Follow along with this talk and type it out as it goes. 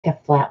a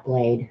flat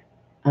blade.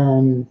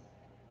 So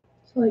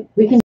like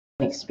we can do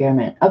an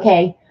experiment.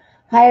 Okay.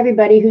 Hi,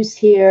 everybody who's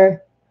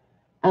here.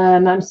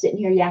 I'm sitting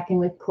here yakking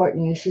with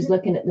Courtney. She's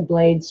looking at the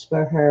blades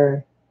for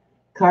her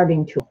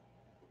carving tool.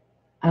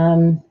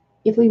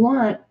 If we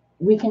want,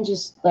 we can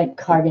just like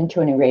carve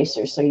into an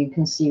eraser so you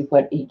can see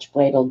what each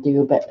blade will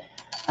do. But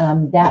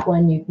that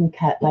one you can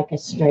cut like a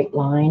straight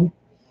line.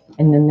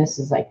 And then this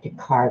is like to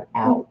carve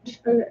out.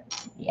 Okay.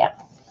 Yeah.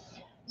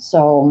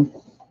 So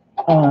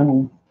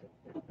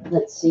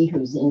let's see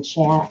who's in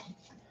chat.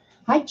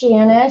 Hi,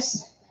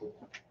 Janice.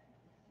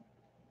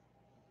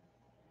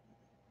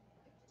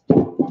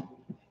 Gotta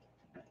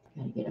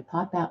get a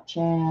pop-out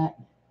chat.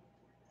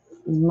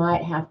 We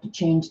might have to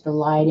change the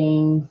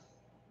lighting.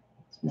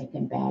 It's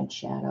making bad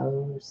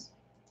shadows.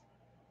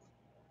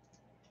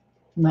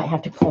 Might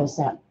have to close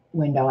that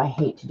window. I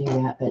hate to do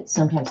that, but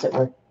sometimes it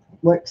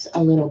works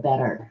a little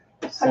better.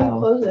 So, how do you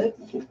close it?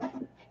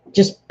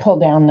 Just pull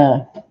down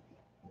the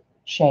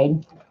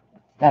shade.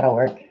 That'll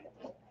work.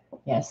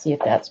 Yeah, see if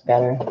that's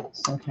better.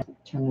 Sometimes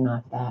turning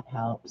off that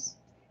helps.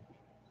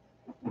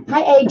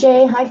 Hi,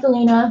 AJ. Hi,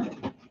 Felina.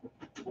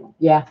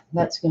 Yeah,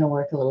 that's going to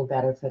work a little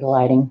better for the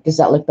lighting. Does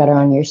that look better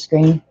on your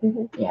screen?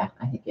 Mm-hmm. Yeah,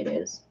 I think it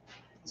is.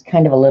 It's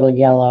kind of a little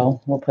yellow.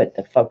 We'll put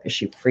the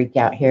focus you freak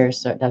out here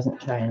so it doesn't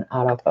try and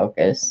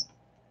autofocus.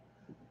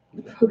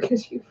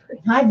 Focus you freak.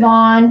 Hi,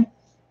 Vaughn.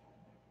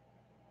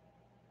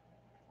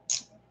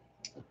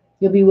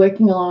 You'll be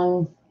working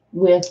along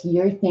with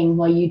your thing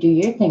while you do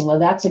your thing. Well,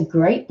 that's a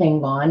great thing,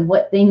 Vaughn.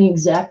 What thing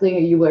exactly are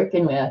you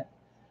working with?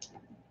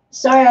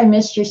 Sorry I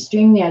missed your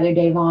stream the other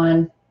day,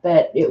 Vaughn,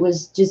 but it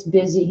was just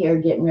busy here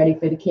getting ready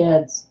for the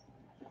kids.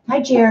 Hi,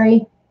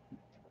 Jerry.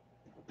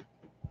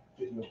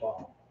 Video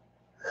bomb.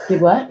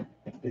 Did what?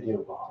 Video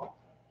bomb.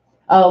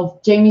 Oh,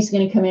 Jamie's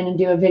going to come in and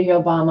do a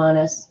video bomb on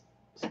us.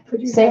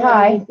 Say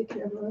hi.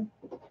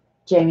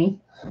 Jamie.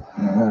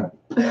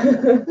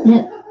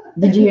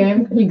 Did you hear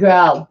him? He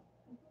growled.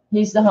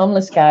 He's the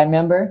homeless guy,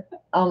 remember?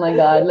 Oh, my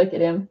God, look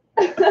at him.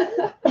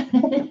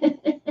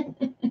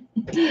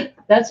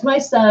 That's my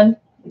son,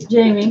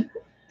 Jamie.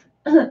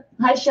 Hi,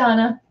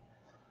 Shauna.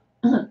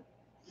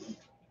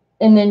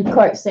 And then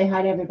Court, say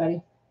hi to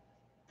everybody.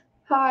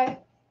 Hi.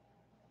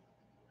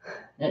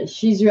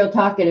 She's real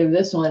talkative,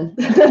 this one.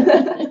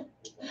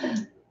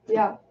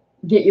 Yeah.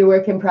 Get your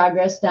work in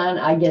progress done.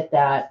 I get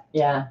that.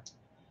 Yeah.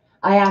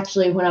 I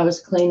actually, when I was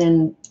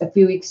cleaning a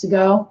few weeks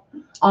ago,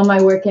 all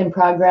my work in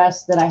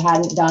progress that I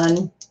hadn't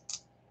done,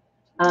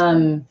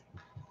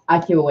 I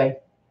threw away.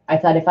 I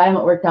thought if I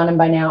haven't worked on them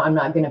by now, I'm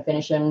not going to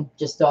finish them.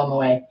 Just throw them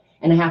away.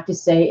 And I have to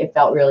say, it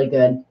felt really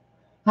good.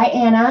 Hi,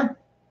 Anna.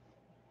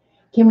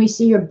 Can we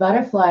see your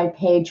butterfly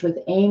page with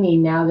Amy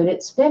now that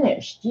it's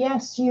finished?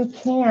 Yes, you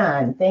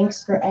can.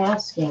 Thanks for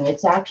asking.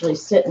 It's actually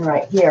sitting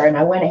right here. And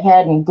I went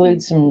ahead and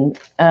glued some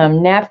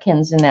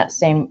napkins in that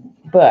same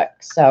book.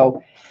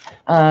 So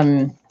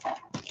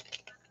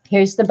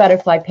here's the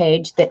butterfly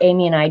page that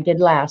Amy and I did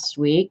last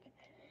week.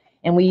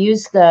 And we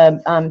used the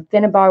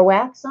Finnabar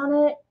wax on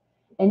it.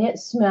 And it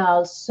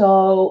smells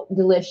so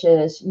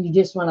delicious. You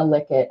just want to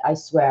lick it, I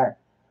swear.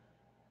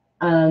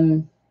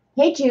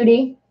 Hey,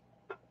 Judy.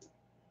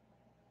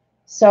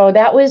 So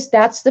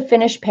that's the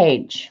finished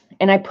page.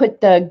 And I put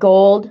the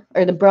gold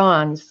or the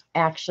bronze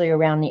actually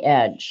around the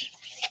edge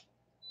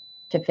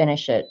to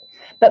finish it.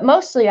 But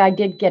mostly I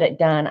did get it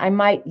done. I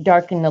might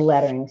darken the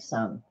lettering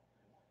some.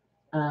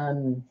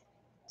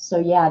 So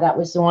yeah, that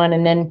was the one.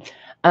 And then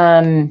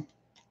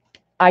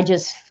I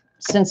just,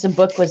 since the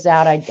book was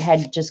out, I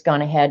had just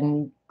gone ahead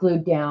and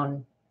glued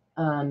down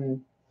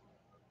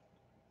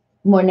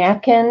more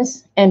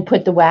napkins and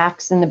put the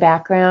wax in the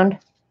background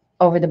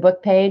over the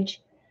book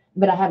page.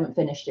 But I haven't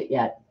finished it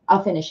yet.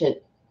 I'll finish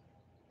it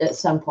at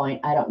some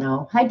point. I don't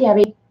know. Hi,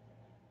 Debbie.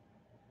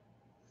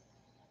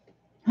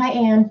 Hi,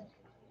 Ann.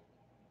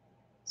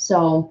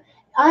 So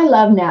I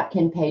love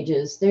napkin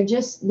pages.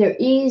 They're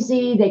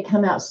easy. They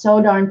come out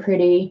so darn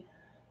pretty.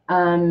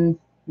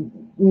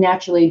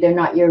 Naturally, they're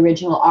not your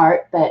original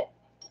art, but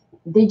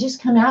they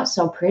just come out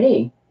so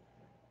pretty.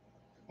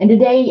 And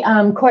today,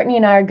 Courtney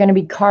and I are going to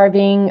be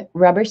carving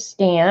rubber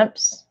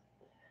stamps.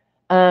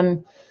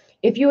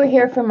 If you were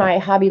here for my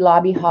Hobby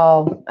Lobby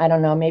haul, I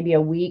don't know, maybe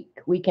a week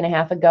and a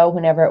half ago,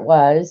 whenever it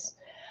was,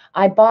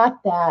 I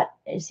bought that.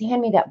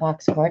 Hand me that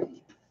box, Court.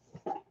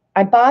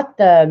 I bought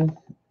the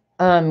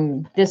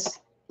this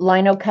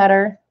lino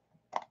cutter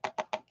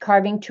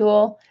carving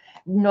tool.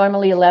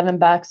 Normally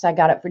 $11. I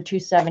got it for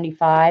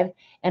 $2.75,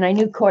 and I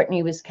knew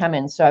Courtney was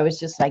coming, so I was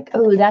just like,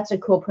 "Oh, that's a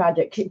cool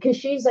project," because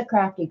she's a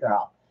crafty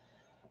girl.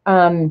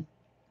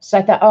 So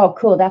I thought, "Oh,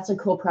 cool, that's a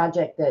cool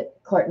project that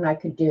Court and I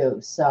could do."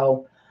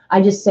 So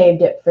I just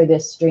saved it for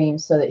this stream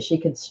so that she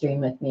could stream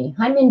with me.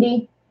 Hi,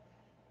 Mindy.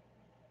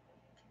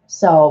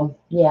 So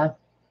yeah,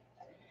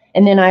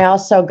 and then I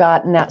also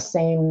got in that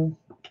same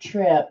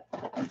trip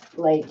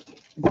like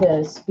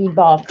the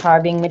speedball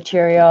carving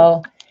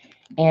material.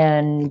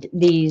 And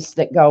these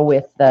that go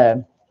with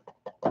the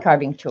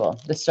carving tool,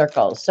 the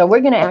circles. So we're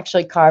going to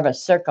actually carve a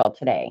circle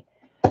today.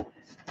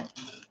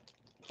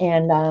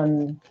 And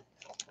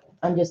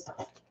I'm just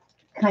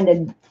kind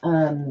of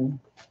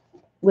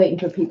waiting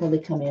for people to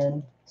come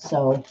in,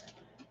 so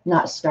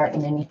not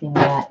starting anything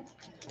yet.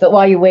 But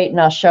while you're waiting,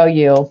 I'll show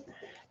you.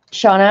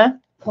 Shauna,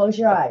 close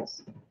your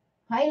eyes.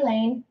 Hi,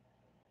 Elaine.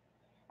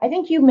 I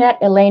think you met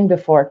Elaine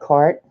before,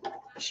 Court.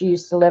 She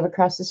used to live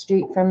across the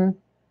street from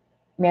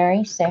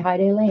Mary. Say hi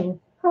to Elaine.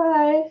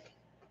 Hi.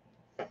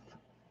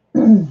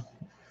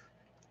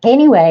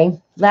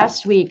 Anyway,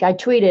 last week I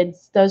tweeted,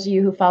 those of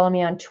you who follow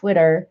me on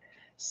Twitter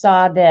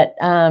saw that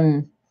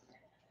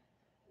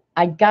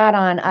I got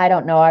on, I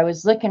don't know, I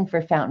was looking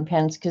for fountain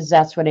pens because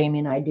that's what Amy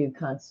and I do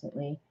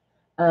constantly.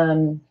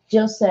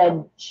 Jill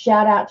said,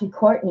 shout out to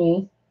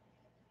Courtney.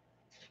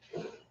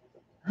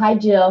 Hi,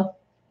 Jill.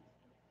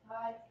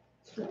 Hi.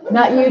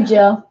 Not you,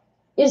 Jill.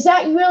 Is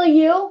that really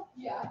you?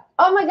 Yeah.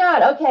 Oh my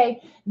God.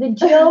 Okay. The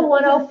Jill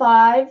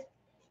 105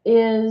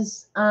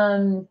 is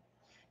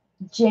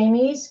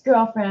Jamie's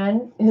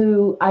girlfriend,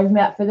 who I've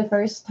met for the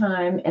first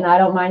time, and I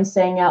don't mind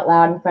saying out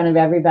loud in front of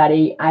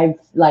everybody. I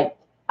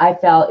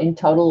fell in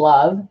total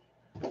love.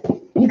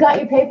 You got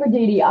your paper,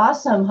 Dee Dee.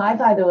 Awesome. Hi,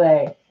 by the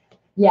way.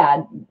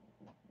 Yeah,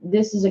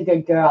 this is a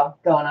good girl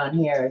going on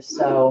here.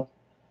 So,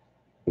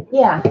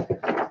 yeah.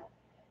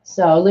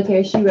 So look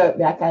here, she wrote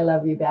back, I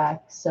love you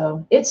back.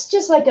 So it's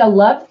just like a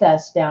love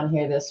fest down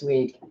here this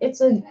week.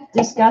 It's a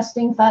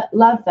disgusting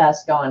love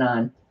fest going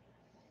on.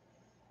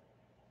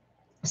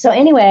 So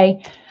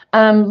anyway,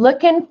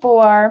 looking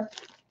for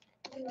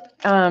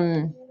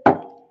fountain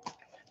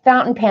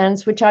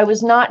pens, which I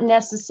was not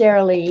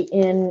necessarily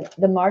in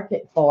the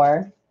market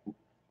for,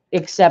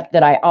 except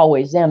that I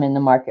always am in the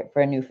market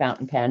for a new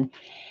fountain pen.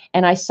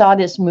 And I saw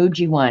this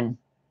Muji one.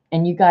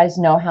 And you guys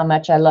know how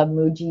much I love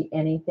Muji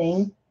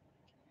anything.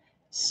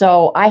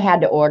 So I had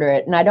to order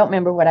it, and I don't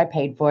remember what I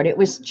paid for it. It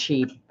was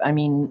cheap. I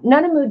mean,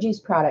 none of Muji's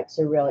products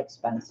are real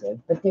expensive,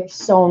 but they're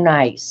so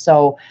nice.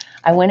 So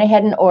I went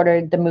ahead and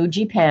ordered the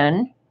Muji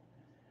pen.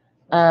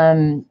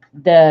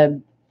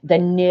 The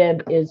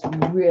nib is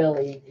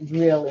really,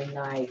 really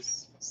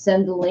nice.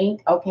 Send the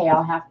link. Okay,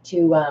 I'll have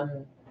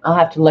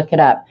to look it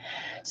up.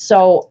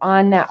 So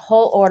on that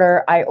whole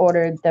order, I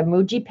ordered the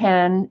Muji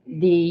pen,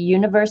 the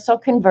universal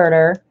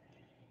converter,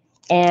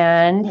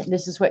 and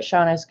this is what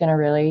Shauna's going to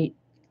really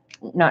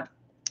not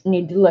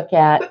need to look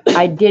at.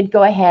 I did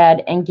go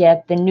ahead and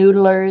get the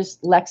Noodler's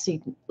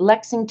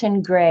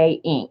Lexington Gray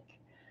ink.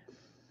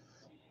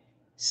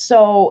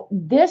 So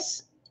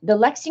the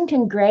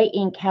Lexington Gray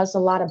ink has a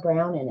lot of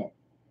brown in it.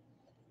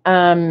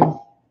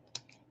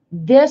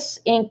 This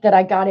ink that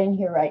I got in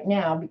here right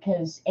now,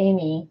 because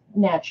Amy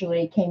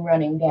naturally came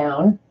running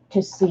down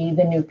to see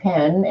the new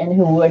pen, and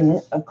who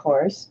wouldn't, of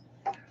course.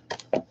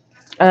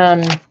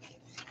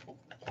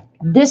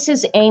 This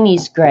is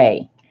Amy's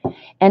gray.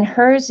 And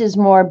hers is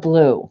more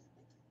blue.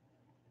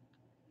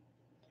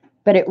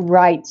 But it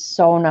writes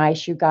so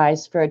nice, you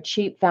guys. For a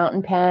cheap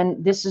fountain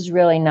pen, this is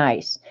really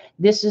nice.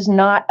 This is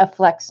not a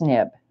flex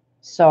nib.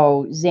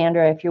 So,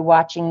 Xandra, if you're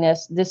watching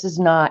this, this is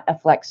not a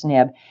flex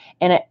nib.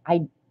 And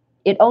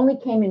it only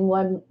came in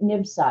one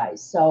nib size.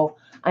 So,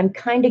 I'm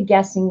kind of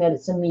guessing that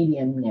it's a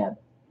medium nib.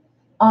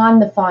 On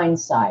the fine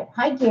side.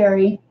 Hi,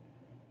 Gary.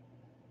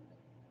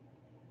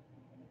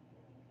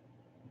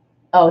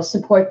 Oh,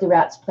 support the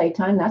Rats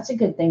Playtime. That's a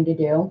good thing to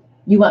do.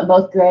 You want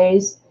both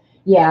grays?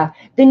 Yeah.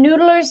 The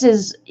Noodlers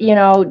is, you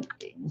know,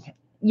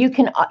 you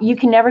can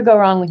never go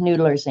wrong with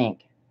Noodlers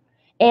ink.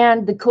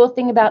 And the cool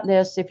thing about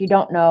this, if you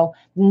don't know,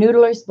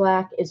 Noodlers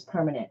black is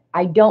permanent.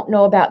 I don't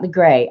know about the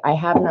gray. I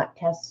have not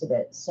tested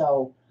it.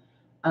 So,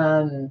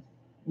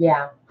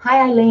 yeah.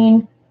 Hi,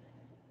 Eileen.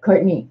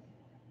 Courtney,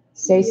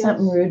 say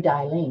something rude to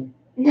Eileen.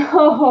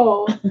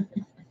 No.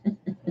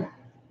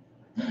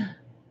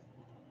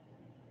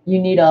 You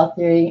need all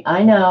three.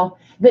 I know.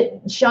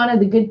 But Shauna,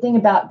 the good thing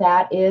about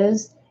that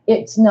is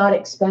it's not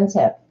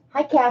expensive.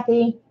 Hi,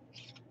 Kathy.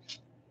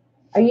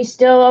 Are you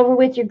still over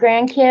with your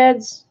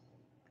grandkids?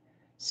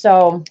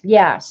 So,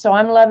 yeah. So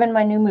I'm loving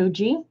my new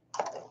Muji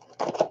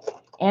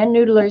and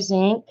Noodler's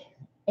ink.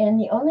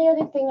 And the only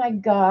other thing I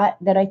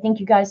got that I think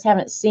you guys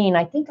haven't seen,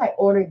 I think I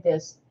ordered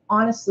this,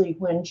 honestly,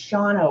 when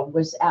Shauna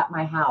was at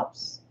my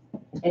house.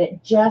 And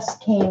it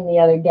just came the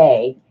other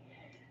day.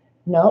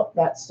 Nope,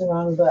 that's the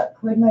wrong book.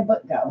 Where'd my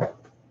book go?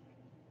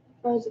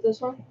 Oh, is it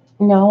this one?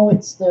 No,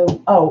 it's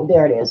the, oh,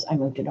 there it is. I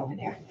moved it over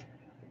there.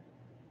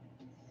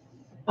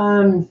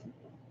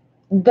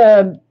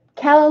 The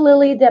calla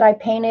lily that I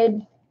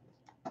painted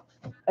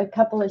a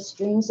couple of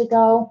streams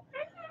ago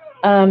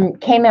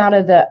came out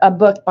of a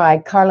book by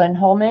Carlin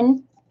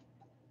Holman.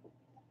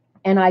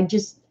 And I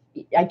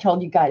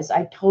told you guys,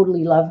 I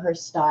totally love her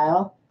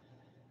style.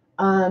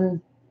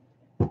 Elaine,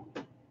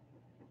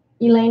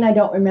 I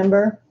don't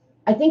remember.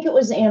 I think it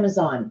was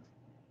Amazon.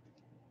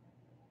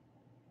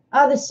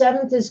 Oh, the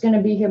 7th is going to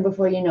be here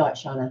before you know it,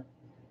 Shauna.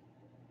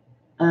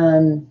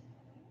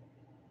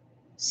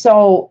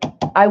 So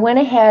I went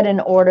ahead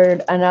and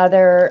ordered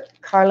another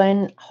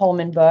Carlin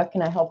Holman book,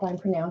 and I hope I'm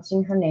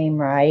pronouncing her name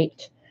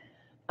right.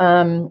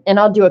 And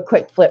I'll do a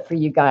quick flip for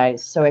you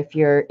guys. So if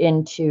you're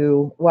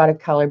into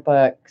watercolor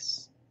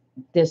books,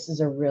 this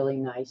is a really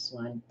nice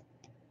one.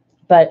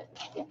 But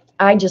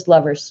I just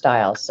love her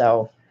style.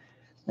 So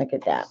look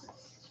at that.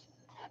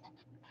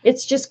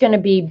 It's just going to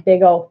be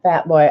big old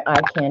fat boy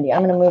eye candy.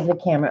 I'm going to move the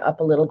camera up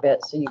a little bit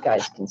so you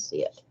guys can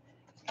see it.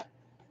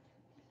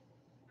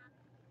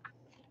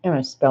 I'm going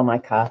to spill my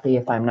coffee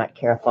if I'm not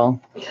careful.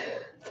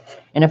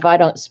 And if I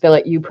don't spill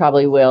it, you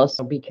probably will,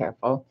 so be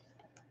careful.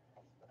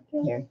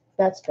 Here,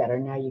 that's better.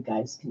 Now you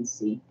guys can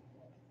see.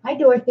 Hi,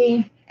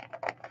 Dorothy.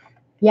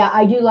 Yeah,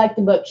 I do like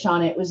the book,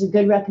 Shauna. It was a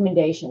good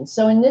recommendation.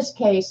 So in this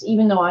case,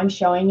 even though I'm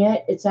showing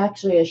it, it's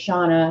actually a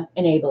Shauna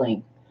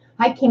enabling.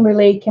 Hi,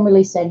 Kimberly.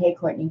 Kimberly said, hey,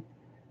 Courtney.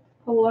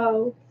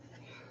 Hello.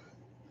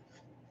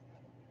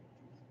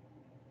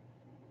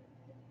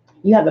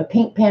 You have a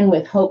pink pen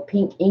with Hope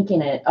pink ink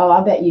in it. Oh,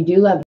 I bet you do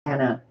love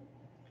Hannah.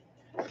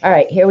 All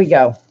right, here we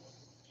go.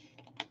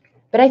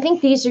 But I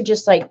think these are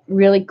just like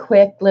really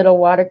quick little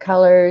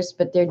watercolors,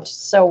 but they're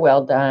just so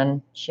well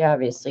done. She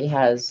obviously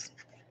has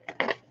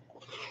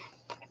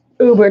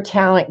uber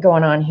talent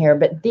going on here.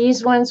 But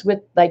these ones with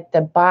like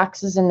the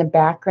boxes in the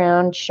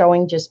background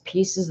showing just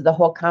pieces of the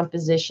whole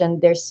composition,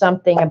 there's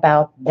something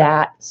about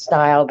that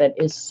style that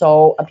is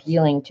so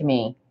appealing to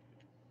me.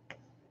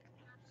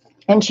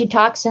 And she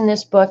talks in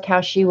this book how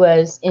she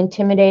was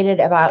intimidated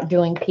about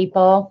doing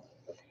people,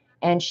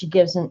 and she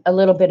gives a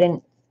little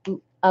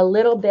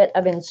bit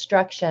of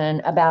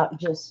instruction about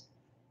just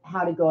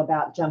how to go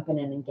about jumping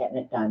in and getting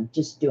it done,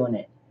 just doing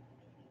it.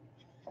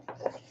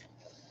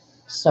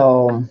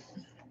 So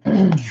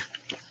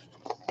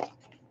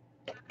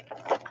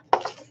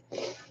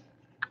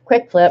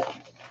quick flip.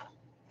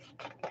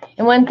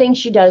 And one thing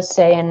she does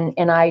say,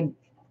 and I,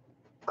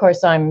 of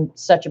course, I'm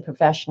such a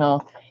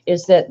professional,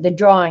 is that the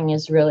drawing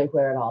is really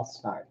where it all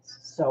starts.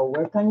 So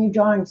work on your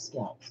drawing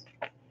skills.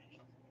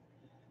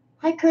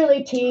 Hi,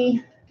 Curly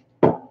T.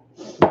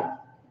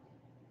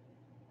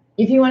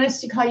 If you want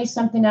us to call you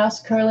something else,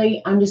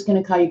 Curly, I'm just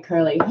going to call you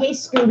Curly. Hey,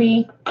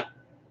 Scooby.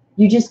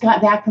 You just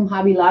got back from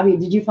Hobby Lobby.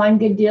 Did you find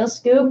good deals,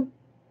 Scoob?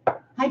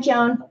 Hi,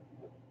 Joan.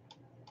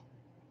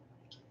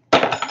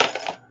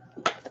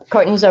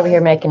 Courtney's over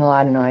here making a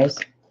lot of noise.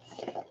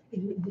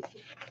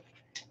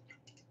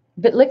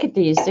 But look at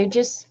these. They're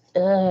just,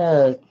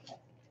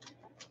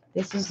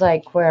 this is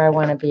like where I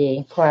want to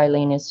be. Poor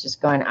Eileen is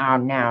just going, oh,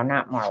 no,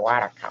 not more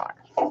watercolor.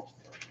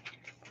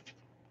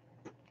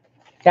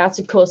 That's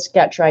a cool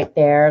sketch right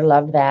there.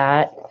 Love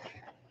that.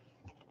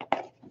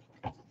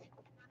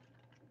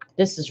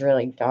 This is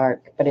really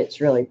dark, but it's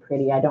really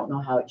pretty. I don't know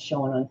how it's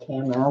showing on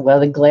camera. Well,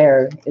 the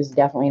glare is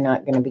definitely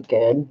not going to be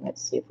good.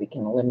 Let's see if we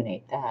can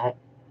eliminate that.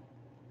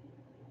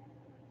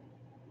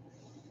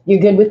 You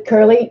good with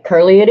Curly?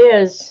 Curly it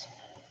is.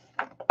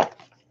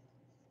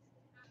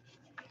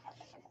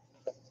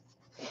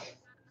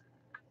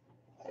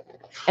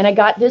 And I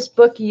got this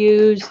book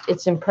used.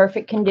 It's in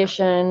perfect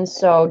condition,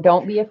 so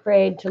don't be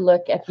afraid to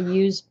look at the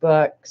used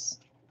books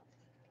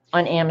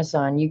on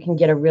Amazon. You can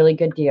get a really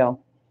good deal.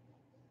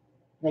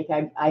 Like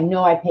I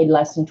know I paid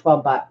less than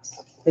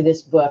 $12 for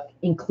this book,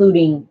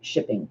 including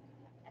shipping.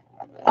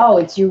 Oh,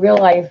 it's your real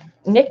life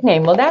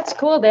nickname. Well, that's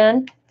cool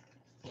then.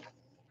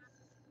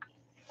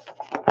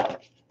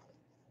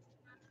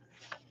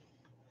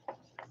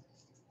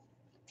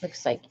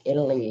 Looks like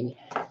Italy.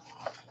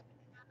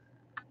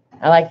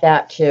 I like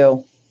that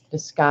too. The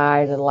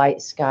sky, the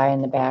light sky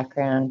in the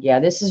background. Yeah,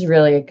 this is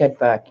really a good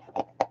book.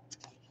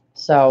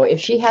 So if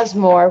she has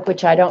more,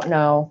 which I don't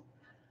know,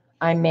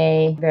 I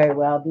may very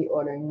well be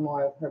ordering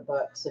more of her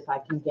books if I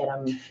can get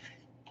them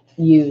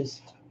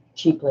used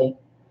cheaply.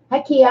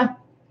 Hi, Kia.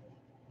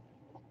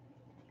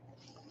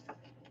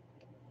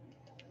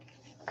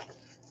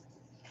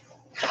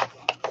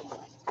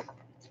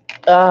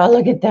 Oh,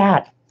 look at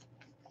that.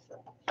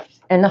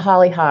 And the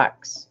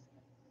hollyhocks.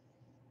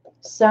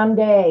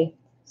 Someday,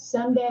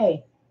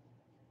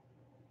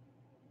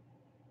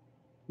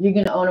 you're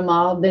going to own them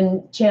all.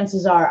 Then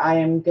chances are I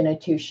am going to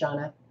too,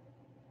 Shauna.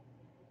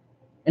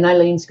 And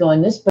Eileen's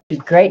going, this book is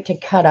great to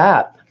cut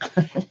up.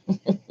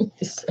 You're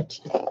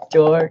such a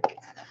dork.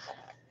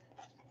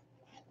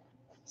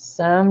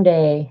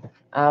 Someday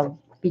I'll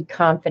be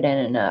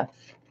confident enough.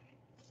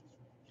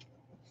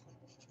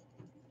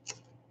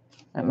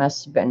 That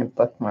must have been a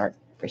bookmark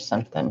for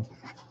something.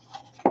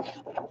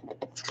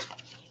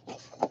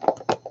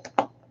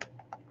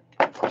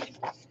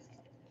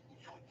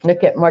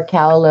 Look at more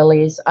calla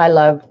lilies. I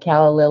love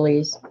calla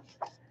lilies.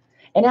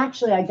 And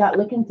actually, I got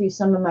looking through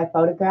some of my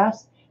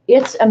photographs.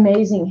 It's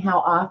amazing how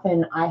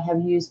often I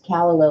have used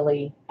calla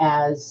lily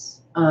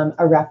as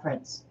a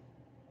reference.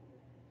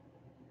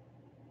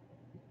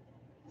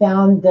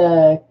 Found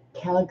the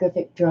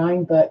calligraphic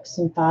drawing books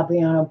and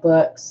Fabriano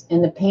books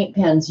and the paint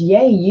pens.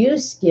 Yay, you,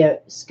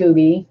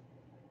 Scooby.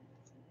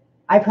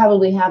 I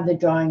probably have the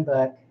drawing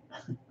book.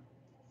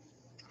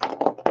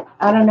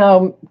 I don't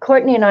know.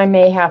 Courtney and I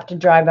may have to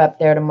drive up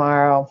there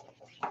tomorrow.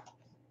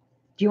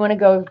 Do you want to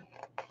go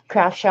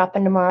craft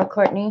shopping tomorrow,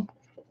 Courtney?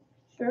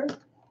 Sure.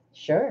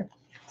 Sure.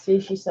 See,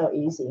 she's so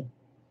easy.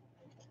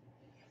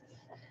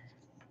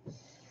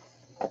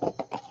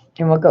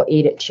 And we'll go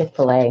eat at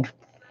Chick-fil-A.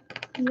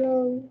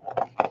 No.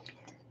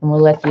 And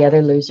we'll let the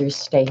other losers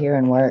stay here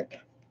and work.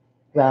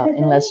 Well,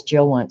 unless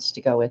Jill wants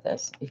to go with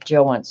us. If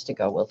Jill wants to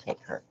go, we'll take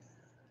her.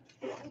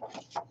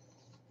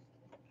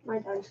 My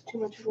dog's too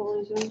much of a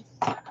loser.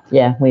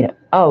 Yeah, we don't.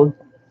 Oh,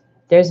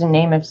 there's a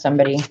name of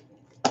somebody.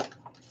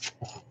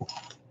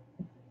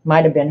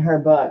 Might have been her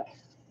book.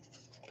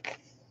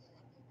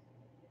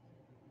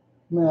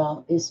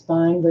 Well, is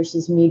fine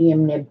versus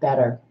medium nib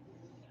better?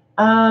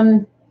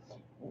 Not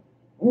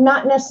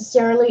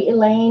necessarily,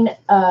 Elaine.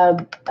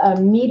 A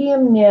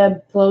medium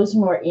nib flows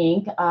more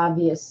ink,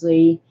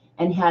 obviously,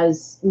 and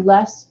has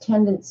less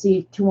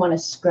tendency to want to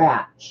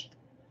scratch.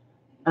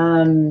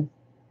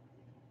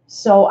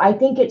 So I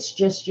think it's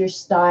just your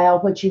style,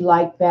 what you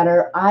like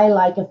better. I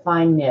like a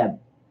fine nib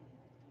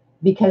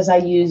because I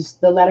use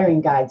the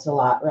lettering guides a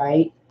lot,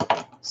 right?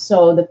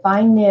 So the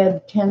fine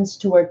nib tends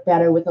to work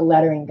better with a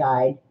lettering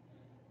guide.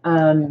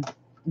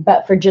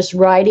 But for just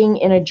writing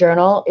in a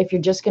journal, if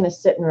you're just going to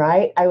sit and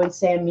write, I would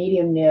say a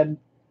medium nib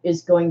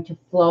is going to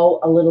flow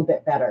a little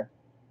bit better.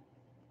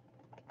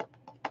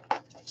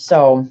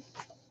 So,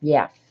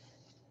 yeah.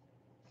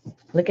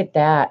 Look at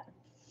that.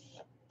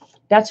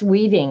 That's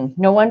weaving.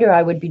 No wonder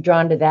I would be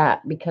drawn to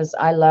that because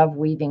I love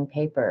weaving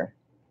paper.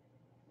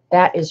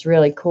 That is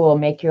really cool.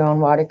 Make your own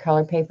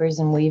watercolor papers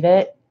and weave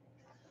it.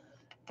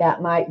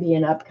 That might be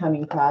an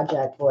upcoming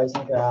project, boys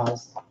and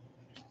girls.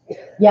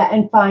 Yeah,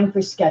 and fine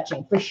for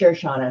sketching, for sure,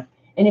 Shauna.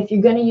 And if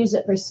you're going to use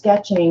it for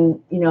sketching,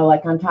 you know,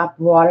 like on top of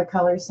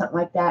watercolors, something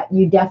like that,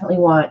 you definitely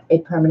want a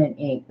permanent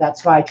ink.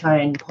 That's why I try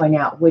and point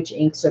out which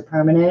inks are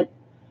permanent.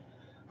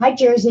 Hi,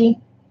 Jersey.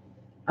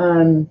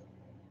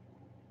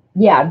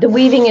 Yeah, the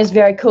weaving is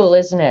very cool,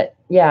 isn't it?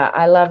 Yeah,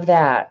 I love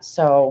that.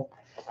 So,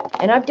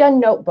 and I've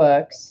done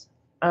notebooks,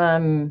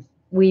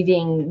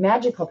 weaving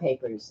magical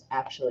papers,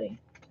 actually.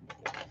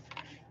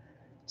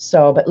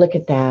 So, but look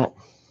at that.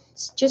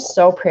 It's just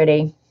so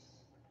pretty.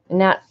 And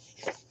that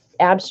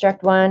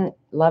abstract one,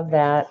 love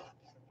that.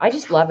 I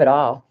just love it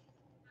all.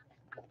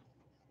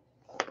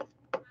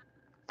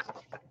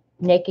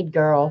 Naked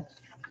girl.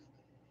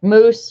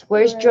 Moose,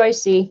 where's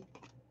Joycey?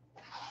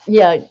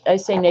 Yeah, I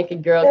say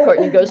naked girl.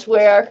 Courtney goes,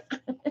 where?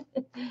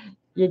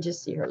 You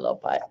just see her little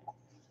butt.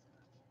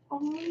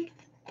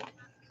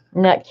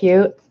 Isn't that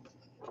cute?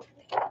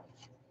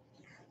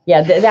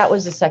 Yeah, that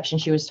was the section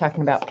she was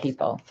talking about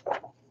people.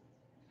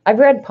 I've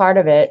read part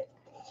of it.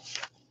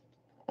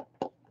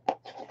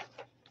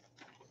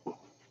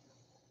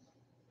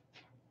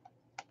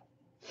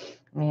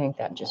 I think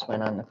that just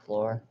went on the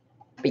floor.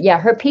 But yeah,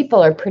 her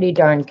people are pretty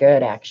darn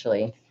good,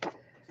 actually.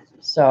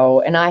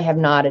 So, and I have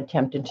not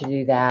attempted to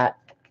do that.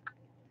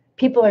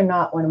 People are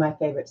not one of my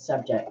favorite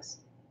subjects.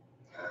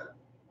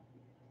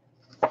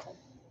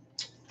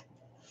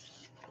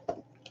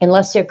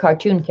 Unless they're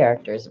cartoon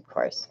characters, of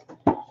course.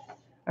 All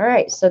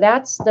right, so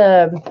that's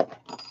the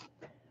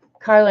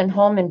Carlin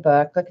Holman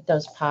book. Look at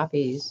those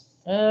poppies.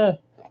 Ugh,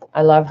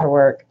 I love her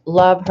work.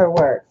 Love her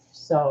work.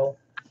 So,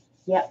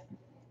 yep.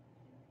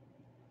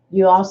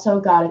 You also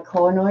got a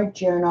Koh-i-Noor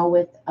journal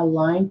with a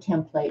line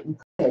template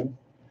included.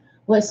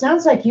 Well, it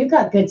sounds like you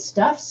got good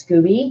stuff,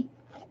 Scooby.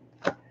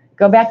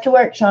 Go back to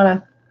work,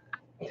 Shauna.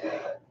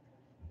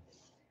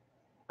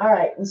 All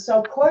right, and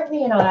so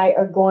Courtney and I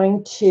are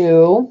going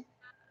to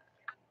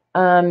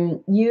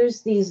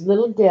use these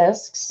little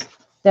discs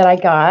that I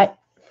got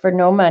for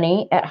no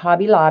money at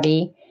Hobby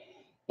Lobby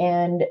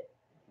and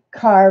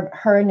carve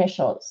her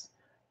initials.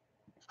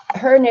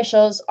 Her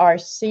initials are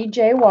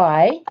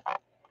CJY,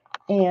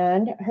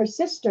 and her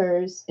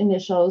sister's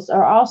initials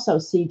are also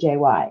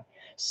CJY.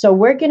 So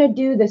we're going to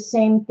do the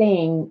same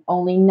thing,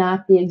 only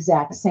not the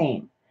exact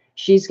same.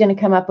 She's going to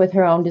come up with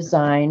her own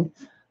design.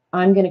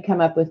 I'm going to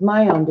come up with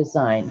my own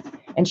design.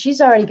 And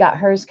she's already got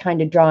hers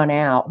kind of drawn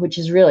out, which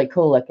is really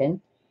cool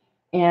looking.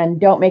 And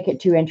don't make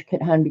it too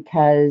intricate, hun,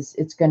 because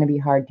it's going to be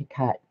hard to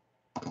cut.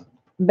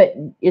 But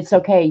it's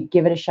okay.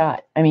 Give it a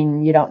shot. I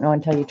mean, you don't know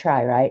until you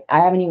try, right? I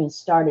haven't even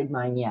started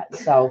mine yet.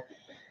 So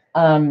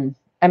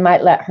I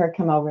might let her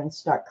come over and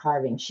start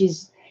carving.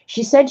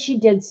 She said she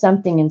did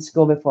something in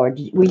school before.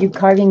 Were you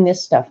carving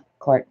this stuff,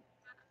 Court?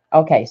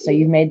 Okay, so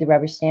you've made the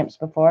rubber stamps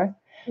before?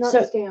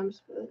 Not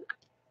stamps,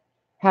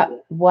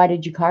 but... Why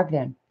did you carve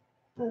then?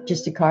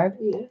 Just to carve?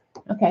 Yeah.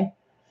 Okay.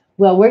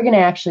 Well, we're going to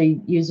actually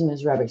use them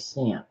as rubber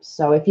stamps.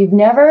 So if you've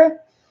never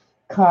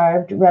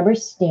carved rubber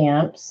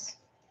stamps,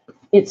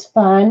 it's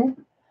fun.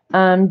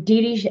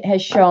 Dee Dee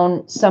has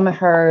shown some of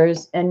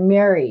hers, and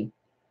Mary,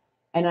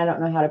 and I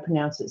don't know how to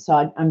pronounce it,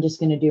 so I'm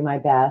just going to do my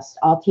best.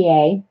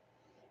 Altier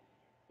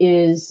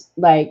is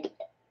like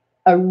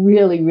a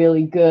really,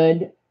 really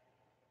good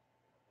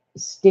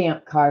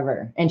stamp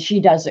carver, and she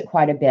does it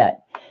quite a bit.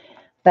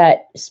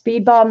 But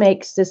Speedball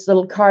makes this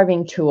little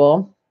carving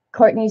tool.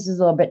 Courtney's is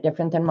a little bit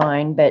different than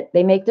mine, but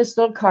they make this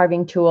little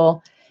carving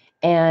tool,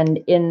 and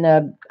in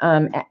the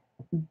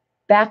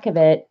back of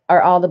it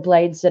are all the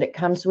blades that it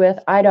comes with.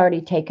 I'd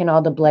already taken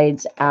all the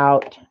blades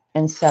out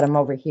and set them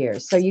over here.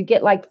 So you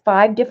get like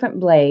 5 different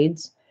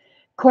blades.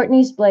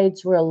 Courtney's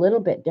blades were a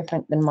little bit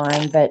different than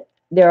mine, but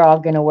they're all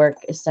going to work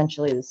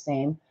essentially the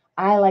same.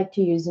 I like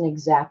to use an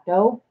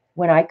X-Acto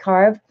when I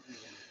carve.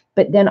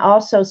 But then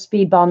also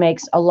Speedball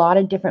makes a lot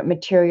of different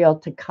material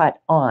to cut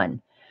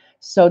on.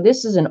 So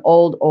this is an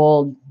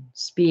old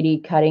Speedy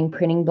cutting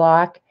printing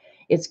block.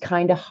 It's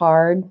kind of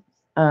hard.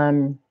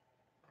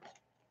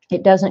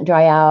 It doesn't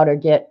dry out or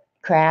get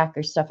crack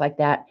or stuff like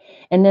that.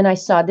 And then I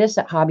saw this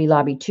at Hobby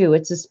Lobby too.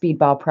 It's a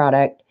Speedball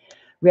product.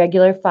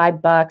 Regular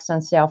 $5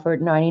 on sale for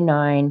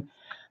 $99.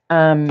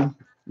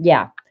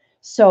 Yeah.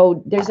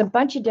 So there's a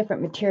bunch of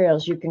different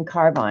materials you can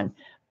carve on.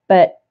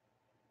 But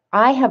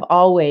I have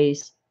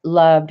always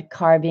loved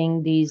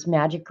carving these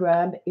Magic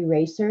Rub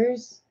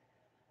erasers.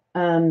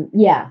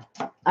 Yeah,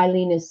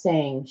 Eileen is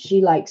saying she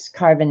likes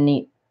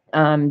carving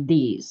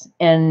these,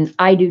 and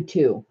I do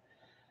too.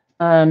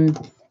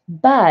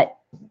 But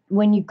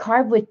when you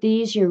carve with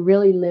these, you're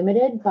really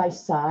limited by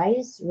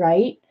size,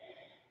 right?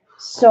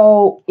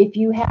 So if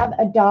you have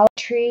a Dollar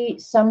Tree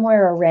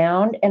somewhere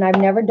around, and I've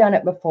never done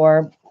it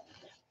before,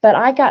 but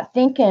I got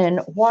thinking,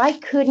 why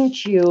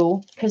couldn't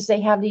you, because they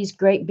have these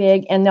great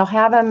big, and they'll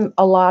have them,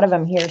 a lot of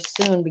them here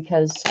soon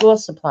because school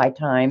supply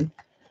time.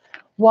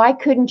 Why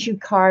couldn't you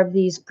carve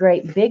these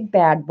great big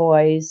bad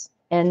boys,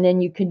 and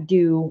then you could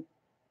do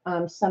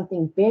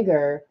something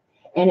bigger,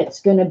 and it's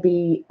going to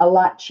be a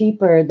lot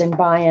cheaper than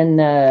buying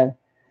the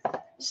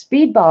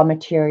Speedball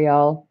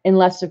material,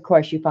 unless, of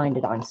course, you find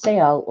it on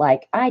sale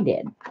like I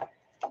did.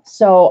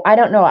 So I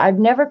don't know. I've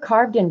never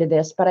carved into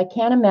this, but I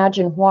can't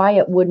imagine why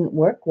it wouldn't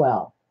work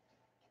well.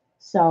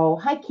 So,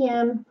 hi,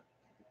 Kim.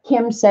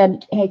 Kim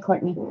said, hey,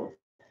 Courtney.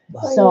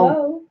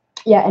 So,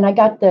 yeah, and I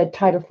got the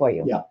title for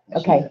you. Yeah.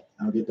 Okay.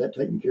 I'll get that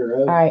taken care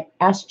of. All right.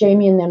 Ask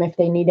Jamie and them if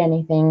they need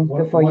anything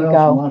before you What go.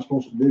 else am I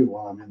supposed to do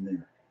while I'm in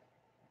there?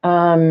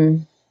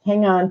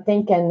 Hang on.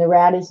 Thinking the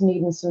rat is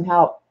needing some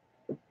help.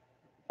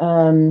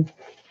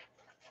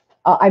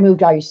 I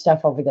moved all your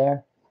stuff over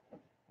there.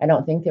 I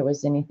don't think there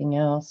was anything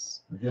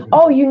else.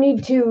 Oh, you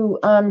need to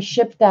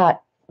ship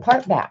that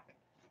part back.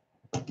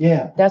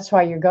 Yeah. That's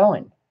why you're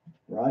going.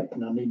 Right,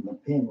 and I need my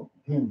pen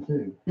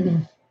too.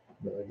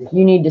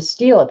 You need to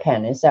steal a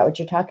pen. Is that what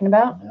you're talking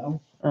about?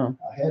 No. Oh.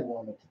 I had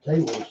one at the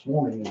table this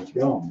morning and it's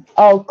gone.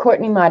 Oh,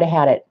 Courtney might have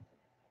had it.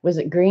 Was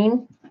it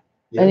green?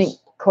 Yes. I think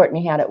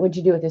Courtney had it. What'd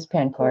you do with this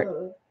pen,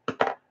 Court?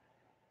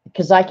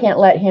 Because I can't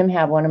let him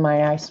have one of my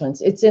nice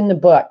ones. It's in the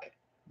book.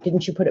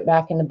 Didn't you put it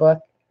back in the book?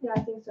 Yeah, I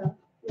think so.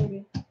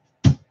 Maybe.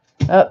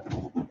 Oh,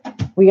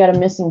 we got a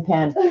missing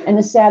pen. And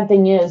the sad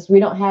thing is, we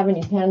don't have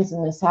any pens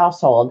in this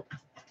household.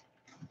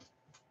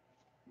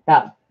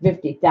 About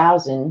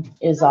 50,000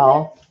 is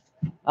all.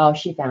 Oh,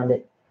 she found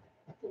it.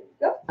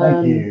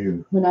 Thank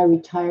you. When I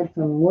retired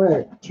from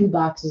work, 2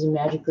 boxes of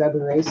Magic Rub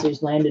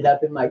erasers landed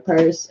up in my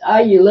purse. Oh,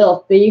 you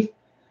little thief.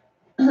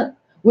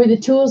 Were the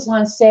tools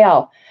on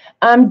sale?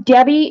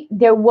 Debbie,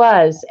 there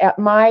was. At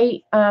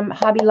my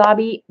Hobby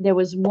Lobby, there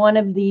was one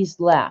of these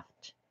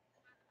left.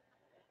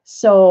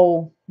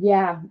 So,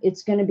 yeah,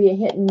 it's going to be a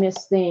hit and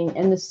miss thing.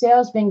 And the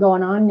sale's been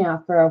going on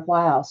now for a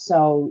while,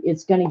 so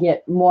it's going to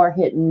get more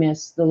hit and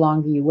miss the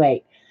longer you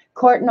wait.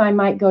 Court and I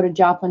might go to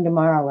Joplin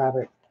tomorrow,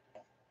 Robert.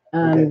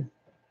 Okay.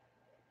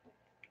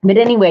 But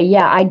anyway,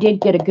 yeah, I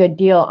did get a good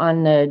deal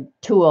on the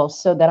tool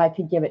so that I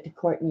could give it to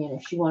Courtney, and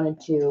if she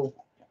wanted to,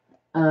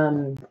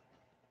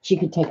 she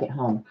could take it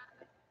home.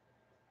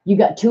 You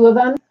got 2 of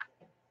them?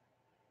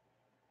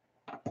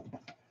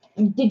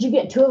 Did you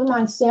get 2 of them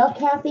on sale,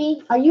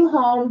 Kathy? Are you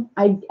home?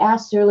 I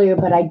asked earlier,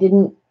 but I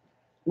didn't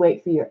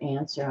wait for your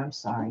answer. I'm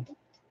sorry.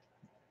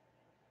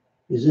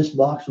 Is this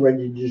box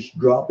ready to just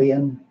drop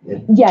in?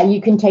 Yeah,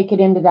 you can take it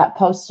into that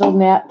postal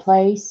net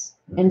place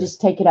and Okay.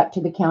 just take it up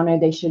to the counter.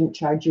 They shouldn't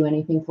charge you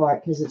anything for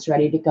it because it's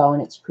ready to go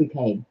and it's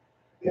prepaid.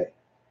 Okay.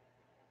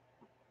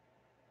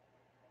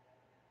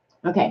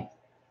 Okay,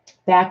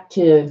 back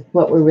to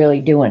what we're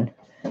really doing.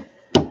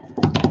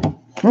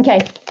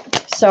 Okay,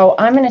 so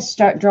I'm going to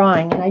start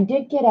drawing. And I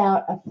did get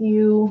out a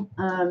few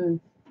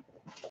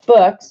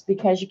books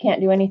because you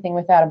can't do anything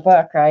without a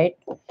book, right?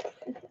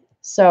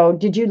 So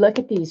did you look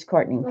at these,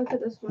 Courtney? Look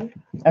at this one.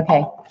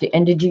 Okay,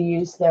 and did you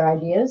use their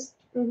ideas?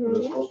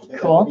 Mm-hmm.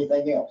 Cool.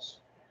 Anything else?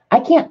 I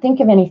can't think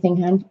of anything,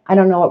 hon. I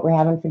don't know what we're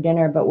having for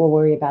dinner, but we'll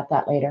worry about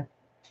that later.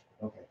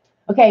 Okay.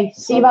 Okay,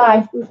 see you,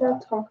 bye. We should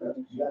have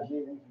tacos. You guys need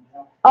anything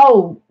else?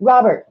 Oh,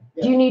 Robert,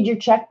 Yeah. do you need your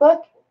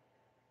checkbook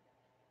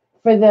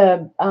for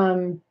the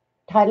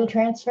title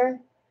transfer?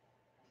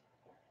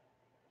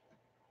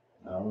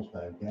 No, it's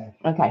fine. Okay.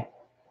 Okay.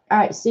 All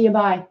right, see you,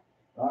 bye.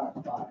 All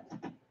right, bye.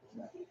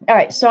 All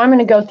right, so I'm going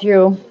to go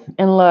through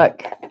and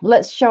look.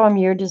 Let's show them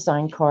your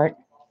design, Court.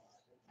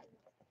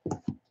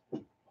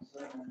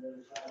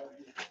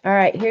 All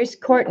right, here's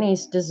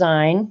Courtney's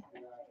design.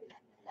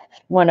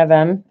 One of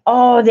them.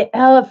 Oh, the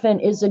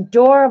elephant is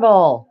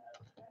adorable.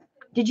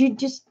 Did you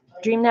just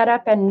dream that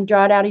up and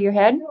draw it out of your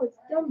head? No, it's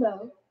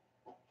Dumbo.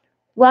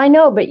 Well, I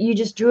know, but you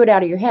just drew it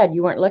out of your head.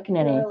 You weren't looking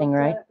at anything,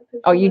 right?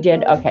 Oh, you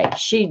did? Okay.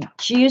 She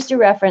used a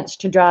reference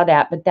to draw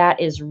that, but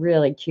that is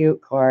really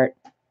cute, Court.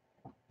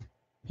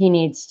 He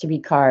needs to be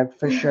carved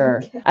for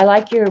sure. Okay. I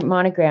like your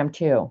monogram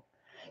too.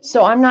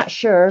 So I'm not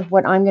sure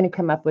what I'm going to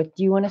come up with.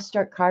 Do you want to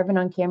start carving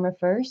on camera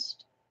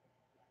first?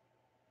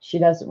 She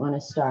doesn't want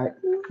to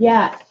start.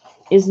 Yeah.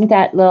 Isn't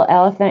that little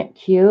elephant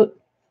cute?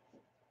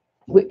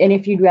 And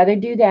if you'd rather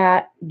do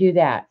that, do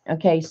that.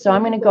 Okay, so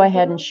I'm going to go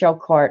ahead and show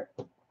Court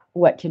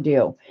what to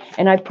do.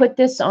 And I put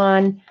this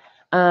on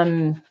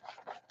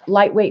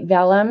lightweight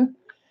vellum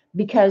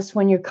because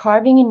when you're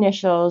carving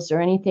initials or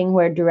anything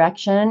where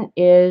direction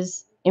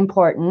is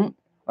important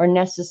or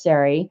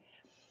necessary,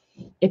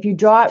 if you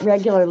draw it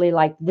regularly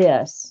like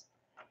this,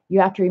 you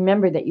have to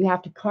remember that you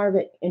have to carve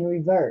it in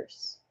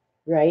reverse,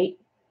 right?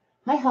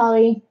 Hi,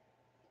 Holly.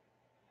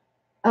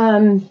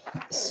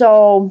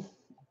 So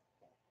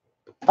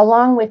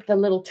along with the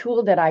little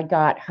tool that I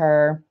got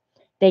her,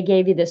 they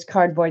gave you this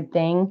cardboard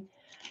thing.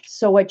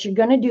 So what you're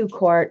going to do,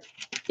 Court,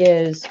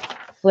 is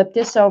flip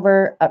this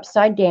over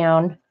upside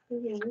down,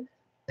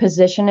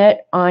 position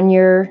it on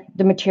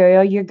the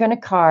material you're going to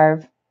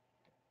carve.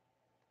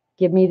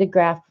 Give me the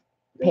graph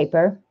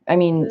paper. I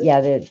mean,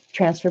 yeah, the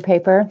transfer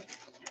paper.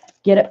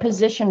 Get it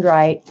positioned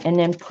right, and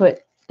then put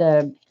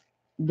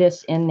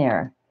this in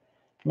there.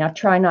 Now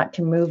try not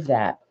to move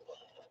that.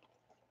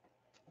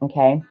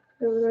 Okay?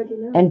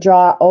 And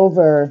draw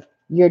over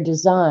your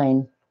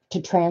design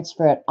to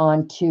transfer it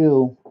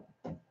onto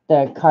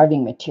the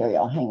carving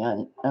material. Hang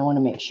on. I want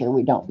to make sure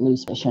we don't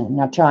lose vision.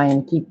 Now try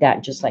and keep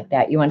that just like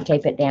that. You want to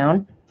tape it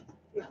down?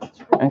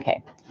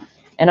 Okay.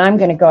 And I'm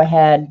going to go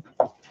ahead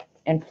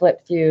and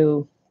flip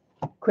through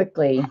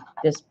quickly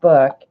this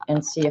book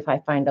and see if I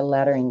find a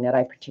lettering that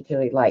I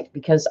particularly like,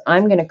 because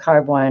I'm going to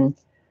carve one.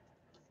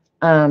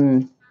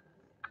 I'll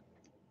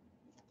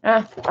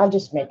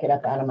just make it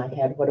up out of my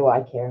head. What do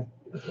I care?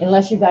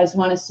 Unless you guys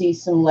want to see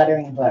some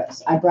lettering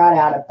books. I brought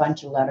out a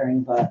bunch of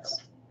lettering books.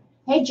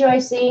 Hey,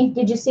 Joycey,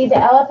 did you see the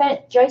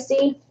elephant,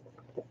 Joycey?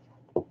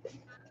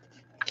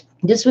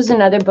 This was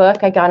another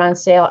book I got on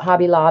sale at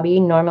Hobby Lobby,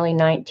 normally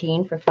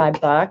 $19 for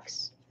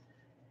 $5.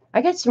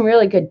 I got some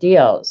really good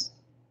deals.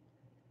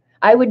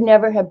 I would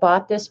never have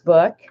bought this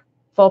book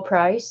full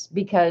price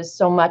because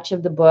so much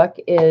of the book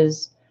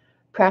is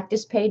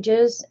practice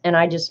pages, and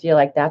I just feel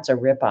like that's a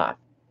ripoff.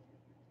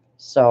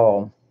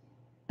 So,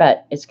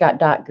 but it's got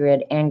dot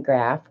grid and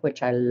graph,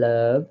 which I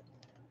love.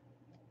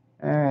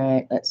 All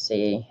right, let's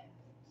see.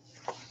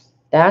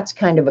 That's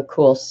kind of a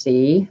cool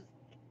C,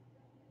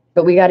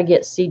 but we got to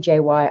get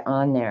CJY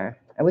on there.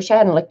 I wish I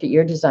hadn't looked at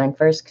your design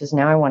first, because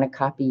now I want to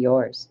copy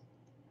yours.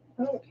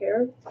 I don't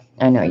care.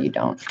 I know you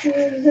don't.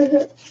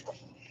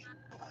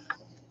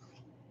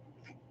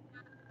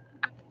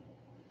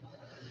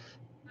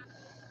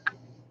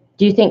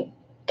 Do you think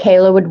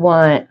Kayla would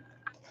want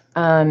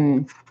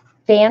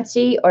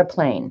fancy or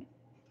plain?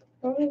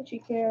 I don't think she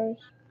cares.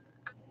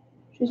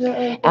 She's not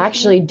really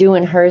Actually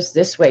doing hers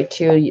this way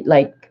too,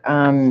 like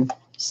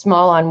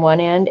small on one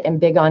end and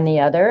big on the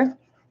other,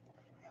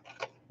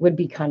 would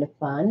be kind of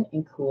fun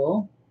and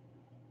cool.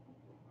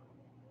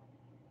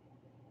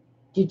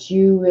 Did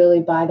you really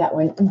buy that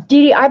one?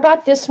 Dee Dee, I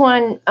bought this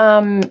one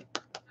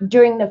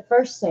during the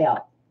first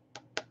sale.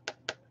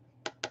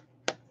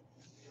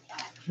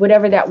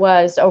 Whatever that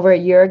was, over a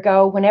year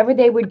ago, whenever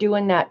they were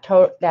doing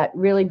that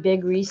really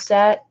big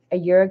reset a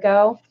year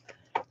ago,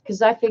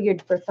 because I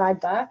figured for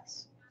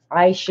 $5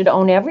 I should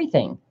own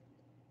everything.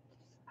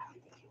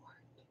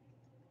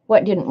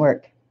 What didn't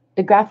work?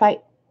 The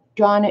graphite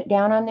drawing it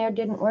down on there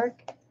didn't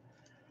work?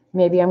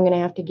 Maybe I'm going to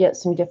have to get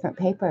some different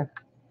paper.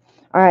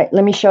 All right,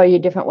 let me show you a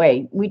different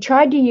way. We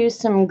tried to use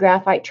some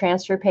graphite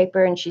transfer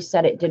paper, and she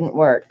said it didn't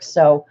work.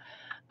 So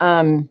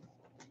let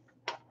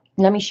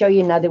me show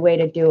you another way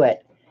to do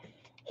it.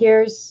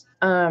 Here's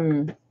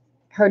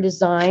her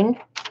design.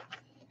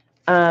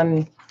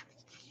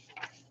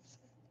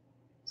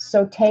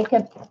 So take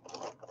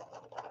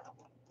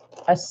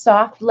a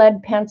soft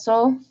lead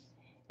pencil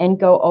and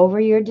go over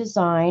your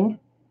design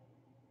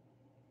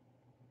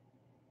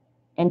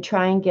and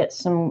try and get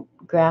some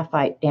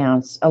graphite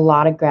down. A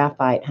lot of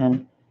graphite,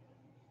 hun.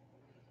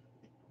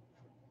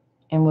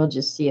 And we'll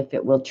just see if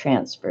it will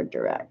transfer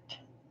direct.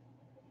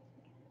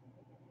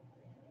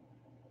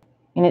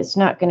 And it's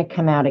not going to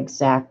come out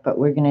exact, but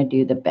we're going to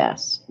do the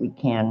best we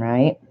can,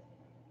 right?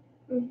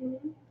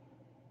 Mm-hmm.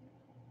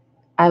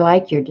 I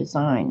like your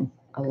design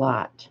a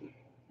lot.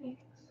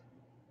 Thanks.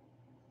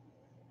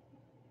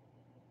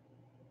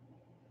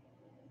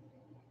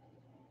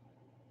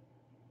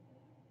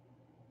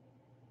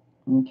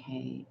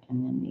 Okay,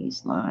 and then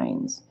these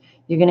lines.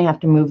 You're going to have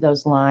to move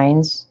those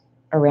lines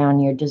around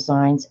your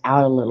designs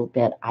out a little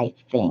bit, I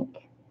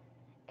think,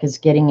 because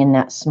getting in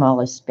that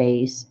smallest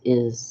space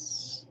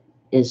is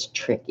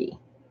tricky.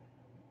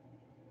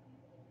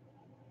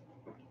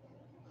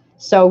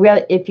 So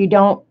really, if you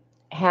don't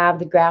have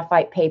the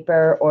graphite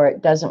paper or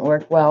it doesn't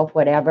work well,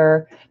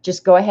 whatever,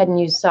 just go ahead and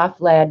use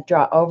soft lead,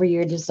 draw over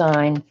your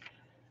design,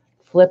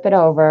 flip it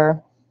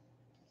over,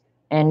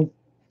 and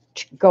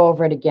go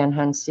over it again,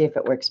 hun, see if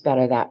it works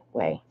better that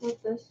way.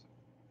 What's this?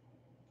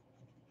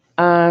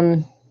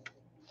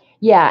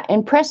 Yeah,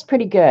 and press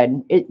pretty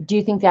good. Do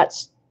you think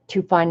that's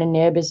too fine a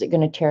nib? Is it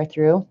going to tear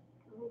through?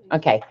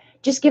 Okay,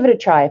 just give it a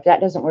try. If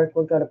that doesn't work,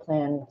 we'll go to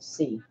plan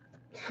C.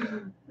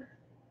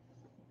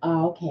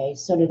 Oh, okay,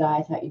 so did I.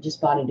 I thought you just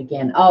bought it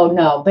again. Oh,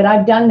 no, but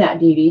I've done that,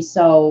 Dee Dee,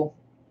 so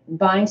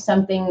buying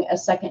something a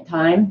second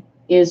time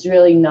is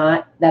really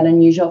not that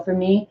unusual for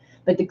me.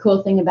 But the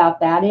cool thing about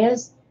that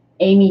is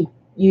Amy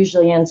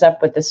usually ends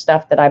up with the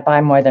stuff that I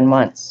buy more than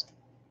once.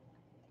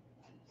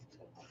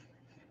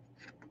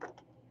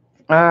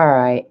 All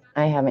right,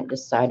 I haven't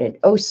decided.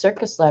 Oh,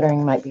 circus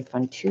lettering might be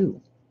fun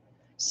too.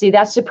 See,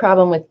 that's the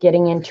problem with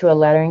getting into a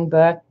lettering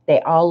book. They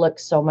all look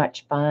so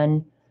much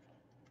fun.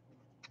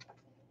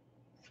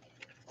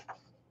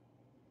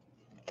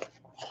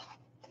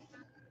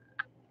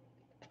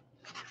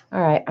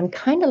 All right, I'm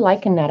kind of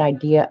liking that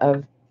idea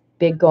of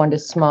big going to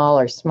small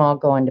or small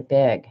going to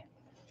big.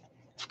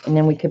 And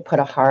then we could put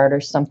a heart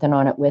or something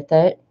on it with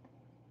it.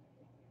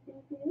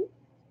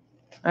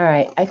 All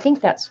right, I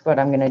think that's what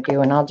I'm going to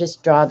do, and I'll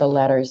just draw the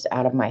letters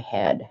out of my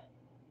head.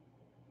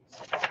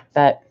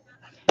 But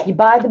you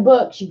buy the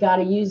books, you got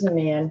to use them,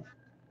 man.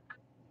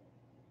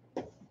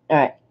 All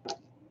right.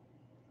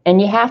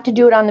 And you have to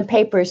do it on the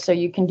paper so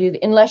you can do,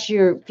 unless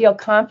you feel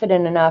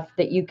confident enough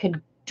that you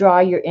could draw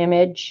your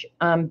image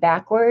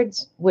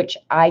backwards, which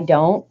I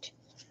don't.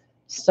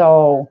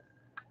 So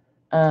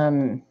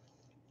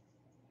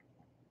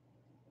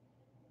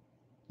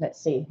let's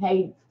see.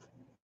 Hey,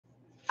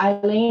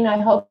 Eileen, I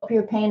hope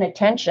you're paying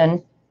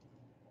attention.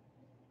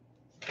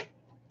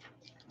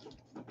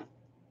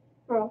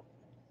 Oh.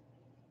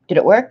 Did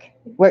it work?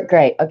 Worked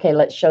great. Okay,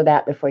 let's show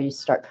that before you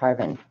start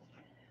carving.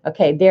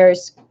 Okay,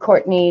 there's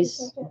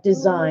Courtney's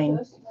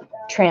design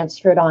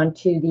transferred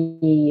onto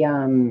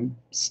the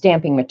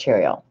stamping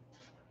material.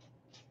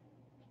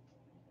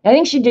 I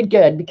think she did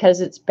good because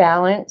it's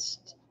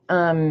balanced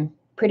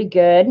pretty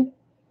good,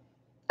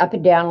 up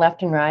and down,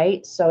 left and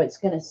right. So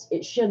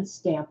it should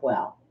stamp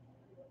well.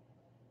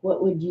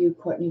 What would you,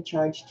 Courtney,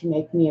 charge to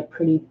make me a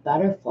pretty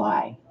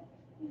butterfly?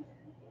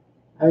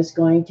 I was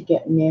going to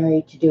get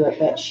Mary to do it,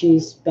 but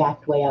she's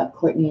backed way up.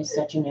 Courtney is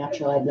such a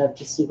natural. I'd love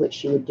to see what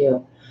she would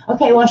do.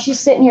 Okay, while she's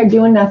sitting here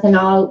doing nothing,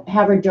 I'll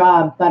have her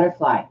draw a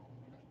butterfly.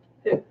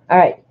 Yeah. All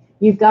right,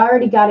 you've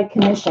already got a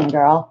commission,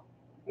 girl.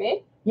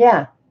 Me?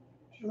 Yeah.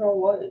 Draw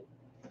what?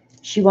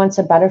 She wants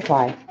a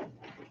butterfly.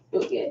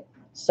 Okay.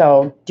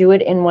 So do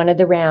it in one of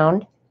the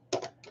round.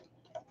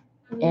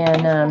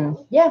 And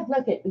yeah,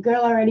 look, the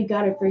girl already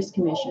got her first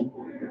commission.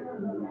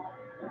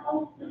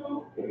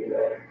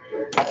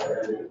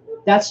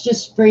 That's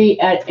just free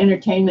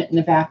entertainment in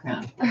the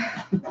background.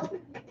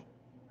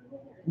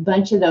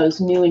 Bunch of those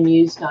new and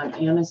used on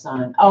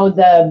Amazon. Oh,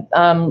 the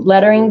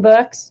lettering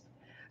books.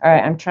 All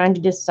right, I'm trying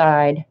to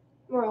decide.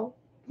 Well,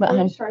 What, before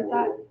hon? you start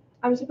that,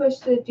 I'm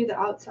supposed to do the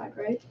outside,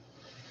 right?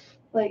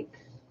 Like,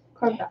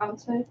 carve the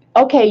outside.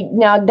 Okay,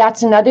 now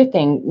that's another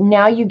thing.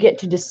 Now you get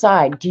to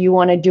decide. Do you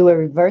want to do a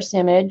reverse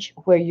image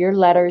where your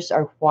letters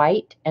are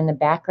white and the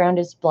background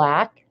is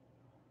black?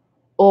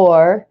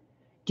 Or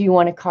do you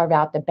want to carve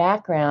out the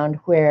background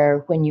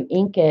where when you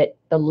ink it,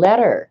 the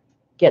letter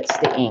gets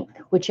the ink?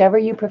 Whichever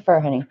you prefer,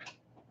 honey.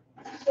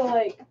 So,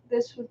 like,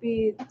 this would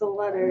be the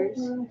letters,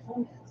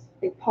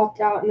 like,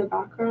 popped out, and the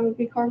background would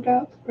be carved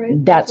out,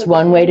 right? That's what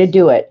one this way to is?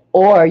 do it.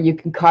 Or you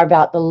can carve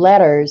out the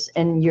letters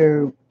and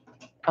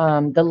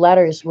the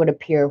letters would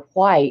appear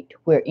white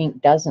where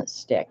ink doesn't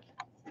stick.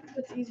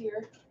 It's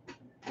easier.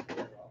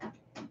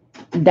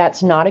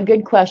 That's not a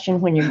good question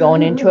when you're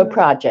going into a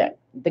project.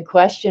 The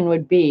question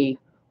would be,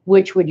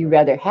 which would you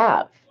rather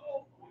have?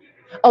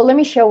 Oh, let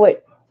me show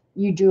what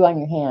you drew on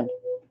your hand.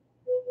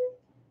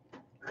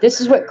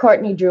 This is what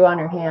Courtney drew on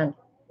her hand.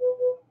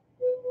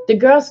 The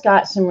girl's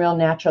got some real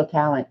natural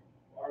talent.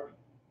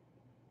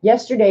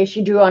 Yesterday,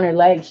 she drew on her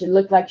leg. She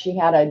looked like she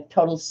had a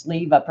total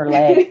sleeve up her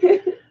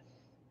leg.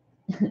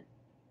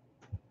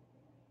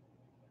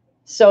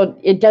 So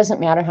it doesn't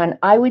matter, hon.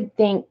 I would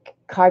think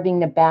carving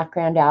the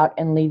background out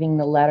and leaving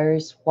the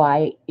letters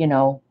white,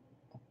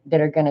 that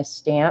are going to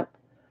stamp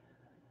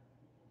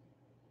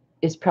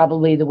is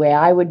probably the way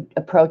I would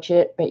approach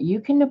it. But you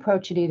can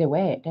approach it either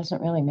way. It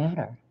doesn't really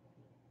matter.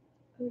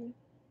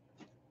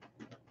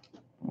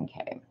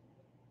 Okay.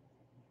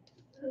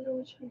 I don't know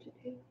which one to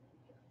do.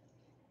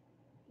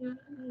 Yeah, I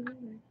don't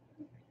remember.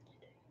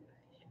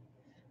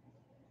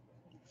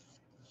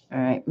 All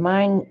right.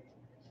 Mine,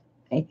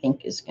 I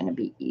think, is going to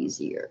be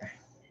easier.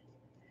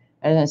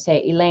 I was going to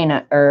say,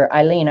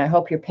 Eileen, I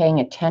hope you're paying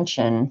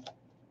attention.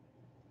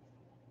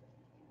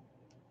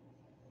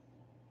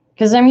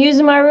 Because I'm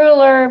using my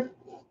ruler.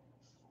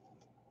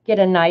 Get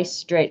a nice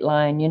straight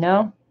line,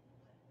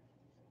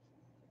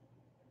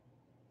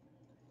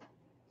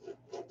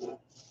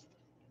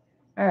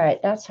 All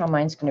right, that's how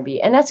mine's going to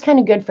be. And that's kind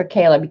of good for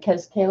Kayla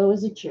because Kayla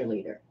was a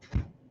cheerleader.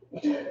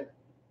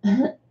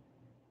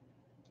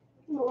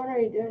 What are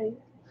you doing?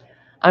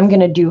 I'm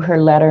going to do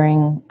her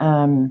lettering,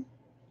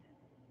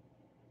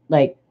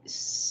 like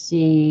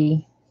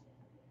see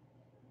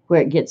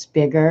where it gets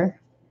bigger.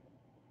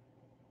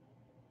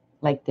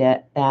 Like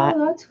that.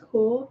 Oh, that's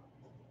cool.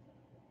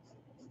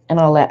 And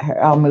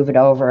I'll move it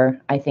over,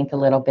 I think, a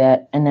little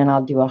bit. And then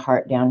I'll do a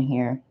heart down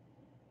here.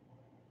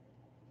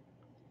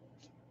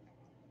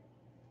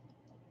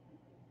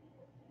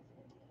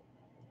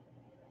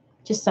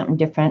 Just something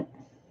different.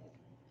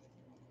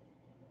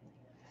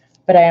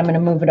 But I am going to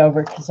move it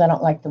over because I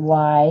don't like the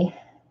Y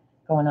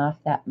going off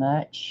that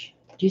much.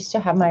 Do you still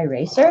have my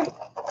eraser?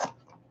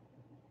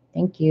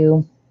 Thank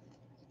you.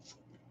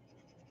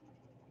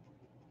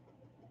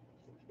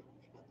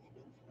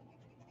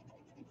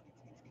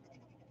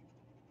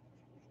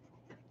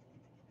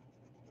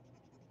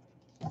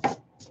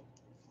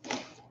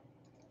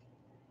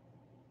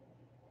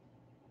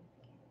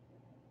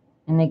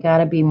 And they got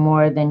to be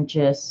more than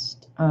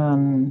just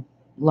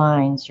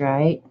lines,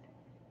 right?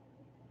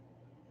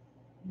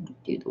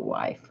 Do the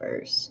Y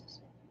first.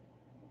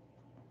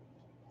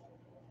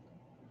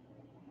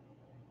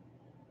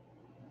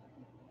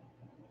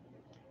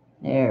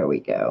 There we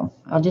go.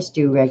 I'll just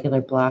do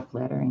regular block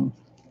lettering.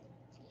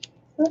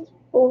 That's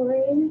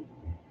boring.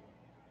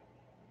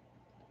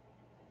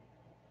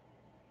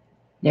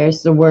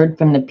 There's the word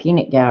from the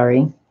peanut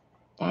gallery.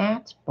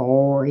 That's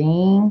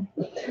boring.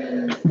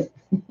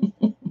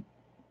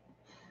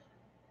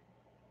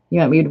 You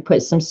want me to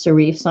put some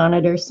serifs on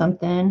it or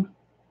something?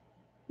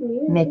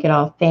 Yeah. Make it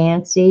all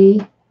fancy?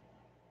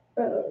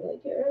 I don't really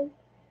care.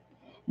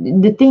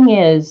 The thing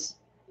is,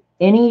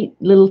 any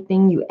little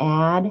thing you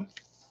add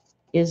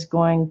is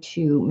going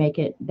to make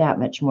it that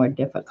much more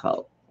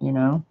difficult, you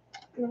know?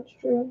 That's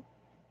true.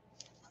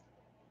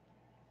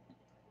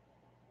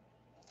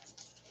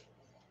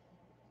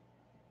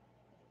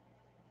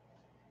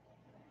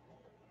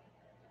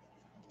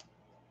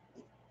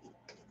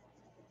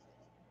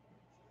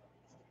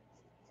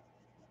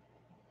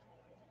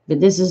 But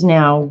this is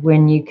now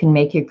when you can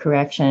make your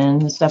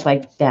corrections and stuff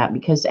like that,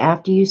 because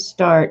after you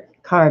start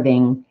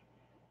carving,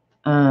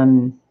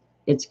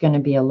 it's going to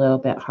be a little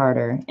bit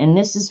harder. And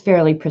this is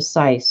fairly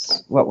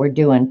precise, what we're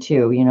doing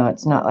too. You know,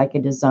 it's not like a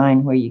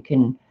design where you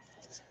can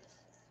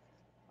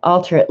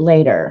alter it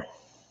later.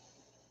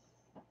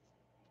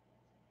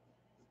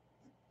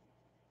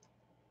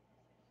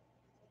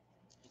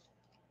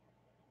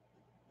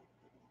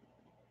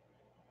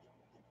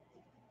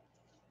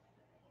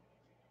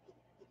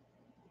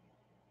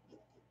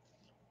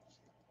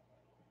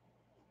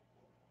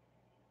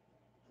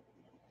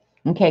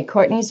 Okay,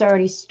 Courtney's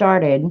already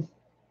started.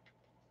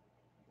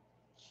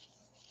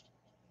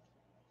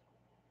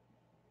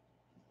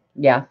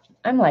 Yeah,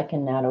 I'm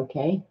liking that,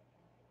 okay.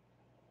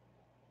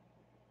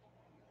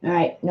 All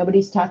right,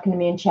 nobody's talking to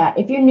me in chat.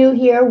 If you're new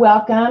here,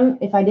 welcome.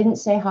 If I didn't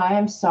say hi,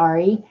 I'm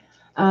sorry.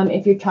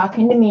 If you're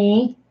talking to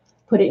me,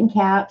 put it in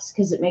caps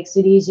because it makes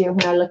it easier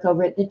when I look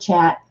over at the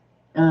chat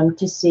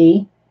to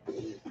see.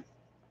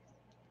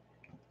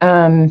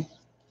 I'm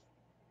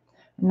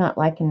not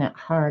liking that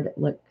hard. It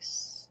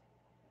looks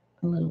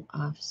a little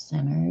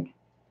off-centered.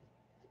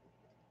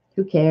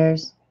 Who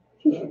cares?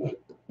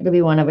 It'll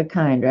be one of a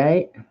kind,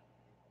 right?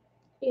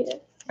 Yeah.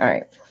 All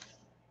right.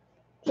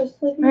 Just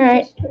like All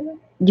right. sister.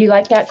 Do you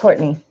like that,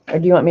 Courtney? Or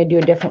do you want me to do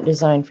a different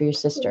design for your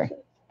sister?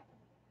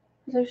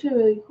 It's actually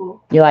really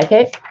cool. You like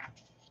it?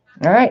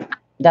 All right.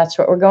 That's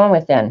what we're going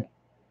with then.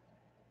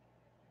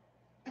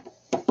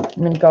 I'm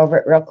going to go over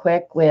it real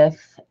quick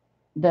with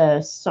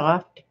the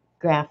soft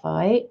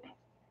graphite.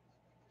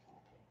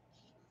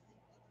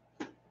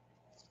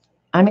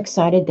 I'm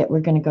excited that we're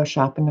going to go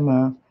shopping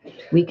tomorrow.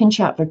 We can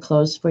shop for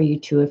clothes for you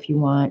too if you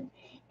want.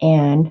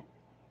 And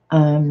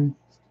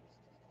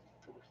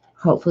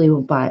hopefully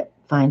we'll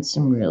find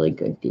some really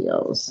good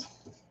deals.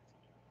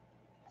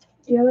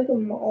 Do you have like a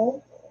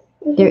mall?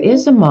 There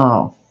is a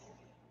mall.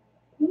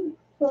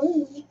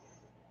 Fun.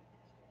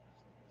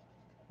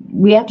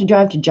 We have to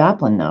drive to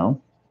Joplin though.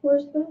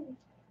 Where's that?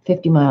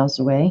 50 miles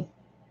away.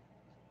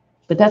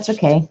 But that's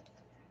okay.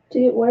 To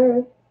get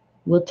where?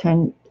 We'll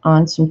turn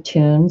on some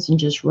tunes and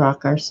just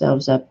rock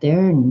ourselves up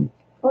there and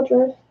I'll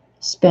drive.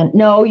 spend.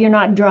 No, you're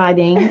not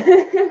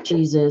driving.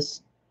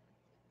 Jesus.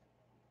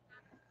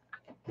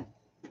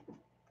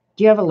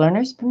 Do you have a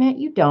learner's permit?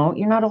 You don't.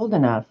 You're not old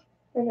enough.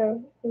 I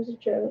know. It was a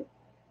joke.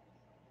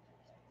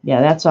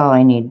 Yeah, that's all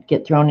I need.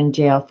 Get thrown in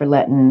jail for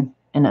letting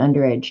an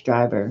underage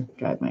driver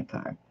drive my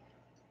car.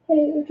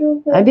 Hey, I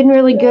drove back. I've been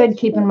really good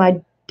keeping my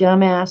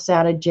dumb ass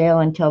out of jail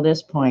until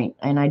this point,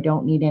 and I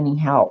don't need any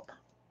help.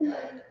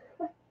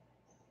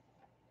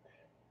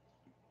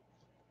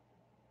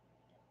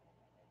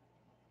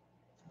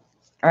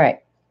 All right.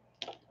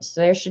 So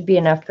there should be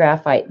enough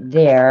graphite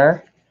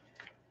there.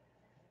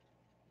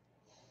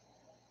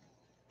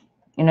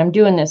 And I'm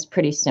doing this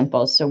pretty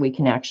simple so we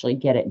can actually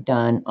get it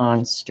done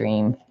on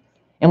stream.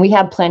 And we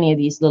have plenty of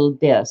these little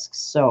discs,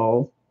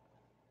 so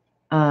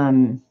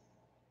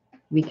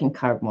we can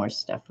carve more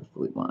stuff if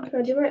we want. Can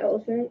I do my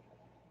elephant?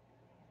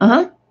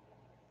 Uh-huh.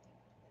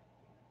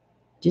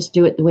 Just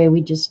do it the way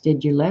we just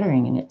did your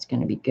lettering, and it's going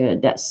to be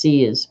good. That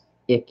C is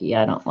icky.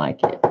 I don't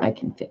like it. I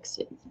can fix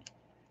it.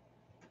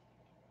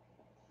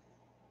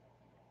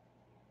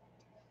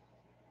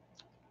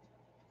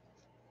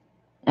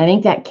 I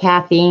think that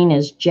caffeine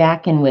is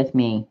jacking with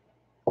me.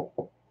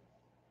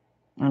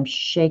 I'm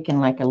shaking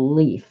like a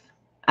leaf.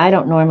 I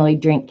don't normally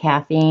drink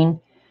caffeine,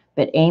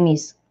 but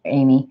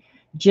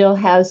Jill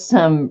has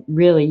some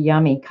really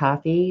yummy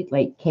coffee,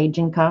 like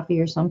Cajun coffee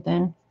or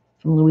something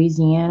from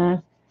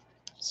Louisiana.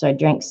 So I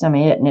drank some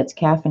of it, and it's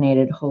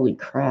caffeinated. Holy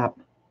crap.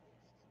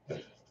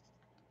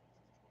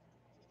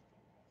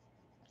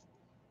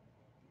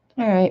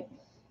 All right.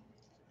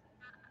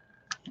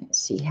 Let's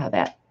see how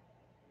that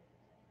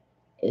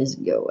is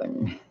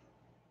going.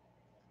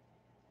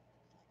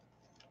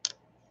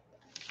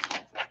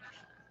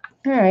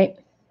 All right.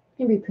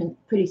 Maybe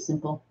pretty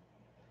simple.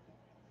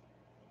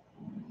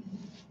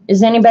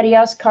 Is anybody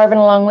else carving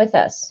along with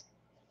us?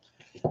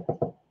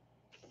 All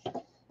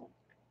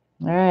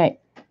right.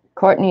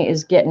 Courtney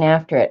is getting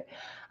after it.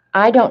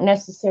 I don't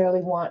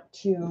necessarily want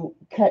to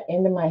cut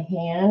into my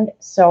hand,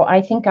 so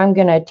I think I'm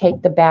going to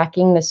take the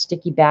backing, the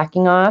sticky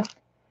backing off,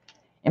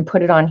 and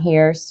put it on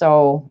here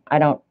so I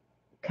don't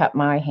cut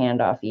my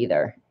hand off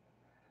either.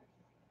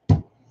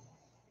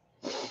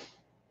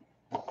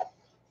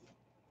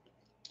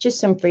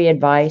 Just some free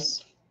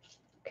advice,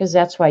 because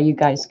that's why you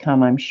guys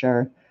come, I'm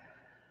sure.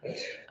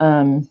 That's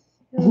the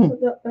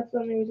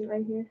only reason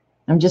I'm here.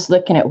 I'm just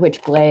looking at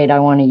which blade I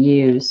want to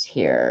use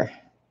here.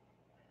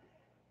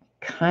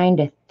 Kind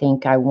of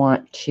think I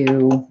want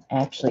to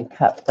actually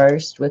cut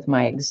first with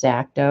my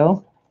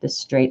X-Acto, the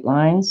straight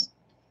lines.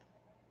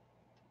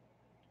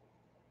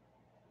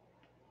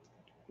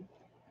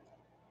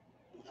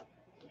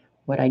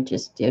 What I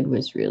just did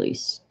was really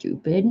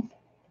stupid.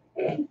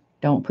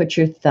 Don't put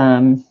your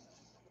thumb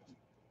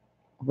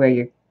where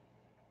you're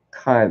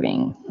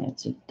carving.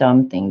 It's a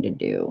dumb thing to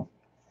do.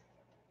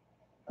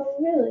 Oh,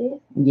 really?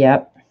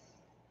 Yep.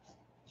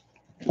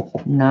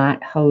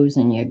 Not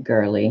hosing you,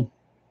 girly.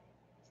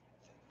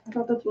 I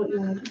thought that's what you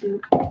wanted to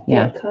do.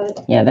 Yeah.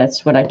 Cut. Yeah,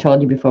 that's what I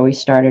told you before we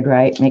started,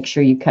 right? Make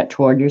sure you cut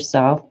toward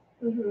yourself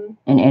and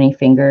any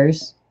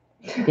fingers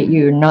that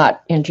you're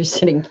not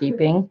interested in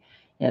keeping.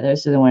 Yeah,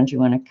 those are the ones you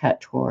want to cut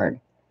toward.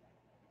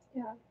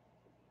 Yeah.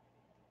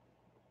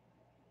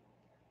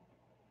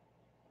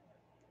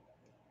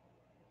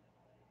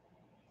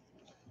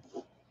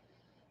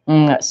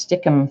 That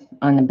stick 'em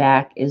on the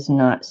back is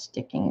not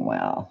sticking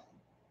well.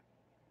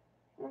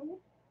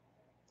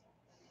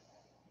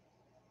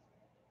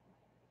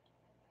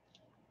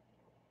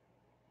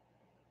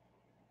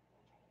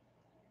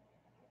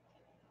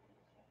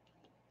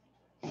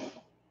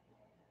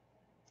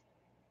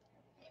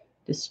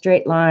 The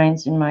straight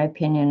lines, in my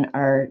opinion,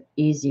 are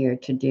easier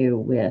to do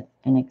with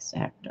an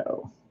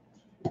X-Acto.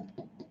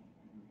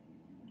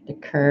 The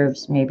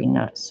curves, maybe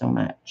not so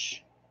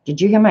much.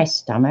 Did you hear my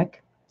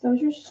stomach? That was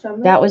your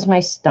stomach? That was my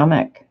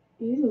stomach.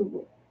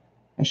 Ew.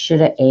 I should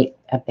have ate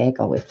a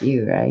bagel with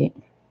you, right?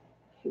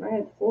 I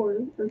had 4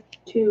 or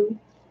 2.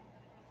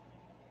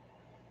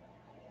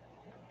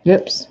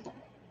 Oops.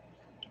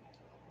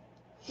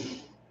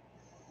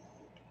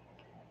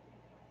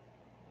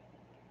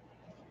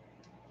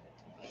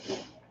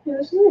 Yeah,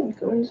 this isn't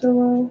going so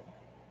well.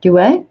 Do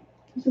what?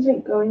 This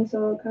isn't going so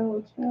well. It kind of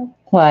looks bad.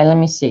 Why? Let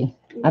me see.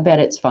 I bet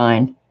it's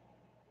fine.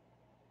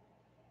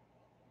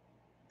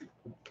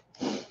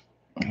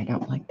 I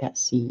don't like that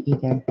C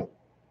either.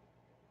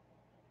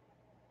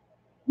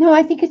 No,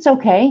 I think it's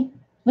okay.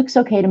 Looks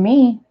okay to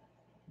me.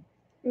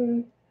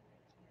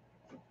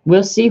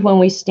 We'll see when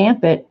we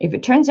stamp it. If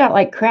it turns out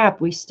like crap,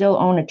 we still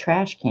own a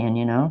trash can,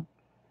 you know?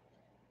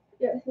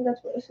 Yeah, I think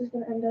that's what this is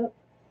going to end up.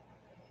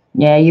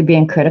 Yeah, you're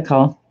being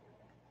critical.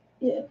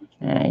 Yeah.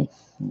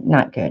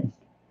 Not good.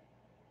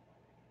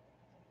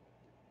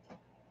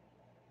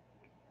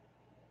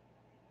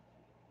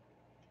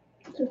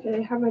 It's okay.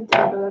 I have my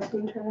dad, that's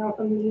going to turn out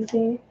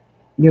amazing.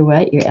 Your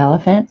what? Your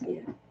elephant? Yeah.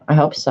 I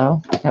hope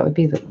so. That would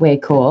be way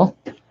cool.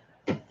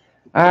 All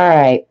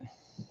right.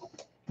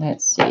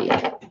 Let's see.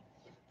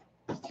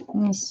 Let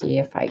me see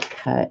if I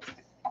cut.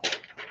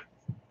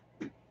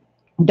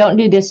 Don't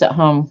do this at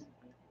home,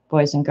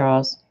 boys and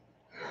girls.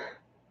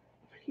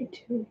 You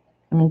too.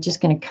 I'm just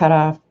going to cut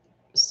off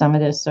some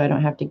of this so I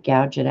don't have to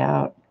gouge it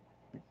out.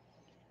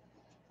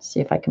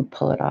 See if I can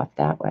pull it off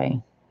that way.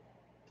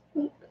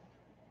 Do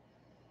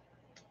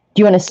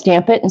you want to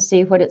stamp it and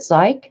see what it's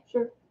like?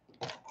 Sure.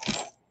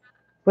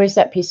 Where's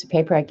that piece of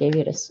paper I gave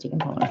you to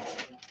stamp on?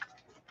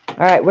 All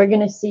right, we're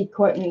going to see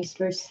Courtney's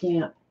first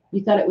stamp.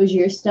 You thought it was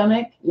your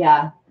stomach?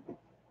 Yeah.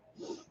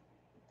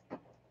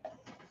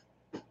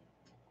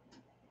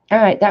 All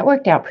right, that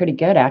worked out pretty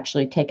good,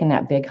 actually, taking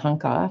that big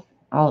hunk off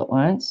all at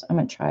once. I'm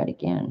going to try it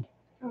again.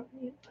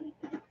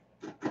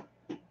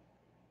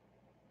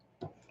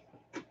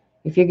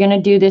 If you're going to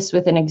do this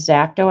with an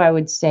X-Acto, I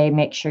would say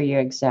make sure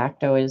your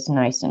X-Acto is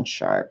nice and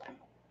sharp.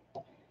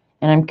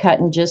 And I'm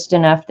cutting just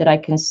enough that I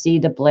can see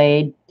the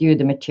blade through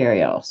the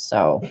material.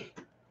 So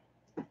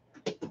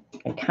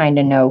I kind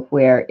of know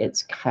where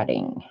it's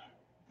cutting.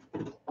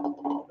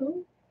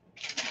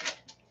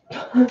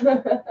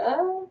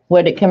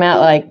 Would it come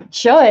out like?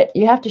 Show it.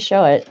 You have to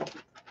show it.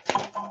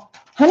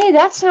 Honey,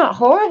 that's not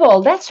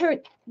horrible. That's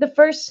the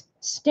first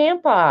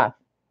stamp off.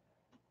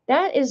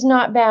 That is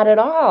not bad at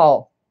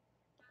all.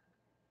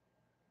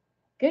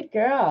 Good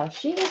girl.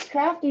 She is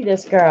crafty,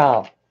 this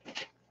girl.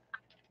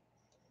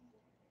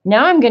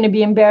 Now I'm going to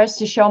be embarrassed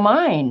to show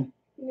mine.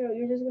 No,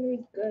 you're just going to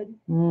be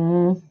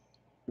good.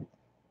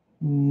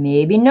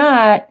 Maybe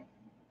not.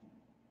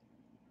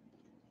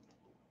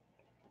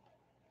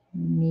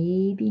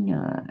 Maybe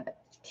not.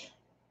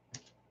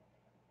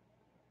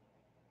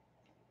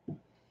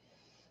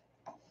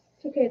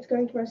 It's okay. It's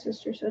going to my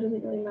sister, so it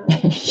doesn't really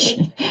matter.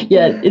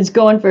 Yeah, it's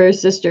going for her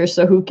sister,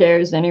 so who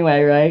cares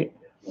anyway, right?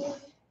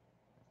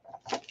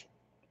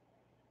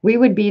 We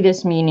would be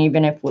this mean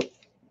even if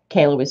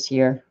Kayla was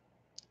here.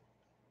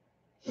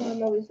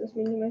 I'm always this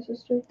mean to my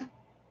sister.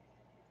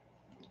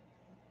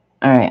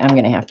 All right, I'm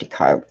going to have to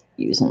carve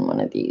using one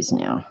of these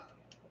now.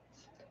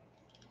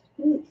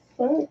 Ooh,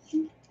 fun.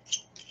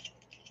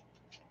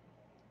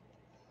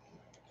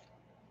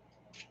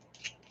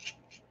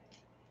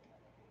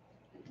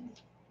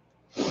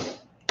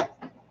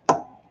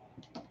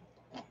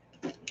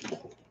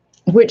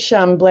 Which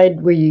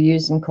blade were you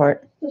using,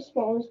 Court? The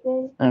smallest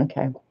one.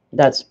 Okay,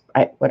 that's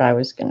what I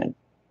was going to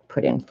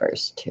put in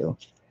first, too.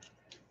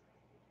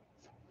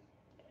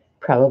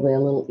 Probably a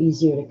little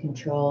easier to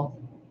control.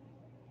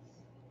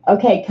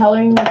 Okay,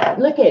 coloring.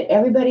 Look at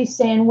everybody's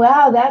saying,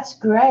 wow, that's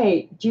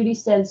great. Judy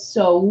says,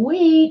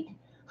 sweet.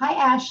 Hi,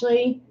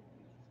 Ashley.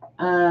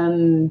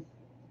 Scooby,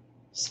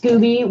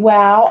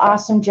 wow,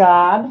 awesome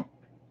job.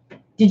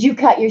 Did you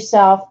cut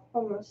yourself?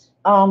 Almost.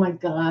 Oh, my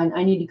God.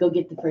 I need to go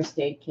get the first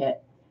aid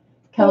kit.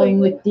 Coloring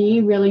with D,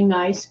 really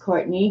nice,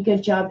 Courtney.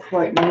 Good job,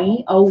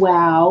 Courtney. Oh,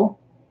 wow.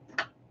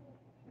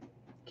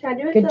 Can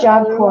I do it? Good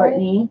job,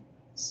 Courtney.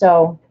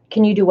 So,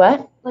 can you do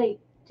what? Like,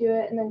 do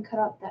it and then cut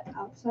out that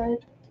outside.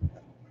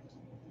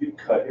 You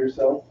cut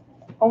yourself?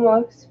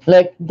 Almost.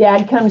 Look,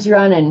 Dad comes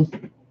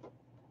running.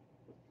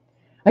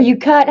 Are you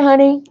cut,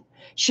 honey?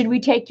 Should we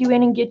take you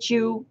in and get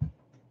you?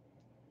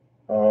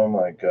 Oh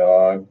my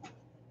God.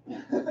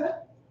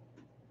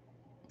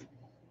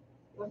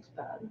 Looks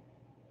bad.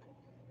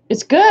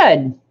 It's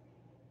good.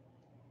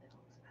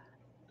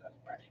 That's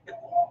pretty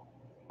cool.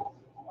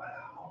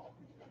 Wow.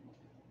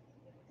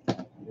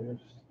 You're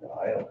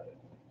styling.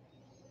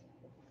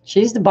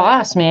 She's the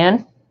boss,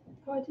 man.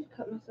 Oh, I did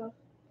cut myself.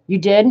 You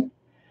did?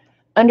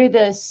 Under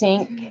the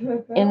sink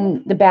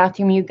in the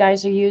bathroom you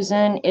guys are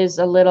using is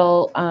a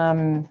little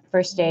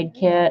first aid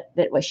kit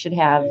that should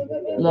have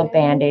little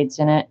Band-Aids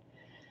in it.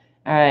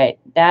 All right.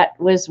 That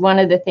was one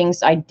of the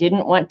things I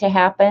didn't want to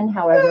happen.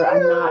 However,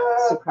 I'm not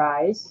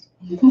surprised.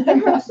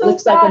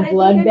 Looks like a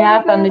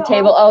bloodbath on the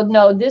table. Oh,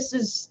 no, this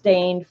is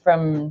stained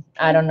from,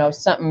 I don't know,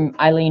 something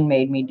Eileen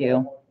made me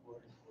do.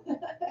 I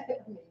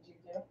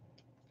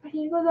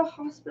need to go to the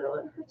hospital.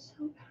 It hurts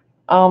so bad.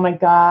 Oh, my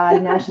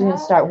God. Now she's going to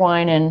start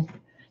whining.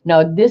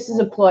 No, this is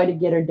a ploy to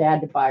get her dad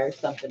to buy her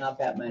something. I'll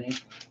bet money.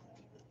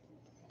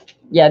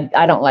 Yeah,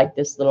 I don't like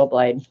this little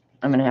blade.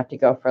 I'm going to have to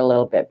go for a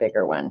little bit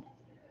bigger one.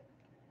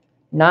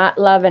 Not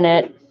loving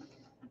it.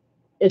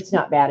 It's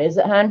not bad, is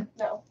it, hon?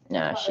 No.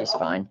 No, she's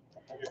fine.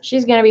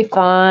 She's going to be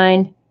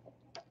fine.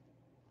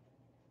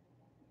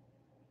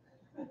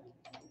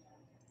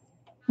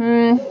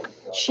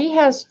 She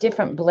has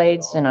different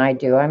blades than I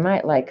do. I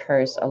might like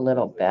hers a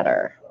little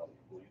better.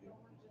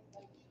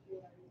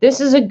 This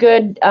is a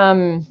good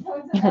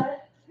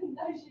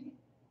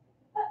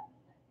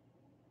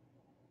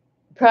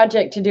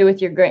project to do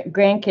with your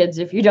grandkids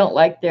if you don't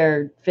like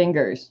their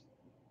fingers.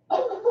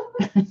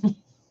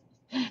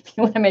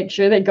 You want to make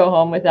sure they go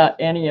home without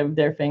any of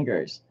their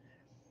fingers.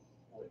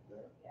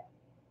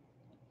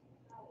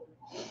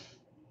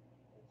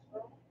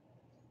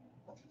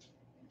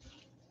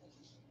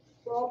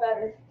 We're all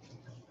better.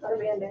 Got a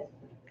Band-Aid.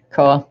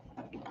 Cool.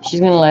 She's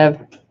going to live.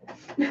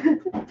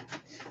 Can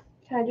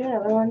I do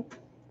another one?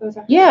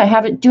 Yeah,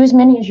 have it. Do as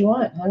many as you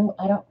want.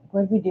 I don't.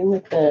 What do we do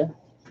with the?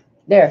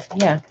 There.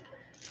 Yeah.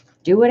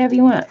 Do whatever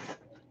you want.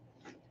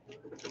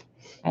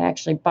 I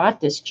actually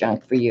bought this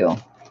junk for you.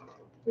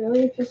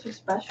 Really? It's just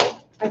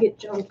special. I get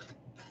junk.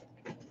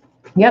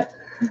 Yep.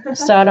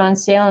 Saw it on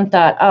sale and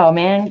thought, oh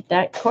man,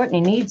 that Courtney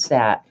needs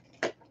that.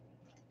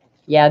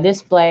 Yeah,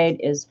 this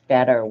blade is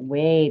better,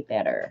 way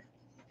better.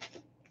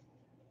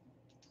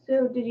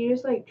 So did you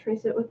just like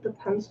trace it with the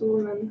pencil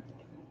and then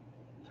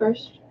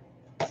first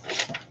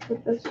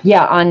with this?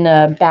 Yeah, on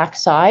the back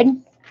side.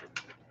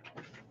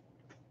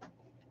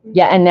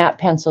 Yeah, and that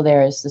pencil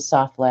there is the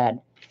soft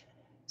lead.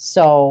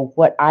 So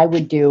what I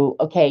would do,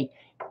 okay.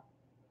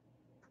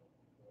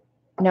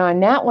 Now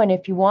on that one,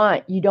 if you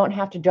want, you don't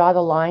have to draw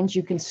the lines.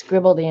 You can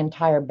scribble the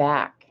entire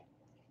back.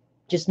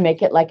 Just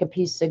make it like a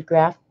piece of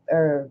graph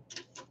or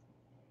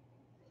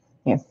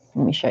here,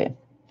 let me show you.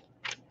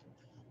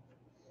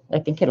 I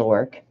think it'll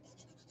work.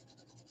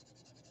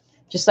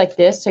 Just like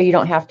this, so you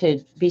don't have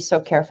to be so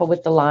careful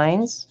with the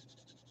lines.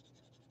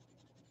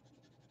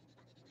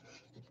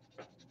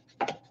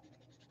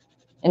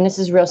 And this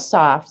is real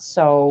soft,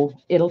 so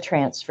it'll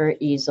transfer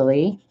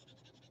easily.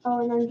 Oh,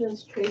 and then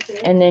just trace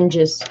it. And then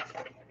just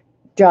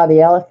draw the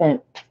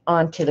elephant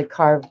onto the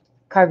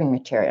carving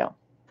material.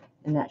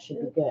 And that should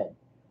be good.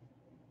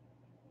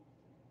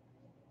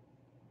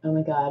 Oh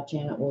my God,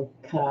 Janet will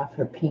cut off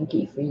her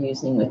pinky for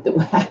using with the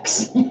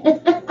wax.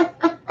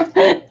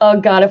 Oh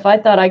God, if I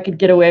thought I could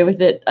get away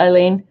with it,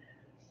 Eileen.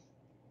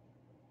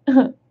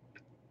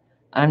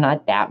 I'm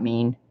not that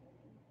mean.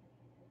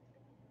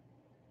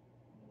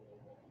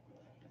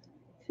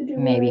 To do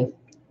Maybe. what?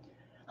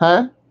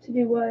 Huh? To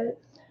do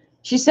what?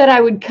 She said I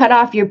would cut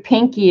off your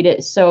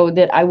pinky so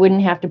that I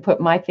wouldn't have to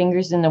put my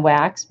fingers in the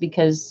wax,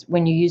 because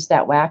when you use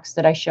that wax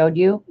that I showed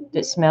you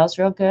that smells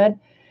real good,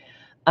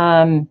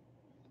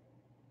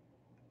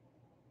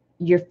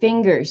 your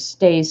finger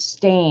stays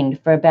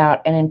stained for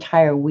about an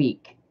entire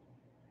week.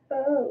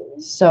 Oh.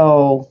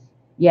 So,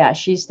 yeah,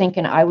 she's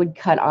thinking I would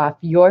cut off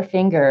your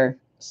finger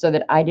so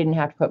that I didn't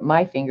have to put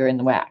my finger in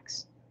the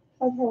wax.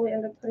 I'll probably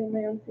end up putting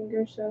my own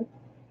finger, so.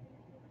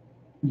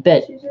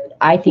 But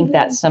I think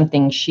that's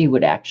something she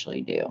would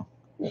actually do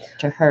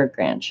to her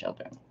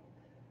grandchildren.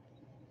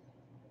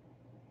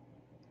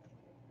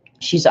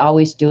 She's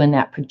always doing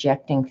that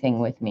projecting thing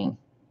with me.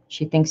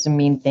 She thinks of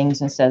mean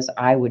things and says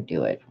I would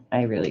do it.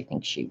 I really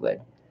think she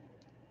would.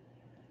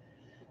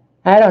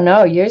 I don't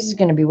know. Yours is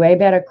going to be way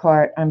better,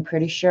 Court. I'm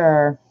pretty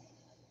sure.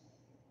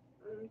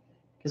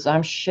 Because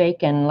I'm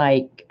shaking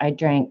like I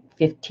drank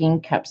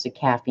 15 cups of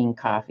caffeine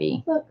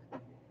coffee. Look.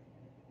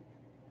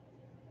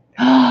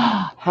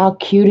 How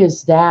cute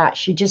is that?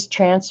 She just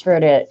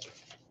transferred it.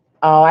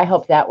 Oh, I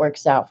hope that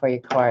works out for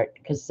you, Court,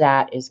 because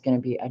that is going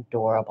to be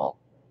adorable.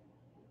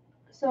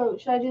 So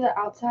should I do the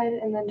outside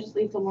and then just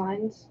leave the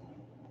lines?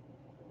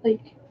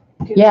 Like.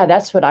 Yeah,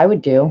 that's what I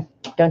would do.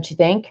 Don't you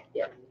think?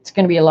 Yeah. It's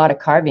going to be a lot of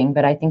carving,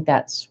 but I think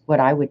that's what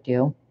I would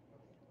do.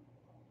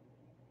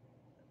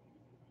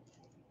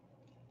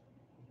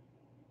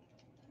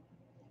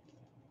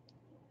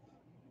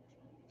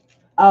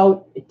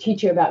 Oh,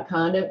 teach you about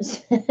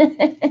condoms.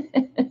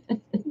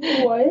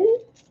 What?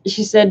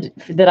 She said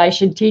that I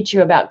should teach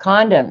you about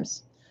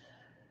condoms.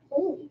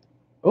 Oh.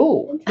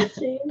 Oh.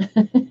 Interesting.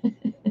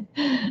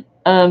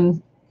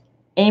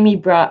 Amy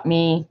brought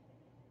me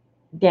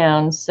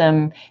down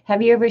some.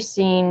 Have you ever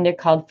seen? They're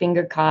called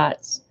finger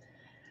cots.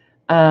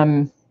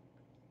 So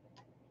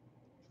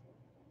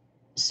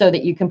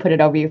that you can put it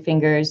over your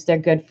fingers. They're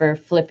good for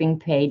flipping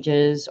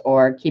pages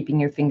or keeping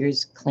your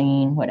fingers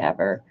clean,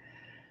 whatever.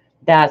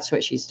 That's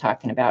what she's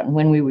talking about. And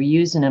when we were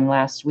using them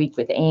last week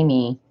with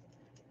Amy,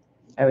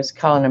 I was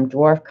calling them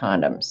dwarf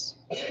condoms.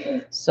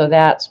 So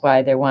that's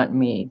why they're wanting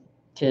me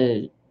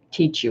to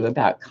teach you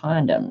about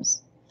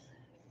condoms.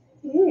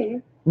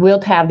 Mm.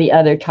 We'll have the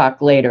other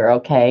talk later,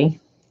 okay?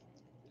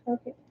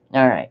 Okay.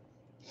 All right.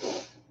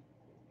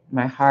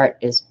 My heart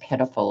is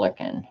pitiful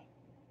looking.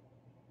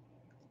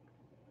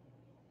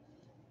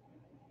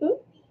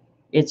 Oops.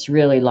 It's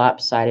really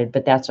lopsided,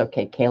 but that's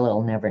okay. Kayla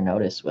will never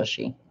notice, will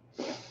she?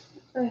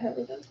 I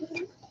haven't done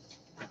it.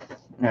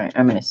 All right,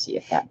 I'm going to see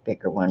if that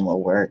bigger one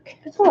will work.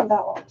 It's not that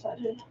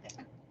lopsided.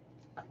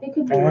 It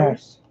could be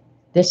worse.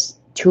 This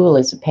tool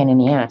is a pain in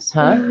the ass,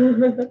 huh?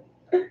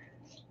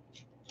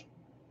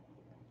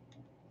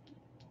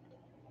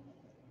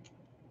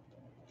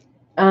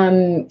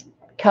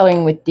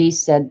 Coloring with D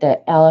said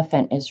the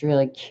elephant is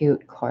really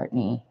cute,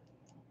 Courtney.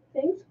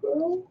 Thanks,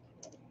 girl.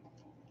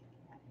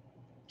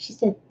 She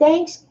said,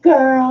 thanks,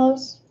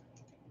 girls.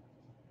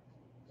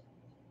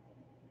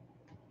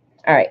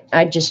 All right,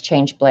 I just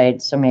changed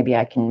blades, so maybe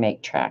I can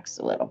make tracks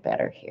a little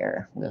better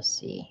here. We'll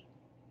see.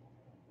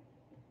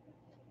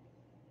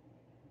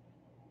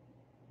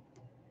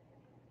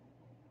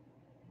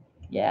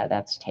 Yeah,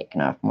 that's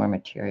taken off more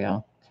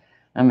material.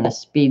 I'm going to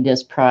speed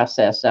this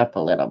process up a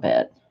little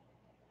bit.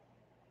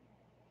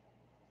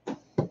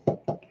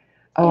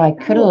 Oh, I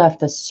could have left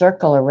the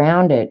circle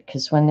around it,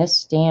 because when this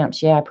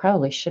stamps, yeah, I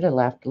probably should have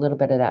left a little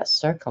bit of that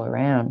circle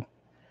around.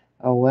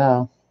 Oh,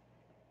 well.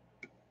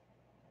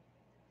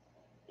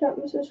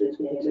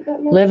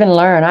 Live and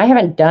learn. I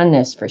haven't done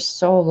this for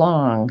so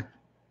long.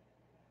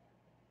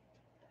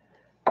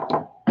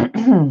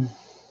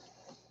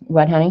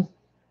 What, honey?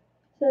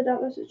 So I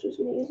doubt my sister's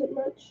going to use it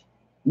much.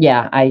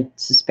 Yeah, I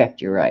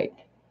suspect you're right.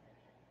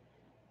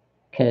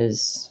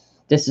 Because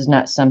this is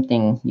not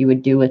something you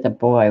would do with a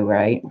boy,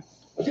 right?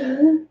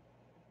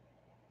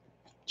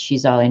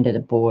 She's all into the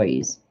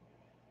boys.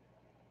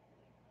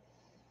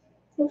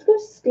 Let's go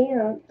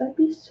stamp. That'd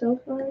be so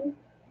fun.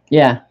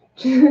 Yeah.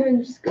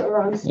 Just go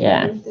around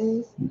stamping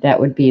things. That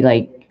would be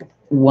like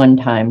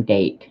one-time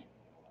date.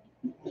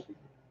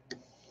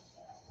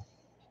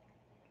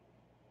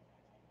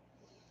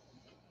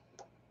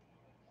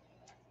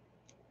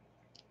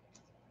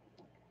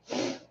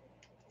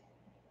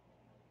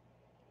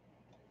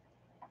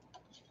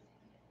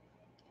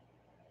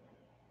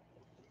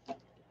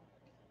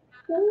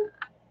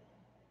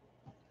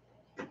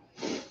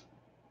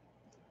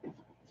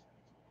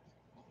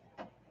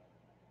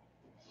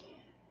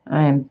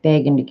 I am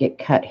begging to get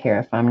cut here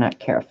if I'm not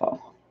careful.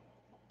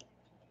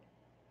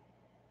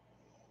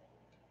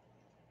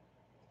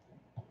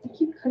 I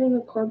keep cutting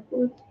the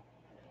cardboard.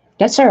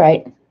 That's all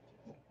right. If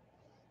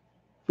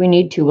we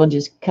need to, we'll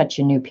just cut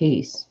you a new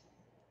piece.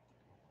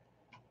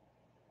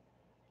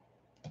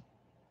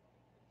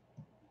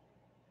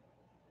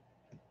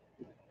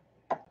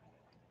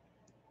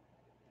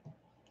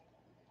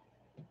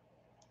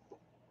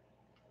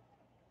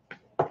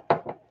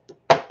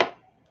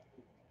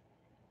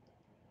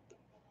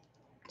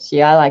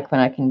 See, I like when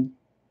I can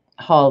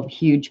haul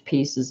huge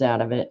pieces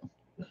out of it.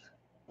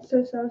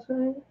 So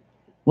satisfying.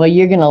 Well,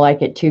 you're going to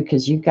like it too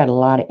because you've got a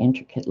lot of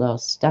intricate little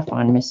stuff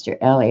on Mr.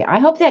 Ellie. I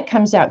hope that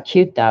comes out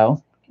cute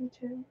though. Me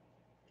too.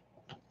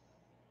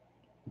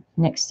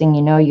 Next thing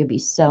you know, you'll be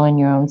selling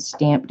your own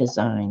stamp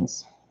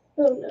designs.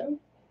 Oh no,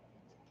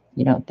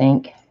 You don't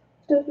think?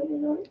 definitely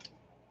not.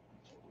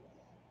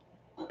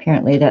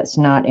 Apparently that's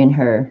not in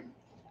her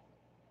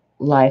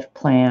life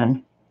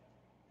plan.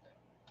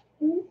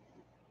 Mhm.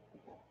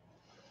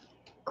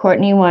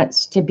 Courtney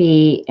wants to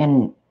be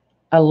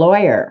a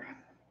lawyer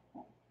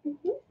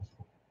Mhm.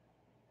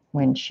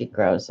 when she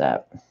grows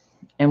up.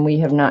 And we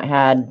have not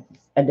had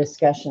a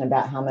discussion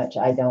about how much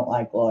I don't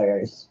like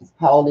lawyers.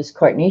 How old is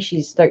Courtney?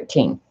 She's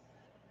 13.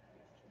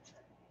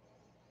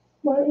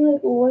 Why don't you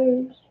like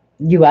lawyers?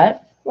 You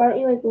what? Why don't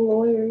you like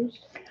lawyers?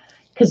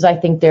 Because I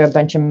think they're a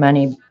bunch of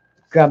money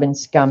grubbing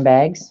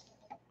scumbags.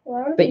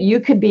 Why don't But you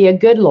could be a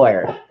good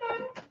lawyer.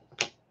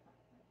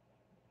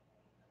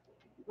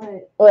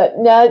 Right. Look,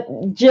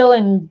 now Jill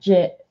and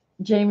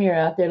Jamie are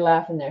out there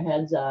laughing their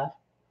heads off.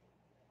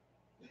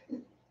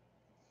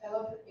 I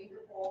love the finger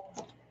pole.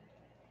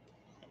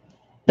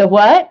 The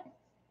what?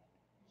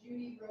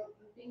 Judy wrote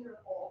the finger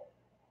pole.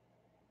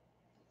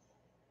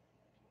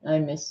 I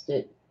missed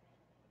it.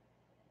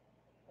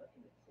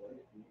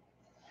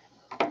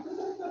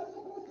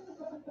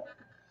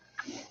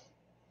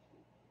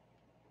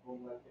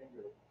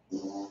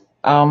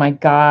 Oh my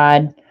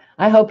God.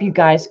 I hope you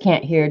guys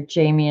can't hear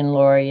Jamie and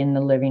Lori in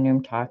the living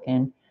room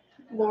talking.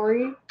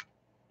 Lori?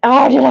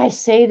 Oh, did I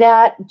say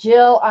that?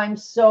 Jill, I'm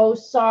so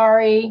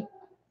sorry.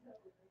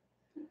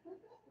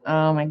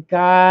 Oh my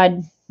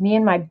God. Me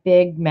and my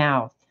big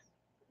mouth.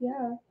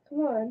 Yeah, come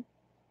on.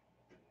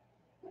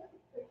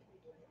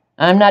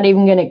 I'm not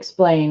even going to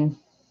explain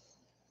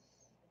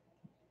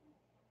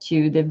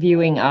to the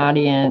viewing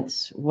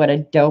audience what a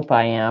dope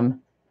I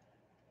am.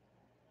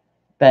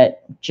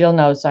 But Jill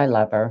knows I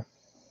love her.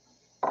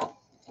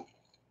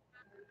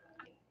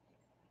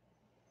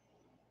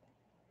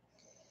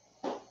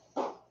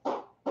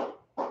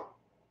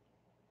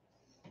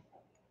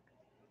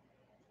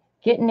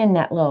 Getting in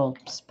that little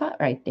spot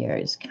right there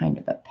is kind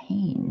of a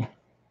pain.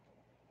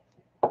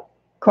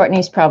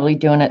 Courtney's probably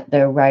doing it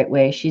the right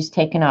way. She's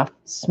taking off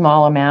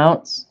small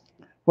amounts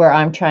where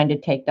I'm trying to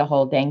take the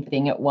whole dang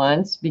thing at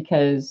once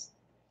because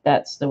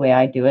that's the way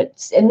I do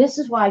it. And this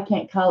is why I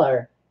can't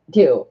color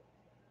too.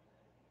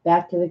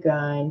 Back to the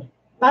grind.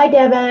 Bye,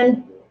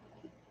 Devin.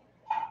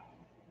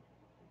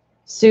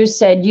 Sue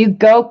said, you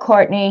go,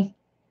 Courtney.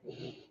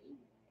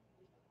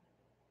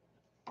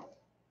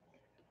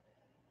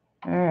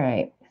 All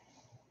right.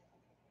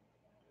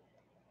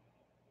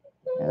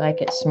 I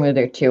like it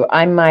smoother too.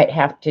 I might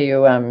have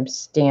to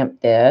stamp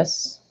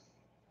this.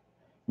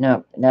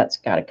 Nope, that's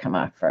got to come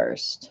off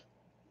first.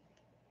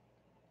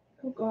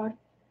 Oh God.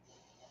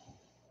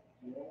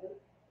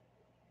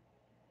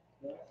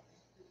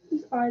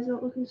 His eyes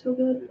aren't looking so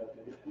good.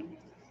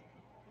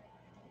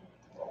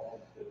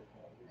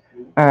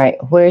 All right,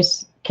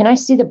 can I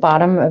see the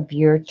bottom of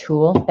your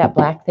tool, that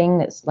black thing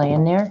that's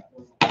laying there?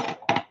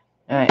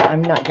 All right,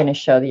 I'm not going to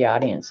show the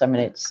audience. I'm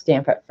going to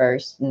stamp it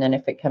first, and then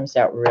if it comes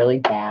out really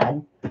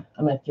bad,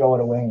 I'm going to throw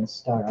it away and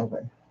start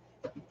over.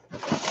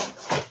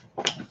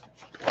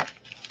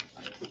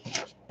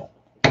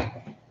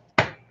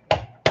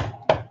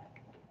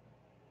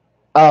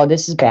 Oh,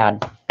 this is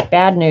bad.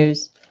 Bad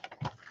news.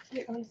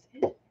 Wait, I want to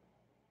see it.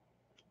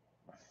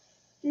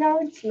 No,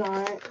 it's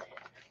not.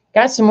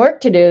 Got some work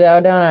to do,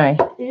 though, don't I?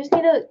 You just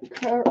need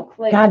to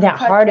like. God, that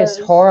cut heart is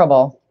those.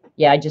 horrible.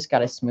 Yeah, I just got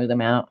to smooth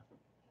them out.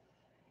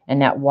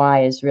 And that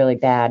Y is really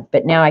bad.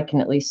 But now I can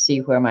at least see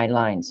where my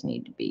lines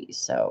need to be.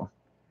 So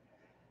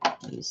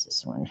I'll use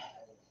this one.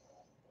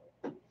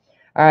 All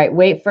right,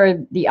 wait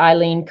for the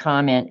Eileen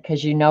comment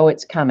because you know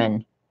it's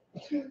coming.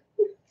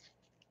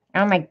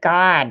 Oh, my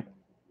God.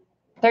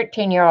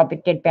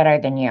 13-year-old did better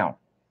than you.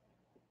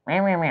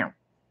 Meow, meow, meow.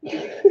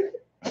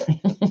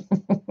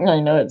 I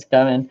know it's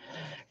coming.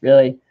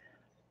 Really.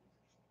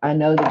 I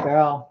know the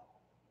girl.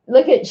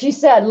 Look at, she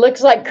said,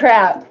 looks like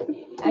crap.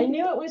 I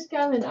knew it was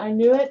coming. I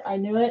knew it. I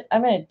knew it.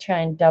 I'm going to try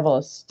and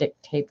double stick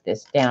tape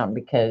this down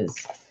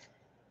because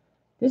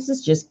this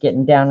is just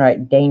getting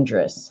downright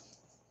dangerous.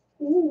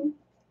 At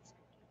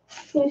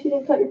least you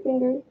didn't cut your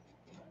finger.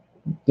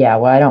 Yeah,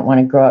 well, I don't want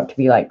to grow up to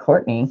be like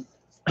Courtney.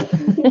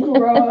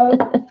 Grow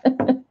up.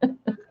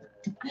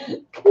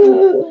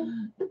 Oh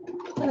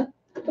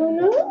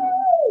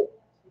no.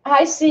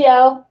 Hi,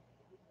 CL.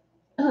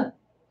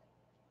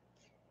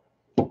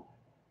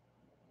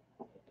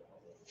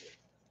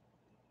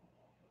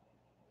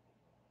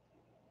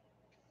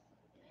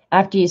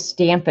 After you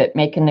stamp it,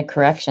 making the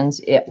corrections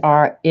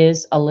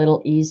is a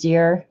little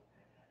easier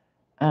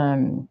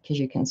because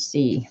you can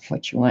see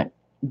what you want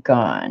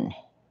gone.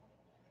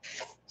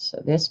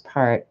 So this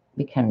part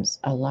becomes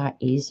a lot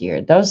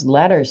easier. Those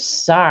letters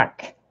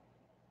suck.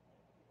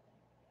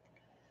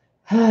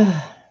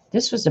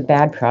 This was a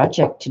bad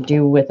project to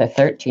do with a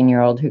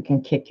 13-year-old who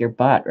can kick your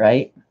butt,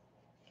 right?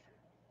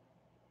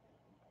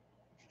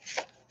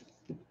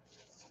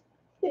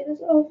 Hey, this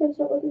outfit's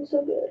not looking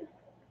so good.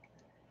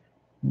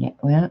 Yeah,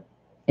 well,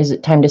 Is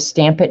it time to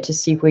stamp it to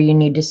see where you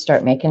need to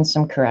start making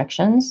some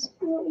corrections?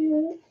 Not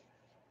yet.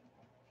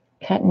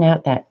 Cutting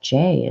out that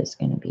J is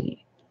going to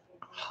be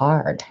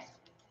hard.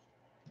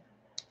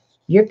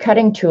 Your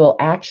cutting tool,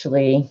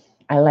 actually,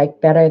 I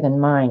like better than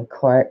mine,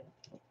 Court.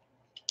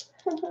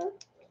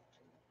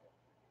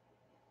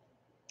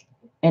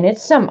 And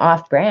it's some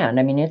off-brand.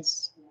 I mean,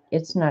 it's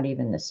not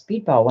even the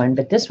Speedball one,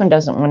 but this one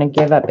doesn't want to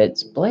give up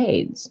its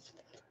blades.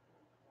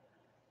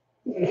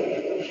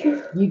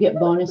 You get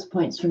bonus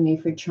points from me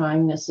for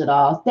trying this at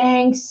all.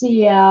 Thanks,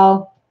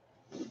 CL.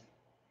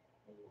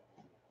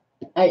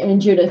 I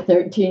injured a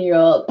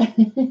 13-year-old.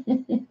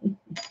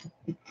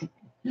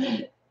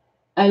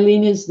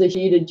 Eileen is the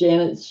she to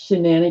Janet's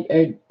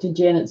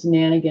Janet's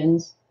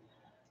nanigans.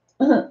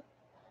 All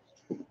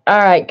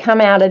right,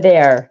 come out of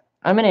there.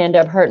 I'm going to end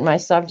up hurting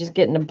myself just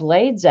getting the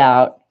blades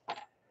out.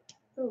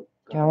 Oh,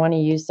 Do I want to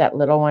use that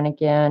little one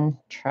again?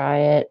 Try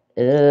it.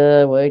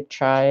 We'll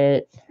try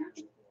it.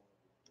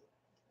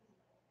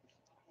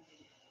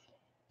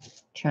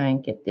 Try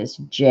and get this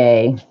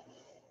J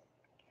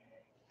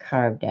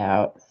carved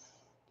out.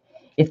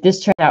 If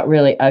this turned out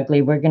really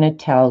ugly, we're going to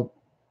tell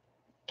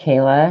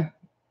Kayla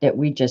that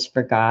we just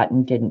forgot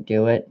and didn't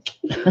do it.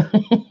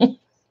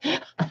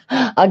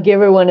 I'll give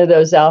her one of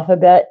those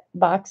alphabet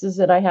boxes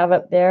that I have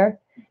up there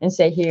and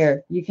say,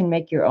 here, you can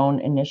make your own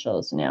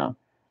initials now.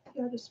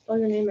 Yeah, just spell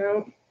your name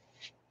out.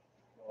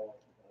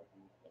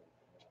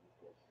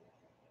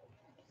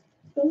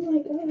 Oh my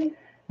god.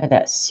 And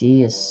that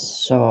C is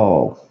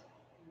so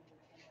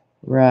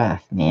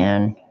rough,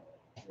 man.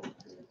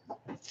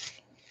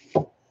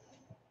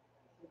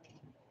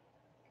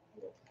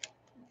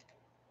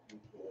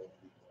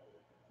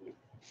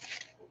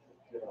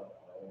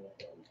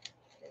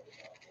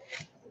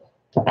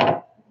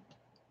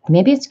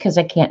 Maybe it's because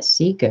I can't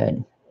see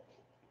good.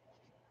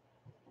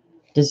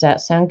 Does that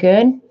sound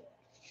good?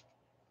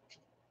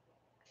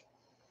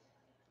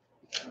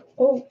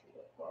 Oh,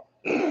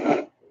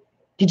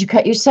 Did you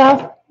cut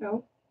yourself?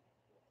 no.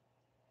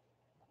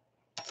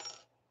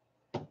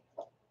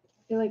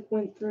 It like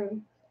went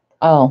through.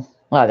 Oh,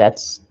 well,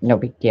 that's no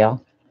big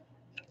deal.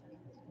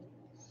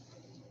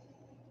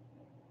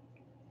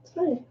 It's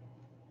fine.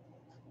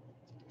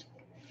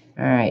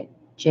 All right,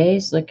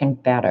 Jay's looking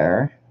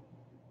better.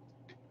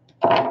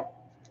 Now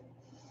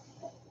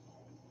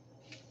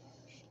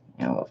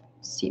we'll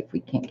see if we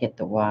can't get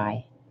the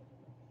Y.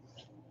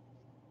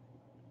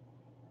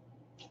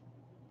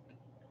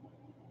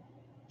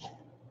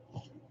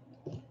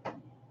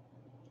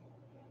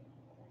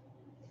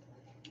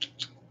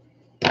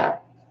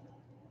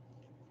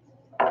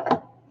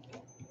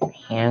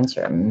 Hands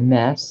are a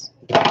mess.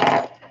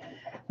 We're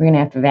gonna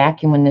have to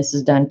vacuum when this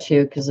is done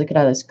too, because look at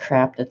all this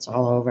crap that's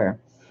all over.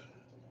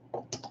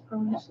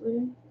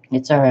 Honestly.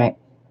 It's all right.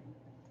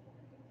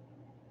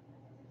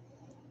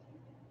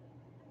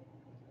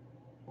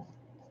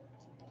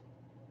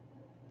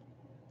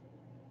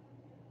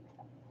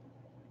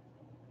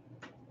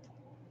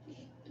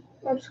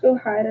 I'll just go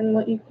hide and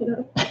let you clean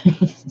up.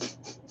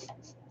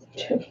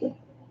 Joking.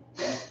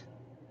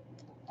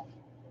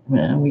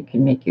 Well, we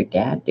can make your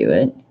dad do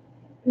it.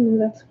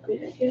 That's a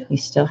great idea. He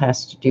still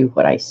has to do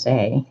what I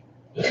say.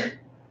 Even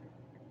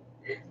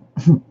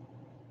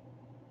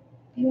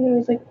though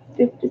he's like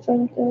 50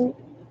 something.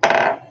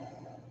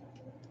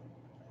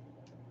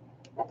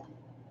 All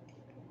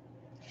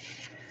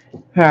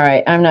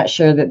right, I'm not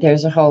sure that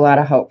there's a whole lot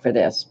of hope for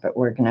this, but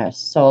we're gonna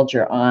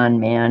soldier on,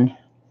 man.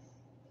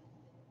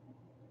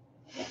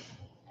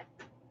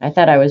 I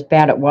thought I was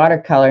bad at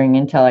watercoloring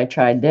until I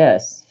tried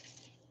this.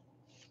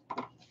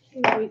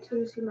 Wait till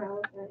you see my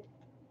elephant.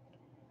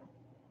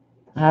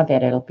 I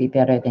bet it'll be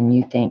better than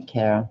you think,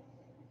 Carol.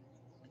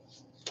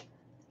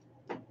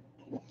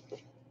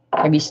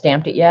 Have you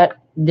stamped it yet?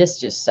 This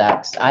just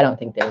sucks. I don't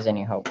think there's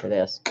any hope for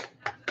this.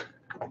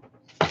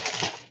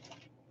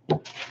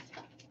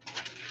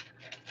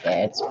 Yeah,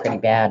 it's pretty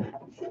bad.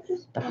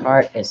 The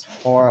heart is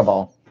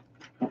horrible.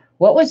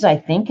 What was I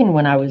thinking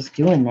when I was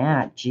doing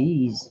that?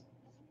 Jeez.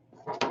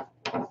 It's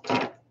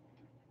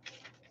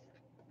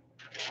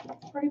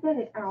already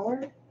been an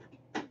hour.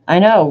 I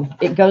know.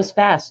 It goes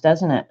fast,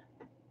 doesn't it?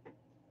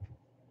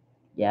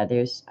 Yeah,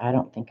 I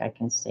don't think I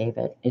can save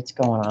it. It's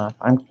going off.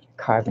 I'm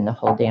carving the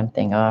whole damn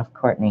thing off.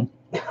 Courtney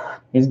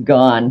is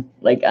gone.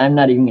 Like, I'm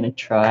not even going to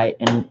try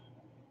and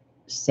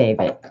save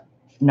it.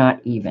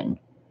 Not even.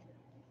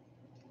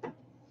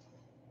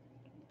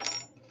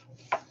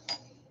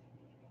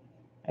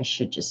 I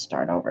should just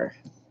start over.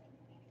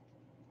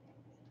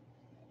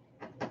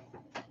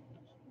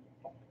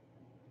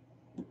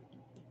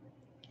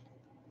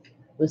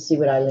 We'll see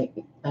what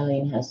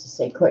Eileen has to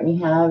say. Courtney,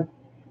 have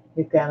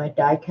your grandma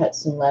die cut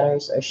some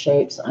letters or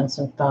shapes on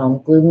some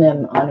foam. Glue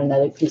them on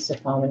another piece of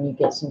foam and you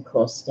get some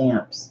cool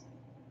stamps.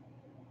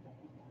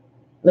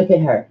 Look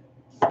at her.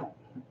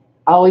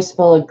 Always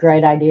full of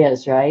great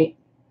ideas, right?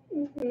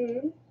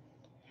 Mm-hmm.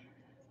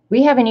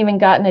 We haven't even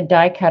gotten the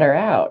die cutter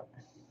out.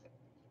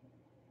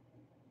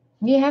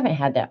 We haven't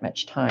had that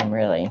much time,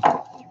 really.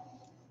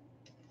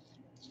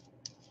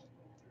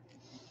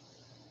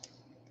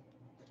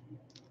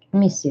 Let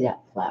me see that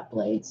flat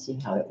blade, see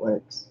how it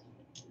works.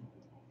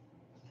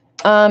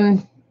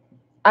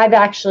 I've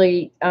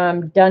actually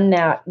done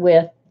that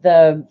with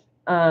the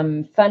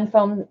fun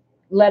foam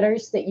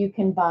letters that you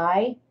can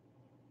buy,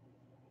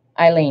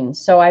 Eileen.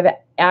 So I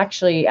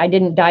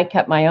didn't die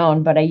cut my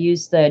own, but I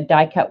used the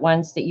die cut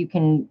ones that you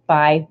can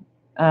buy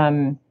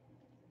die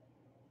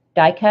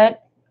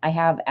cut. I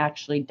have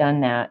actually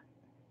done that.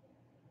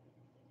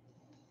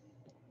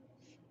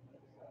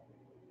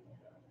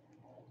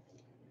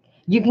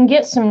 You can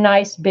get some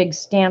nice big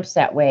stamps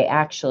that way,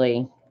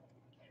 actually,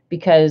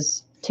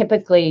 because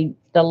typically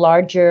the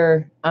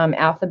larger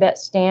alphabet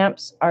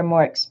stamps are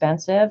more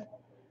expensive.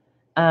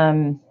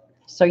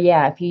 So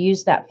yeah, if you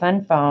use that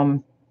fun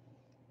foam,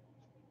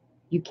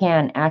 you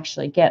can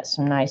actually get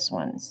some nice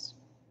ones.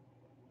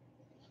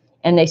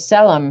 And they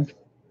sell them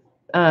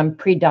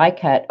pre-die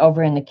cut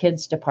over in the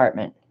kids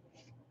department.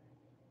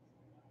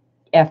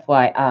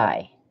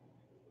 FYI.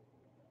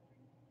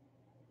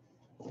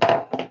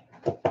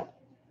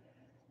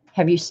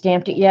 Have you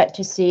stamped it yet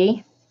to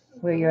see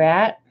where you're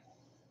at?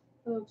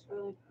 It looks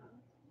really bad.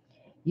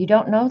 You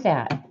don't know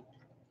that.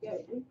 Yeah, I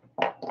do.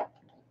 I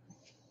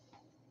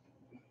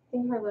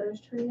think my letter's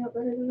turning out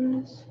better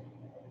than this.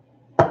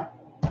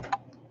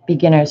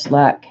 Beginner's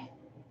luck.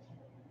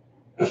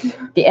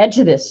 The edge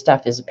of this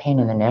stuff is a pain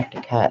in the neck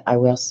to cut. I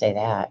will say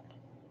that.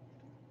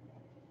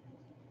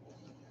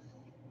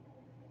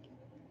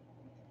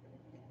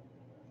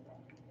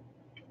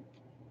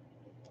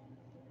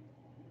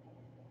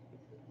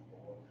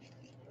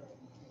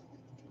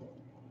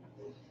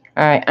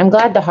 All right, I'm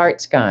glad the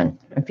heart's gone.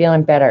 I'm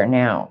feeling better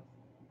now.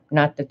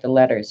 Not that the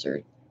letters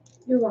are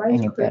Your lie's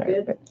any better.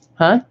 crooked. But,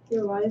 huh?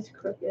 Your lie's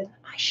crooked.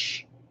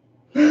 Shh.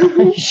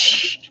 Oh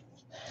Shh.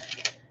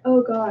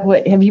 God.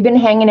 What, have you been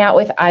hanging out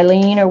with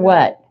Eileen or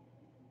what?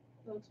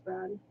 Looks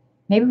bad.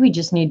 Maybe we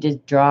just need to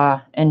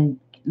draw and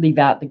leave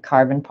out the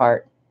carving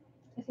part.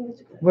 I think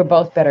it's a good. We're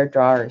both better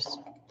drawers.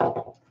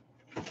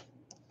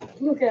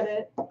 Look at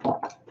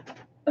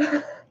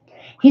it.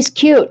 He's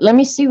cute. Let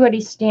me see what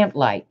he's stamped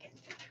like.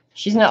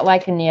 She's not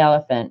liking the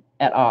elephant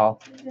at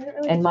all.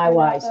 And my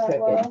Y's crooked.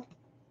 Well.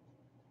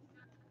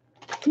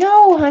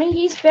 No, honey,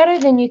 he's better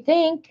than you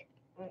think.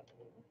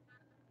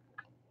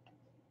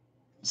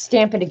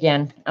 Stamp it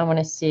again. I want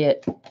to see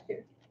it.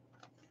 Here.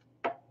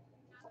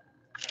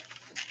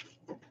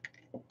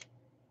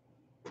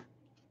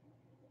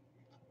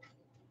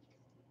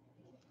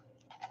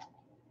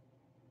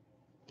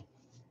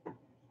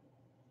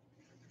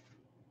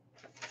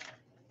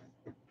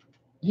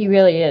 He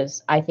really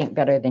is, I think,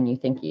 better than you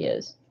think he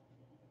is.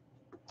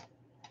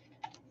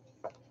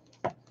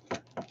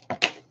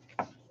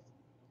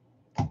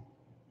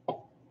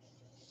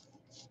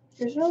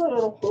 There's no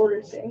little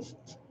holder thing.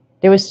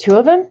 There was two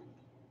of them?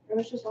 It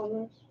was just on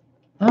this.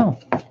 Oh.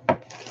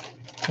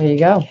 There you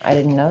go. I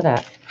didn't know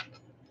that.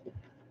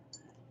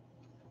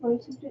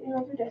 Learn something new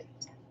every day.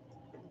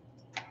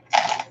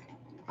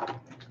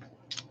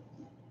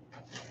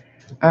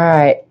 All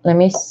right, let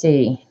me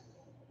see.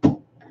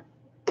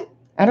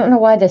 I don't know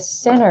why the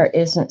center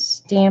isn't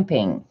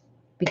stamping,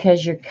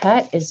 because your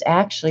cut is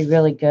actually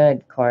really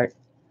good, Court.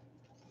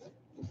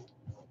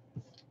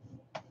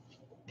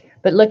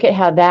 But look at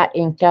how that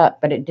inked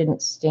up, but it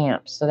didn't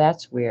stamp, so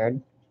that's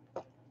weird.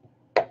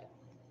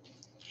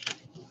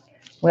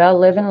 Well,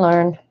 live and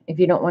learn. If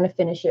you don't want to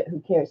finish it, who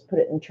cares? Put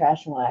it in the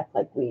trash and we'll act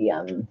like we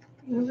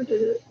Never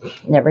did it.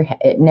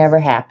 it never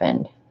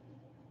happened.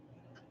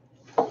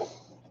 All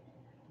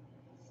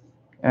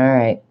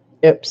right.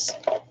 Oops.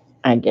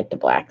 I get the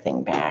black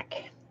thing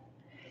back.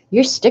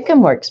 Your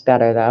stickum works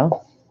better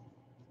though.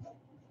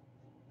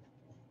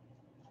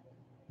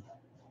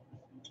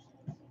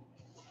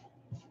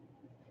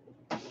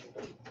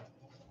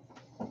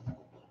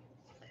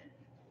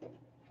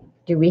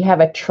 Do we have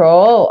a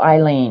troll,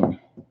 Eileen?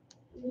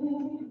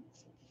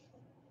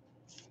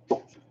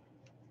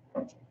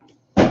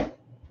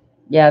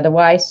 Yeah, the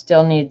Y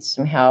still needs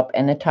some help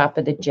and the top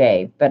of the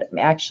J, but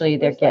actually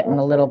they're getting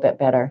a little bit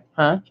better.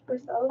 Huh?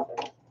 Where's the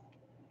elephant?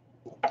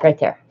 Right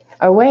there.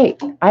 Oh,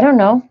 wait. I don't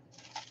know.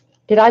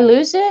 Did I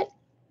lose it?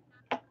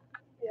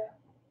 Yeah.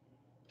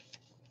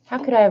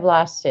 How could I have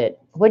lost it?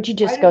 What'd you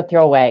just I go didn't-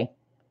 throw away?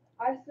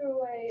 I threw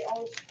away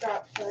all the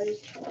scraps, so I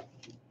just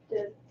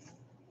did.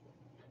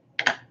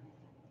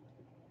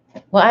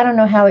 Well, I don't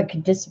know how it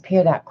could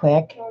disappear that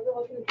quick. I'll go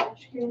look in the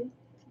trash can.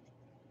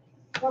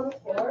 On the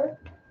floor?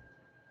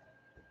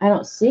 I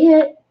don't see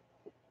it.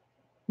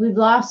 We've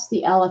lost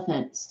the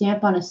elephant.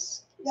 Stamp on a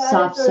Yeah, I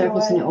soft threw it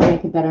surface and away. it will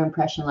make a better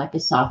impression like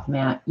a soft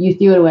mat. You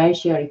threw it away?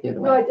 She already threw it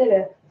away. No, I did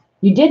it.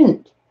 You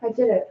didn't. I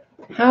did it.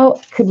 How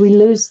could we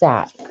lose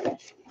that?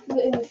 Is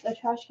it in the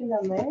trash can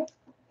down there?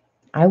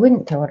 I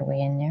wouldn't throw it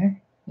away in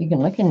there. You can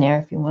look in there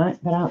if you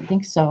want, but I don't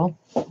think so.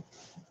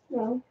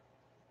 No.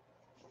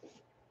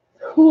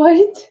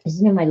 What?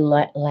 Isn't it in my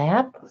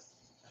lap?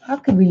 How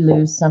could we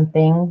lose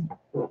something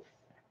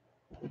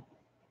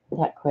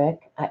that quick?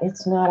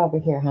 It's not over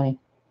here, honey.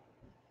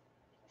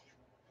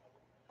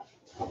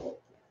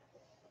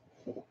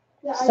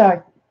 Yeah, Sorry.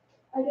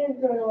 I didn't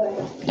throw it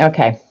away.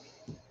 Okay.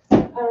 I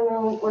don't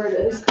know know where it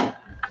is. Can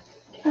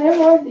I have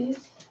more of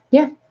these?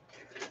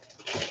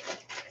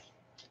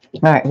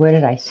 All right, where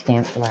did I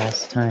stamp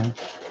last time?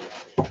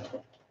 All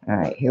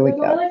right, here we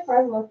There's go. only like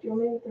 5 left. You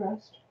want me to get the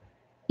rest?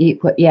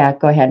 Yeah,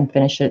 go ahead and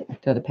finish it.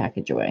 Throw the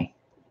package away.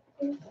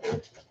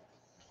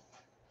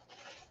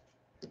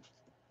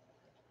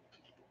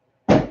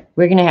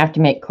 We're going to have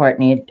to make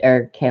Courtney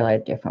or Kayla a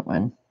different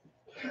one.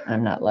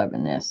 I'm not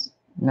loving this.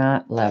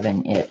 Not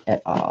loving it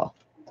at all.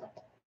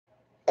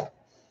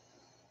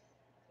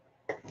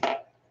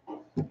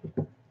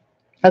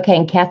 Okay,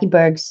 and Kathy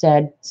Berg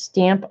said,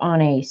 stamp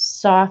on a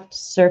soft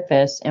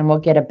surface and we'll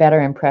get a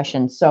better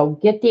impression. So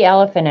get the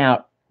elephant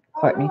out,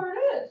 Courtney. I don't know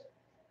where it is.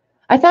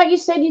 I thought you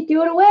said you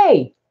threw it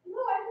away. No,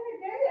 I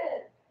didn't get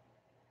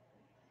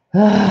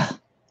it. Ugh.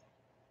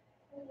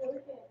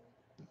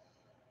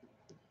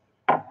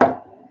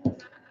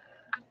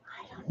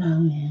 Oh,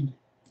 man.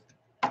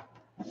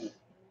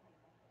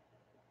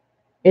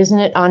 Isn't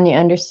it on the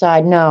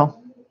underside? No.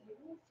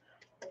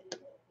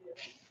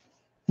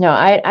 No,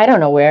 I don't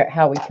know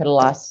how we could have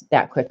lost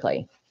that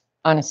quickly.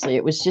 Honestly,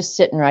 it was just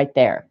sitting right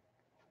there.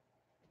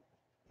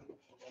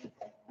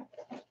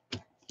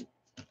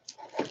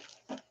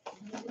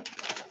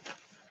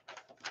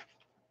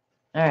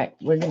 All right,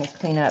 we're going to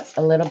clean up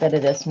a little bit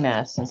of this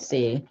mess and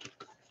see.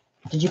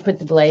 Did you put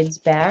the blades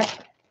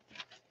back?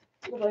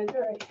 The blades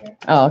are right here.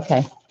 Oh,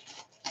 okay.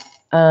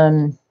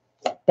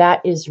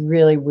 That is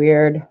really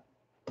weird,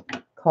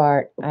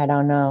 Cart. I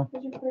don't know.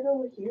 Did you put it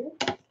over here?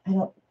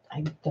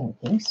 I don't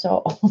think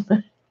so.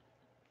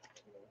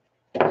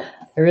 I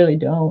really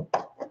don't.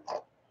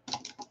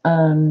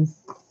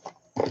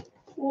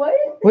 What?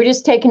 We're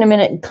just taking a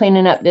minute and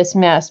cleaning up this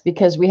mess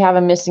because we have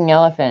a missing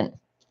elephant.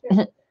 We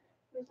talked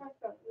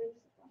about this.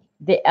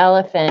 The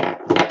elephant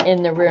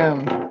in the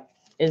room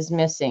is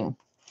missing.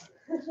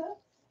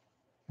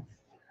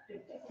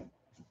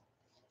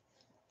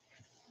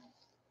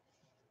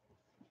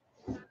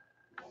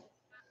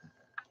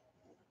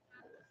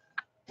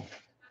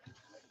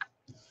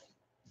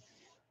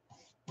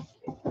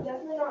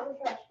 Definitely not in the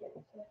trash can.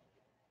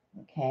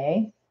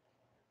 Okay.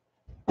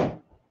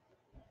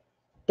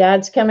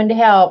 Dad's coming to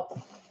help.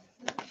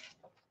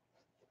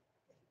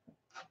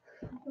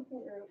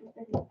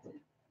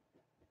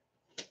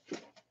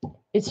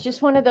 It's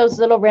just one of those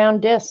little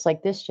round discs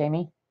like this,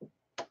 Jamie.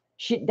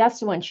 That's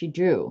the one she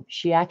drew.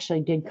 She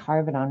actually did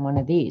carve it on one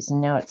of these, and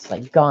now it's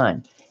like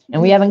gone.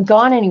 And we haven't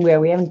gone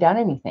anywhere. We haven't done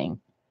anything.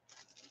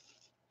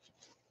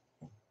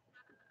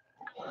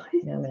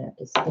 Now I'm gonna have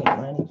to stamp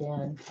mine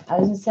again. I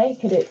was gonna say,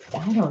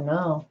 I don't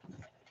know.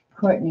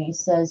 Courtney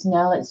says,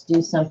 now let's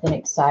do something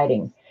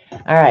exciting.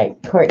 All right,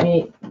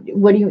 Courtney, do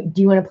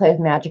you want to play with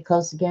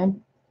magicals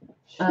again?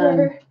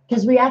 Sure.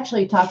 Because we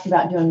actually talked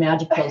about doing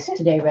magicals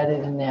today rather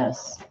than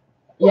this.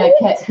 Yeah,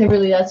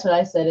 Kimberly, that's what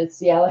I said. It's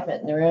the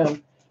elephant in the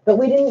room. But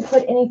we didn't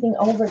put anything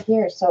over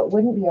here, so it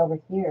wouldn't be over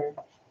here.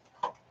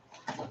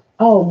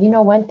 Oh,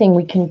 one thing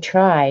we can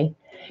try,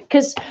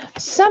 because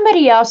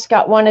somebody else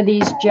got one of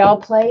these gel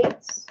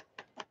plates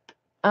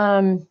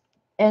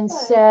and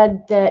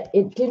said that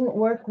it didn't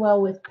work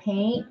well with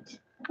paint.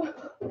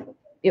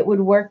 It would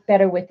work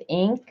better with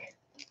ink.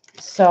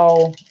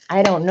 So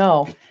I don't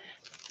know.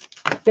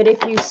 But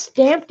if you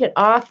stamped it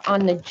off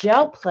on the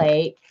gel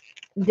plate,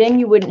 then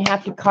you wouldn't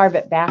have to carve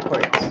it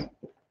backwards.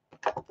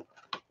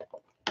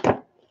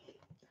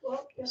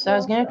 So I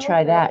was going to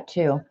try that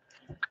too.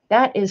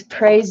 That is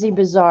crazy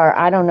bizarre.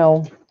 I don't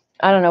know.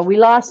 We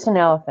lost an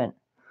elephant.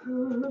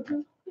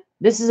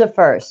 This is a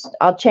first.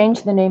 I'll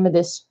change the name of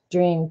this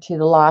stream to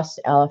the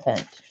Lost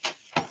Elephant.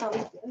 Sounds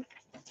good.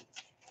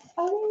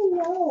 I don't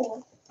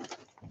know.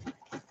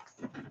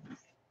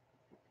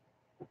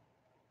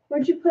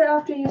 Where'd you put it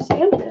after you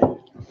stamped it?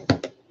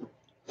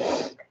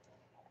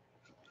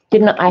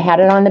 I had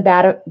it on the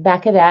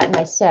back of that, and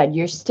I said,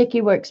 your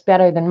sticky works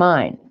better than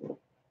mine.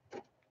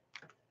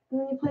 And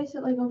then you place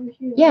it like over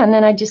here. Yeah, and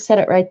then I just set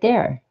it right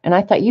there. And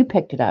I thought you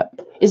picked it up.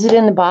 Is it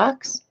in the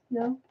box?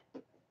 No.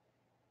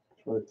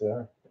 It's right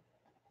there.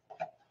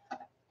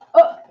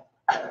 Oh.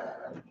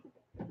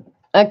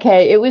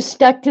 Okay, it was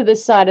stuck to the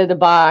side of the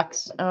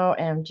box.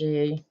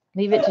 OMG.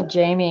 Leave it to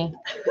Jamie.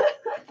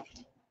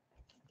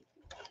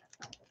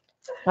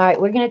 All right,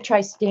 we're going to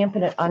try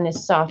stamping it on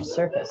this soft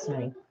surface,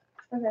 honey.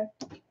 Okay.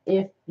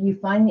 If you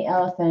find the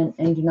elephant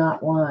and do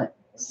not want,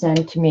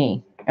 send to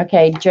me.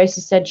 Okay, Joyce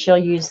said she'll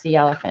use the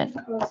elephant.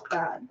 That was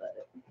bad,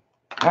 but.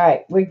 All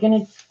right, we're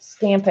going to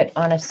stamp it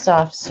on a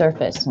soft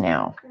surface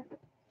now.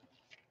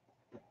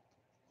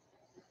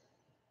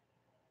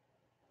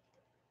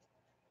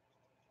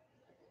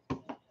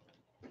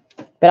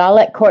 But I'll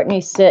let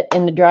Courtney sit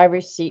in the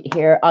driver's seat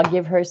here. I'll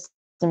give her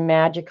some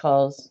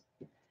magicals,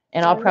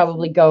 and I'll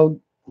probably go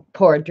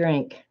pour a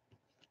drink.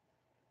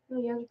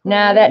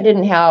 Nah, that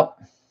didn't help.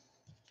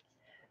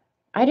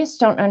 I just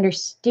don't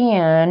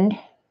understand.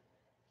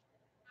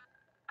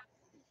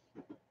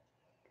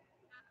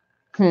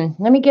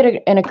 Let me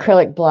get an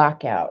acrylic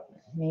block out.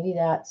 Maybe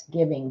that's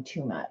giving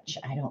too much.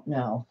 I don't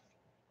know.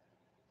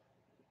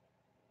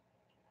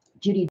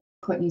 Judy,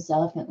 Courtney's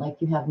elephant like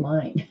you have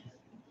mine.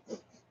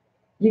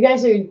 You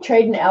guys are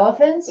trading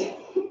elephants?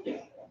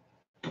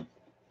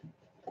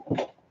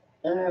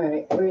 All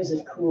right, where's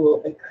a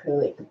cool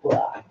acrylic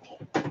block?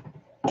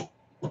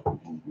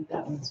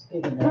 That one's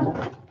big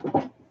enough.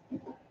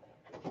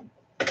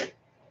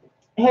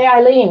 Hey,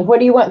 Eileen, what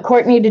do you want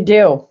Courtney to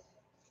do?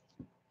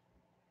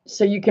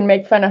 So you can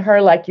make fun of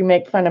her like you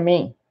make fun of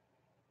me.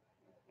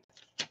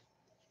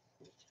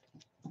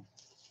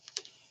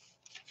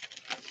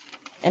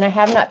 And I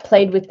have not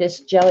played with this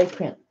jelly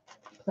print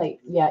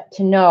plate yet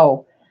to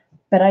know,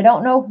 but I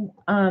don't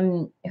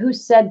know who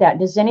said that.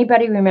 Does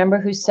anybody remember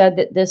who said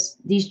that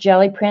these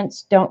jelly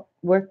prints don't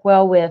work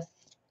well with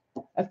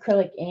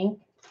acrylic ink?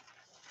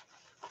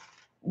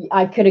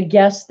 I could have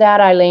guessed that,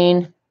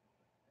 Eileen.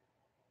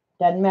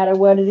 Doesn't matter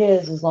what it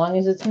is, as long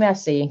as it's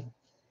messy.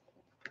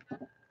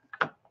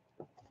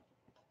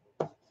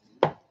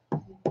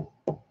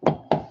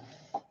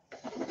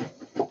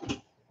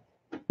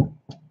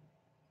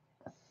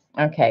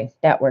 Okay,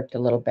 that worked a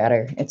little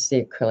better. It's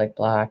the acrylic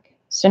block.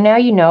 So now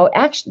you know.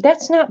 Actually,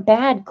 that's not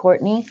bad,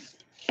 Courtney.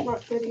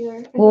 Not good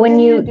either. Well, when I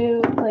need you to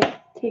do like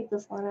take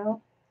this one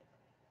out.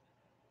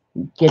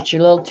 get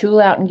your little tool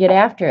out and get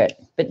after it.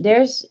 But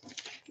there's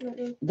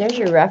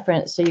your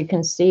reference so you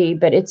can see,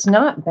 but it's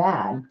not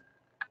bad.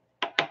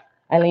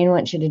 Eileen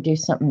wants you to do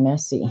something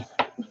messy.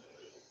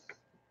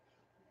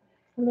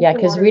 Yeah,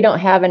 because we don't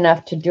have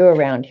enough to do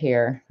around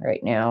here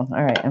right now.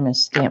 All right, I'm going to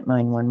stamp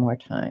mine one more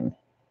time.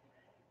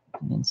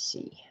 And then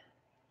see.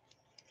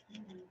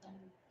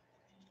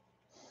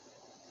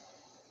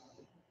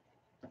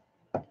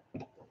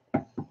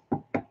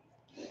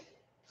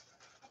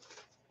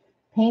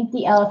 Paint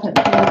the elephant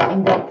pink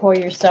and go pour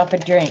yourself a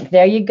drink.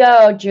 There you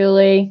go,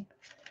 Julie.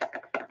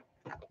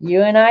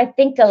 You and I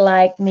think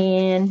alike,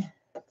 man.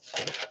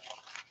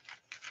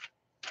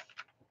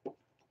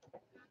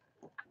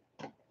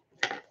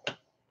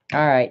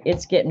 All right,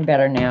 it's getting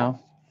better now.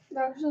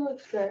 That actually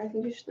looks good. I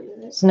think you should leave it.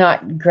 It's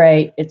not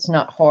great. It's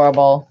not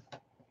horrible.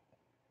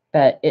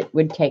 But it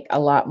would take a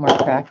lot more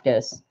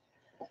practice.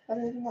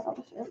 Better than the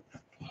elephant.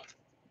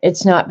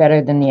 It's not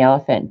better than the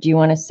elephant. Do you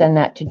want to send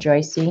that to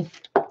Joycey?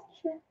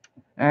 Sure.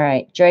 All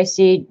right.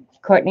 Joycey,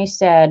 Courtney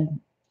said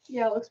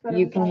Yeah, it looks better.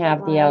 you can without have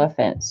that the line.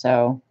 elephant.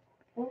 So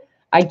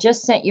I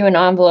just sent you an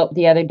envelope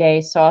the other day,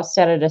 so I'll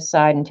set it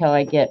aside until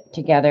I get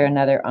together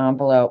another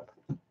envelope.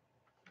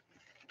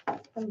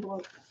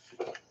 Envelope.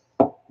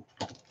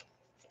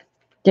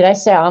 Did I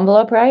say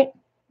envelope right?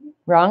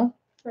 Wrong?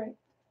 Right.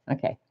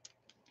 Okay.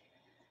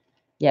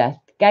 Yeah.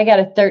 I got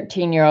a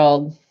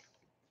 13-year-old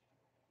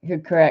who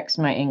corrects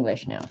my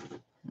English now.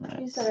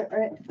 You said it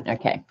right.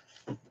 Okay.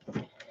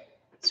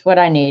 It's what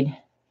I need.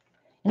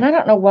 And I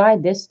don't know why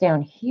this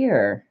down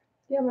here.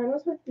 Yeah, mine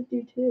was hard to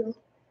do too.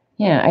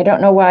 Yeah, I don't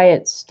know why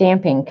it's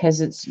stamping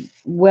because it's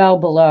well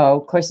below.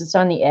 Of course, it's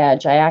on the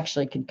edge. I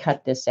actually could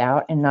cut this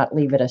out and not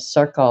leave it a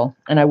circle.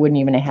 And I wouldn't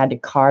even have had to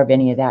carve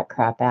any of that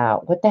crap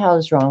out. What the hell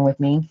is wrong with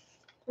me?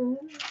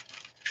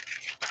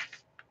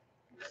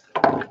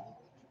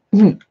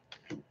 Here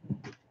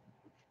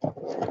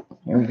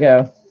we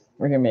go.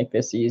 We're going to make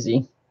this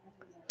easy.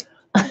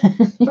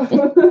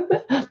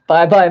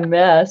 Bye-bye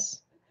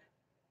mess.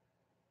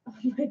 Oh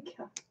my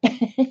god.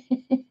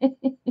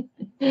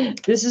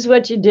 This is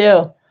what you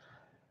do.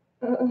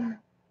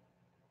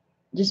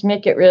 Just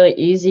make it really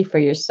easy for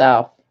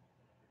yourself.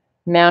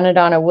 Mount it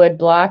on a wood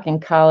block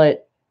and call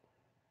it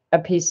a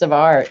piece of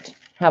art.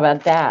 How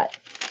about that?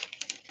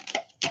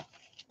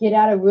 Get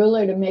out a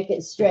ruler to make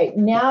it straight.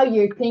 Now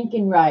you're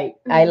thinking right,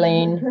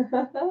 Eileen.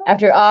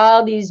 After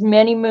all these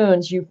many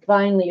moons, you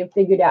finally have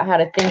figured out how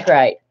to think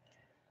right.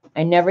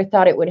 I never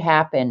thought it would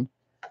happen.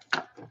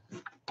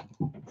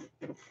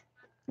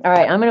 All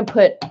right, I'm going to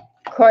put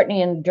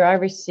Courtney in the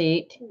driver's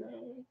seat.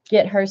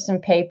 Get her some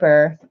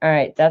paper. All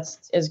right,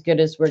 that's as good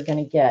as we're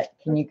going to get.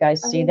 Can you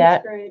guys see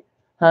that? Looks great.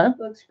 Huh?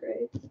 Looks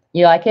great.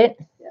 You like it?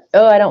 Yes.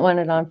 Oh, I don't want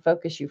it on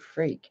focus, you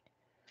freak.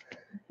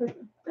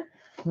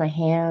 My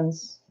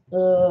hands.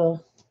 Oh.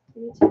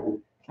 Me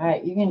too. All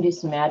right, you're going to do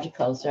some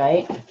magicals,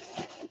 right?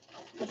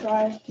 I'll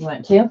try. You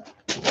want to? All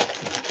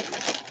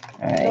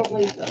right. Don't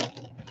leave though.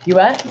 You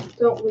what?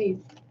 Don't leave.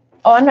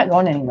 Oh, I'm not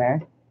going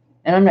anywhere.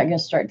 And I'm not going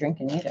to start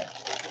drinking either.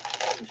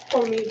 Just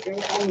pour me a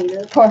drink. I'll need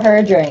it. Pour her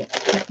a drink.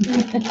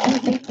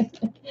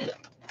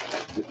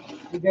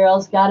 The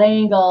girl's got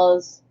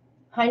angles.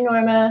 Hi,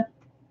 Norma.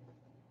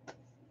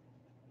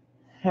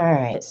 All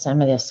right, get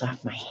some of this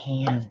off my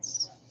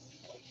hands.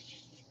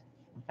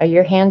 Are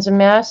your hands a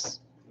mess?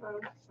 No,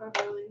 not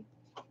really.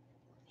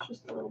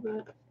 Just a little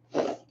bit.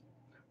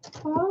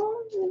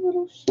 Oh, the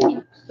little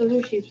sheep. Those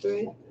are sheep,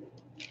 right?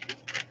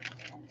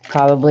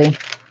 Probably.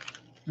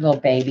 Little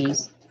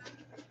babies.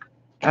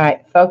 All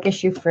right,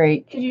 focus, you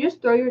freak. Did you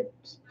just throw your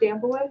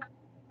stamp away?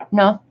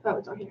 No, Oh,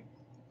 it's on here.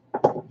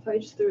 So I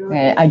just threw it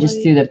away. I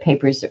just threw the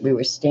papers that we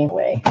were stamping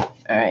away.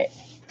 All right.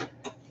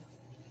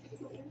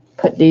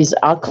 Put these,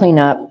 I'll clean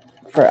up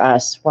for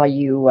us while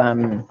you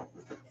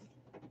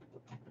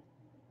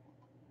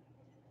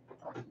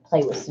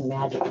play with some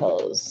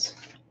magicals.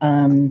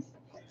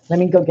 Let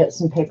me go get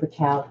some paper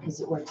towel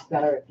because it works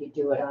better if you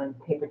do it on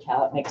paper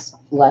towel. It makes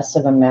less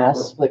of a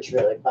mess, which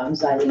really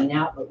bums Eileen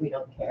out, but we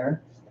don't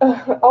care.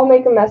 I'll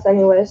make a mess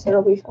anyway, so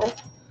it'll be fine.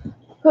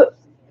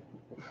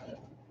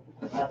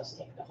 I'll just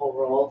take the whole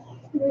roll.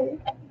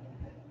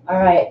 All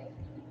right.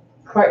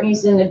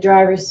 Courtney's in the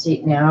driver's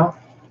seat now.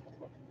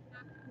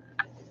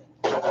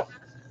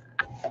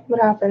 What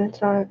happened? It's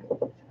not.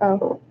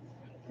 Oh.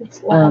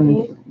 It's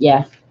lagging.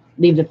 Yeah.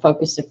 Leave the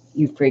focus if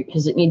you free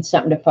because it needs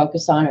something to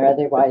focus on, or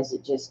otherwise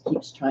it just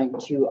keeps trying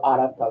to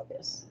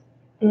autofocus.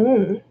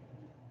 Can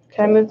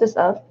I move this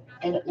up?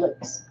 And it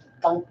looks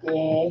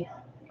funky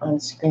on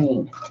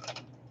screen.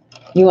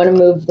 You want to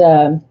move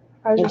the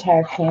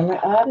entire camera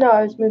up? No,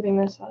 I was moving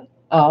this up.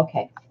 Oh,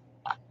 okay.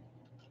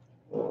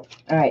 All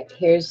right,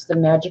 here's the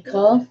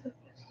magical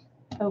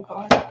Oh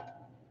God.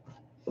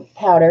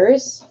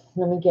 powders.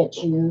 Let me get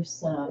you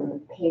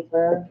some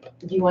paper.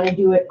 Do you want to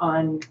do it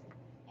on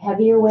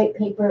heavier weight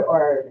paper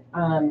or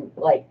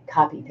like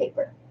copy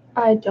paper?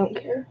 I don't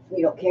care.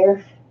 You don't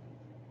care?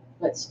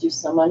 Let's do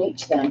some on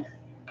each then.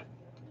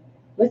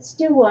 Let's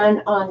do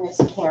one on this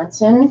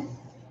Canson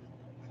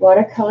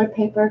watercolor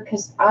paper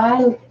because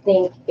I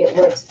think it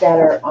works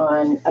better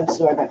on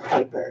absorbent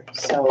paper.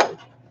 So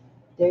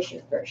there's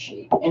your first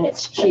sheet. And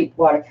it's cheap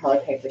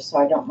watercolor paper, so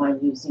I don't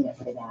mind using it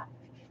for that.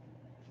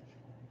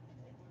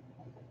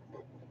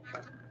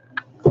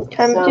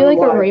 Can I Some do like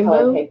a watercolor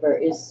rainbow? paper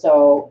is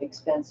so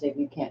expensive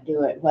you can't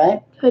do it.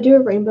 What? Can I do a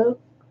rainbow?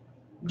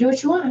 Do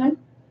what you want, hon.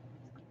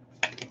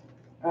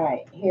 All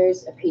right,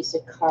 here's a piece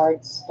of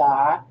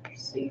cardstock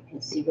so you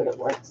can see what it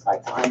works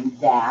like on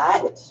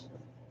that.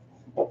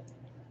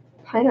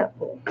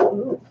 Pineapple.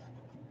 Ooh.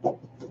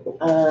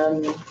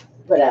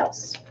 What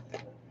else?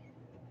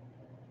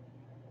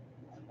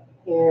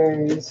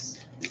 Here's,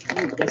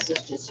 this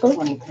is just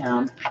 20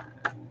 pound.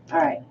 All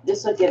right,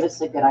 this will give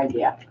us a good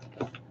idea.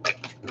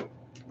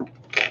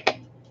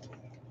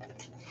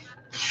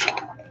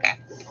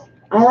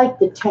 I like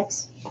the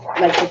text,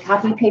 like the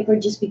copy paper,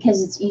 just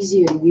because it's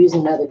easier to use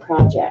in other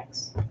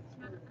projects.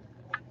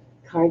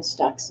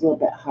 Cardstock's a little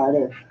bit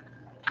harder.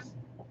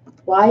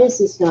 Why is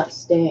this not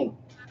staying?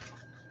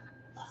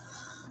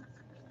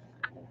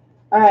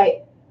 All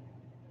right.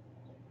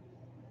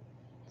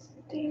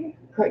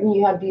 Courtney,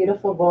 you have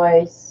beautiful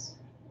voice.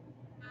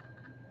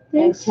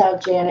 And tell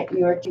Janet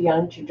you are too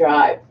young to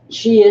drive.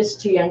 She is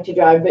too young to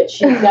drive, but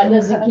that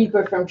doesn't keep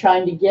her from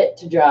trying to get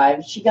to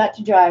drive. She got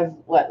to drive,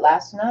 what,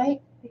 last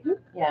night?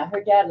 Mm-hmm. Yeah,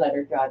 her dad let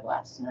her drive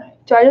last night.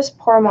 Do I just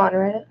pour them on,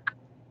 right?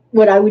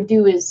 What I would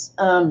do is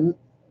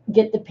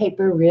get the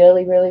paper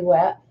really, really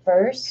wet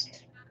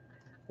first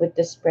with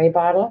the spray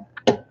bottle.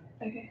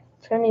 Okay.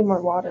 It's gonna need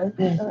more water.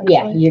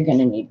 Yeah, you're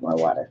gonna need more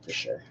water for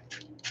sure.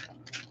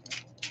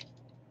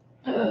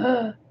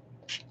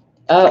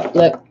 Oh,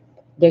 look,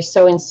 they're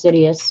so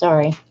insidious.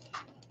 Sorry.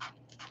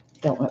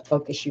 Don't want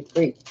focus, you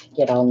freak, to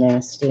get all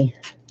nasty.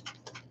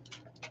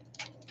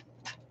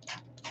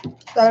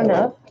 Is that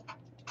enough?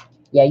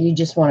 Yeah, you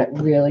just want it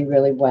really,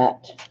 really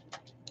wet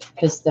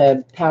because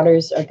the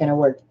powders are going to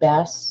work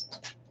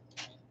best.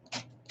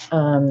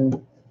 On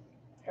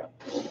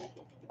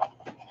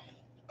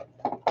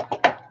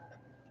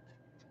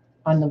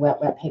the wet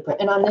paper.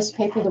 And on this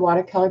paper, the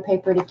watercolor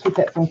paper, to keep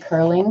it from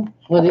curling.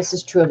 Well, this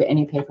is true of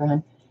any paper,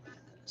 hon.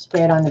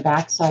 Spray it on the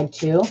back side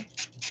too,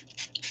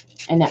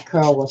 and that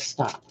curl will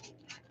stop.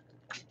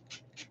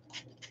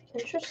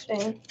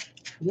 Interesting.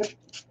 Yep.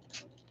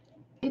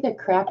 See the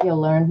crap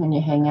you'll learn when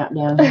you hang out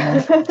down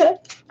here.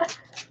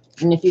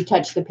 And if you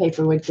touch the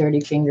paper with dirty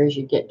fingers,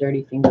 you get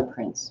dirty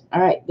fingerprints.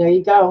 All right, there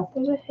you go.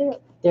 There's a hair.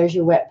 There's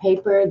your wet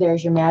paper.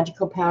 There's your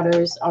magical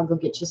powders. I'll go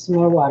get you some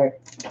more water.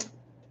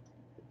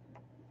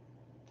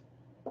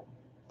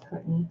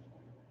 Courtney.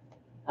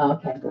 Oh,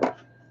 okay.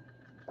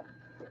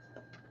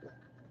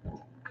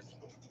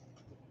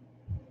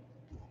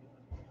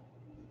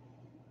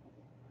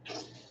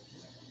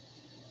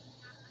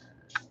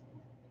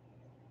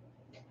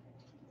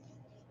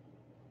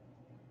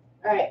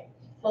 All right,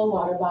 full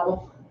water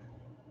bottle.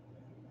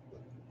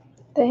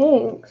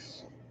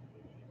 Thanks.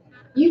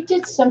 You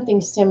did something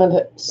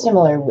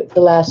similar with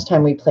the last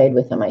time we played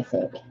with them, I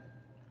think.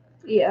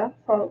 Yeah,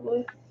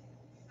 probably.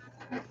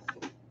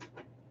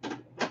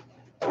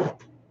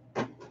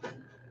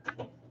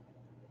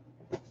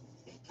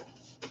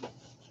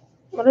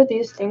 What are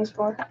these things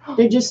for?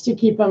 They're just to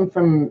keep them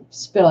from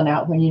spilling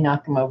out when you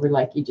knock them over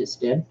like you just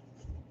did.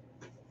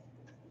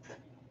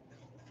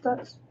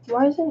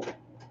 Why isn't...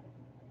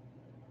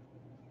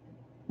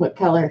 What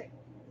color?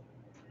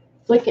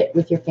 Flick it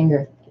with your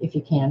finger if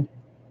you can.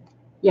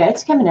 Yeah,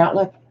 it's coming out.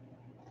 Look.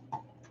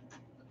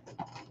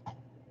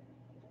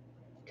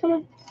 Come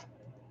on.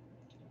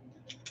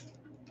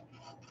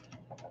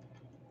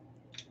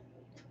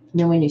 And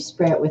then when you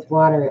spray it with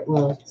water, it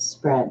will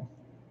spread.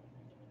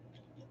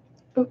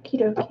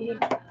 Okie dokie.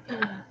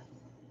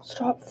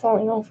 Stop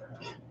falling over.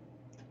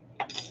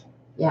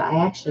 Yeah,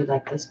 I actually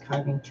like this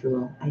carving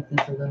tool, I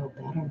think, a little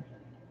better.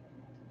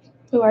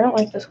 Ooh, I don't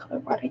like this color.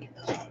 Why'd I get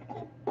this one?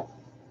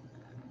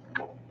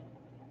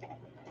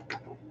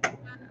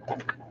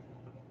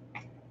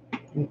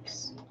 Oops.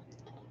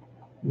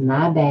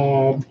 My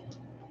bad.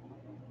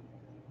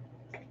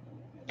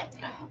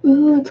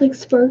 Ooh, it's like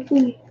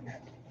sparkly.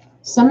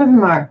 Some of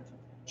them are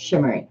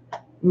shimmery.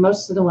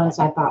 Most of the ones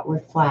I thought were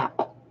flat.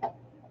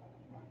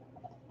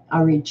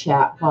 I'll read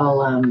chat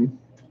while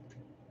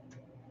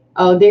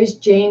oh, there's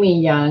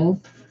Jamie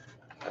Young.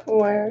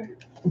 Where?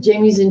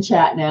 Jamie's in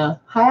chat now.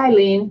 Hi,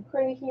 Eileen.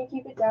 Courtney, can you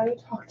keep it down? You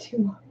talk too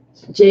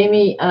much.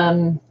 Jamie,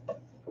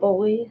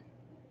 Bully.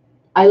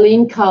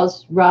 Eileen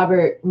calls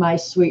Robert my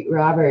sweet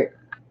Robert.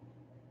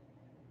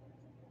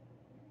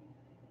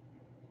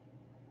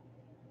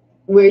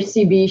 Where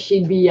CB,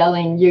 she'd be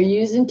yelling, "You're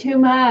using too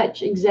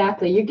much."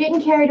 Exactly. You're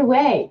getting carried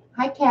away.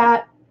 Hi,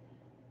 Kat.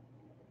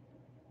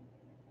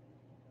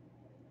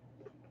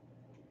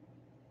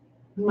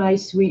 My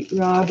sweet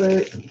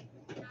Robert.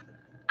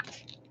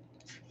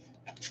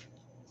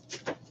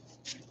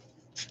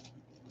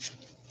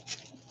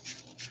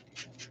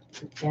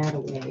 Put that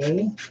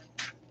away.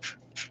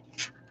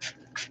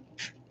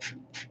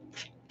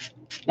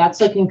 That's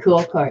looking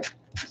cool, Court.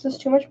 This is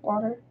too much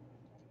water.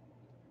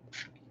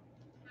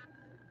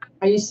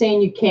 Are you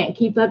saying you can't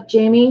keep up,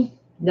 Jamie?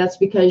 That's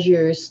because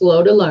you're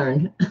slow to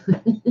learn.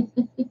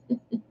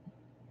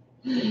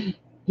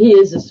 He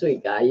is a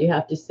sweet guy. You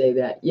have to say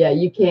that. Yeah,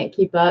 you can't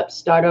keep up.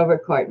 Start over,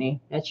 Courtney.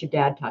 That's your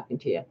dad talking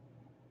to you.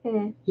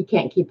 Hmm. He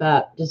can't keep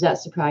up. Does that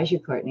surprise you,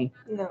 Courtney?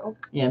 No.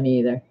 Yeah, me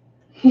either.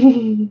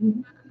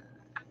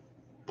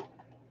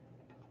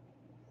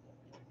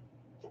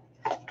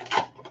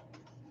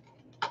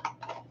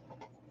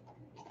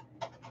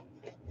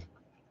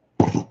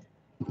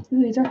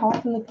 Ooh, these are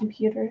hot from the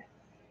computer.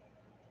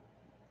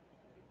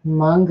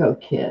 Mango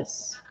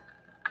Kiss.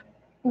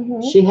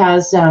 Mm-hmm. She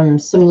has some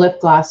lip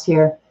gloss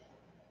here.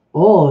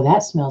 Oh,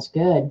 that smells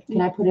good.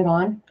 Can I put it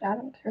on? I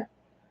don't care.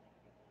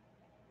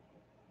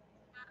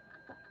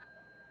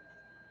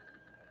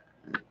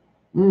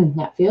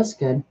 That feels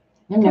good.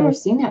 I've never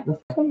seen that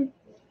before. Come on.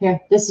 Here,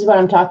 this is what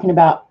I'm talking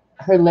about.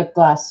 Her lip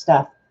gloss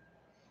stuff.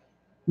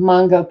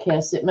 Mango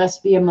Kiss. It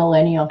must be a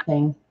millennial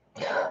thing.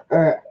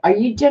 Or are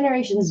you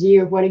Generation Z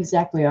or what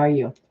exactly are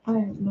you? I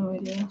have no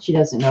idea. She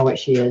doesn't know what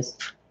she is.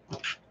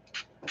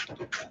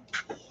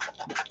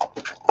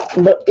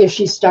 But if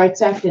she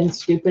starts acting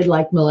stupid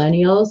like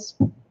millennials,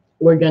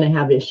 we're going to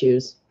have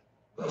issues.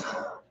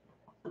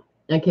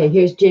 Okay,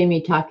 here's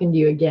Jamie talking to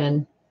you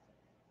again.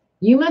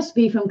 You must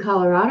be from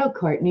Colorado,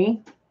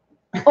 Courtney.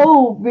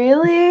 Oh,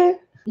 really?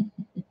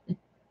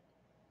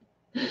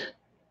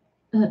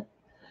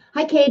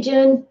 Hi,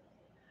 Cajun.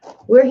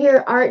 We're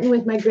here arting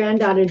with my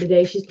granddaughter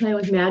today. She's playing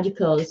with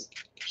Magicals.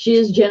 She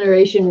is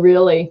Generation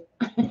Really.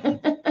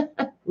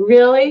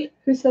 Really?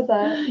 Who said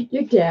that?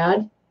 Your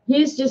dad.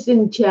 He's just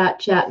in chat,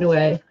 chatting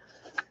away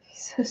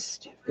He's so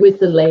stupid. with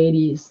the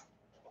ladies.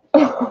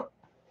 Okay,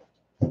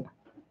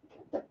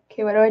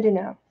 what do I do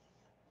now?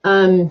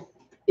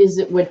 Is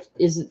it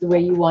the way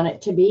you want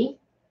it to be?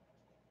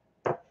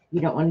 You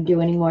don't want to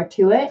do any more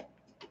to it?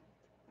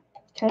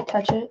 Can I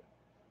touch it?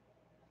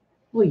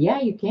 Well,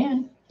 yeah, you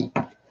can.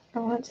 I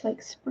want it to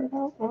like spread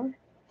out more.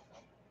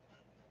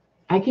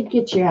 I could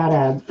get you out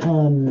a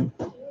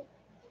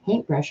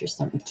paintbrush or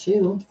something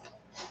too.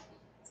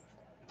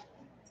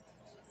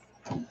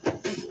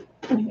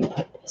 Let me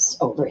put this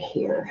over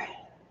here.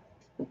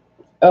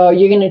 Oh,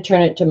 you're going to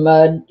turn it to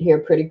mud here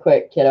pretty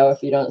quick, kiddo,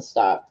 if you don't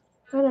stop.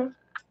 I know.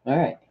 All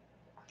right.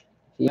 If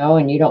you know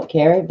and you don't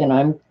care, then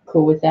I'm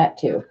cool with that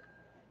too.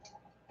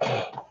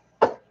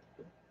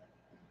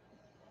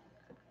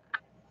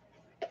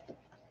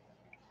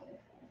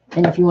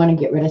 And if you want to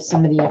get rid of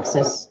some of the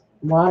excess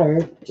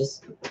water,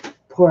 just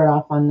pour it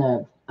off on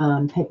the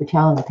paper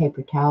towel, and the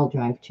paper towel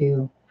dry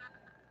too.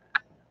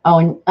 Oh,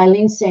 and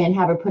Eileen's saying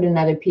have her put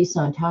another piece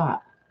on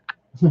top.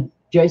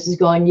 Joyce is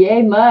going,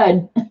 yay,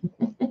 mud.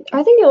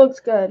 I think it looks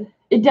good.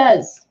 It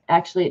does.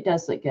 Actually, it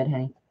does look good,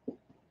 honey.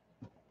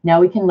 Now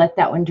we can let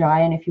that one dry,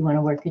 and if you want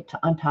to work it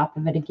on top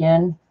of it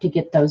again to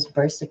get those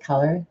bursts of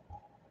color,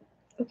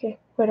 Okay,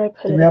 where do I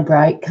put the it? real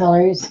bright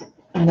colors.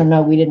 I don't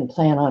know. We didn't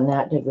plan on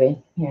that, did we?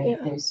 Here, Yeah.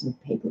 there's some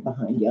paper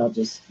behind you. I'll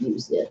just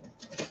use it.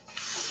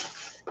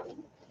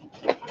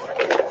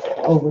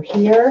 Over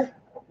here.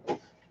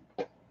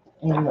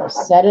 And we'll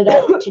set it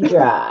up to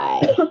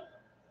dry.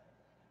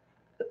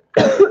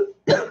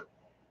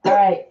 All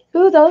right.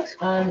 Ooh, that looks.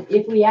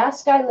 If we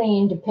ask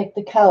Eileen to pick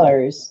the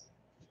colors,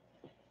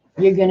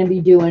 you're going to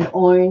be doing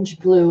orange,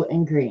 blue,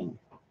 and green.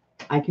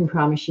 I can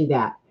promise you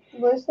that.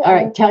 Where's the All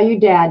right. Tell your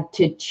dad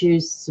to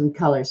choose some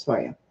colors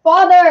for you.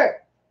 Father!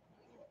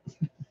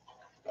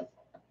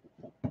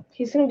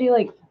 He's gonna do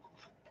like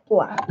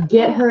black.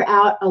 Get her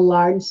out a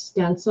large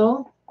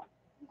stencil.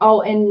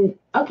 Oh, and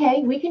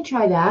okay, we can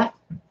try that.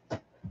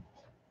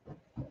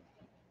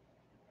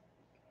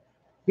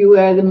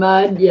 Beware the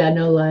mud. Yeah,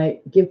 no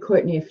light. Give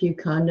Courtney a few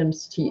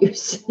condoms to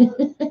use.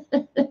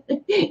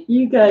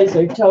 You guys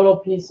are total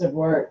piece of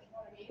work.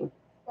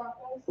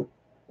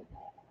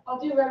 I'll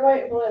do red,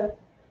 white, and blue.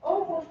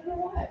 Oh, well, you know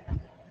what?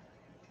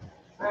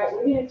 All right,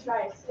 we're gonna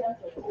try a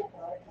stencil.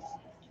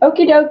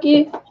 Okie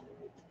dokie.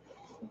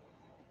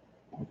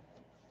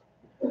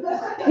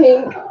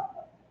 Pink.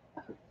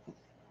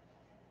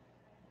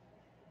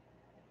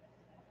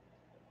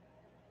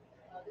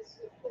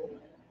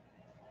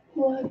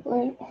 What?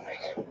 Wait.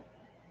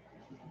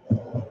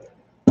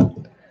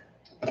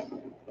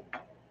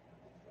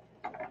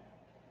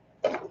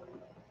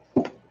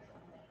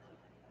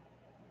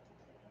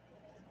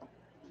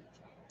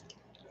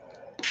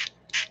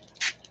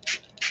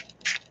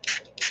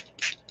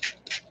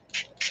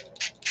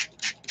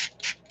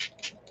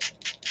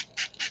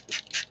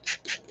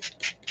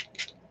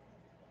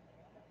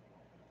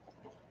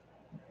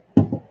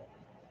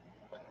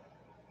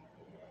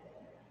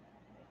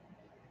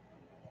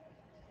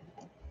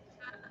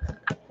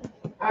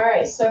 All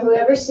right, so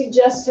whoever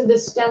suggested the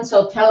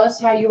stencil, tell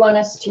us how you want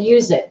us to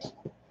use it.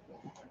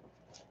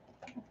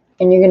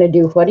 And you're gonna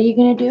do, what are you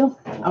gonna do?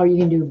 Oh, you're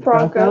gonna do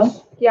Bronco?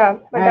 Broncos. Yeah,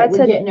 my All dad right, we're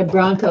said. getting a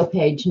Bronco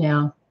page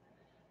now.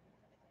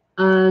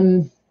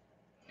 Oh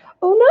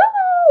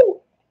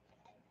no!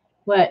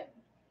 What?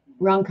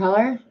 Wrong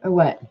color or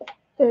what?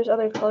 There's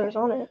other colors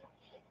on it.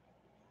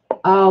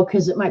 Oh,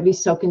 because it might be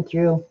soaking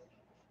through.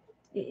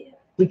 Yeah.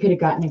 We could have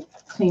gotten a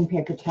clean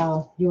paper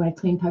towel. You want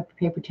a clean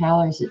paper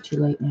towel, or is it too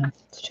late now?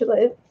 It's too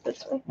late.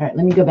 That's fine. All right,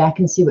 let me go back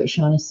and see what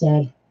Shauna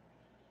said.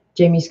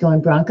 Jamie's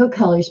going, Bronco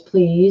colors,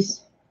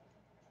 please.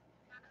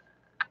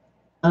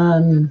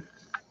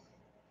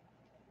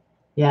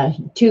 Yeah,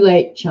 too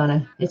late,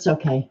 Shauna. It's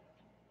okay.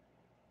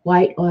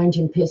 White, orange,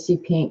 and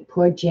pissy pink.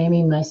 Poor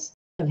Jamie must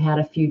have had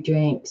a few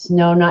drinks.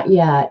 No, not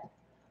yet.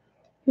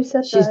 Who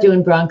said She's that?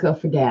 doing Bronco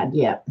for Dad.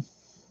 Yep.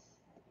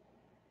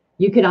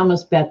 You could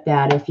almost bet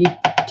that if you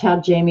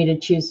tell Jamie to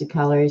choose the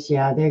colors,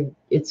 yeah,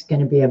 it's going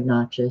to be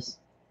obnoxious.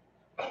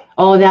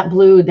 Oh, that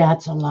blue,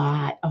 that's a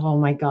lot. Oh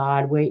my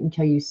God. Wait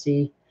until you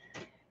see.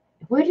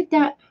 Where did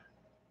that?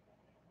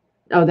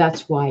 Oh,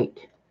 that's white.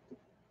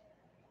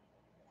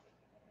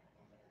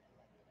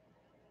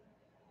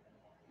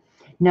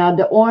 Now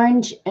the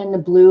orange and the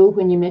blue,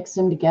 when you mix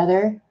them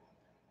together,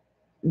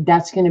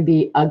 that's going to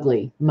be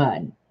ugly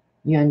mud.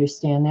 You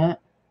understand that?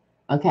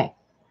 Okay.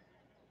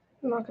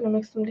 I'm not gonna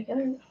mix them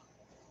together.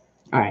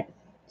 All right.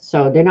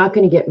 So they're not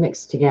going to get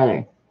mixed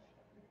together.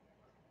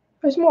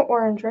 There's more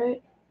orange,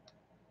 right?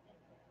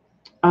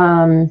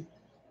 Yeah,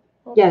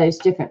 there's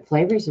different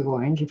flavors of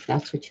orange, if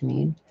that's what you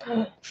mean.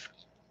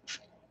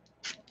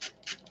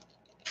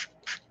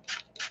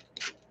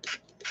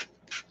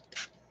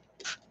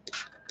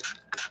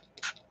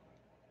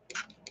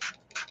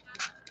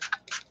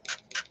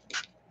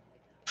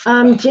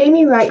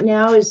 Jamie right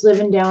now is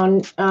living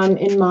down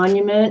in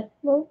Monument,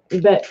 Well,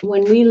 but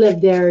when we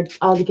lived there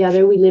all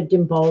together, we lived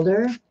in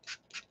Boulder.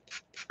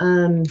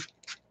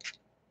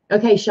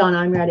 Okay, Sean,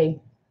 I'm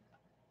ready.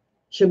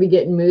 She'll be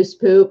getting moose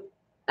poop.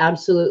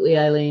 Absolutely,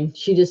 Eileen.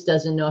 She just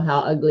doesn't know how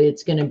ugly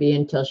it's going to be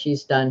until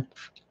she's done.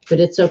 But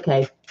it's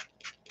okay.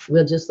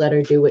 We'll just let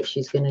her do what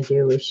she's going to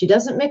do. If she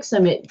doesn't mix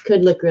them, it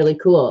could look really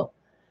cool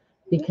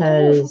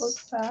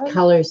because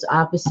colors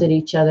opposite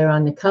each other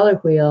on the color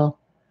wheel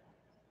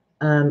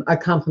are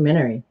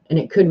complementary, and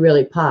it could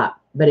really pop,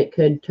 but it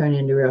could turn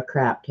into real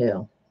crap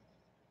too.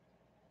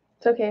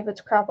 it's okay if it's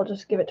crap. I'll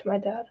just give it to my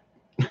dad.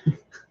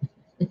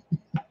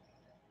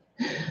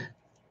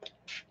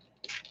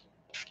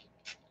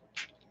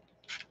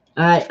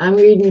 All right, I'm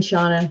reading,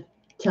 Shauna.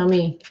 Tell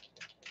me.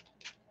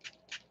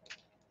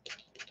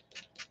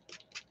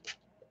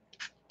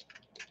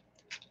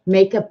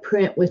 Make a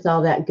print with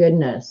all that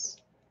goodness.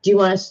 Do you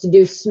want us to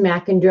do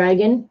Smack and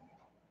Dragon?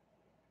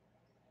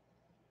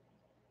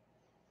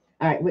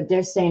 All right, what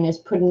they're saying is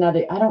put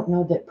another, I don't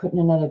know that putting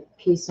another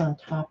piece on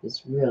top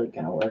is really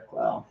going to work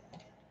well.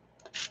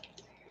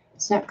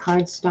 Is that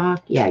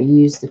cardstock? Yeah, you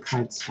use the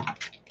cardstock.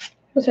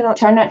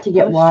 Try not to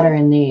get water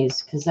in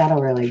these because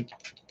that'll really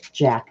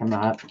jack them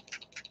up.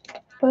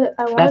 But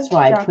I want That's to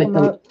why I jack put them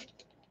the. up.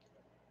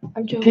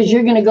 I'm joking. Because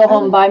you're going to go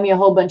home and buy me a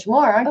whole bunch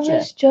more, aren't you? I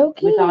was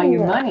joking. With all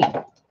your money.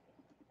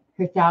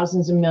 Her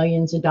thousands and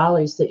millions of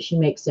dollars that she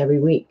makes every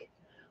week.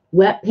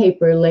 Wet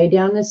paper, lay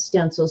down the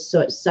stencil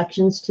so it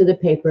suctions to the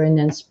paper and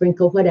then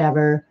sprinkle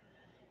whatever.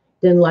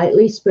 Then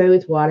lightly spray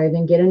with water.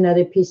 Then get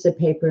another piece of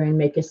paper and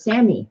make a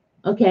Sammy.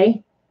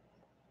 Okay.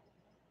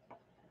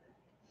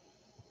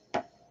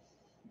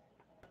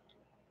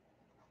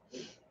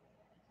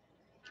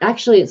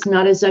 Actually, it's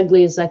not as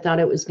ugly as I thought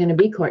it was going to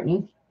be,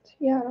 Courtney.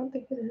 Yeah, I don't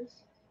think it is.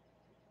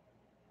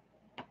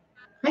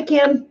 Hi,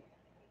 Kim.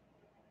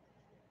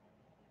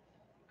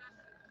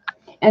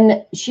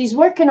 And she's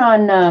working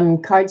on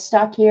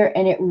cardstock here,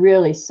 and it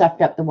really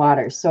sucked up the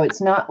water. So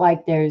it's not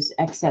like there's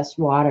excess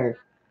water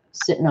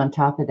sitting on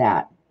top of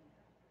that.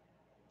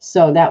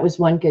 So that was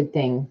one good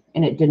thing,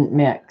 and it didn't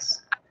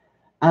mix.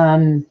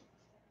 I'm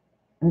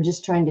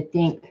just trying to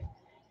think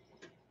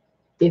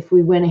if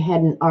we went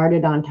ahead and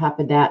arted on top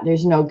of that.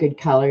 There's no good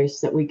colors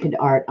that we could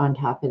art on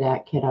top of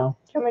that, kiddo.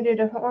 Can we do a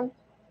different one?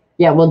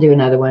 Yeah, we'll do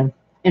another one.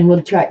 And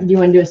we'll try. Do you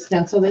want to do a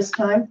stencil this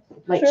time,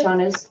 like Sure.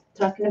 Shauna's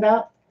talking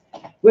about?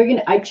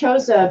 I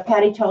chose a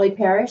Patty Tully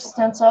Parish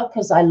stencil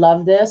because I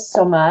love this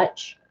so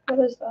much. What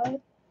is that?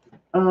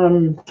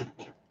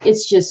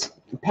 It's just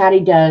Patty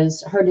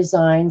does, her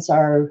designs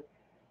are,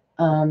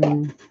 I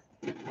don't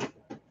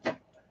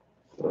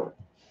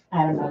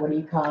know, what do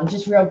you call them?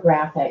 Just real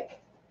graphic.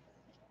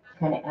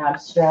 kind of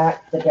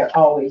abstract, but they're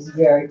always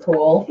very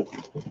cool.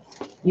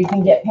 You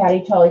can get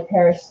Patty Tully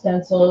Paris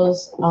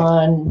stencils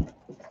on,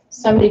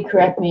 somebody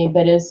correct me,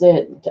 but is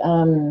it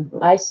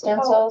ice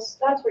stencils?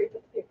 That's where you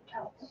put the paper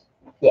towels.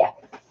 Yeah.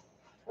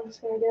 I'm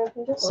just gonna get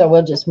from So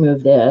we'll just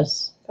move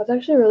this. That's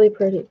actually really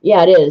pretty.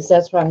 Yeah, it is.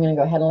 That's why I'm going to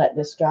go ahead and let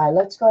this dry.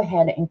 Let's go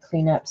ahead and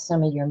clean up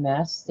some of your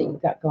mess that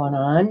you've got going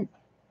on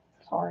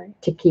Sorry.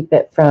 to keep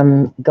it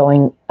from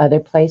going other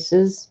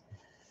places.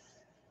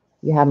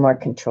 You have more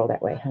control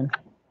that way,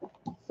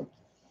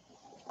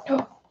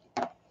 huh?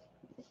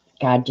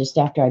 God, just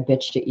after I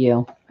bitched at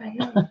you. I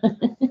know.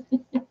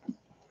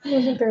 It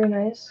wasn't very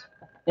nice.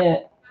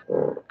 Yeah.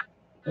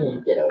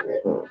 You get over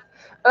it.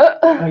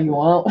 Oh, you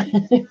won't?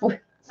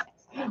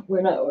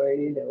 We're not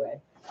worried either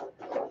way.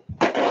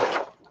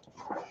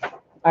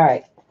 All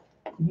right.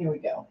 Here we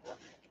go.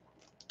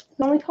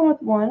 It only come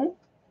with one.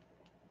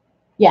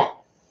 Yeah.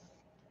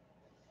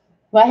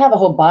 Well, I have a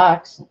whole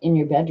box in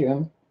your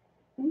bedroom.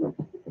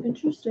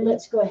 Interesting.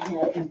 Let's go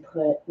ahead and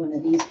put one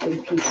of these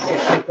big pieces of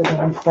paper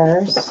down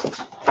first. Do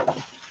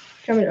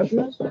you want me to open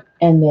this?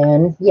 And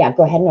then, yeah,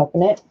 go ahead and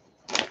open it.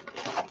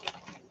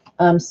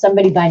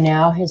 Somebody by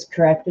now has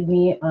corrected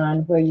me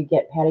on where you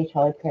get Patty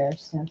Tully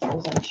Paris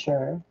stencils, I'm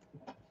sure.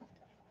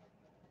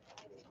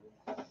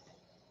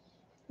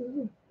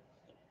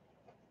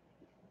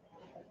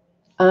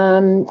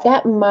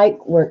 That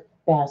might work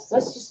best.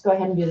 Let's just go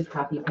ahead and do the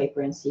copy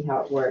paper and see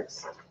how it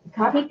works. The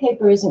copy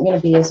paper isn't going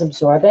to be as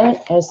absorbent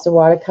as the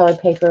watercolor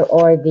paper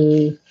or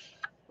the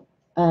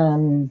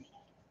cardstock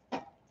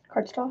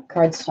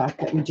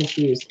that we just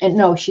used. And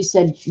no, she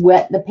said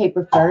wet the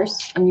paper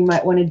first, and you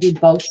might want to do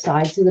both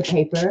sides of the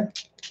paper.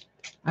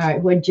 All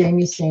right, what'd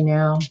Jamie say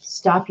now?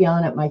 Stop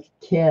yelling at my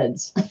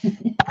kids.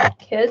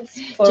 Kids?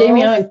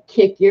 Jamie, I'm going to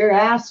kick your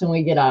ass when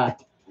we get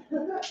off.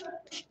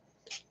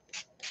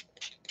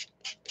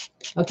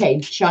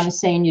 Okay, Sean is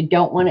saying you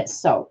don't want it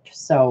soaked,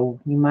 so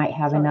you might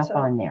have enough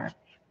on there.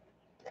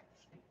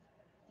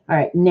 All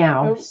right,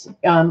 now,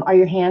 are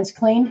your hands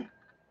clean?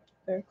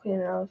 They're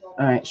clean enough. All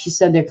right, she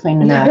said they're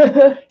clean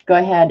enough. Go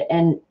ahead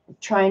and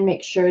try and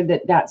make sure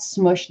that that's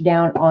smushed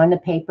down on the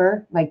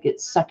paper, like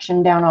it's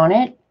suctioned down on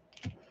it.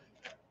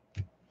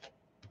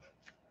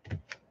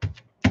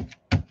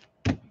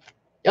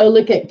 Oh,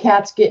 look at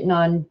Kat's getting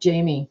on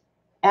Jamie.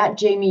 At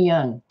Jamie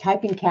Young.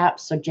 Type in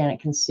caps so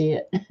Janet can see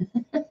it.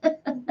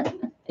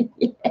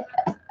 Yeah.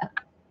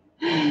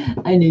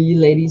 I knew you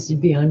ladies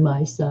would be on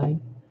my side.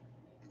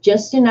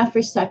 Just enough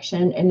for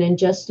suction and then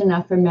just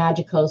enough for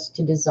magicals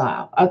to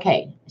dissolve.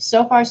 Okay,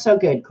 so far so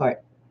good,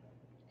 Court.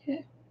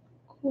 Okay,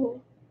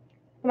 cool.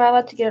 Am I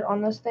allowed to get it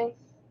on this thing?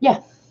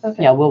 Yeah.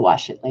 Okay. Yeah, we'll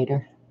wash it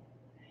later.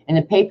 And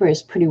the paper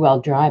is pretty well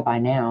dry by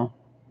now.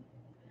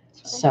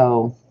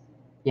 So,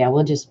 yeah,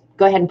 we'll just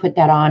go ahead and put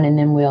that on and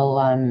then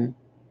we'll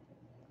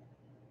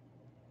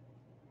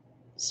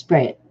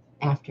spray it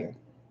after.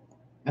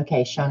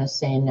 Okay, Shauna's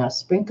saying now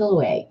sprinkle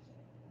away.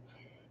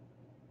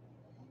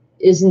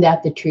 Isn't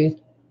that the truth,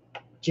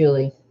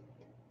 Julie?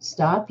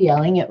 Stop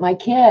yelling at my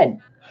kid.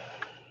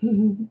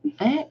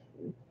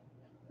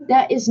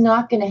 That is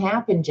not going to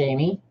happen,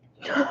 Jamie.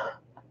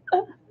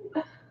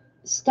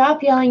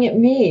 Stop yelling at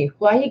me.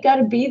 Why you got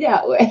to be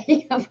that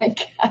way? Oh, my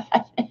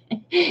God.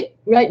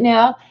 Right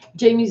now,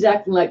 Jamie's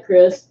acting like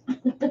Chris.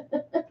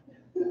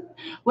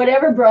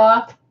 Whatever,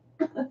 brah.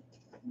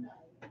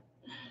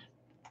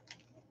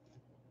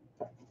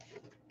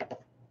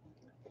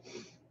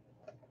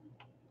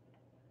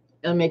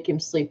 I'll make him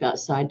sleep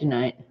outside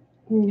tonight.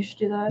 You should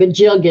do that. But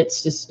Jill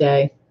gets to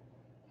stay.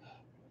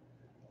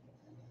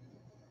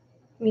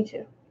 Me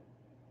too.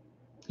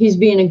 He's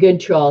being a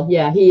good troll.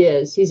 Yeah, he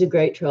is. He's a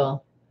great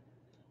troll.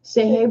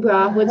 Say, hey,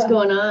 brah, what's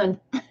going on?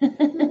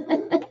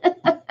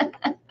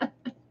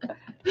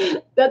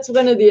 That's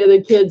one of the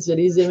other kids that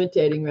he's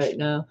imitating right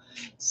now.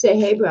 Say,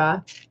 hey,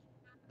 brah.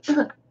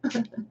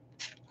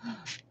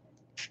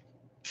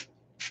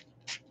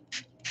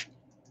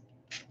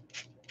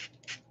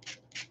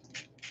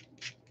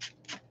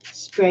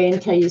 Spray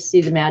until you see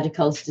the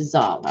magicals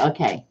dissolve.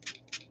 Okay.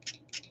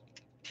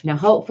 Now,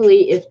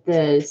 hopefully, if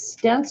the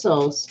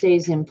stencil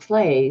stays in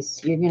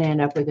place, you're going to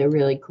end up with a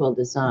really cool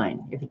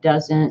design. If it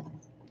doesn't,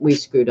 we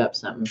screwed up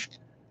something.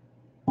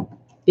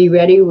 Be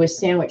ready with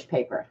sandwich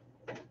paper.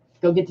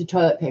 Go get the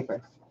toilet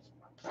paper.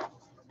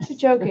 You're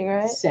joking,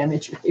 right?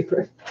 Sandwich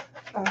paper.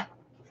 Oh. All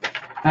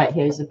right,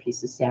 here's a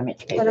piece of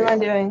sandwich paper. What am I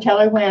doing? Tell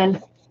her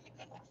when.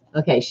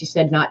 Okay, she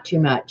said not too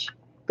much.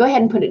 Go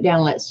ahead and put it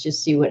down. Let's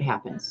just see what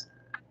happens.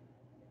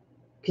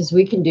 Because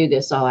we can do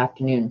this all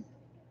afternoon.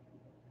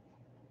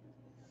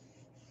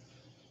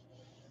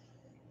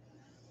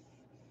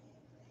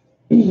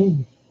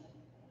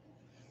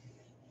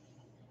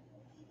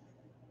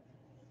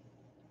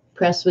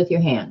 Press with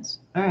your hands.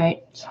 All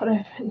right. That's what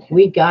I've been doing.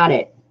 We got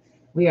it.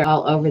 We are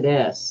all over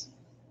this.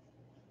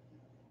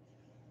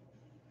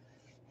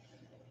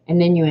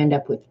 And then you end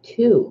up with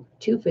two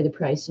for the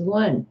price of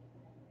one.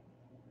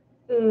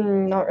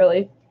 Not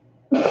really.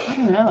 I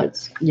don't know.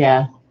 It's,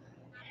 yeah.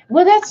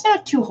 Well, that's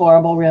not too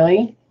horrible,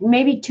 really.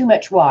 Maybe too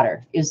much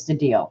water is the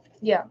deal.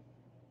 Yeah.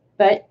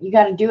 but you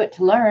got to do it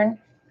to learn.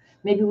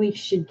 Maybe we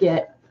should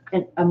get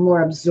a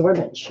more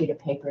absorbent sheet of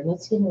paper.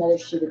 Let's get another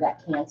sheet of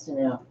that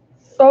Canson out.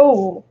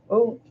 Oh.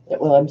 That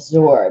will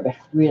absorb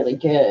really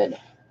good.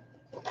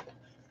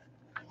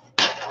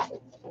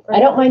 I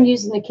don't mind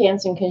using the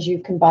Canson because you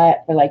can buy it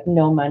for like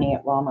no money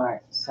at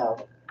Walmart.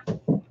 So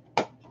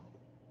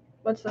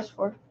What's this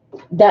for?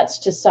 that's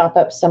to sop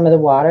up some of the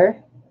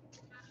water.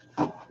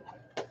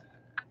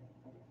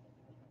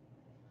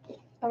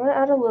 I'm gonna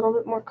add a little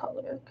bit more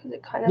color because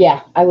it kind of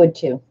Yeah, I would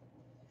too.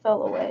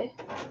 fell away.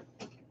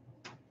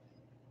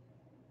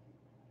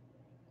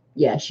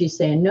 Yeah, she's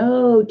saying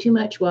no, too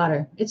much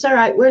water. It's all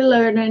right. We're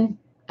learning.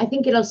 I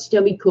think it'll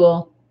still be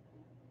cool.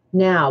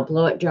 Now,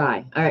 blow it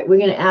dry. All right, we're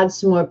going to add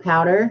some more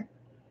powder.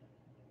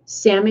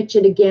 Sandwich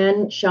it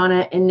again,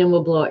 Shauna, and then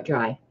we'll blow it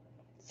dry.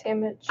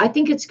 Sandwich. I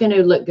think it's going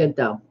to look good,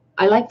 though.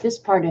 I like this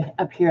part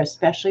up here,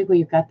 especially where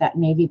you've got that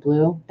navy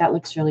blue. That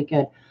looks really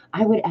good.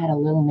 I would add a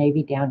little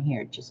navy down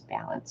here. Just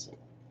balance it.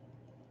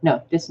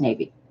 No, this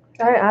navy.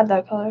 I didn't add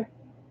that color.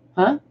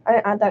 Huh? I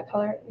didn't add that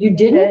color. You Made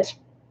didn't? it.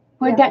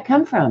 Where'd Yeah. that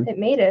come from? It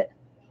made it.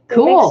 They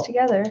Cool. mixed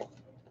together.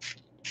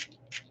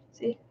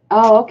 See?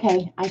 Oh,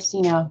 okay. I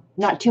see now.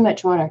 Not too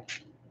much water.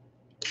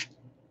 Is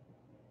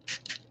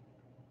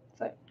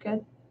that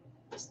good?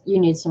 You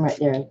need some right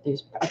there.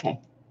 There's okay.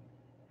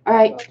 All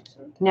right.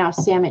 Now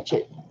sandwich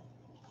it.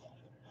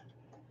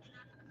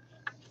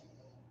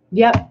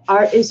 Yep.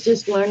 Art is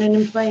just learning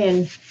and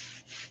playing.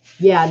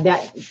 Yeah,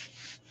 that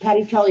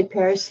Patty Charlie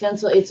Paris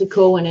stencil. It's a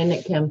cool one, isn't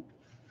it, Kim?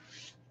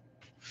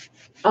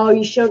 Oh,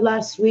 you showed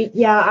last week?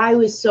 Yeah, I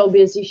was so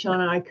busy,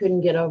 Shauna. I couldn't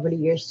get over to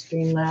your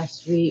stream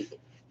last week.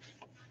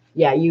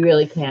 Yeah, you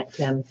really can't,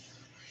 Kim.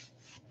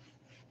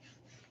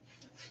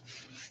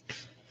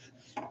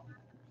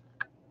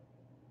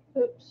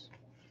 Oops.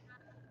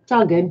 It's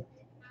all good.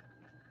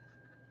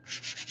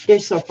 They're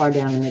so far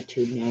down in the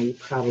tube now, you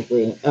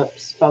probably,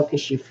 oops,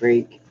 focus, you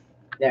freak.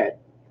 There, it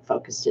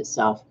focused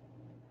itself.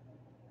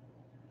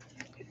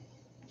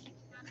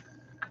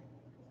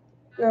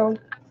 No.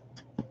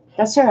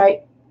 That's all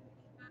right.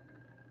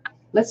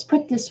 Let's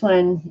put this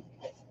one,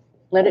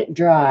 let it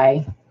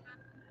dry.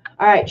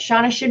 All right,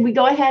 Shauna, should we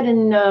go ahead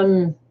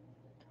and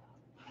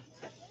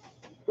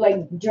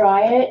like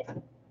dry it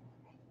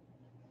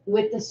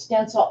with the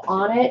stencil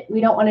on it?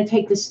 We don't want to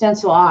take the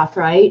stencil off,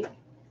 right?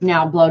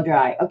 Now blow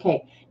dry.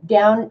 Okay,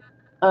 down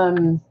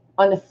on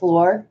the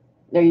floor.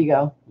 There you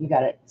go. You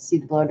got it. See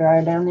the blow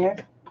dryer down there?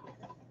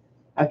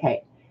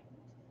 Okay.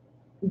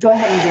 Go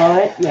ahead and blow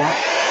it. Yeah.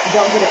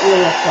 Don't get it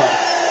really close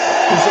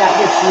because that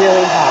gets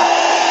really hot.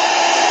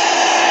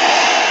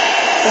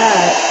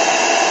 But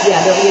yeah,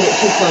 don't get it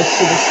too close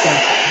to the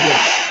stencil. Yeah.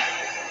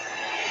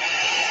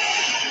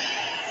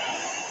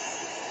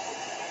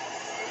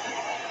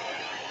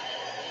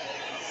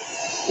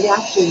 It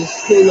actually is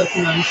cool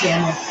looking on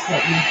camera,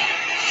 Courtney.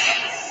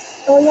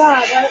 Oh yeah,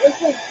 that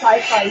looks like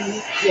sci-fi.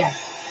 Yeah.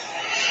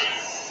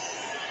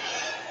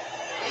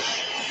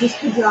 Just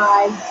to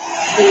dry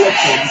the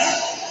liquid.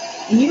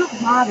 And you don't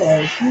have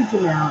a huge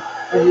amount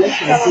of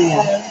liquid, do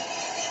you?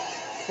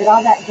 But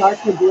all that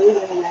darker blue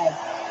went away.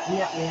 Isn't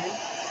that weird?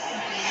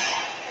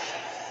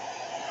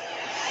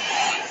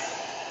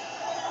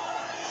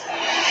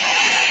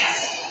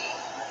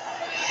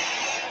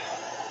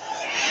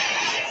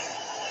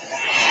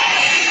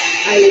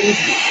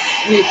 Eileen's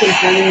making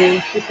fun of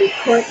me. She says,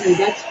 Courtney,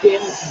 that's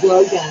Janet's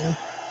blowgun.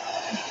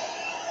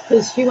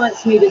 Because she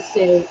wants me to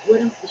say,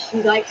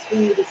 she likes for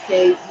me to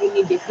say, you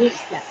need to heat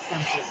that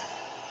something.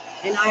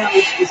 And I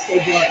always just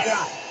say, blow it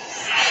dry.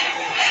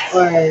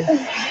 Or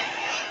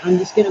I'm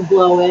just going to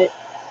blow it.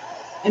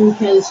 And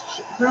because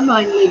her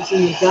mind lives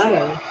in the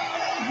gutter,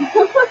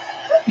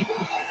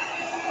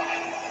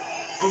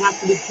 I have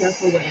to be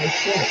careful what I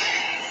say.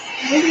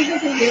 Maybe we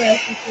can do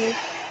it.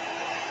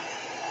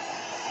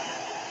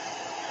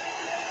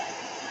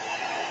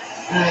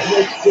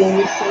 What's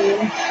Jamie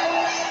saying?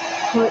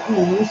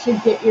 Courtney, you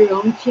should get your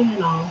own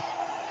channel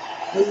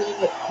and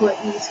name it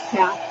Courtney's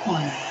Craft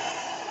Corner.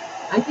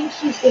 I think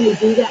she's going to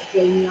do that,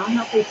 Jamie. I'll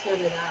help her set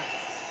it up.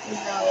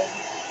 No.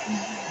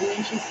 And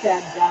then she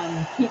said,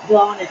 keep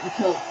blowing it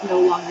until it's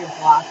no longer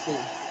glossy.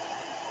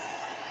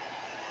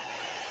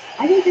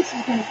 I think this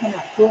is going to come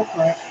out cool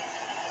for it.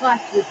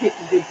 Plus, we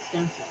picked a good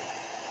stencil.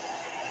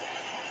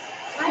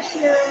 Hi,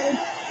 Sharon.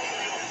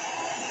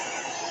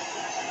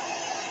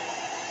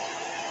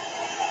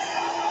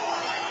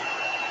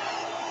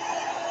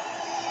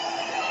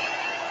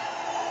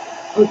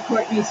 Oh,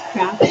 Courtney's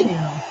Craft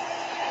Channel.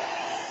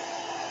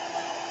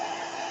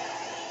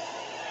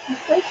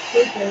 He's so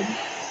stupid.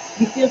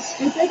 You feel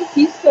stupid?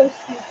 He's so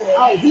stupid.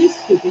 Oh, he's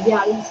stupid. Yeah,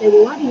 I didn't say,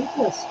 well, why do you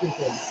feel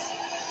stupid?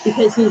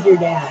 Because he's your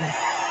dad.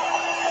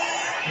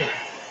 Yeah.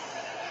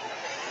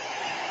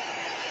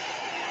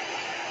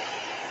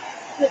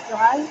 Is it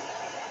dry?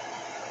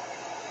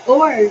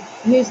 Or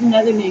here's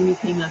another name you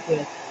came up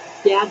with.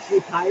 Dad's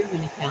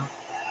retirement account.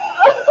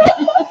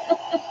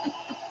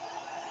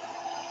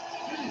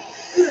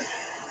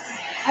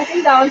 I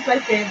think that was my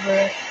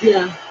favorite.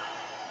 Yeah.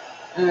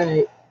 All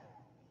right.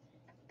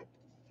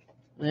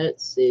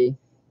 Let's see.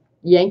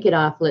 Yank it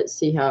off. Let's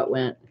see how it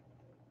went.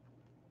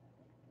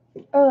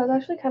 Oh,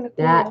 that's actually kind of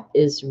cool. That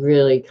is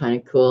really kind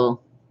of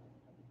cool.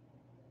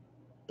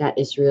 That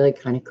is really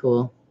kind of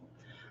cool.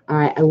 All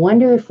right, I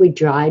wonder if we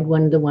dried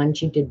one of the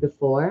ones you did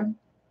before,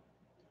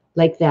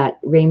 like that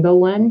rainbow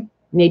one.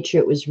 Made sure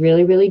it was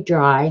really, really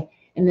dry.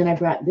 And then I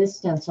brought this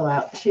stencil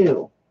out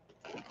too.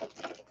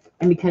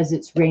 And because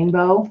it's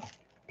rainbow,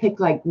 pick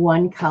like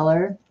one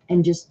color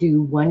and just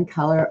do one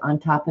color on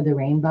top of the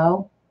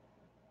rainbow.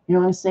 You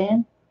know what I'm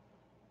saying?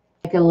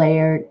 Like a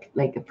layered,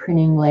 like a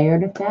printing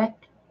layered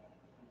effect.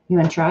 You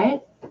want to try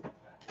it?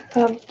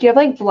 Do you have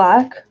like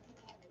black?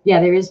 Yeah,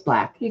 there is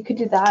black. You could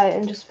do that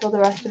and just fill the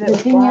rest of it The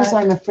with thing black. is,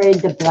 I'm afraid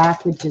the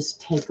black would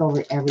just take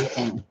over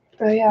everything.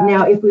 Oh yeah.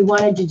 Now, if we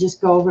wanted to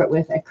just go over it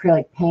with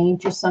acrylic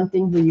paint or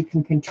something where you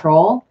can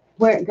control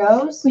where it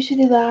goes, We should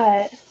do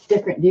that.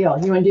 different deal.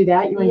 You want to do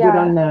that? You want to Yeah. do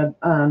it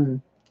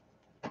on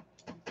the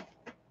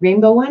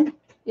rainbow one?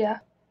 Yeah.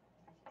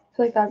 I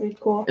feel like that'd be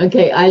cool.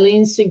 Okay,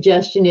 Eileen's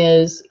suggestion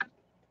is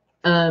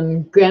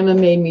Grandma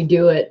made me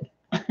do it.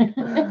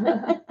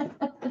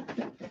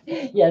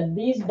 Yeah,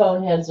 these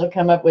boneheads will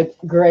come up with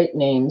great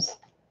names.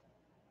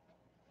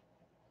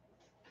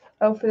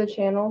 Oh, for the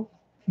channel?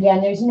 Yeah,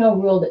 and there's no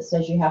rule that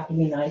says you have to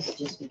be nice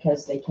just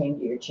because they came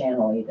to your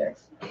channel either.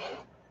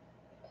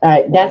 All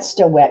right, that's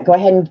still wet. Go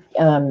ahead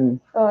and,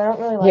 Oh, I don't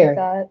really like Here.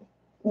 that.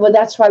 well,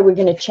 that's why we're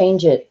going to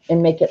change it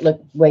and make it look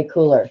way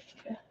cooler.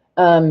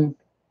 This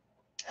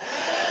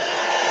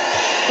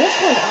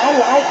one I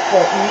like,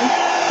 Courtney.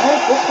 I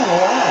like this one a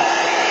lot.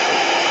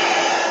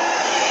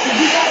 Did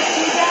you guys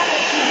see that?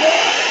 What she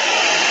did?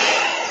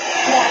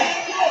 Yeah, it's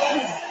cool,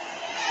 isn't it?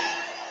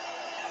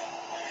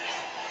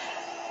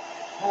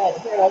 All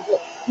right, here, I'll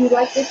get, do you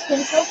like this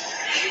stencil?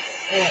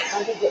 All right,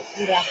 I'll go get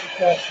some back to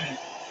Courtney.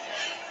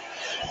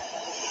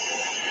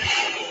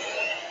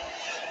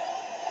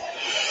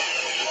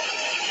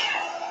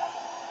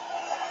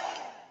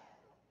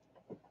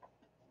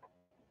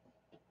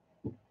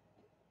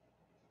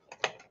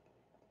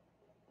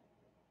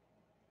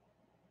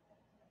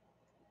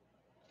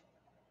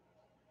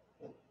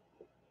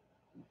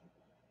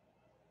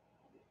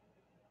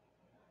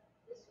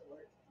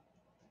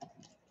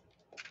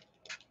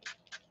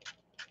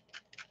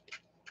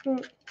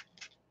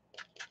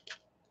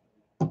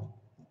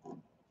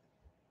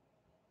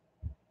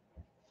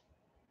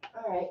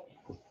 All right,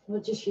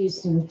 we'll just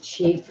use some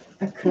cheap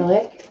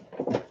acrylic.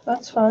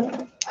 That's fun.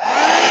 Let's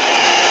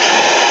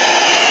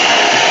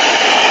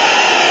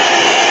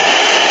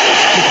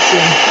see.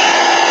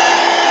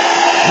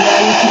 Now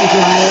you can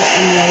dry it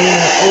and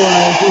layer or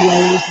do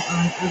layers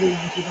on other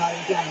ones you've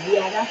already done.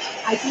 Yeah, that's,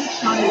 I think,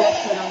 Shauna,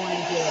 that's what I want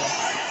to do.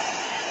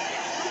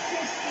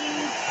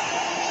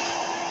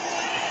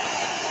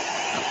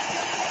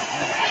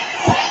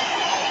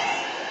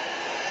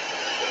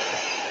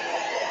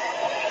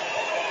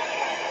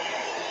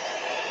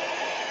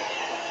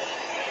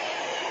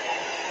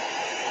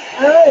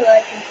 I really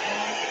like this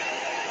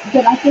one.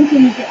 But I think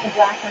when you get the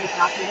black on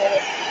top of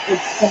it,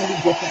 it's going to be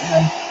different,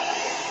 hun.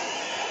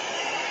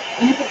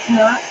 And if it's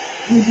not,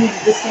 we do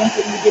the same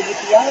thing we did with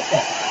the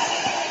elephant.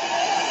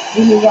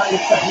 We move on to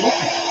something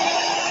different.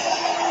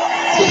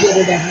 Forget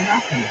it ever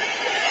happened.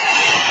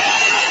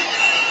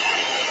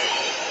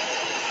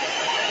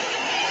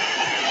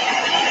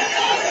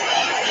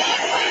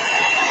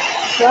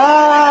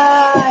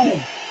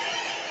 Try!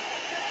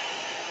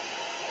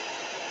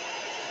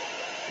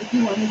 If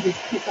you want to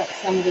just pick up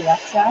some of the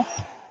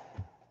excess,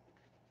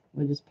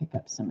 we'll just pick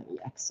up some of the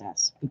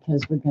excess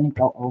because we're going to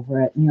go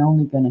over it and you're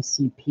only going to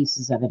see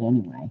pieces of it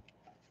anyway.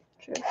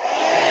 True.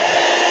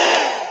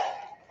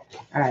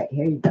 All right,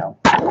 here you go.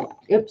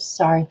 Oops,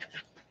 sorry.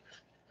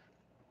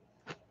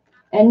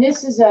 And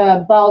this is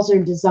a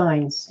Balzer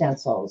Design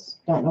stencils.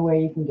 Don't know where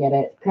you can get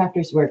it.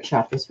 Crafter's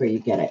Workshop is where you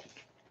get it.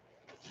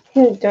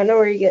 Don't know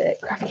where you get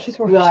it. Crafter's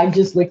Workshop. Well, I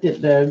just looked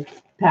at the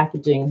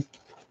packaging.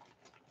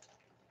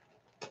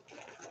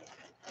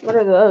 What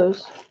are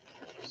those?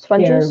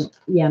 Sponges? They're,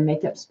 yeah,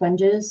 makeup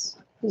sponges.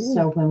 Ooh.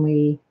 So when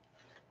we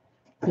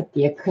put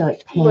the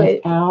acrylic paint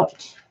Wait.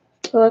 out,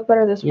 They look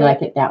better this you way.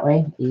 like it that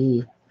way?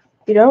 E.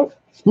 You don't?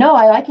 No,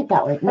 I like it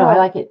that way. No, I Oh.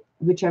 like it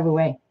whichever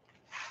way.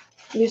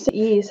 You said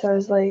E, so I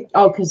was like,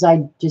 Oh, because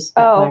I just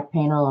got Oh. black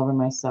paint all over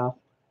myself.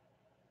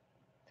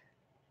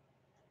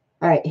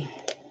 All right.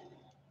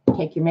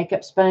 Take your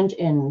makeup sponge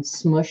and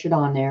smush it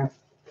on there.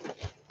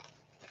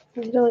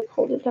 you need to like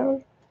hold it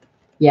down.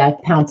 Yeah,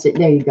 pounce it.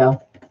 There you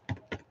go.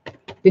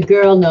 The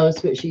girl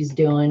knows what she's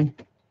doing.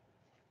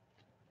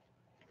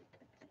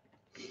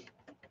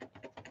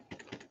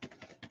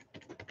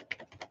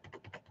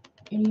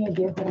 Any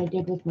idea what I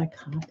did with my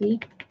copy?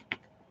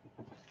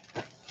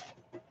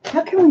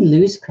 How can we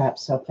lose crap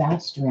so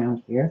fast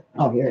around here?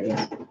 Oh, here it is.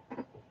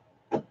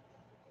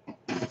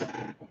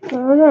 I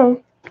don't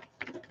know.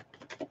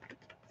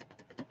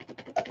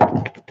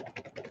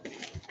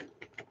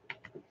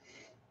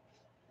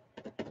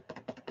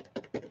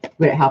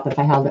 Would it help if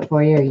I held it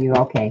for you? Or are you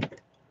okay?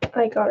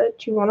 I got it.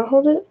 Do you want to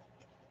hold it?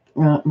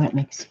 No, it might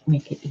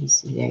make it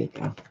easy. There you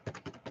go.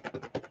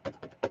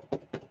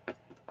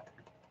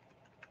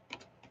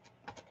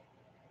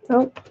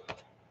 Nope.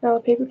 Now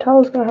the paper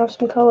towel is gonna have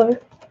some color.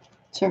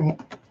 It's all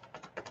right.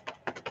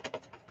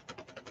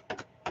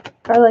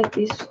 I like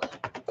these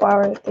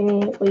flower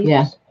thingy leaves.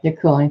 Yeah, they're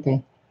cool, aren't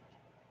they?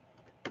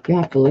 You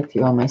have to look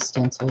through all my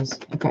stencils.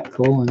 I've got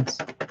cool ones.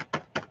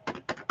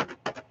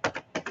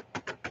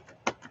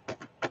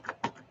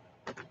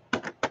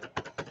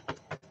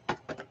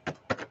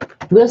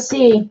 We'll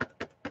see.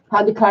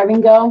 How'd the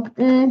carving go?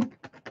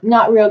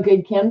 Not real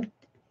good, Kim.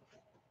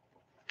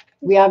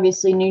 We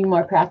obviously need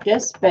more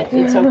practice, but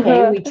it's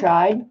okay. We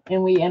tried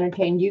and we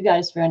entertained you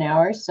guys for an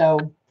hour, so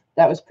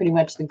that was pretty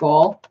much the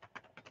goal.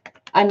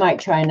 I might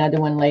try another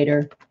one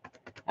later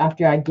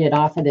after I get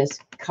off of this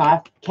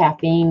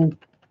caffeine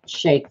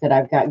shake that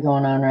I've got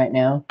going on right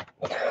now.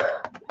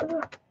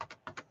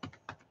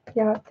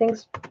 Yeah,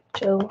 thanks,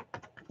 Jill.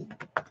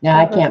 Now,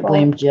 I Not her can't fault.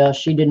 blame Jill.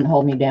 She didn't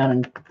hold me down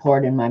and pour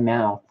it in my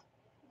mouth.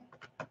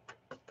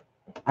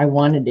 I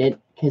wanted it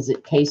because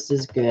it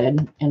tastes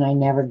good, and I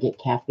never get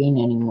caffeine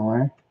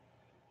anymore.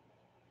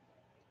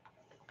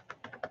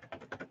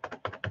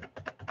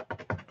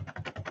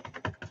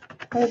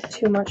 I have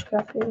too much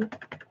caffeine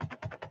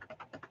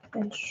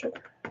and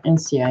sugar. And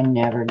see, I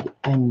never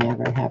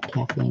have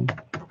caffeine.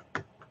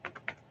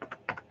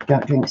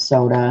 Don't drink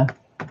soda.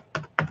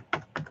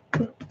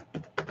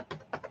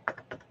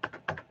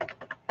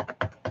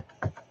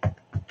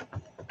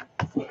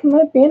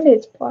 My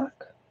Band-Aid's black.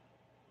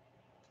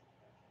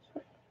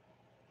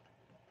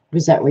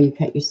 Was that where you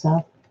cut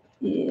yourself?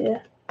 Yeah.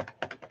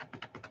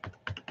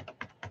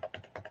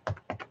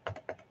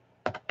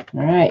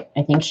 All right.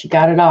 I think she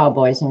got it all,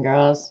 boys and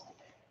girls.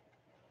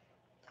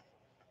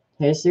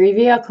 Here's the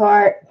reveal,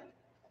 Court.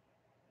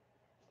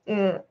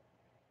 Mm.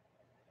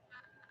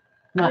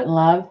 Not in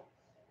love. I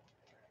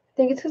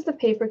think it's because the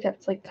paper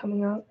kept like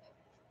coming up.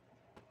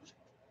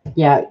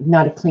 Yeah,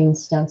 not a clean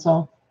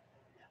stencil.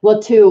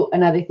 Well, too,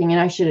 another thing,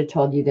 and I should have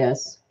told you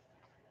this.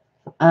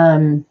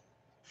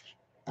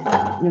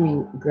 Let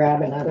me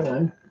grab another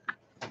one.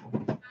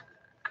 Do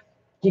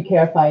you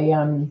care if I I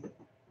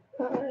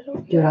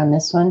don't do it on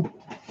this one?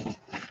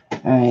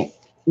 All right.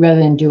 Rather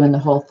than doing the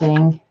whole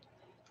thing,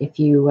 if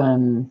you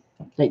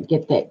like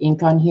get the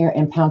ink on here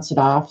and pounce it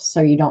off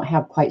so you don't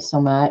have quite so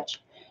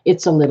much,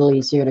 it's a little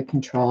easier to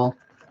control.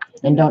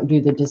 And don't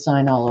do the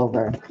design all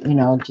over, you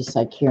know, just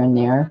like here and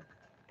there.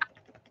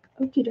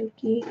 Okie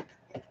dokie.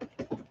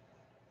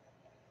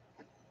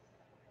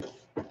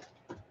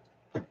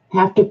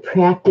 Have to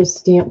practice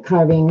stamp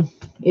carving.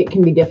 It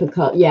can be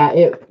difficult.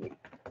 Yeah.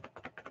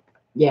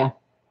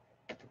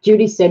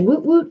 Judy said,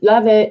 woot woot,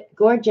 love it.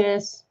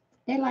 Gorgeous.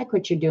 They like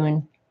what you're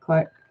doing,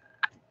 Court.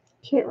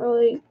 Can't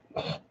really.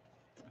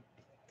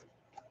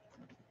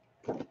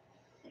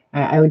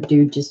 I would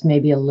do just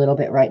maybe a little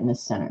bit right in the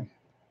center.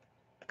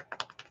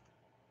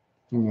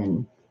 And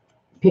then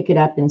pick it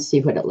up and see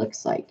what it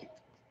looks like.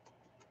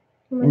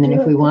 And then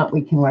if we want,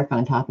 we can work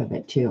on top of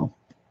it too.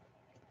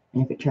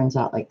 And if it turns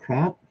out like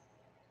crap,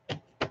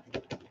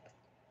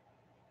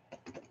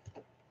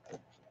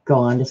 go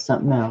on to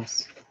something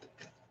else.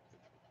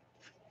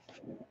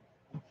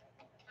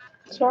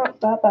 It's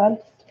not that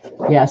bad.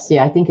 Yeah, see,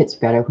 I think it's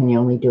better when you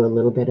only do a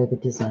little bit of the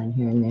design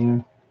here and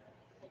there.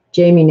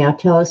 Jamie, now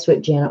tell us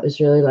what Janet was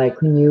really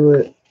like when you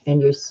were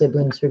and your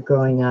siblings were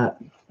growing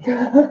up.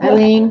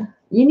 Eileen,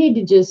 you need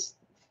to just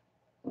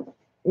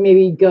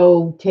maybe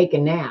go take a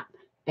nap.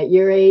 At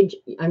your age,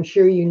 I'm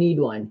sure you need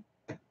one.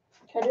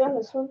 Can I do on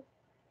this one?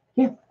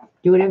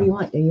 Do whatever you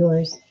want. They're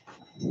yours.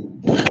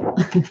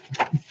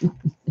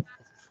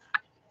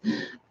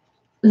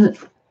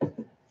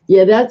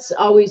 Yeah, that's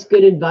always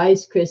good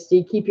advice,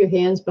 Christy. Keep your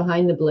hands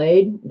behind the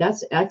blade.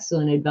 That's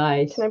excellent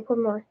advice. Can I pour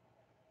more?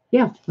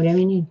 Yeah, whatever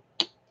you need.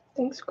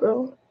 Thanks,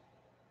 girl.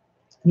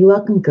 You're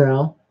welcome,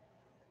 girl.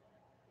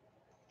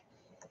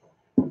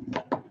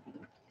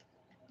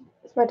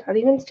 Is my dad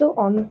even still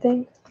on the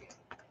thing?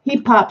 He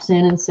pops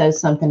in and says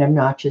something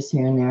obnoxious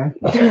here and there.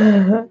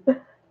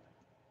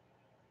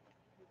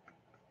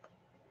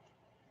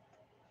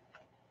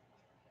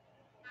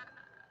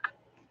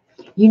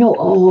 You know,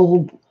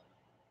 all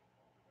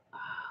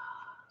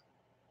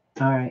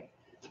right.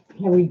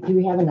 Do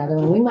we have another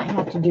one? We might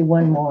have to do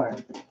one more.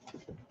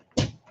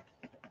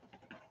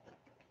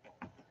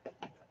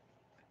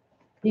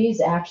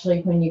 These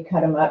actually, when you cut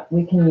them up,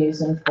 we can use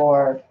them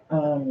for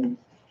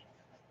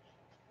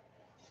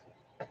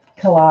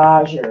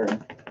collage or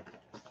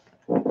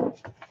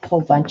a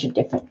whole bunch of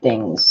different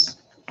things.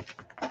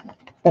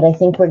 But I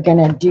think we're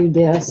gonna do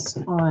this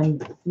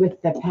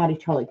with the Patty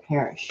Trolley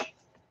Parish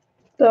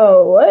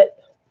So what?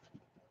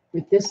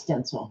 with this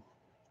stencil.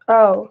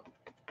 Oh.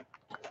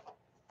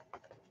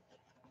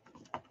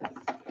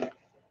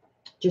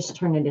 Just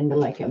turn it into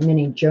like a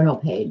mini journal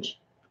page.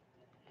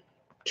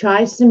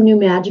 Try some new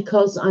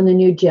magicals on the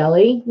new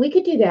jelly. We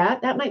could do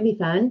that. That might be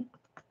fun.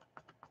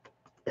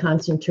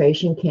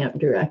 Concentration camp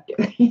director.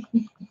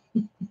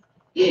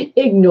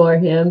 Ignore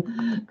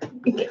him.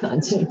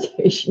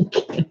 Concentration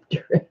camp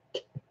director.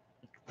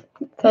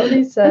 That's what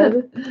he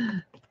said.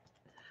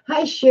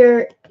 Hi,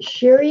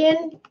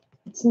 Shirian.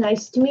 It's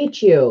nice to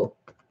meet you.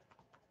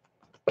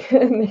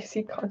 And they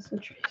see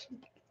concentration.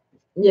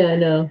 Yeah, I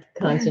know.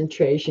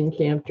 Concentration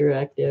camp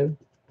directive.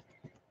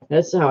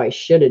 That's how I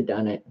should have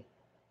done it.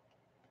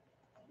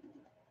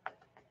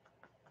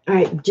 All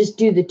right, just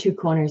do the two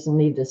corners and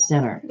leave the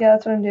center. Yeah,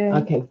 that's what I'm doing.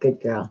 Okay,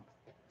 good girl.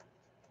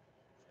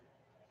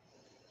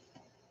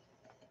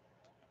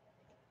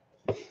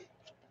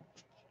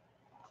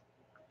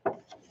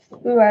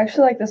 Ooh, I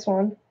actually like this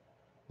one.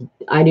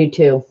 I do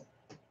too.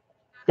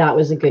 That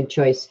was a good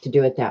choice to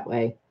do it that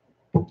way.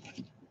 All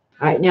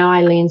right, now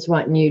Eileen's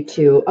wanting you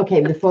to,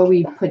 okay, before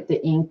we put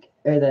the ink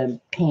or the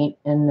paint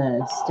and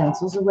the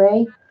stencils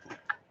away,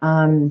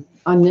 on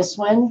this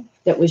one,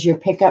 that was your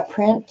pickup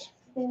print,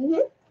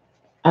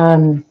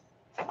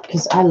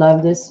 because I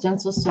love this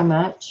stencil so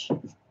much.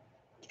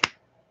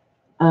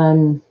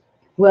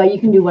 Well, you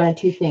can do one of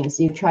two things.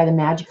 You try the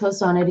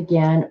magicals on it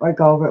again or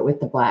go over it with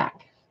the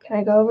black. Can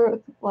I go over it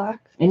with the black?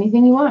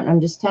 Anything you want,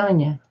 I'm just telling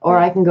you. Or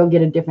I can go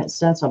get a different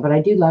stencil, but I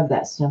do love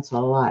that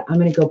stencil a lot. I'm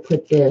going to go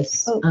put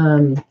this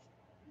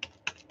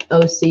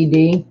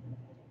OCD.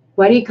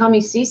 Why do you call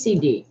me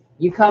CCD?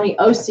 You call me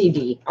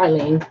OCD,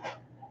 Eileen.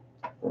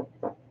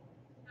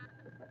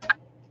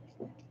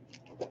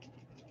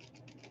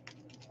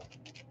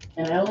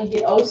 And I only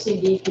get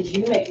OCD because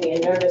you make me a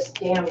nervous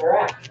damn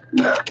wreck.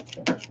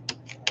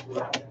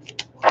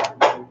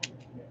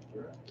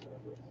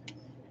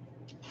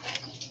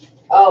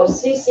 Oh,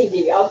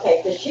 CCD.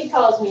 Okay, because she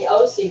calls me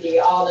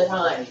OCD all the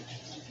time.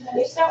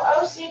 You're so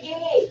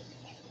OCD.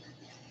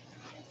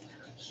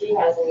 She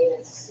hasn't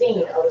even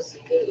seen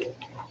OCD.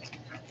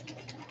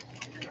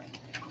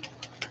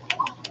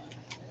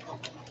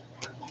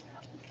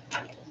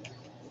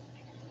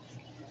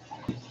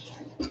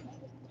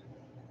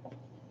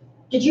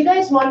 Did you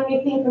guys want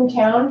anything from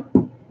town?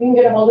 We can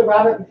get a hold of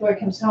Robert before he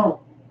comes home.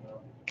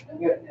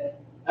 Good.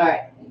 All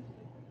right.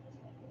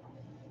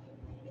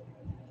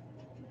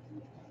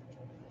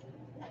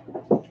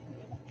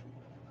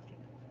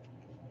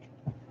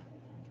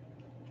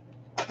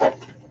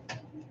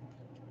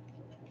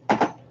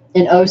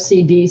 An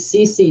OCD,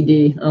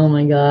 CCD. Oh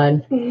my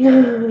God.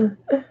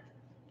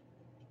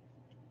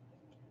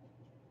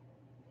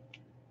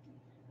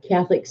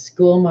 Catholic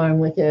school marm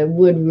with a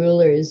wood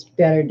ruler is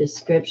better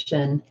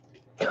description.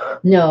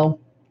 No,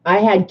 I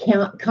had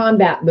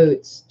combat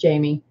boots,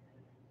 Jamie.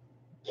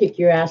 Kick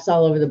your ass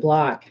all over the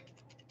block.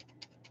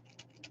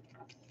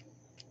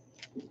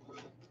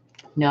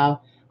 No,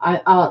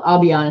 I'll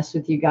be honest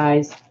with you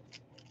guys.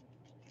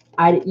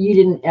 You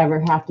didn't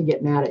ever have to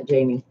get mad at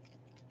Jamie.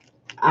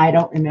 I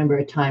don't remember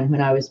a time when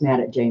I was mad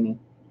at Jamie.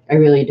 I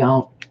really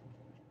don't.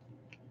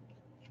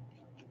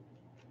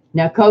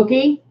 Now,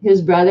 Koki,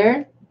 his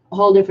brother, a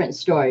whole different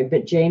story.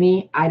 But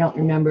Jamie, I don't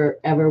remember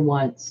ever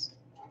once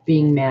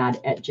being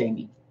mad at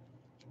Jamie.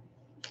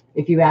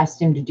 If you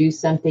asked him to do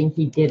something,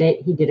 he did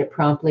it. He did it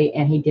promptly,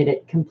 and he did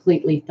it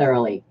completely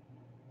thoroughly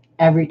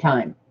every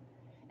time.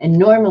 And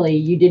normally,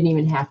 you didn't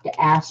even have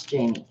to ask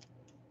Jamie.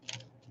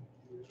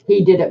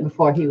 He did it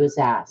before he was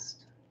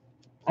asked.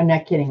 I'm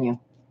not kidding you.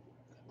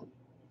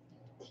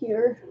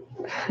 Here.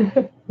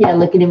 Yeah,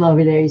 look at him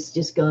over there. He's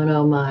just going,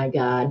 oh my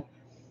God.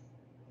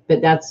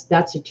 But that's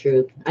the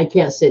truth. I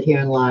can't sit here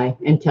and lie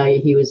and tell you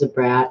he was a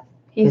brat,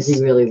 because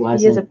he really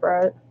wasn't. He is a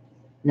brat.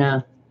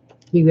 No,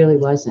 he really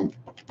wasn't.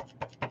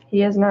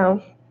 He is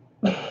now.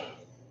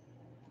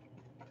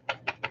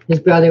 His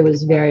brother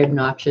was very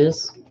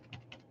obnoxious,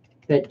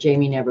 but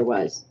Jamie never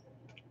was.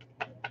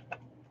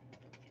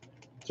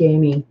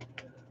 Jamie,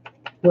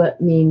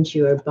 what means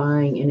you are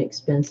buying an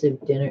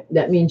expensive dinner?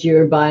 That means you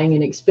are buying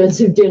an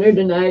expensive dinner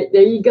tonight.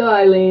 There you go,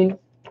 Eileen.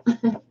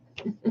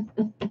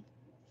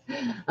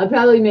 I'll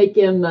probably make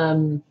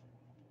him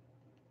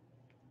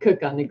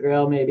cook on the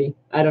grill, maybe.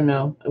 I don't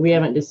know. We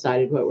haven't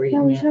decided what we're Yeah,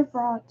 eating we yet. should have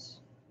brats.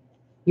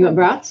 You want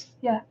brats?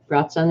 Yeah.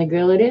 Brats on the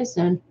grill it is,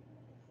 then.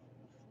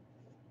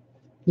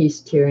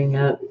 He's tearing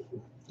up.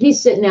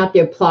 He's sitting out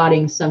there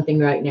plotting something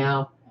right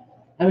now.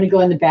 I'm going to go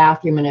in the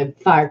bathroom and a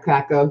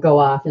firecracker will go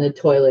off in the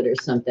toilet or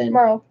something.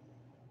 Tomorrow.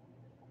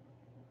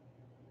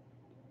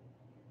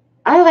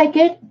 I like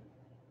it.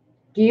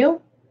 Do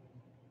you?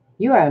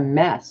 You are a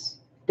mess.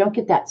 Don't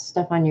get that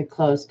stuff on your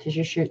clothes because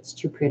your shirt's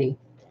too pretty.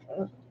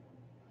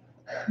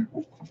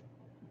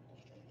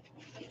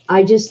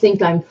 I just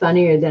think I'm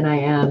funnier than I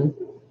am.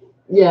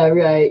 Yeah,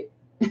 right.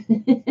 I'm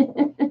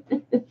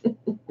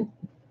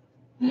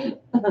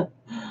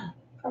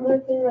gonna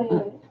clean my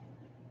hand.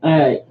 All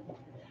right.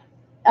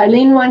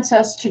 Eileen wants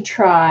us to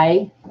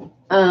try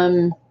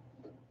magicals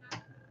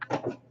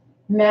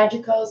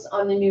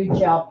on the new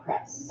gel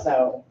press.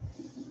 So,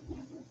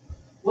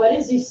 what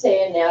is he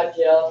saying now,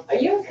 Jill? Are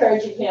you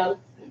encouraging him?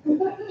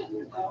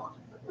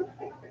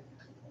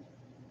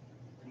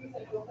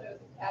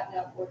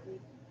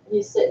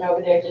 He's sitting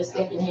over there just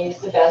thinking he's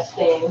the best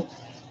thing.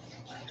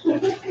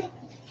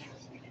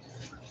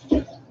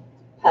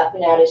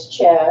 Puffing out his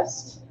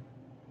chest.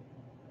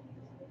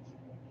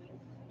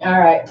 All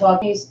right, while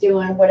he's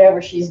doing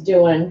whatever she's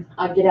doing,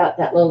 I'll get out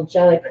that little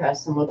jelly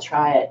press and we'll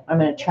try it. I'm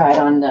going to try it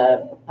on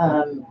the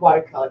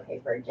watercolor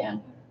paper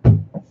again.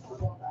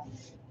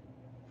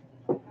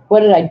 What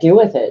did I do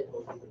with it?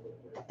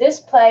 This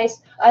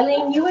place,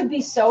 Eileen, you would be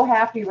so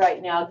happy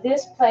right now.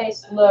 This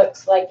place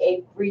looks like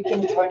a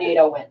freaking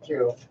tornado went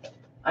through.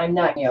 I'm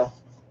not you.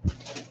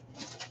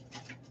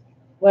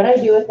 What do I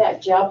do with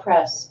that gel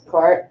press,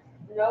 Court?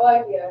 No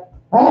idea.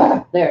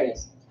 There it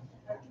is.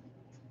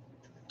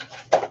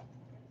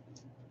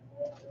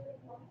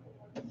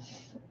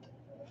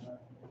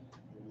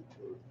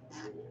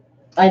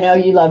 I know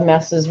you love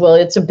messes. Well,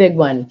 it's a big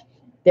one.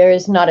 There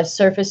is not a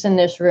surface in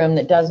this room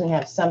that doesn't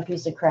have some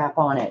piece of crap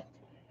on it.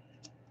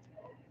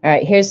 All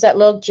right, here's that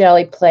little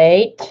jelly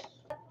plate.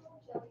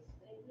 Do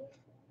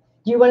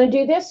you want to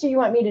do this or you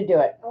want me to do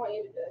it? I want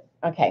you to do it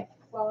Okay.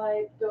 while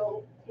I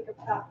go take a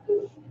cat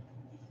food.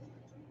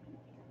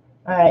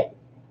 All right.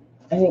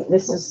 I think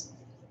this is,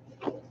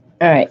 all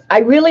right. I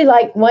really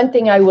like, one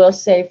thing I will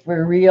say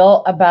for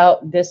real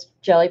about this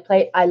jelly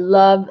plate, I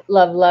love,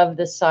 love, love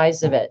the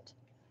size of it.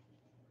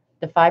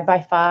 The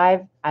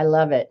 5x5, I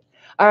love it.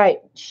 All right,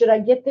 should I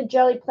get the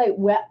jelly plate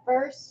wet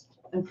first?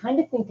 I'm kind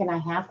of thinking I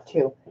have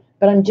to,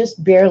 but I'm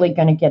just barely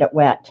going to get it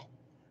wet.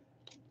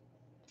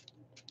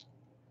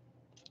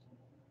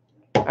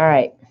 All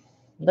right,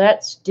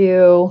 let's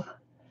do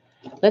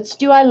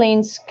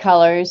Eileen's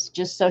colors,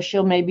 just so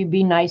she'll maybe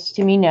be nice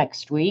to me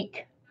next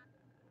week.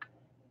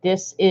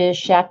 This is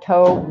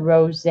Chateau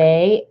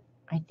Rosé,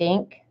 I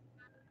think.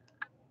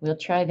 We'll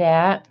try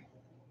that.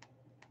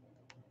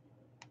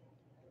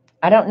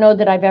 I don't know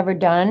that I've ever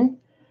done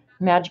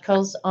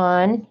magicals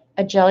on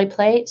a jelly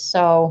plate,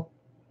 so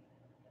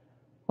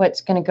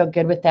what's going to go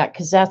good with that?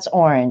 Because that's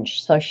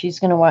orange, so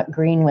she's going to want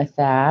green with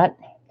that.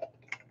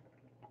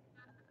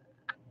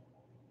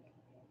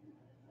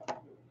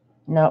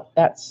 Nope,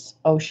 that's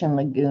Ocean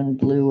Lagoon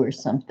blue or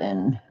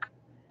something.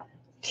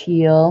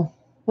 Teal.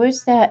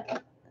 Where's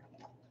that?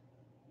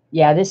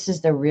 Yeah, this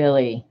is the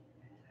really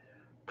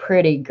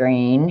pretty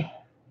green.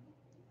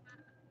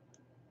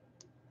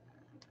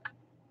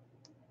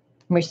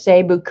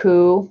 Merci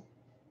beaucoup.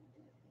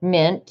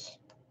 Mint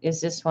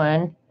is this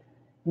one.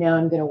 Now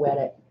I'm going to wet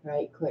it,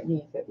 right,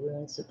 Courtney? If it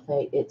ruins the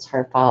plate, it's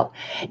her fault.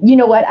 You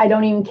know what? I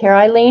don't even care,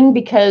 Eileen,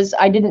 because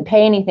I didn't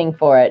pay anything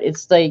for it.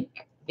 It's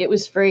like, it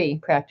was free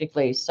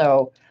practically.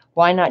 So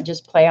why not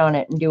just play on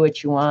it and do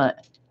what you want?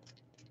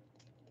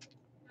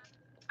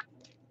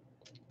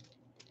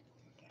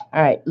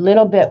 All right,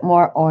 little bit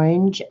more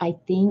orange, I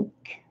think.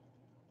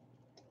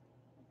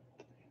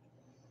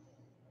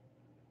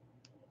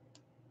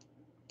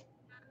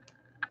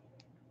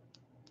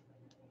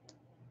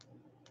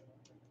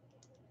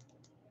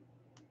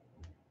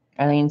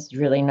 Eileen's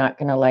really not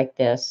going to like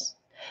this.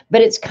 But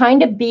it's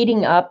kind of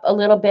beating up a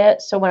little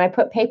bit. So when I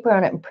put paper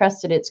on it and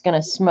press it, it's going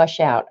to smush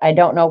out. I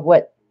don't know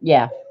what,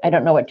 yeah, I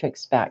don't know what to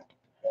expect.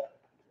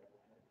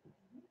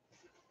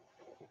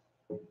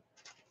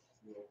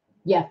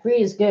 Yeah,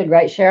 free is good,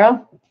 right,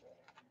 Cheryl?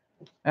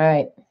 All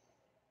right.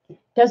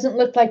 Doesn't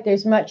look like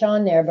there's much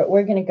on there, but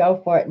we're going to go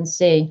for it and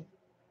see.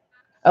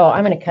 Oh,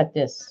 I'm going to cut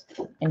this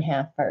in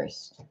half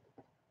first.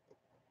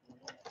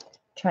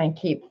 Try and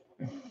keep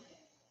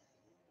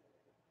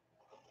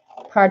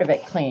part of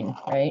it clean,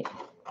 right?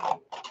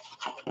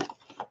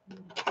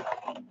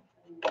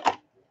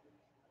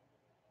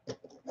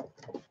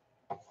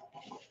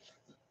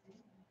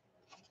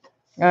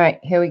 All right,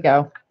 here we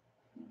go.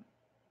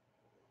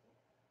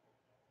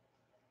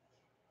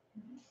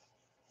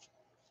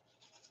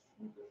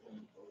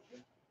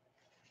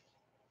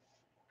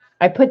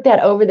 I put that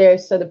over there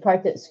so the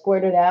part that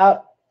squirted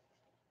out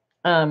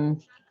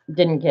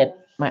didn't get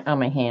on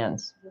my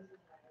hands.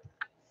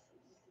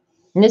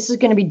 And this is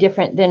going to be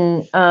different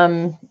than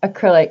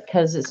acrylic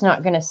because it's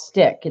not going to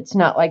stick. It's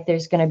not like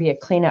there's going to be a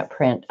cleanup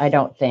print, I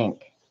don't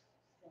think.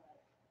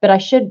 But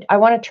I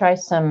want to try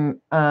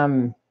some,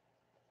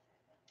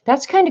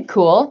 that's kind of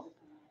cool.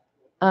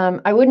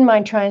 I wouldn't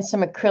mind trying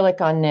some acrylic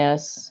on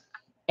this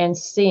and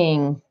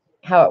seeing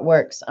how it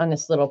works on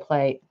this little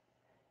plate.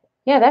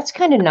 Yeah, that's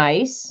kind of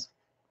nice.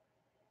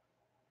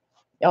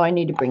 Oh, I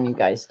need to bring you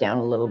guys down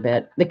a little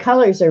bit. The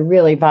colors are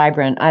really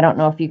vibrant. I don't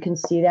know if you can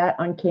see that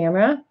on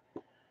camera,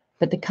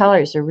 but the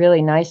colors are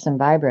really nice and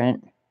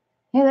vibrant.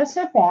 Yeah, that's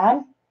not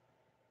bad.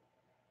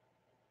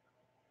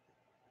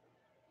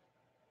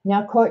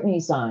 Now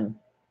Courtney's on.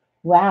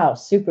 Wow,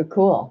 super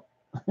cool.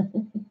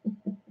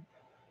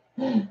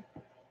 The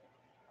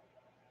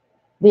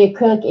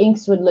acrylic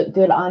inks would look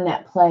good on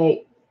that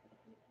plate.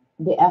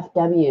 The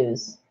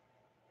FWs.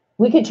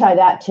 We could try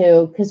that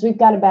too, because we've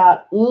got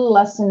about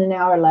less than an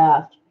hour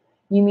left.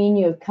 You mean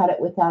you have cut it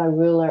without a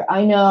ruler?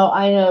 I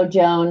know,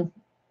 Joan.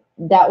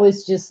 That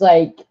was just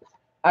like,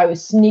 I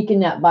was sneaking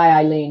that by,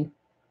 Eileen.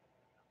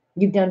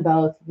 You've done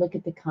both. Look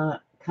at the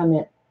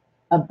comment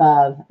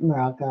above,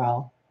 Merle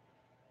Girl.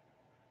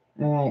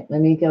 All right, let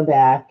me go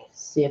back,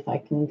 see if I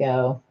can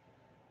go.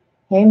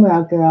 Hey,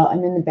 Merle Girl,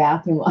 I'm in the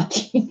bathroom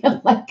watching.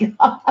 Oh, my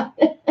God.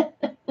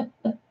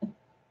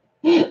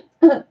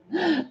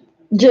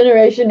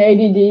 Generation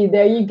ADD.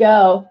 There you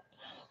go.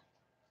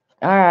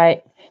 All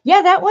right.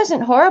 Yeah, that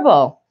wasn't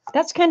horrible.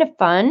 That's kind of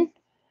fun.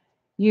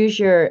 Use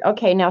your,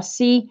 okay, now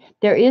see,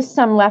 there is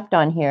some left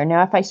on here.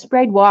 Now, if I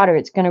sprayed water,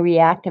 it's going to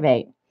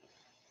reactivate.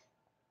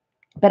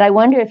 But I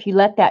wonder if you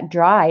let that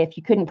dry, if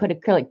you couldn't put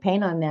acrylic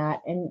paint on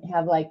that and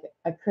have like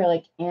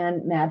acrylic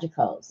and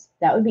magicals.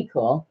 That would be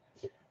cool.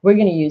 We're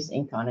going to use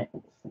ink on it.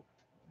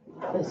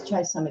 Let's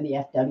try some of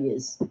the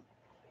FWs.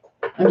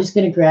 I'm just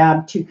going to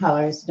grab 2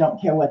 colors.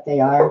 Don't care what they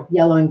are.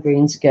 Yellow and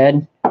green's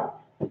good.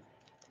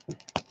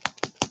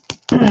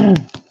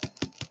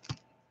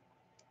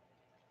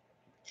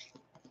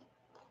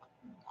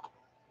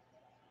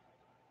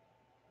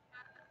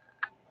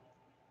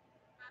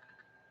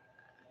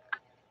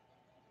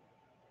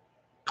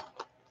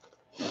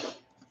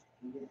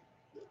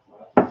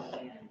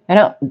 I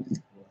don't.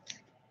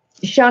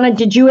 Shauna,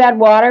 did you add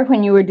water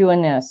when you were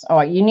doing this? Oh,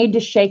 you need to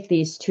shake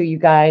these 2, you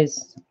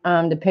guys.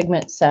 The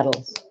pigment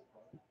settles.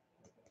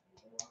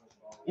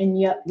 And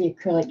yep, the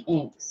acrylic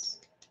inks.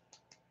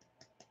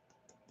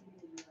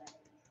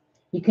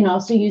 You can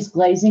also use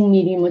glazing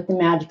medium with the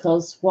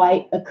magicals,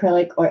 white,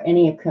 acrylic, or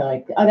any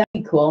acrylic. Oh, that'd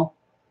be cool.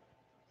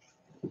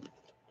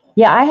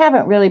 Yeah, I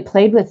haven't really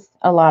played with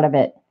a lot of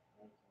it.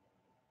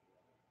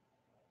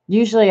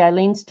 Usually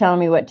Eileen's telling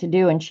me what to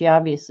do, and she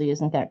obviously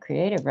isn't that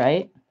creative,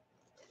 right?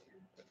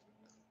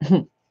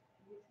 All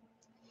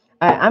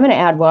right, I'm going to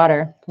add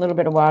water, a little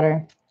bit of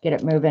water, get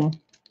it moving.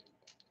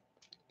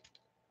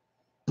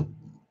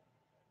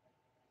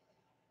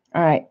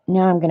 All right,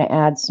 now I'm going to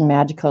add some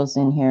magicals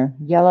in here.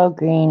 Yellow,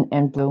 green,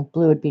 and blue.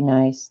 Blue would be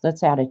nice.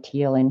 Let's add a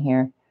teal in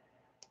here.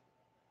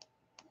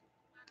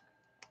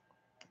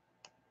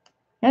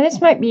 Now,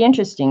 this might be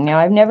interesting. Now,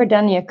 I've never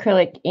done the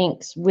acrylic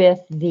inks with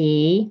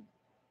the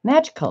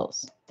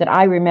magicals that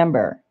I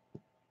remember,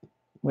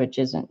 which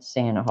isn't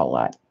saying a whole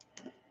lot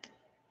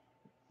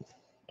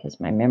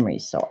because my memory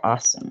is so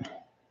awesome.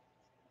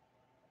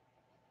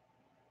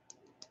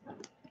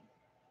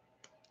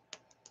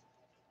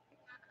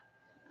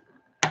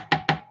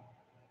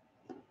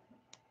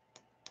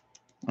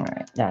 All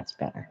right, that's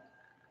better.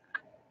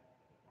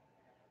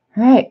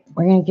 All right,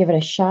 we're going to give it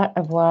a shot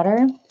of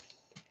water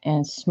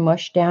and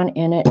smush down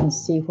in it and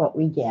see what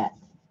we get.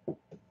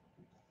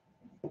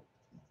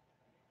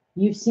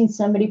 You've seen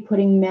somebody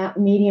putting matte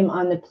medium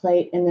on the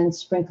plate and then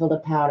sprinkle the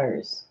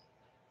powders.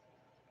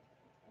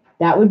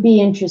 That would be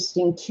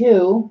interesting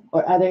too,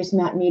 or others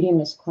matte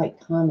medium is quite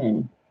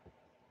common.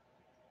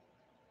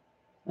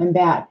 I'm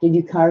back. Did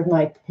you carve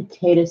my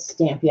potato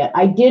stamp yet?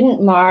 I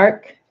didn't,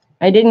 Mark.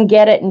 I didn't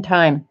get it in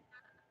time.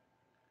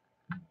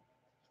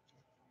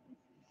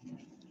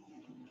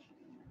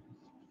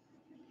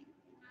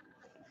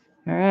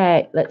 All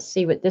right, let's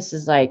see what this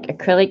is like.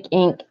 Acrylic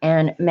ink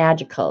and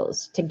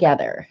magicals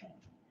together.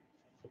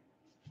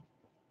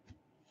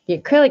 The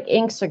acrylic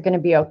inks are going to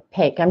be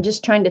opaque. I'm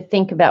just trying to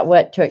think about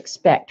what to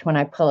expect when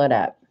I pull it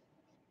up.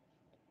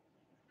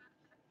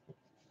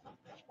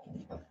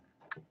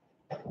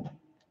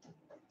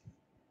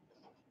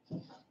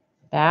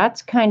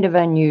 That's kind of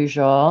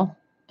unusual.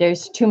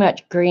 There's too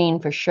much green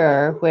for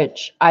sure,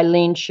 which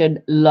Eileen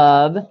should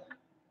love.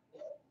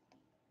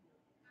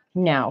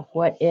 Now,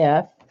 what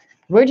if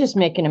we're just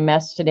making a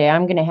mess today?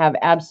 I'm going to have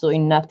absolutely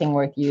nothing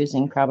worth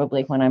using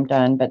probably when I'm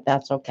done, but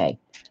that's okay.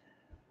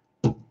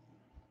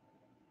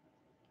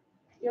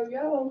 Yo,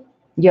 yo.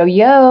 Yo,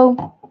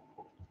 yo.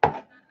 What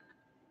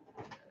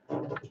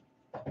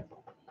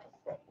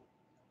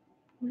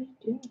are you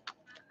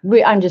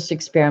doing? I'm just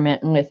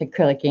experimenting with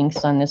acrylic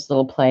inks on this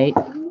little plate.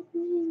 I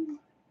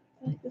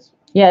like this one.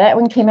 Yeah, that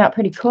one came out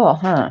pretty cool,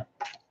 huh?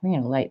 We're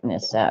going to lighten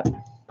this up.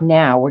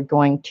 Now we're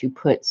going to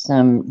put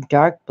some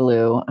dark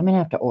blue. I'm going to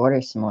have to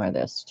order some more of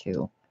this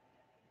too.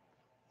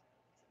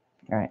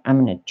 All right,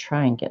 I'm going to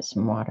try and get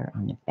some water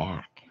on the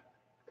back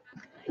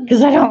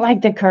because I don't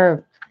like the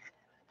curve.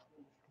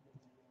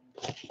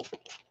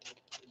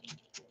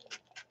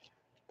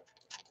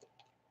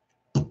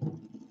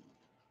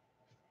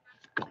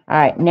 All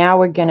right, now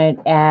we're going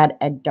to add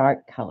a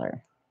dark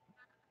color.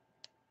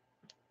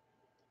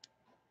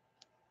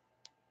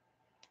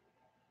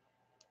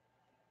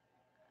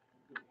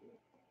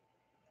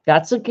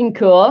 That's looking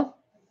cool.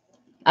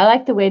 I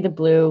like the way the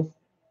blue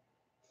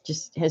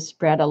just has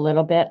spread a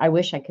little bit. I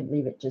wish I could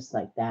leave it just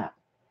like that.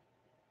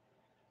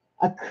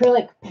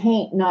 Acrylic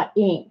paint, not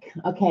ink.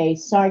 Okay,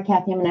 sorry,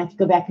 Kathy, I'm going to have to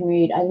go back and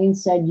read. Eileen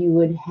said you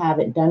would have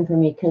it done for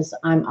me because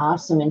I'm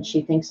awesome and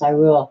she thinks I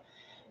rule.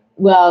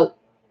 Well,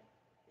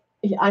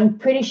 I'm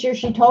pretty sure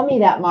she told me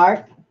that,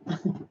 Mark.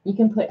 You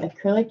can put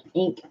acrylic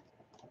ink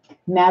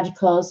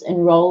magicals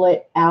and roll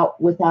it out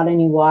without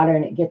any water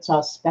and it gets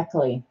all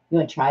speckly. You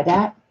want to try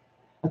that?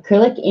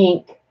 Acrylic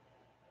ink,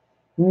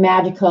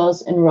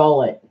 magicals, and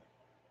roll it.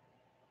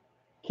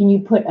 Can you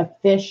put a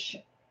fish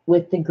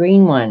with the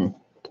green one?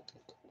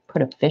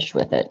 Put a fish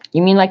with it.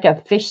 You mean like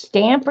a fish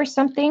stamp or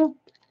something?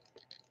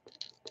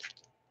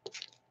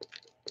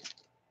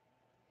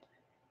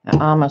 I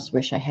almost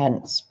wish I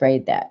hadn't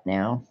sprayed that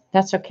now.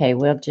 That's okay.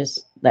 We'll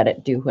just let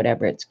it do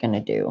whatever it's going to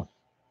do.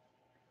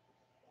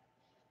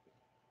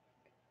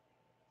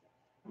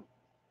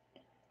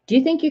 Do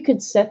you think you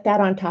could set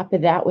that on top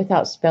of that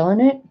without spilling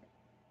it?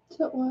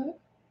 So what?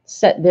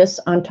 Set this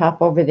on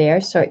top over there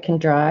so it can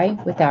dry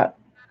without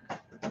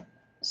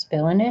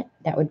spilling it?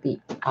 That would be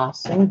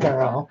awesome,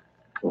 girl.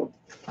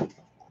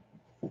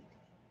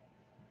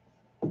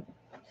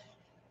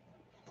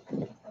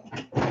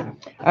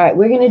 All right,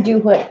 we're going to do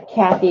what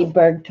Kathy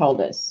Berg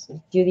told us.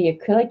 Do the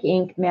acrylic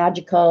ink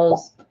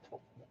magicals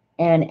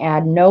and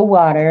add no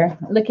water.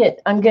 Look at,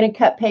 I'm going to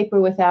cut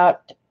paper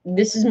without,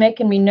 this is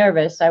making me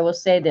nervous. I will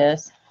say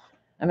this.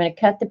 I'm going to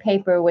cut the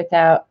paper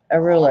without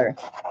a ruler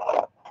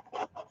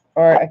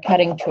or a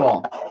cutting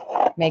tool.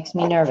 Makes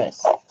me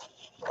nervous.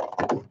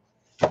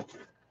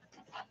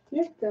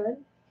 You're good.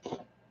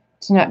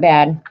 It's not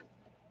bad.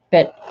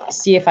 But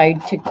see, if I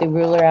took the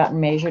ruler out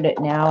and measured it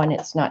now and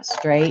it's not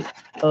straight,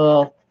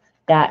 oh,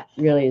 that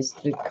really is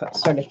the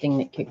sort of thing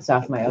that kicks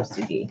off my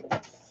OCD.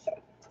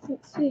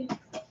 Let's see.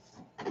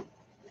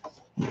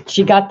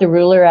 She got the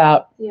ruler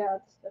out. Yeah,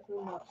 it's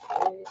definitely not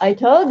straight. I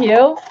told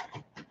you.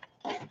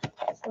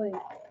 It's like,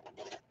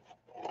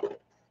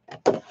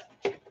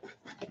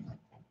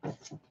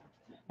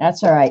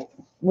 That's all right.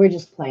 We're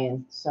just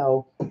playing.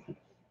 So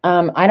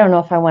I don't know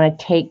if I want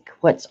to take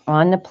what's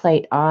on the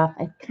plate off.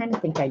 I kind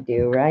of think I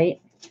do, right?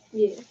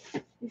 yeah,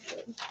 you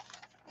should.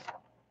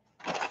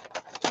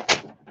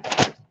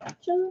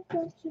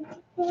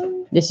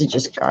 This is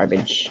just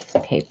garbage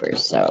paper,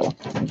 so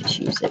I'll just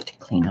use it to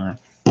clean off.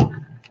 Can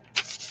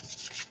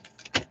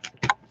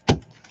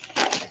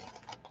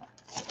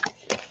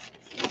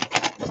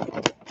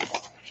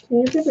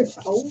you use paper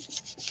towel?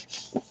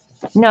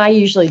 No, I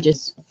usually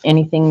just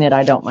anything that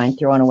I don't mind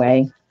throwing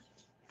away.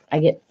 I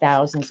get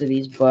thousands of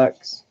these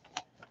books,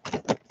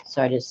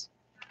 so I just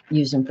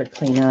use them for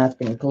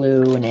cleanup and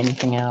glue and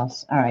anything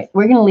else. All right,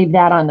 we're gonna leave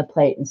that on the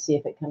plate and see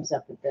if it comes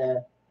up with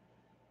the.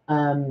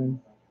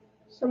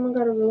 Someone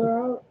got a ruler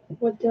out.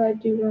 What did I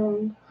do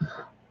wrong?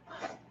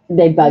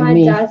 They bug My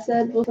me. dad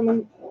said,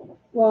 someone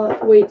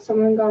got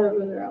a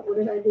ruler out. What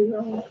did I do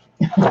wrong?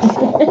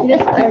 He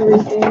does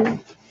everything.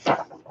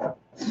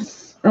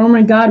 Oh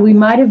my God, we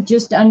might have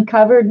just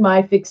uncovered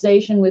my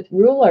fixation with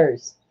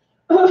rulers.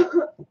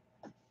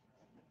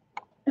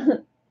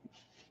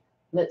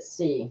 Let's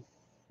see.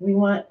 We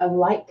want a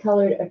light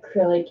colored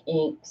acrylic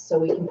ink so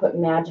we can put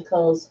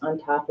magicals on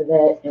top of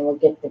it and we'll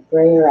get the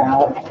brayer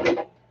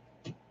out.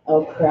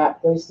 Oh crap,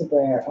 where's the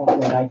brayer? Oh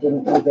good, I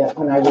didn't move it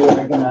when I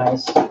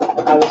reorganized.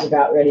 I was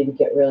about ready to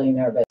get really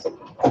nervous.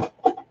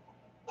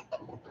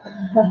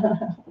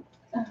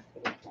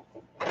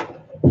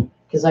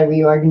 Because I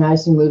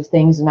reorganized and moved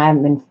things and I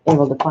haven't been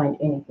able to find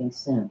anything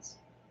since.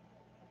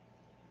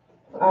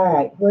 All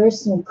right,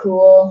 where's some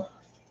cool,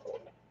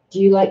 do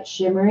you like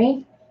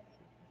shimmery?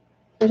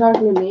 You're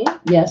talking to me?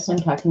 Yes, I'm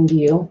talking to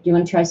you. Do you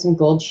want to try some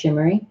gold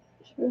shimmery?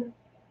 Sure.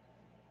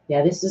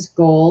 Yeah, this is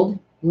gold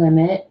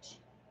limit,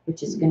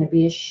 which is going to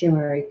be a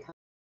shimmery color.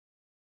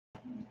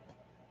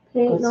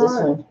 Paint What's this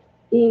not one?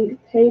 ink.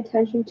 Pay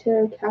attention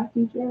to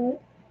Kathy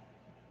Jarrett.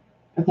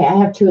 Okay, I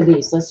have two of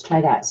these. Let's try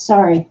that.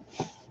 Sorry.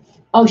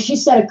 Oh, she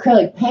said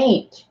acrylic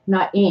paint,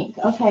 not ink.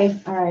 Okay,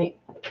 all right.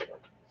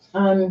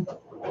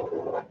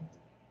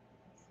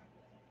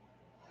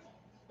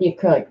 The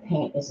acrylic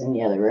paint is in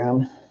the other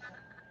room.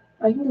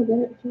 I can go get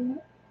it if you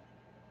want.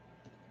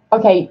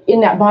 Okay,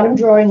 in that bottom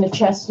drawer in the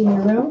chest in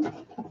your room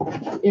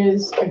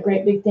is a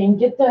great big thing.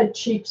 Get the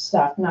cheap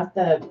stuff, not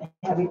the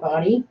heavy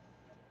body.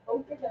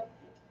 Okay.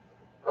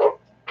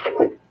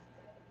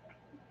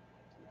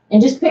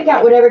 And just pick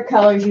out whatever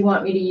colors you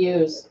want me to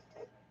use.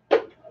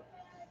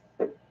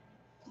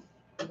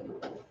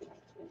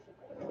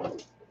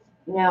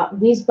 Now,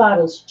 these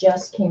bottles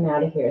just came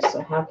out of here,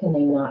 so how can they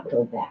not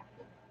go back?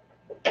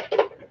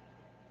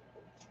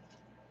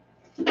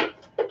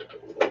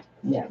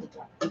 Yeah.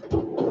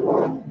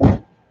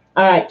 All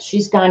right,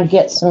 she's gone to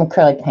get some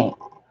acrylic paint.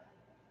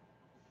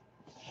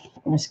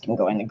 This can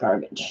go in the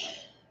garbage.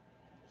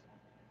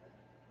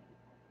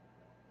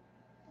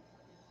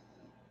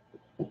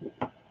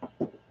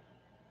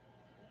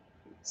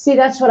 See,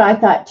 that's what I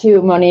thought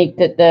too, Monique,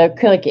 that the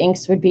acrylic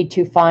inks would be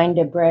too fine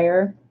to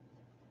brayer.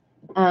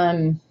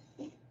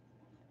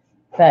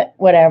 But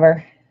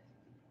whatever.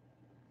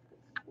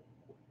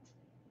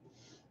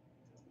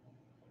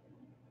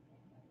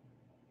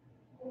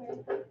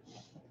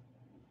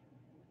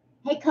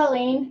 Hey,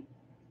 Colleen.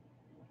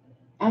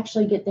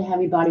 Actually get the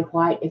heavy body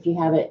white if you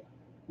have it.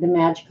 The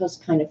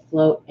magicals kind of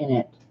float in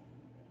it.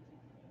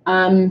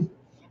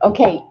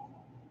 Okay.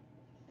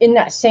 In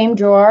that same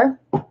drawer,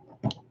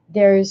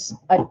 there's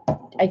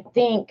I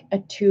think a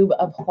tube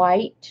of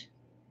white.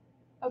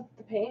 Of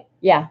the paint?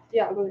 Yeah.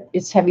 Yeah, I'll go get it.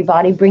 It's heavy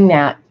body. Bring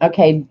that.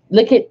 Okay.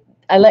 Look at,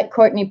 I let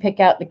Courtney pick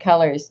out the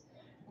colors.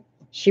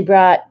 She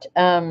brought,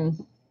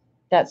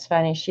 that's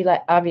funny. She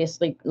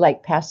obviously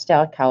like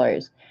pastel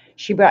colors.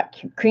 She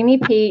brought creamy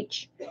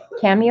peach,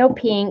 cameo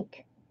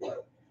pink,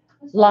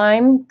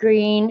 lime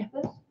green.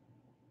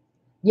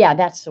 Yeah,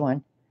 that's the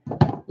one.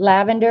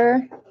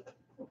 Lavender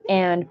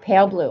and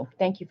pale blue.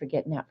 Thank you for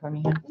getting that for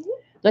me, huh?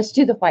 Let's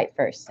do the white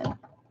first then.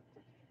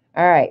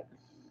 All right.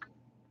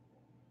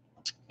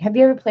 Have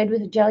you ever played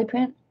with a jelly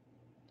print?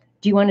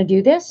 Do you want to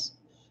do this?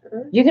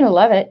 Sure. You're going to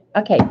love it.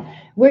 Okay.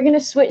 We're going to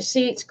switch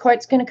seats.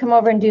 Court's going to come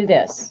over and do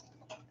this.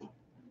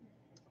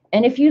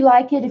 And if you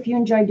like it, if you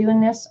enjoy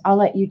doing this, I'll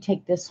let you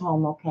take this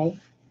home, okay?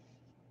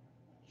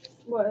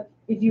 What?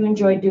 If you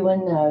enjoy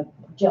doing the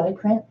jelly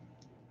print.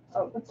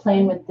 Oh, that's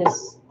playing with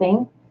this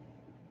thing,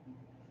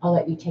 I'll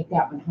let you take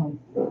that one home.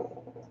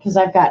 Because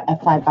I've got a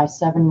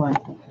 5x7 one.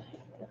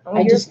 Oh,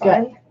 I you're just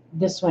got fine.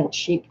 this one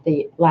cheap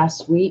the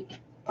last week.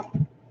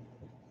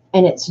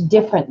 And it's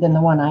different than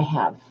the one I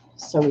have.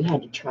 So we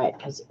had to try it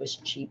because it was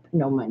cheap,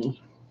 no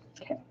money.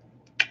 Okay.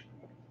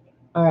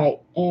 All right,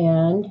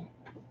 and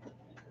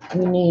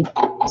we need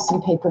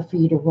some paper for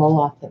you to roll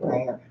off the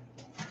brayer.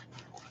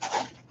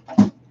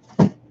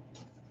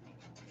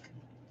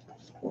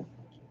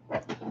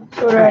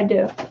 So what do I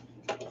do?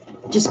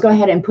 Just go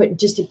ahead and put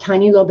just a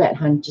tiny little bit,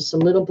 hon, just a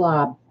little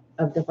blob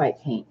of the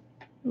white paint.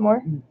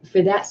 More?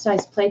 For that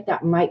size plate,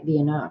 that might be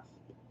enough.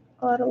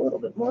 I'll add a little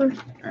bit more.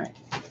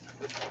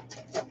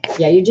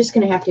 Yeah, you're just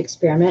going to have to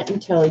experiment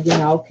until you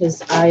know,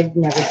 because I've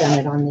never done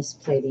it on this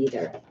plate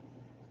either.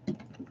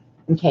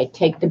 Okay,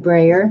 take the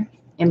brayer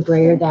and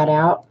brayer that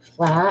out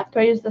flat. Do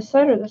I use this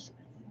side or this?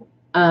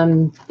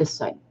 This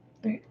side.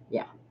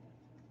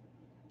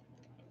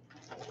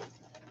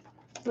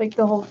 Like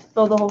fill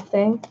the whole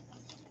thing?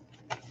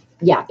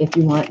 Yeah, if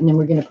you want, and then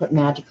we're going to put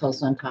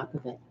magicals on top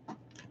of it.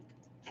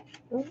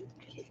 Okay.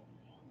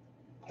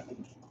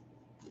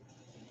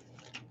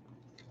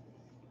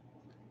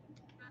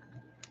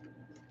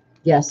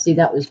 Yeah, see,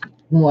 that was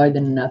more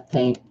than enough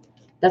paint.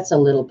 That's a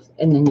little,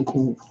 and then you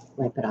can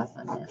wipe it off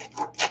on that.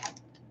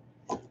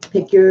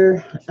 Pick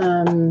your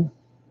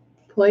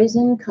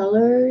poison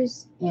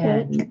colors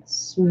and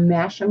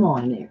smash them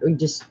on there, or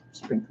just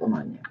sprinkle them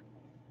on there.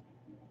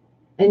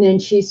 And then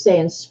she's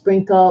saying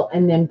sprinkle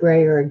and then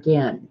brayer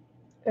again.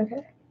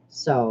 Okay.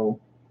 So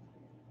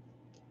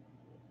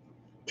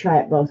try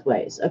it both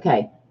ways.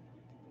 Okay.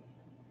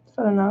 Is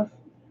that enough?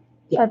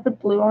 Yeah. Should I put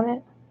blue on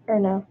it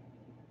or no?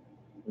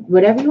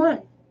 Whatever you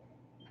want.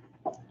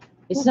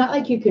 It's not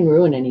like you can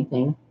ruin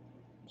anything.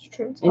 It's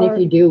true. It's And if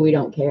hard. you do, we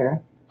don't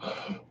care.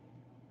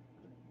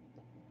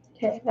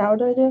 Okay, now what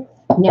do I do?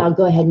 Now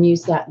go ahead and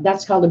use that.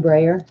 That's called a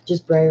brayer.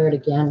 Just brayer it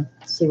again.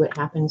 See what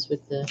happens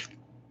with the...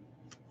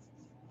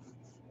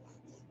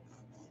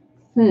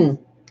 All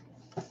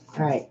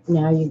right,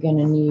 now you're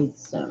gonna need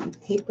some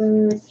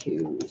paper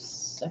to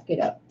suck it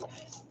up.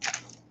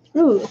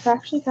 Ooh, it's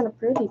actually kind of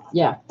pretty.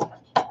 Yeah,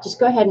 just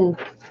go ahead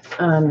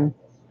and,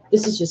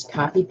 this is just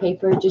copy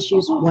paper. Just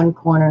use one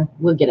corner.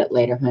 We'll get it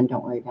later, hon.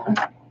 Don't worry about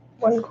it.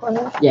 One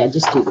corner. Yeah,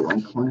 just do the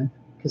one corner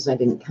because I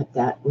didn't cut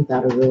that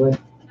without a ruler.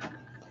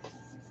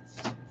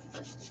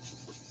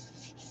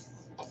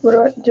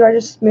 What do I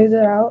just smooth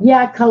it out?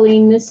 Yeah,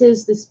 Colleen, this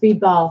is the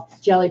Speedball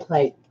jelly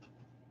plate.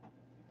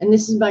 And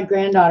this is my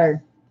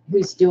granddaughter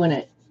who's doing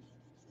it.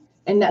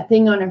 And that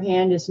thing on her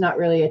hand is not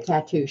really a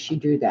tattoo. She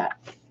drew that.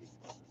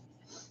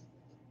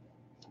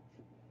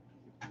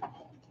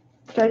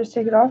 Do I just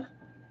take it off?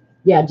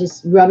 Yeah,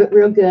 just rub it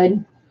real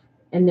good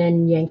and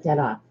then yank that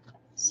off.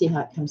 See how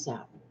it comes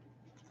out.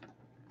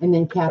 And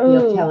then Kathy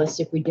will Ooh. tell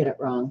us if we did it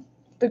wrong.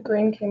 The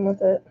green came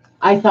with it.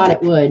 I thought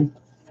it would.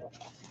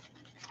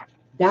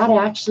 That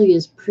actually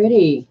is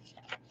pretty.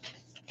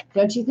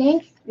 Don't you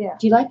think? Yeah.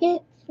 Do you like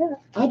it? Yeah.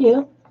 I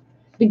do.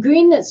 The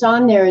green that's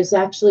on there is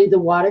actually the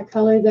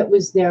watercolor that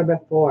was there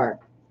before.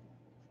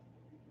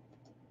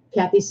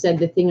 Kathy said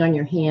the thing on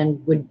your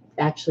hand would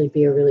actually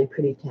be a really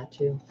pretty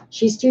tattoo.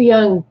 She's too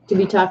young to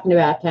be talking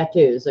about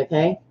tattoos,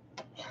 okay?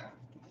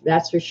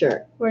 That's for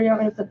sure. Where do you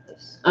want me to put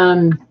this?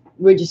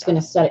 We're just going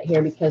to set it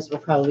here because we'll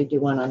probably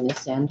do one on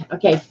this end.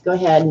 Okay, go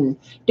ahead and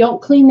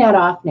don't clean that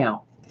off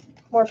now.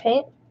 More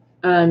paint?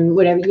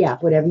 Whatever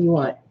you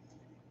want.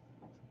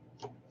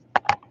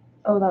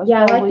 Oh, that was Yeah,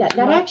 I like probably that. too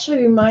That much.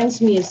 actually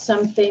reminds me of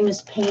some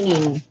famous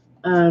painting.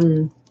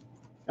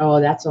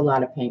 Oh, that's a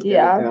lot of paint,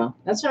 Yeah. girl.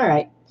 That's all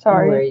right.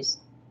 Sorry. No worries.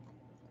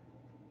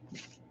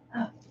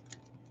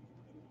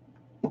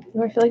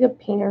 Do I feel like a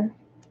painter?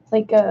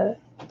 Like a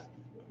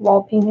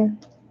wall painter?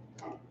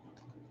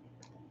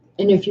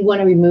 And if you want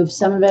to remove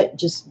some of it,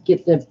 just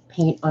get the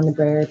paint on the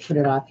brayer, put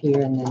it off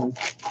here, and then,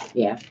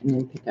 yeah, and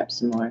then pick up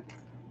some more.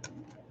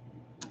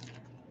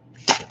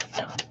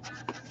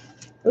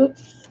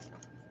 Oops.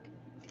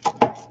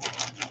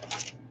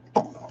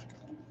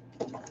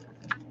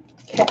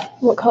 Okay,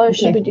 what color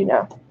should Okay. we do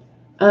now?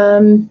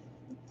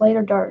 Light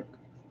or dark?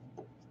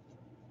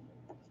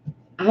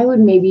 I would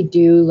maybe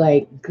do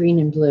like green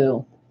and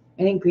blue.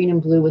 I think green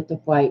and blue with the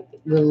white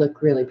will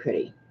look really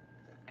pretty.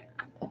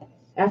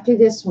 After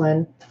this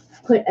one,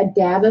 put a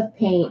dab of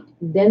paint,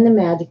 then the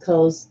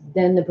magicals,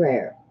 then the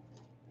brayer.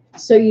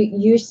 So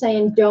you're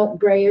saying don't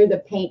brayer the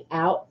paint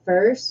out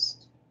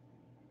first?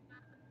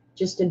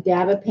 Just a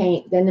dab of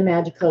paint, then the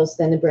magicals,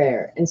 then the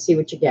brayer, and see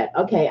what you get.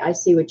 Okay, I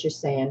see what you're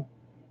saying.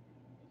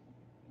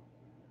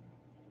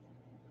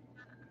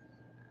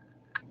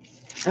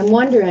 I'm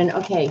wondering,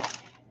 okay.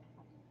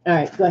 All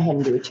right, go ahead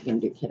and do what you're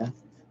going to do, kiddo.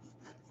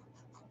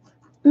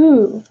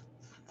 Ooh,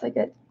 it's like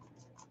a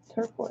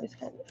turquoise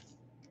kind of.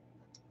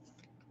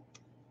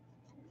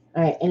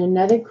 All right, and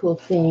another cool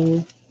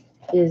thing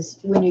is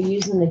when you're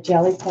using the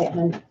jelly plate,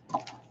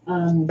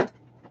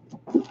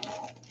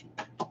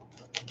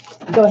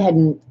 go ahead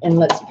and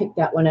let's pick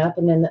that one up,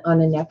 and then on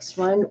the next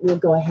one, we'll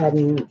go ahead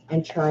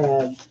and try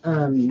a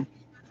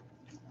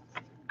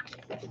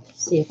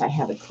see if I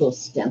have a cool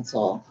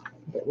stencil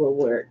that will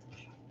work.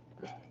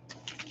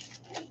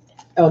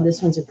 Oh,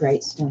 this one's a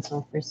great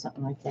stencil for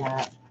something like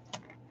that.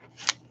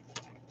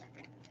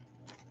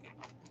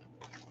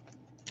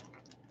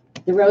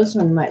 The rose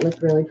one might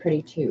look really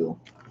pretty too.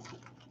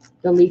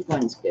 The leaf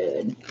one's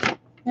good.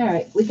 All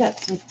right, we got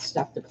some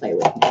stuff to play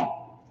with now.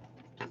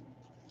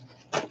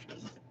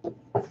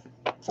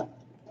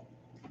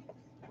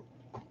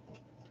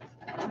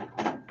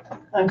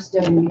 I'm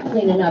still going to be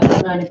cleaning up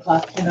at 9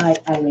 o'clock tonight,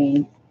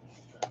 Eileen.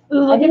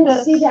 Ooh, I look at didn't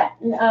this. see that,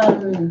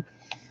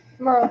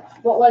 Merle.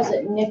 what was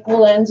it,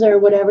 Nicolenza or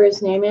whatever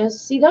his name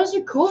is. See, those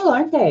are cool,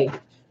 aren't they?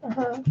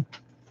 Uh-huh.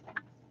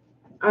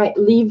 All right,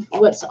 leave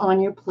what's on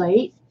your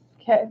plate.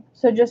 Okay,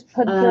 so just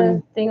put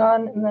the thing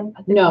on and then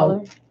put the no.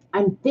 color.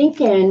 I'm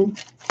thinking,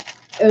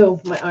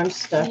 oh, my arm's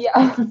stuck.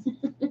 Yeah.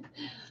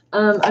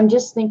 I'm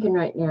just thinking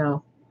right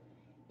now,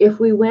 if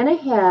we went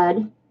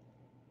ahead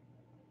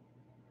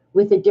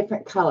with a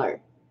different color,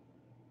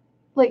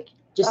 Like,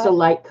 just a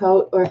light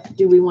coat, or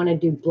do we want to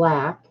do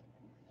black?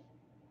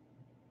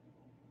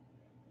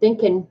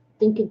 Thinking.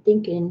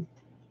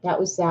 That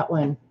was that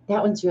one.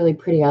 That one's really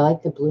pretty. I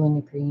like the blue and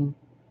the green.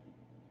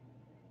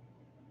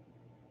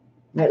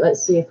 All right,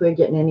 let's see if we're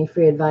getting any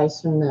free advice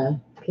from the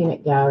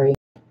peanut gallery.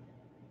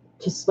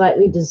 To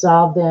slightly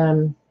dissolve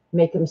them,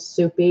 make them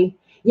soupy.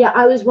 Yeah,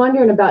 I was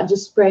wondering about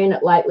just spraying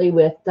it lightly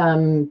with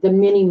the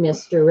mini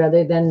mister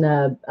rather than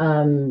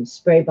the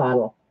spray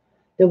bottle.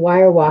 The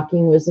wire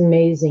walking was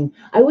amazing.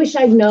 I wish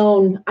I'd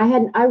known.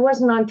 I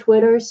wasn't on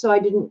Twitter, so I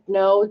didn't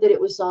know that it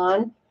was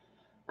on.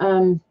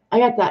 I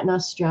got that in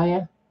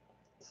Australia.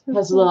 It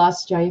has a little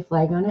Australia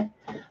flag on it.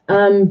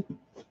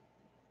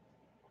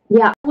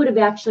 Yeah, I would have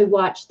actually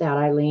watched that,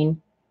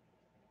 Eileen.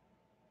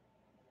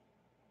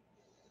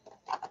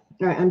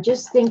 All right, I'm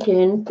just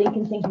thinking.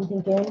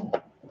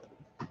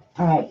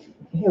 All right,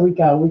 here we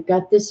go. We've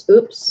got this.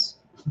 Oops.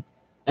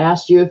 I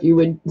asked you if you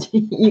would,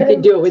 you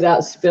could do it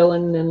without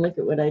spilling, and look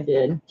at what I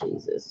did.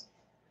 Jesus.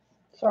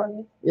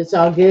 sorry. It's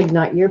all good.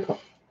 Not your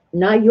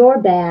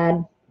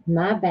bad.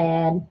 My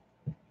bad.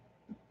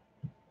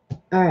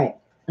 All right.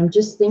 I'm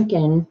just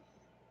thinking,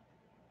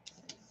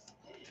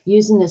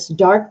 using this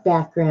dark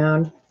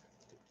background,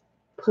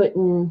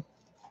 putting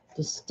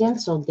the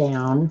stencil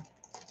down,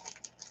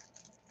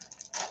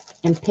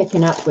 and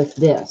picking up with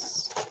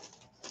this.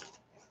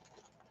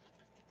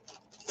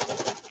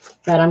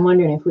 But I'm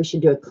wondering if we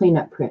should do a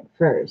cleanup print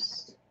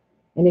first.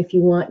 And if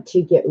you want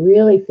to get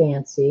really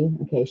fancy,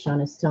 okay,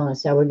 Shauna's telling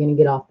us how we're going to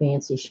get all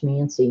fancy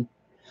schmancy.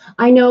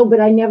 I know,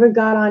 but I never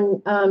got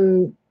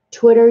on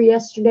Twitter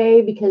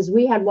yesterday because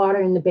we had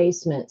water in the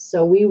basement.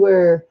 So we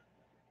were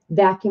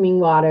vacuuming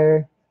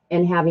water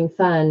and having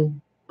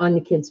fun on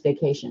the kids'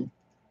 vacation.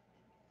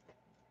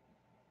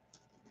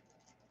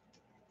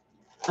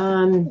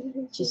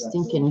 Just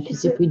thinking,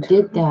 because if we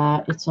did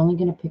that, it's only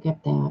going to pick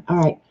up that. All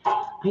right.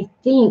 I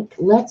think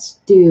let's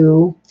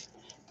do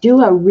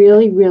a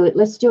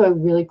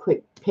really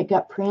quick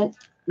pickup print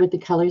with the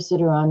colors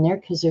that are on there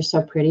because they're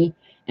so pretty.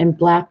 And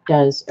black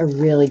does a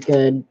really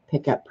good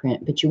pickup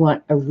print, but you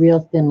want a real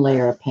thin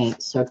layer of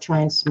paint. So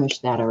try and smush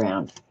that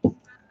around.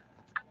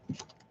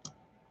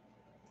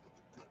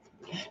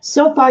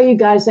 So far, you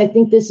guys, I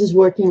think this is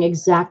working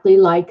exactly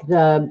like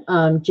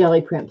the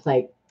jelly print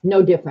plate.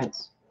 No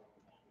difference.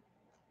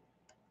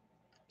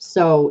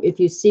 So if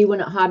you see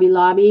one at Hobby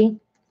Lobby,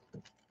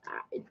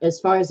 as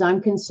far as I'm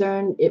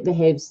concerned, it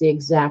behaves the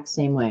exact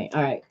same way.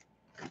 All right.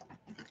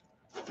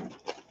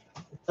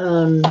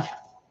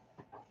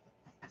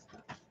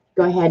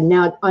 Go ahead.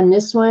 Now on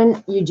this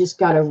one, you just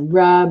got to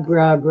rub,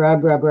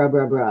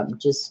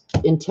 just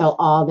until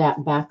all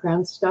that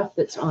background stuff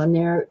that's on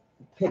there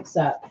picks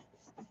up.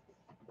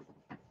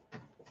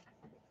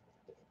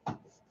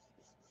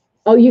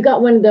 Oh, you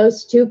got one of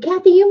those too?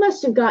 Kathy, you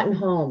must have gotten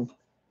home.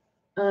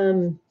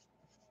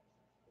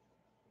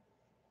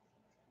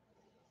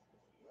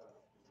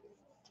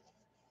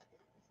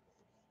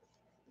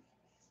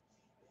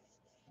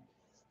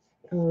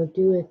 Oh,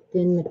 do a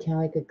thin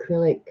metallic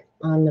acrylic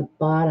on the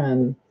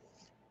bottom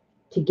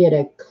to get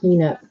a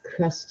cleanup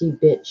crusty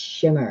bit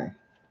shimmer.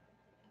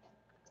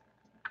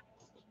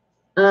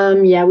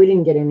 Yeah, we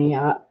didn't get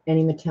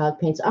any metallic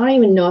paints. I don't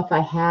even know if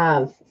I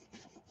have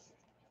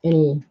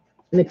any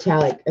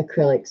metallic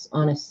acrylics,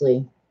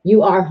 honestly.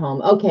 You are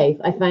home. Okay,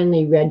 I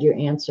finally read your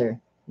answer.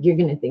 You're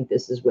going to think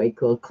this is way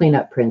cool.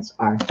 Cleanup prints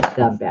are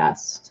the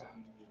best.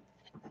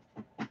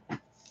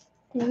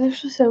 They're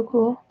actually so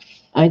cool.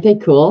 Aren't they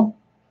cool?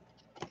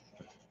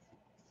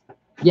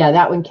 Yeah,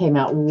 that one came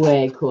out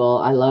way cool.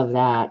 I love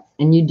that.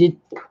 And you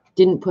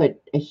didn't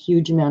put a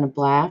huge amount of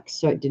black,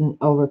 so it didn't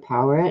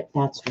overpower it.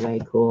 That's way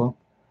cool.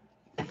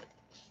 All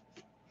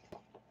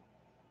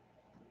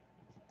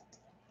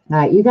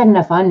right, you got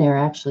enough on there,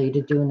 actually,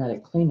 to do another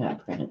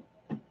cleanup print.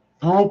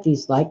 I like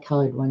these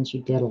light-colored ones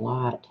you did a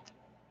lot.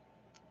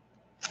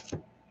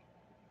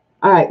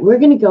 All right, we're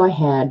going to go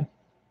ahead.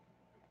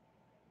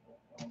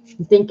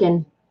 I'm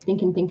thinking.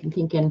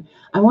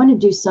 I want to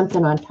do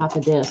something on top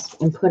of this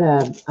and put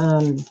a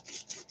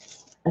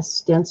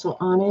stencil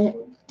on it.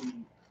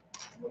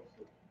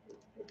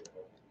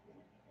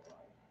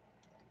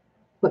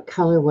 What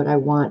color would I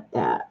want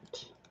that?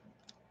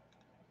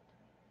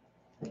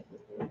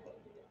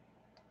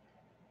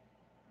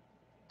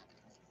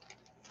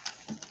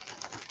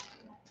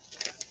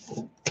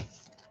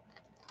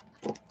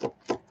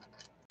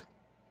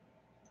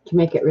 To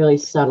make it really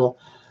subtle.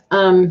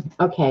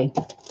 Okay,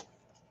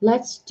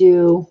 let's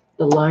do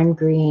the lime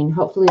green.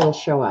 Hopefully it'll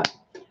show up.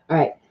 All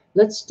right,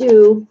 let's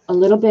do a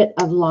little bit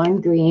of lime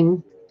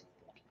green.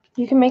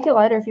 You can make it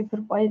lighter if you put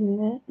white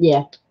in it.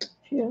 Yeah.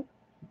 Yeah.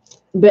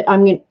 But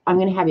I'm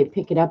gonna have you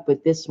pick it up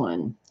with this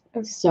one.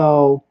 Okay.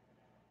 So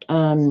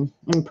I'm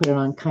gonna put it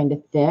on kind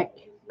of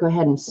thick. Go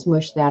ahead and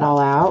smush that all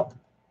out.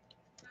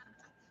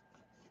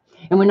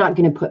 And we're not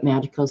gonna put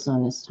magicals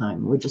on this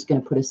time. We're just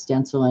gonna put a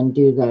stencil and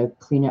do the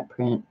cleanup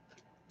print.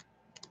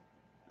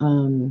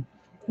 Ooh,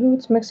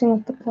 it's mixing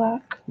with the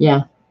black.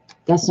 Yeah,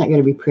 that's not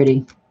gonna be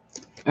pretty.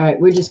 All right,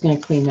 we're just gonna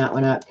clean that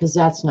one up because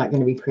that's not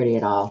gonna be pretty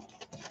at all.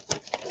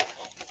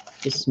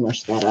 Just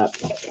smush that up.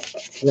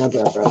 Rub,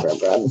 rub, rub,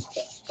 rub, rub.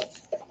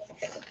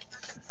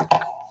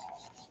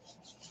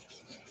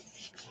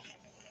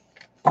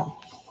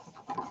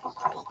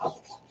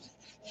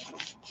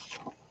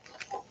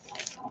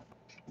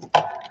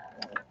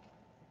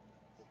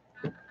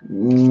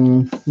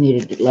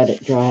 Needed to let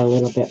it dry a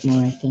little bit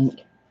more, I think.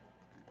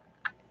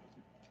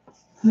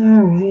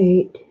 All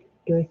right.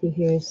 Dorothy,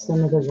 here's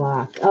some of the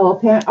rock. Oh,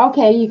 apparently,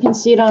 okay, you can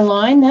see it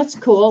online. That's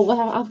cool. Well,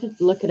 I'll have to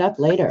look it up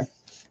later.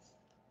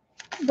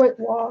 What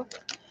walk?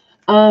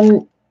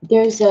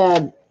 There's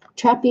a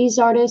trapeze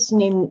artist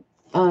named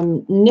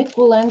Nick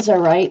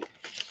Walenza, right?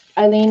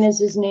 Eileen is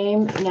his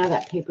name. Now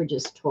that paper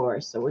just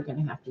tore, so we're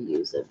going to have to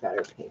use a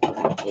better paper,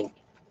 I think.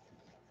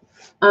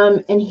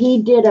 And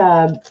he did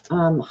a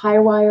high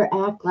wire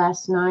act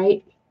last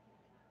night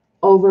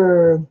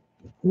over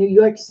New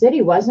York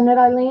City, wasn't it,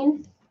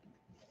 Eileen?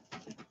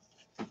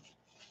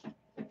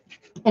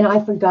 And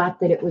I forgot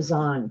that it was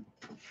on.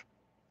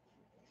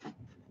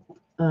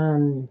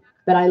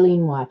 But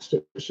Eileen watched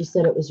it. She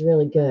said it was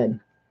really good.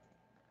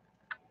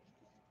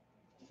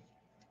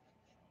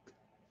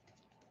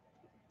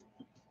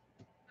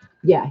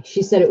 Yeah,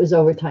 she said it was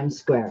over Times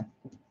Square.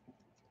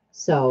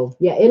 So,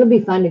 yeah, it'll be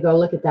fun to go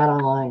look at that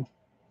online.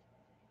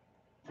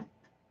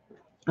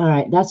 All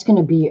right, that's going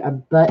to be a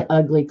butt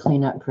ugly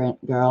cleanup print,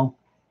 girl.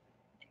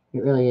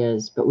 It really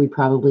is, but we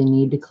probably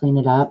need to clean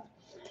it up.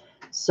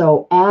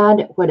 So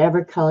add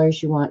whatever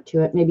colors you want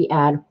to it. Maybe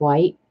add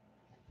white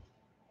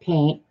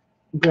paint,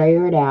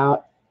 brayer it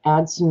out,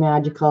 add some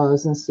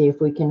magicals and see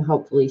if we can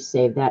hopefully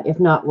save that. If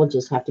not, we'll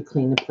just have to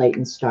clean the plate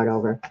and start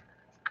over.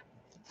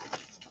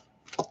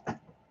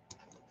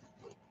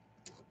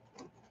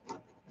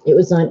 It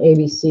was on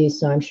ABC,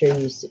 so I'm sure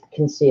you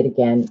can see it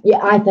again. Yeah,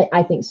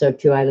 I think so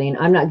too, Eileen.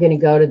 I'm not going to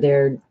go to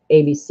their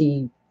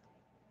ABC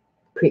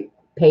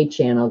pay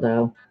channel,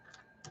 though.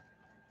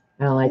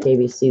 I don't like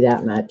ABC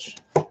that much.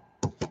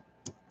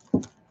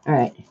 All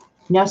right,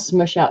 now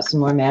smush out some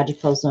more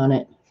magicals on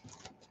it.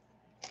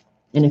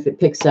 And if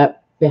it picks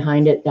up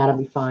behind it, that'll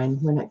be fine.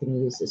 We're not going to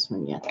use this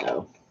one yet,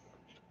 though.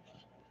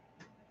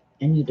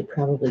 I need to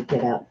probably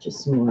get out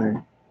just some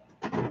more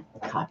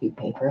copy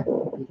paper.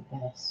 Would be the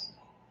best.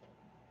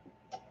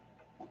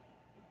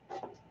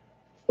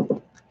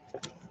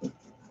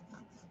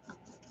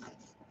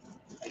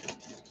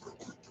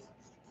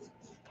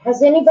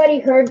 Has anybody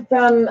heard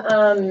from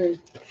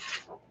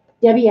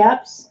Debbie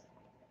Epps?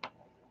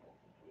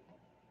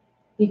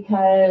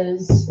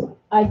 Because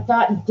I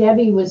thought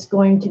Debbie was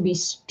going to be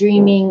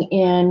streaming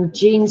in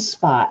Jean's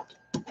spot,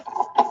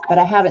 but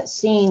I haven't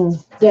seen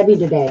Debbie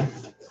today.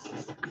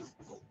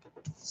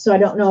 So I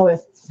don't know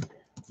if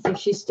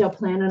she's still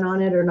planning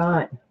on it or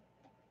not.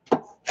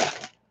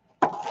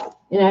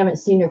 And I haven't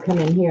seen her come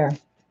in here.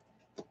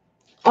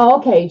 Oh,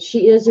 okay,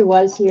 she is or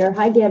was here.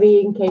 Hi, Debbie,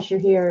 in case you're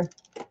here.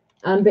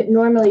 But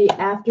normally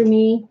after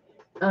me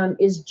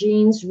is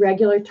Jean's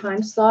regular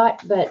time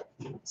slot, but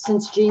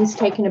since Jean's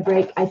taking a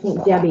break, I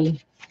think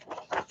Debbie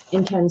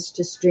intends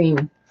to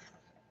stream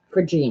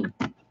for Jean.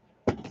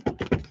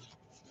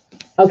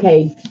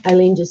 Okay,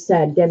 Eileen just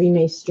said Debbie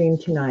may stream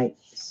tonight,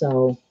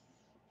 so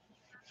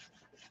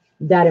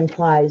that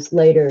implies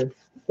later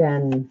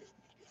than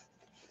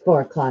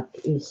 4 o'clock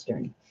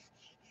Eastern.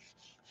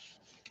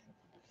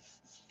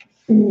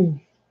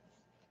 We've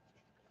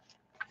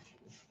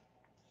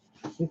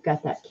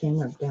got that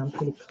camera down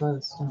pretty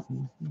close, don't we?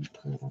 Let me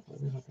pull it up a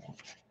little bit.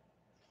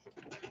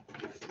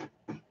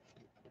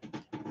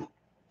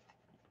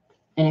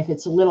 And if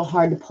it's a little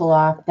hard to pull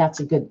off,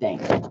 that's a good thing,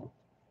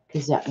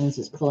 because that means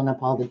it's pulling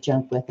up all the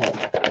junk with it.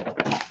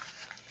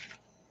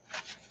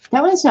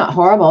 That one's not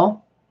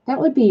horrible. That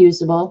would be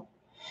usable.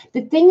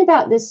 The thing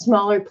about this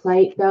smaller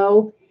plate,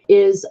 though,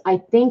 is I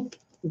think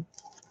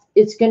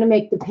it's going to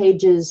make the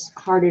pages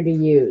harder to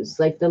use.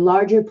 Like the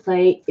larger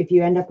plate, if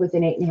you end up with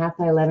an 8.5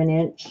 by 11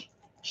 inch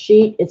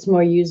sheet, it's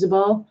more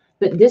usable.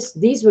 But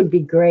these would be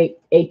great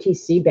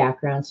ATC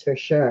backgrounds for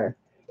sure.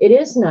 It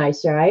is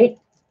nice, right?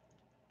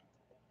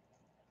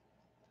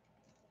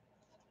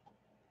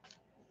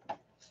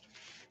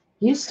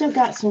 You still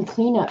got some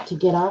cleanup to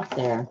get off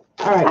there.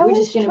 All right, we're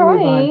just going to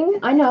move on.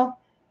 I know.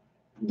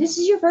 This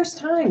is your first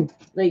time.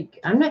 Like,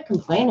 I'm not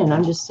complaining.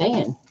 I'm just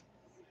saying.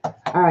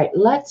 All right,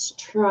 let's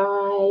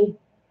try,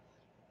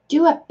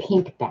 do a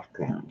pink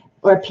background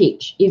or a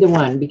peach, either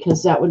one,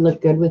 because that would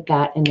look good with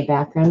that in the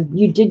background.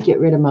 You did get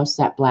rid of most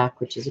of that black,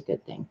 which is a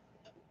good thing.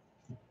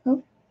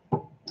 Oh.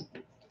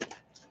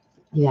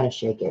 You got to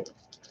shake it.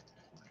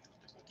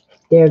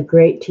 They're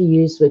great to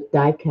use with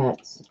die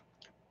cuts.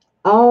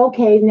 Oh,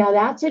 okay, now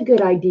that's a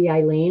good idea,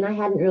 Eileen. I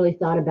hadn't really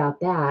thought about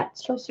that.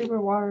 It's still super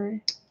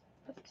watery.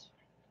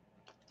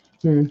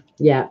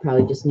 Yeah, it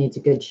probably just needs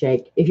a good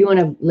shake. If you want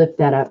to lift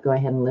that up, go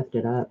ahead and lift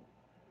it up.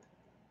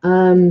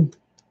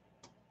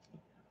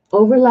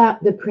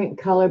 Overlap the print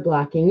color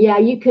blocking. Yeah,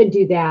 you could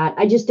do that.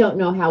 I just don't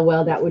know how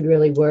well that would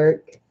really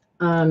work.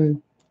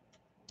 On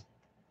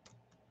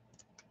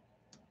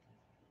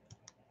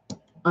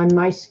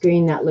my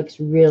screen, that looks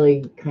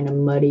really kind of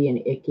muddy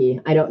and icky.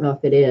 I don't know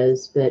if it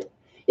is, but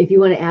if you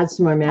want to add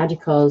some more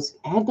magicals,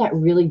 add that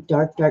really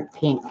dark, dark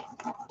pink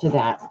to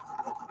that.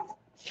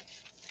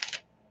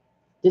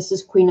 This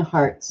is Queen of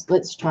Hearts.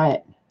 Let's try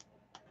it.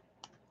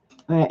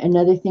 All right,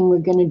 another thing we're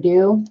going to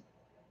do.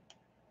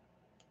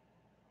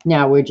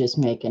 Now we're just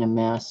making a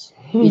mess.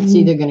 It's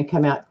either going to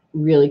come out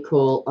really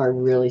cool or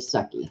really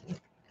sucky.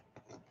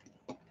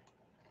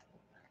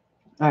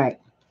 All right,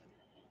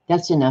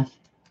 that's enough.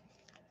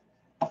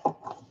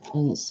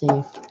 And let's see.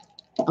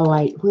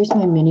 Oh, where's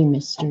my mini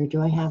mister? Do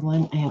I have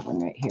one? I have one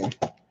right here.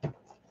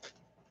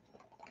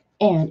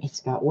 And it's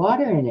got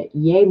water in it.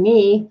 Yay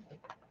me.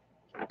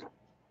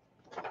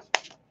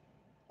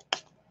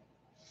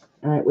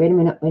 All right, wait a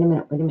minute.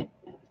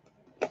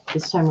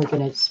 This time we're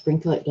going to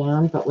sprinkle it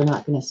down, but we're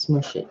not going to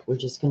smush it. We're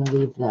just going to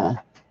leave the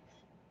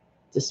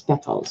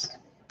speckles.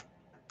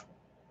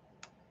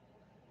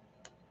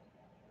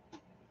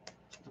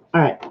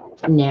 All right,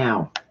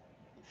 now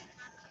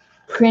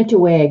print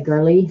away,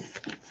 girly.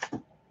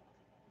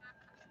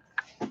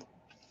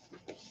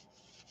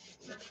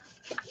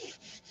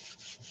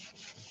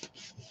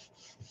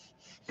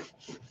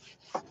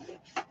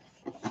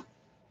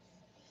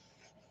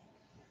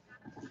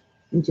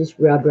 And just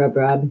rub.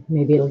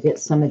 Maybe it'll get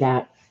some of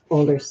that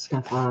older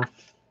stuff off.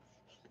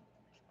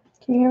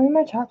 Can you give me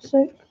my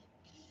chopstick?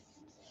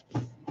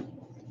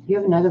 You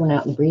have another one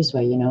out in the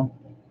breezeway, you know.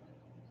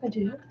 I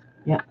do.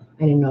 I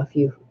didn't know if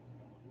you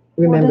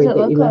remembered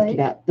that you left it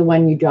at the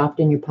one you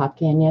dropped in your pop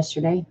can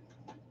yesterday.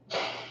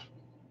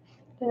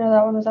 Didn't know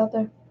that one was out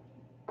there.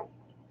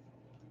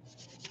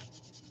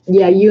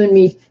 Yeah, you and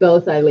me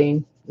both,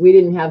 Eileen. We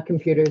didn't have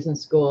computers in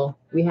school.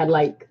 We had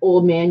like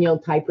old manual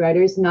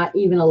typewriters, not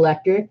even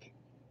electric.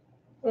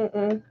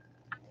 Mm-mm.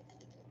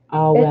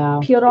 Oh, It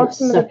wow. peeled off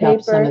some of the sucked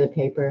up some of paper. the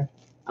paper.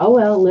 Oh,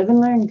 well, live and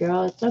learn,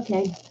 girl. It's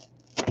okay.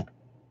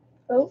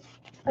 Oh,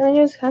 I think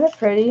it was kind of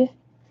pretty.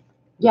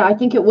 Yeah, I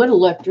think it would have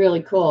looked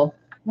really cool.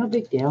 No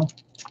big deal.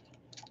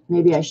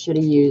 Maybe I should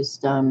have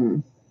used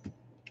cardstock.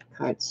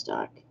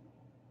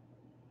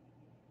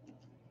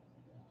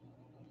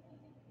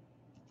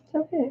 It's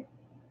okay.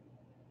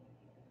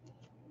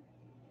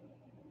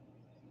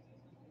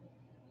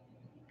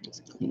 Let's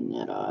clean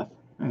that off.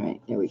 All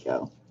right, there we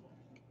go.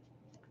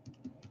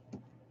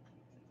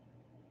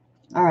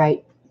 All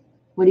right.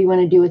 What do you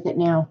want to do with it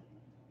now?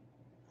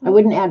 I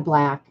wouldn't add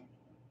black.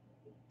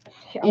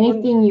 Yeah,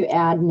 Anything you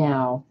add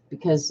now,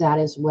 because that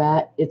is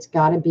wet, it's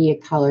got to be a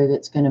color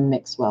that's going to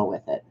mix well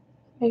with it.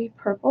 maybe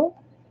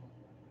purple?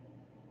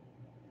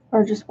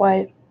 Or just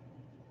white?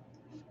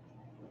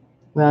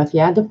 Well, if you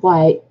add the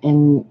white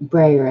and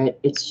brayer it,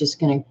 it's just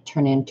going to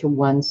turn into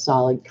one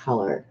solid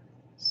color.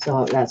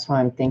 So that's why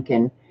I'm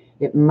thinking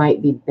it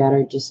might be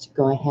better just to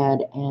go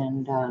ahead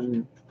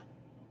and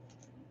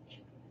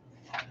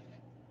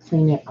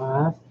clean it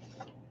off.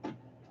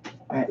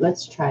 All right,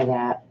 let's try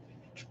that.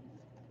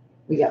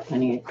 We got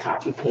plenty of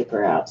copy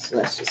paper out, so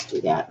let's just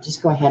do that.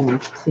 Just go ahead and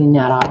clean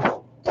that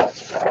off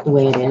the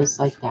way it is,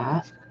 like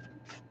that.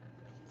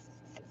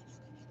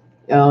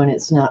 Oh, and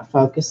it's not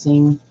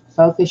focusing.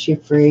 Focus, you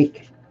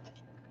freak.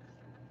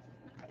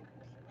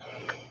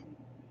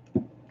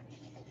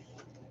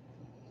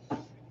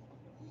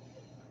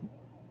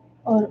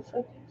 Oh, it'll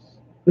focus.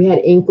 We had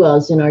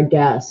inkwells in our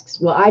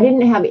desks. Well, I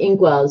didn't have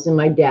inkwells in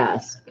my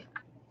desk.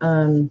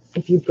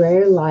 If you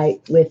brayer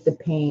light with the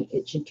paint,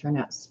 it should turn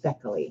out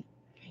speckly.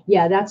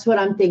 Yeah, that's what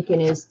I'm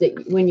thinking, is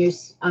that when you're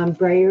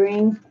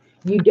brayering,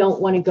 you don't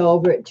want to go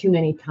over it too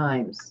many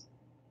times.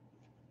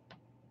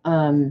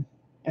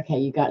 Okay,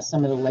 you got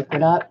some of the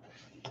liquid up.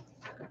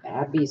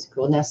 Abby's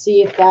cool. Now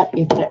see if that,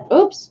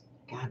 oops,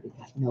 God, we've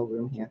got no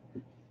room here.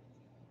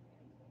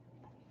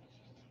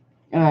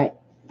 All right,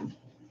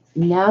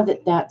 now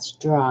that that's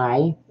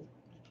dry,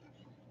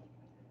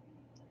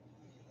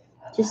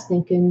 just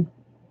thinking,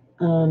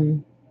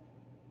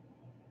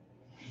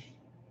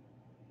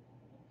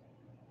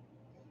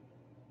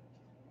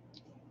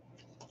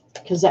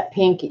 because that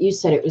pink, you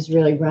said it was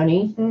really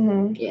runny.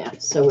 Mm-hmm. Yeah,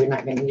 so we're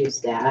not going to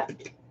use that.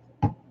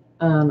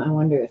 I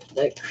wonder if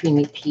the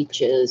creamy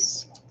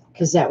peaches,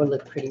 because that would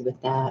look pretty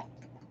with that.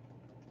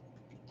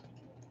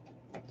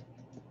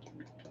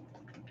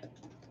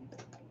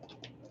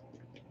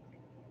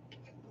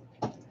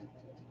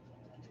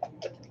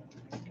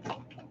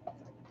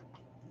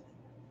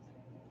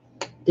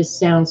 This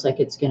sounds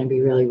like it's going to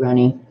be really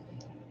runny.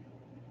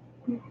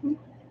 Mhm.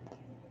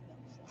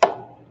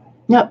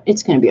 Nope,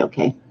 it's going to be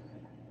okay.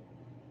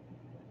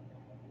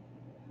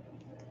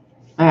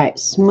 All right,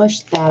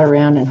 smush that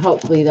around and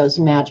hopefully those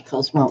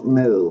magicals won't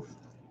move.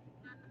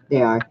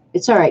 They are.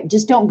 It's all right.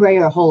 Just don't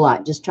brayer a whole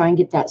lot. Just try and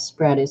get that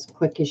spread as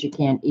quick as you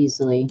can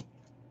easily.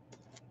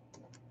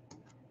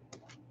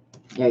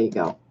 There you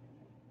go.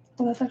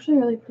 Well, that's actually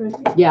really pretty.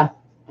 Yeah,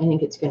 I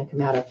think it's going to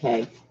come out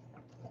okay.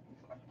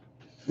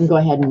 And go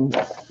ahead and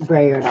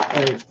brayer it off,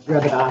 or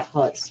rub it off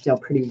while it's still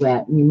pretty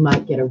wet. And you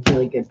might get a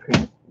really good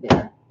print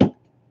there.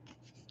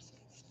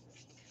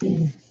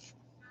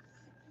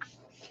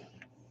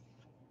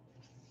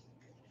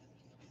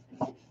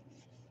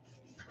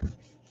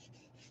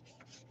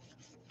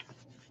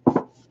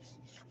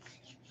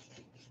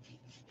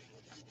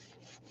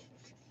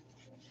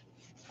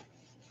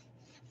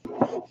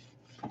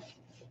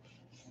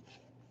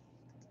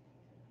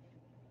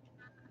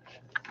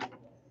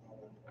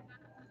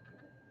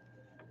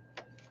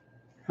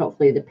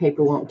 Hopefully the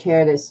paper won't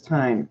tear this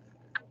time.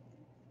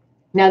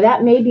 Now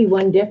that may be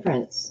one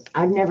difference.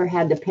 I've never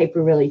had the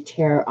paper really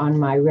tear on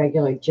my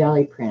regular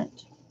jelly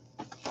print.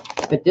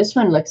 But this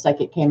one looks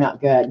like it came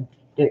out good.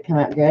 Did it come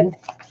out good?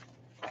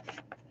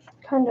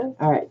 Kind of.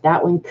 All right,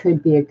 that one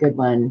could be a good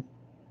one.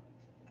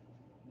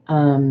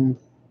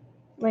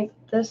 Like,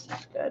 this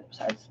is good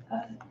besides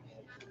that.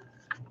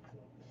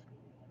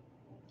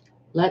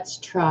 Let's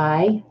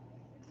try.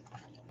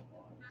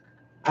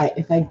 All right,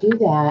 if I do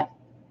that,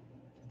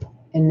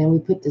 and then we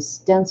put the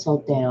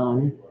stencil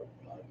down,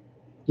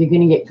 you're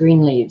going to get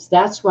green leaves.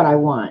 That's what I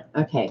want.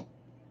 Okay.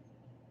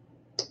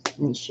 Let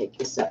me shake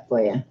this up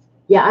for you.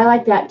 Yeah, I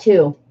like that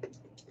too.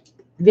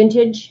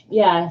 Vintage,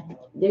 yeah,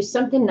 there's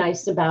something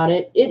nice about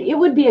it. It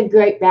would be a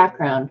great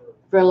background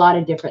for a lot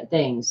of different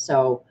things.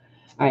 So,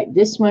 all right,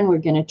 this one we're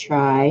going to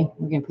try.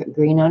 We're going to put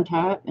green on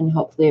top, and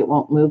hopefully it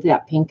won't move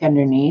that pink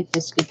underneath.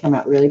 This could come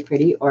out really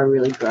pretty or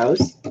really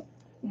gross.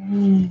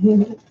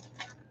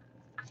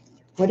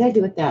 What did I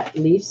do with that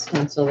leaf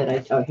stencil that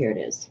I, oh, here it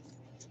is.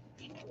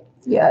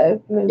 Yeah,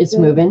 It's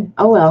moving.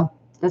 Oh, well,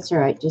 that's all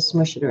right. Just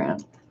smush it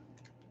around.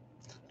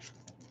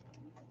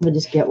 We'll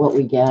just get what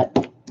we get.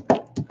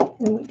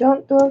 And we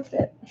don't throw a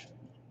fit.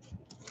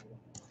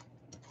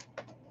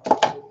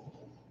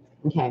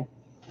 Okay.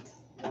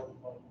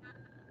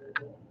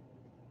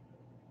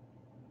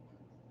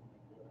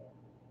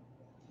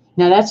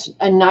 Now that's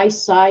a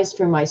nice size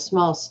for my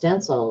small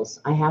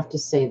stencils. I have to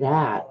say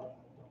that.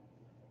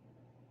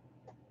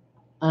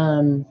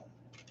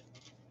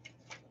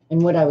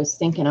 And what I was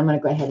thinking, I'm going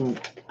to go ahead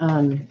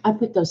and I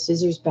put those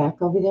scissors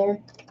back over there.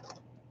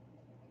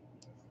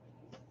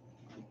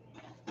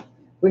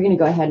 We're going to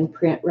go ahead and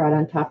print right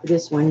on top of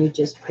this one you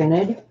just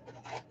printed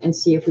and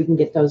see if we can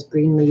get those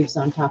green leaves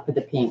on top of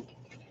the pink.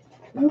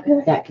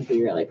 Okay. That could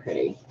be really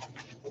pretty.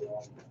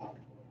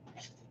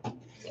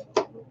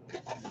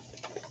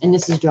 And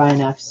this is dry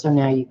enough, so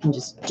now you can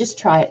just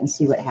try it and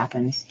see what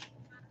happens.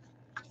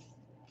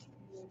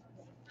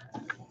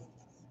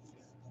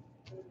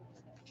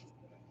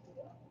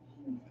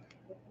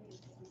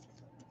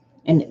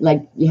 And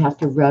like you have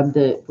to rub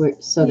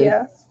so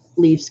the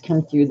leaves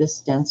come through the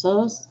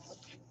stencils.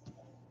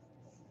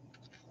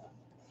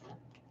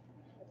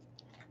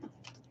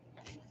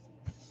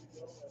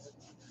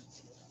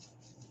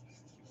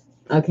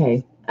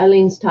 Okay,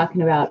 Eileen's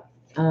talking about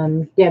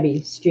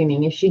Debbie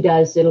streaming. If she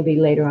does, it'll be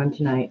later on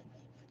tonight.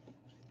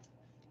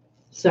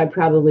 So I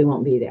probably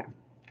won't be there.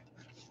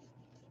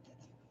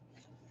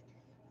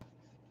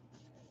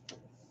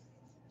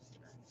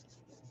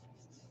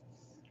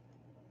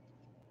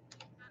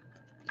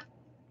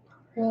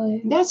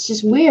 Really? That's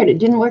just weird. It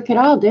didn't work at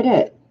all, did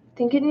it? I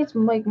think it needs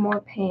like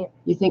more paint.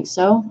 You think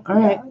so? All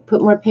right,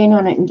 put more paint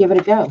on it and give it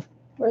a go.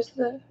 Where's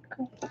the?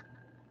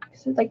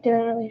 Because it like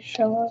didn't really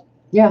show up.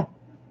 Yeah.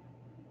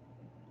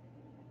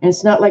 And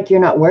it's not like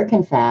you're not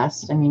working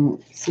fast. I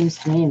mean, it seems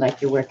to me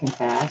like you're working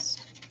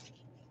fast.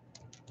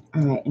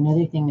 All right,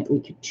 another thing that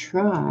we could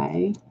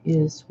try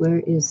is,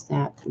 where is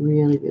that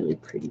really, really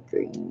pretty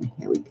green?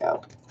 Here we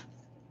go.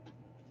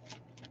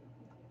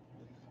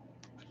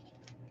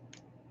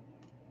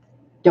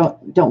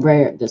 Don't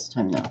brayer it this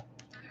time, though.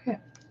 Okay.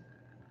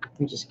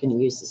 We're just going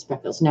to use the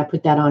speckles. Now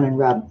put that on and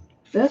rub.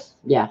 This?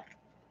 Yeah,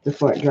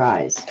 before it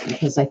dries,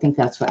 because I think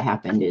that's what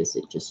happened is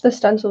it just... The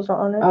stencils are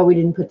on it. Oh, we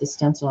didn't put the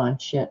stencil on.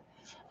 Shit.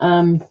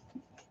 Oh,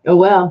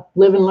 well,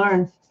 live and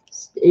learn.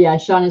 Yeah,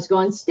 Sean is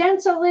going,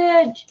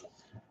 stencilage.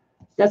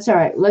 That's all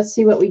right. Let's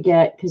see what we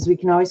get, because we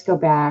can always go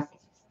back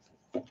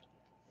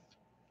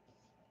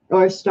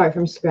or start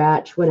from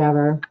scratch,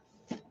 whatever.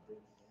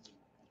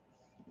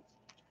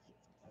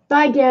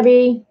 Bye,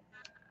 Debbie.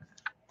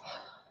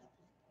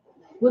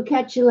 We'll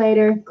catch you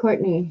later.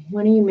 Courtney,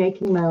 when are you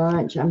making my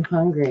lunch? I'm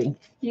hungry.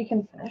 You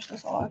can finish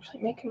this. I'll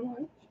actually make him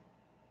one.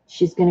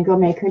 She's going to go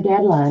make her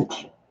dad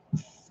lunch.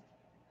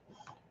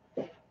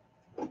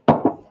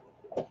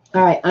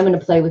 All right, I'm going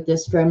to play with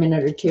this for a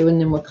minute or two,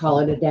 and then we'll call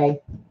it a day.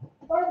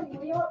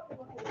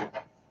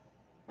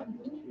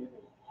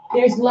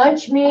 There's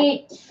lunch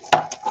meat.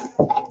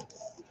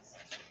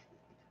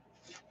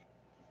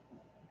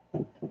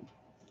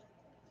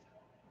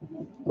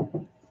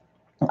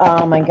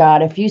 Oh my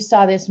God, if you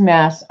saw this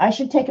mess, I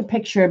should take a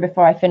picture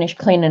before I finish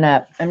cleaning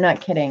up. I'm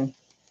not kidding.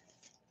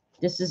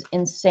 This is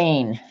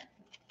insane.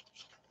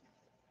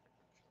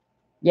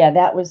 Yeah,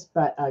 that was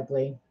but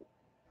ugly.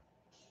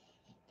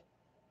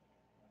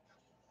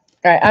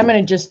 All right, I'm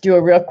going to just do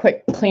a real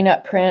quick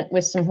cleanup print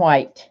with some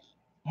white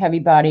heavy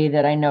body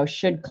that I know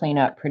should clean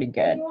up pretty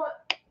good.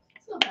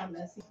 It's not that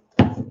messy.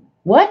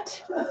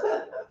 What?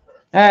 All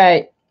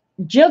right.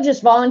 Jill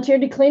just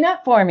volunteered to clean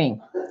up for me.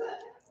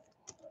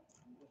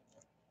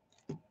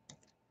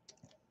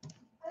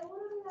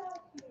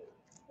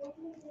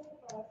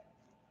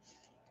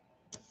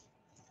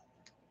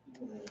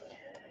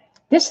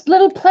 This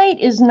little plate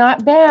is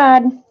not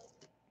bad.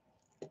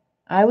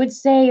 I would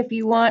say if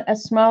you want a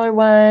smaller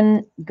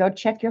one, go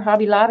check your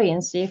Hobby Lobby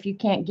and see if you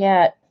can't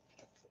get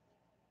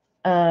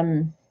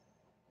one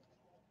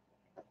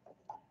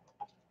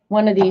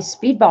of these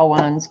speedball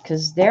ones,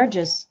 because they're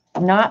just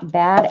not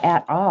bad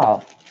at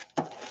all.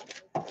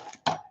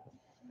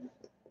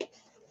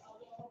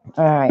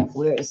 All right,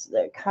 where's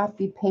the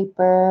copy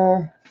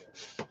paper?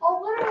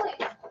 Oh, literally,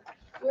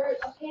 you're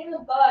a pain in the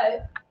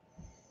butt.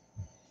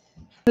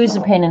 Who's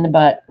a pain in the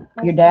butt?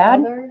 My Your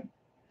dad? father.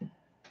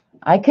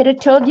 I could have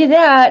told you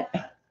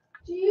that.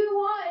 Do you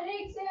want an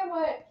egg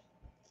sandwich?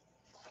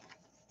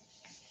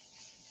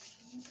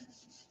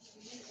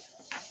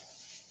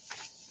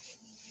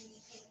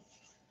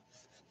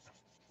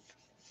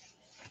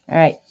 All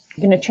right,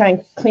 I'm going to try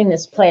and clean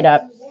this plate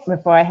up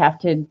before I have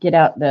to get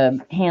out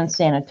the hand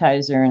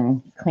sanitizer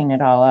and clean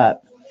it all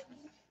up.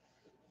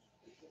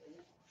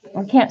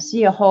 I can't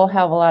see a whole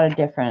hell of a lot of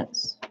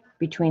difference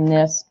between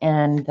this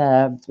and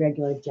the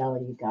regular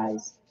jelly, you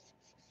guys.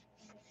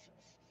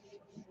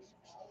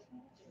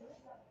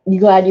 You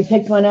glad you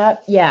picked one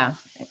up? Yeah.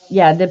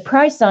 Yeah, the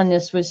price on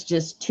this was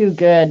just too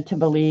good to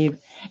believe.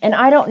 And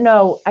I don't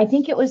know. I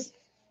think it was,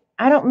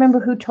 I don't remember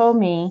who told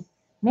me.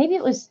 Maybe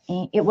it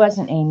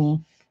wasn't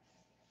Amy.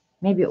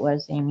 Maybe it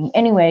was Amy.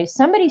 Anyway,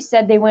 somebody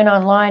said they went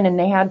online and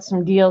they had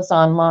some deals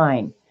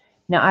online.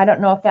 Now, I don't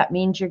know if that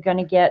means you're going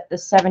to get the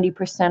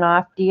 70%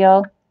 off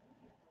deal.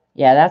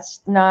 Yeah,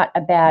 that's not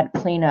a bad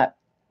cleanup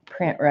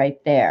print right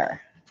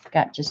there.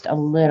 Got just a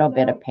little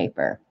bit of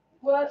paper.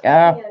 What?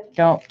 Oh,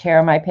 don't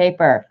tear my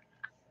paper.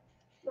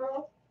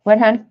 Girl, What,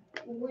 hon?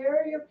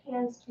 where are your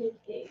pans to make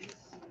eggs?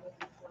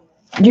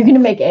 You're going to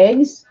make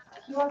eggs?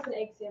 He wants an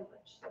egg sandwich.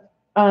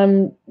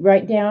 So.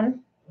 Right down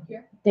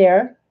Here?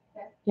 there.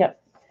 Okay.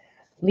 Yep.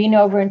 Lean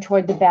over and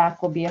toward the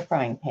back will be a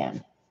frying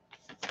pan.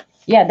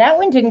 Yeah, that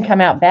one didn't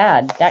come out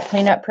bad. That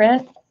cleanup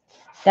print,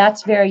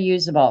 that's very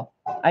usable.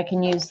 I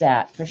can use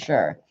that for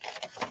sure.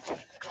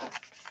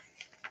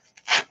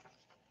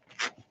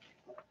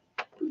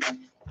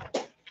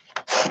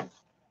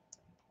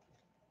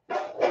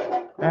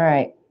 All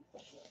right.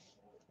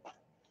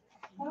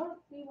 I don't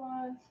see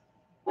one.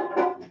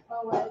 Oh,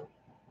 wait.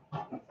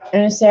 I'm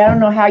going to say, I don't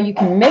know how you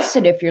can miss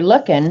it if you're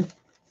looking.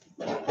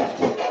 All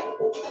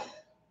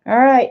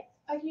right.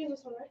 I can use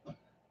this one, right?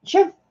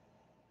 Sure.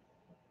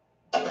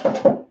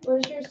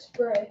 Where's your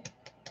spray?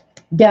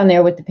 Down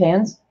there with the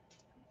pans.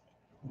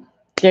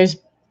 There's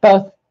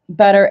both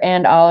butter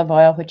and olive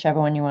oil, whichever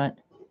one you want.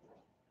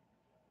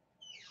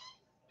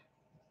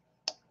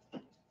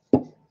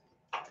 Do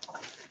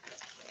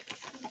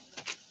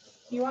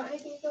you want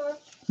anything, George?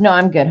 No,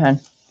 I'm good,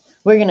 hon.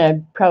 We're going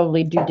to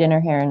probably do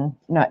dinner here in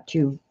not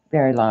too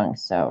very long,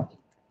 so.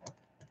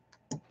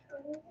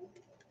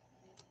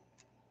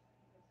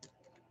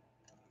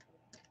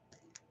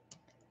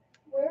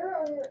 Where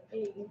are your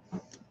eggs?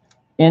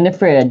 In the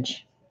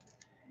fridge.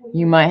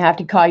 You might have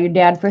to call your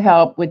dad for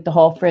help with the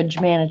whole fridge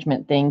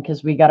management thing,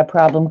 because we got a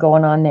problem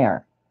going on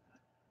there.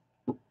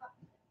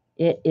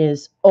 It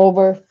is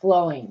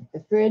overflowing.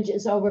 The fridge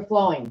is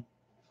overflowing.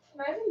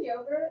 Can I have a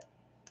yogurt?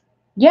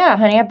 Yeah,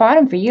 honey, I bought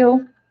them for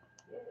you.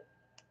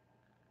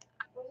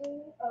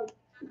 Oh,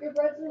 your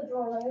bread's in the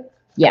drawer, right?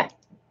 Yeah.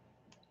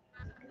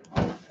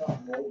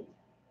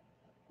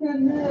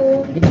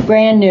 Mm-hmm. It's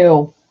brand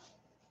new.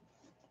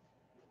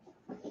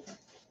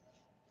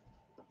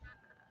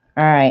 All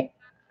right.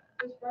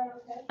 Is bread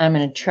okay? I'm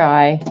going to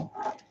try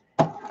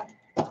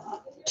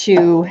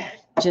to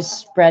just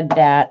spread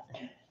that.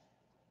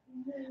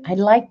 I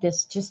like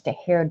this just a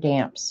hair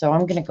damp, so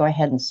I'm going to go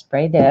ahead and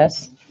spray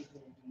this.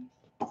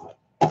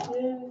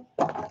 Yeah.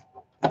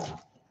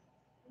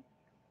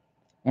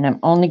 And I'm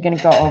only going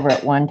to go over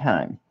it one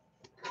time.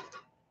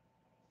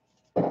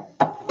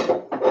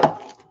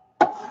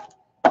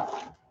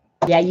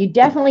 Yeah, you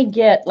definitely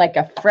get like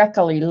a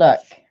freckly look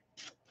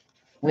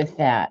with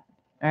that.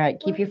 All right,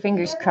 keep your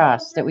fingers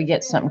crossed that we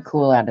get something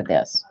cool out of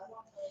this.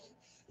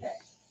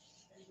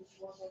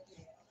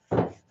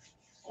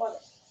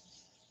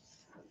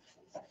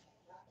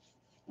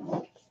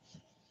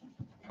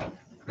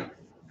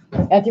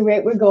 At the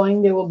rate we're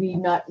going, there will be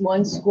not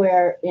 1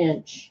 square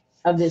inch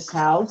of this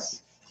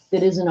house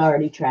that isn't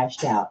already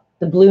trashed out.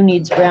 The blue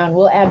needs brown.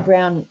 We'll add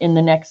brown in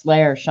the next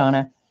layer,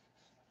 Shauna.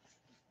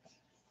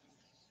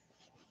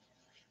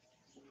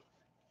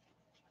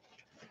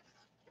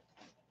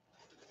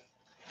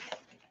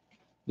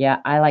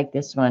 Yeah, I like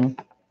this one.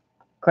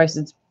 Of course,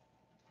 it's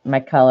my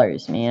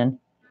colors, man.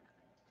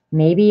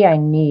 Maybe I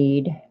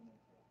need,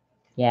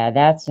 yeah,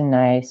 that's a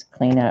nice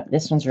cleanup.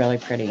 This one's really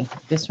pretty.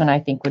 This one I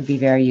think would be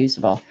very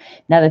usable.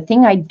 Now, the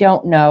thing I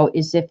don't know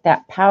is if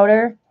that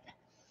powder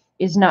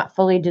is not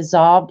fully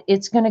dissolved,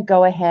 it's going to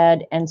go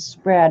ahead and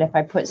spread if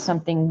I put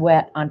something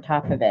wet on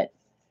top of it.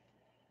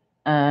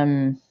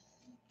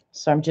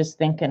 So I'm just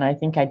thinking, I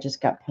think I just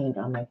got paint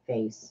on my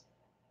face.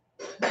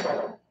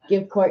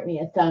 Give Courtney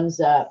a thumbs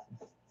up.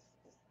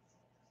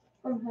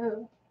 From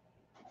who?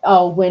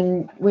 Oh,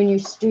 when you're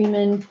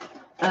streaming,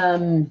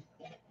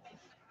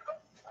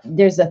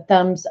 there's a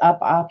thumbs up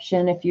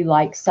option if you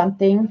like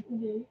something.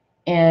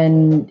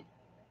 And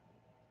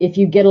if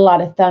you get a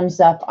lot of thumbs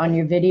up on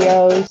your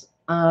videos,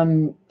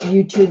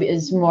 YouTube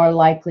is more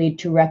likely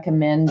to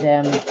recommend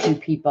them to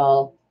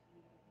people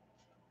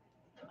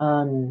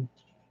who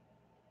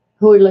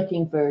are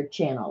looking for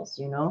channels,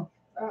 you know?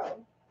 Oh.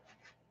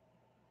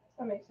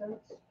 That makes sense.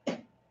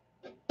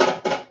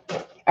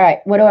 All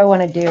right, what do I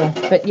want to do?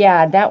 But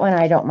yeah, that one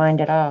I don't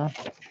mind at all.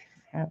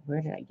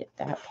 Where did I get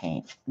that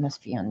paint? It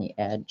must be on the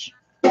edge.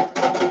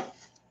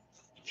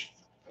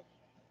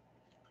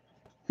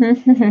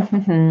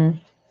 Can't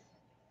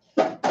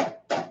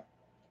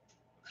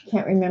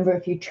remember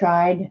if you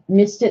tried.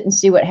 Mist it and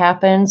see what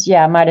happens.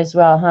 Yeah, might as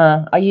well,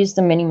 huh? I'll use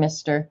the mini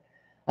mister.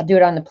 I'll do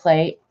it on the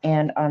plate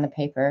and on the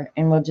paper,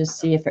 and we'll just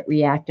see if it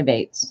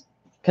reactivates.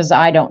 Because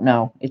I don't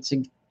know. It's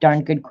a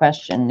darn good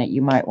question that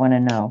you might want to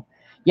know.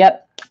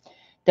 Yep.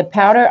 The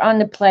powder on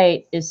the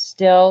plate is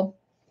still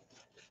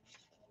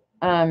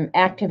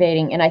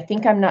activating, and I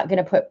think I'm not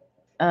going to put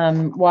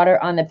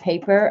water on the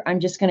paper.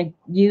 I'm just going to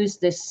use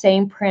this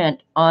same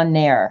print on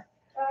there.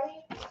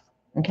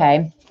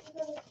 Okay.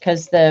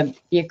 Because the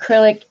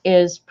acrylic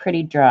is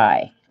pretty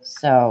dry.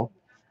 So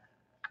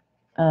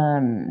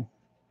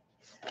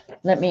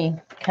let me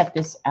cut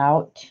this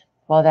out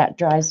while that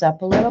dries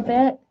up a little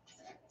bit.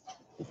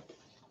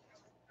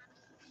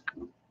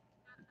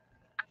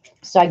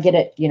 So I get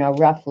it, you know,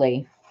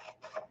 roughly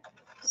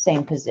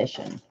same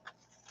position.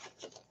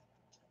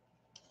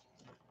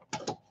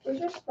 Where's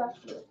your splash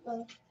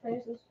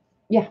phrases?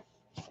 Yeah.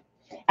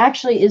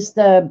 Actually, is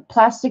the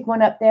plastic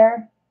one up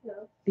there?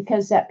 No.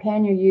 Because that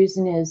pan you're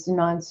using is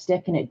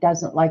non-stick and it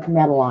doesn't like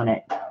metal on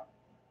it.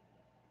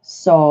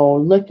 So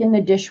look in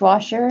the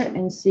dishwasher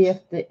and see if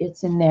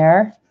it's in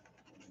there.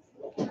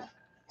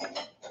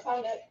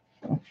 Found it.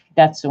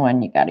 That's the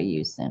one you got to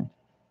use then.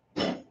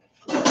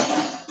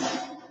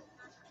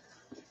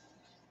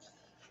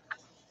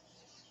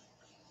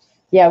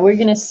 Yeah, we're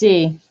going to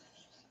see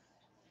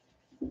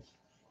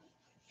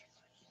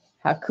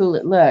how cool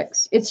it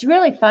looks. It's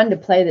really fun to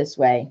play this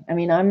way. I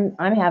mean, I'm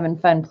having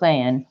fun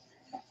playing.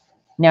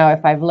 Now,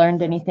 if I've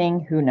learned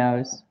anything, who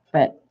knows?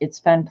 But it's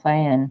fun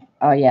playing.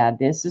 Oh, yeah,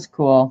 this is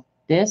cool.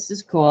 This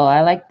is cool.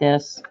 I like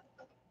this.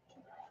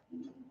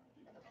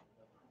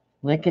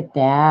 Look at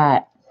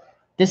that.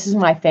 This is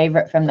my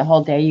favorite from the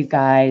whole day, you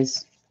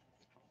guys.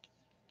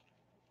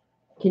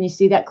 Can you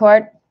see that,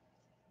 Court?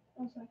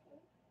 One second.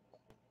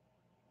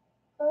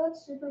 Oh,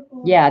 that's super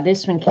cool. Yeah,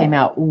 this one came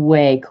out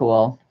way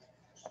cool.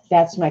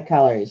 That's my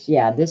colors.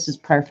 Yeah, this is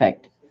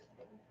perfect.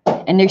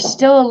 And there's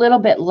still a little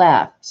bit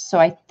left. So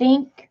I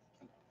think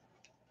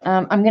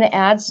I'm going to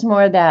add some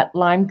more of that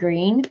lime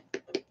green.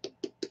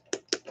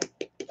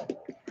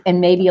 And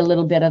maybe a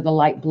little bit of the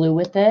light blue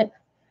with it.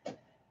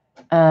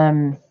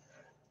 Oh,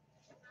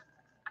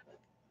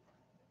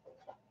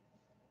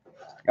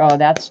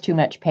 that's too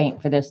much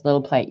paint for this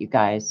little plate, you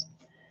guys.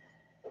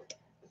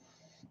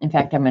 In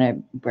fact, I'm going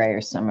to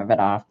brayer some of it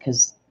off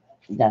because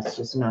that's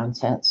just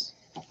nonsense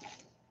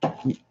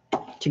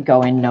to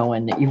go in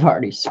knowing that you've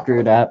already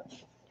screwed up.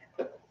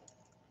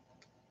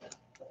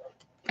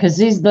 Because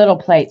these little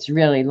plates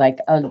really, like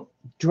a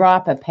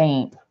drop of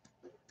paint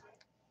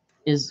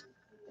is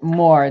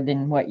more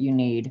than what you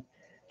need.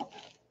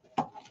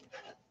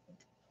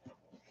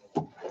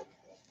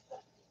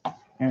 All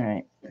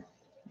right,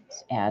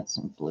 let's add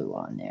some blue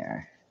on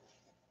there.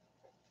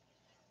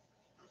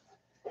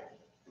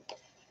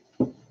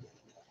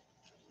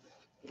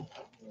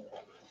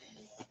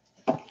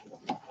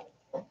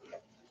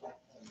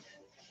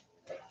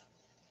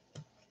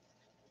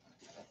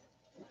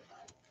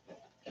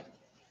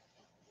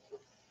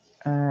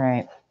 All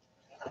right.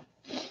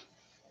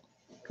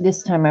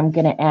 This time I'm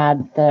going to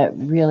add the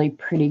really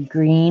pretty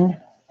green.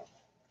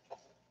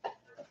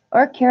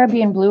 Or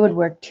Caribbean blue would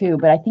work too,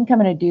 but I think I'm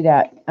going to do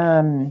that.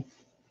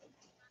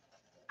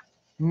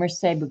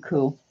 Merci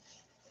beaucoup.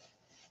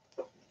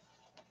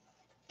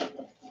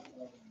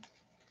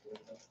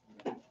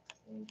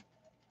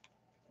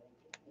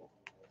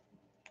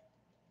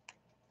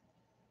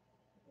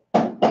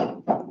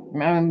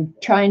 I'm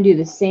trying to do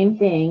the same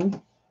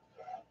thing.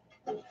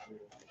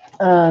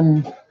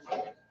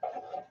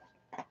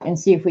 And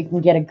see if we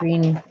can get a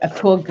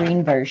cool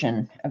green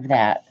version of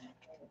that.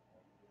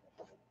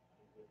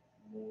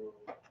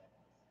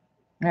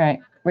 All right,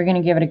 we're going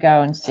to give it a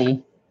go and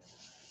see.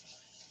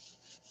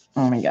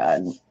 Oh my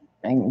God,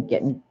 I'm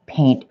getting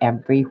paint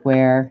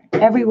everywhere.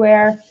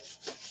 Everywhere.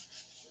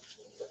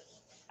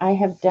 I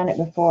have done it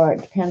before.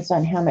 It depends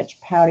on how much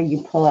powder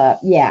you pull up.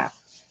 Yeah.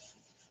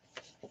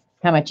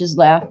 How much is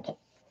left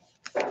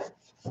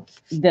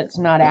that's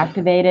not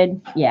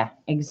activated? Yeah,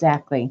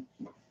 exactly.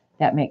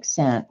 That makes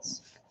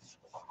sense.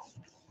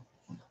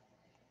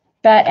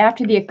 But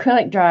after the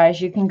acrylic dries,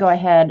 you can go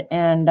ahead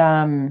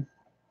and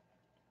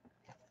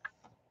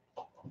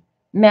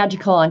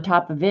magical on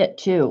top of it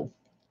too.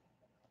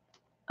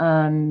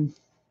 The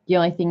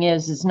only thing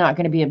is it's not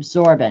going to be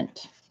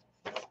absorbent.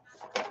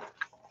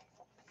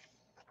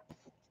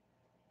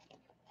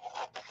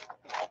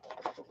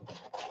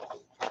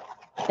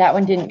 That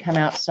one didn't come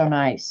out so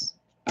nice,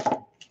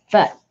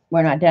 but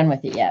we're not done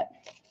with it yet.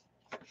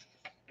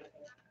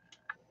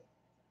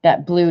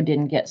 That blue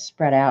didn't get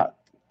spread out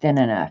thin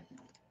enough.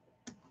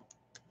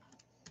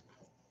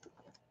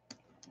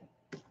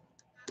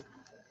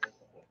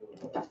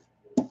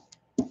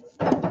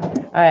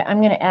 All right, I'm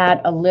going to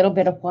add a little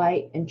bit of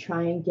white and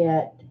try and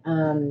get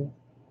a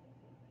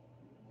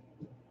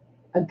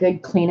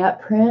good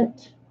cleanup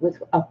print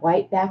with a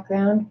white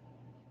background.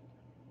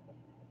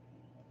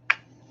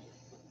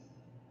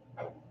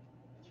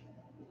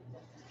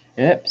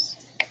 Oops.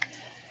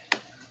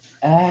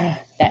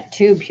 That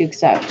tube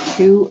pukes out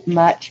too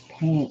much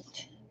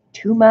paint.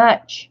 Too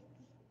much.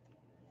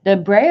 The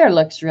brayer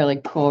looks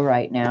really cool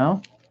right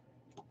now.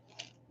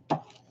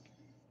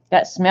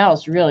 That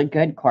smells really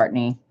good,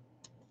 Courtney.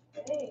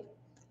 Hey.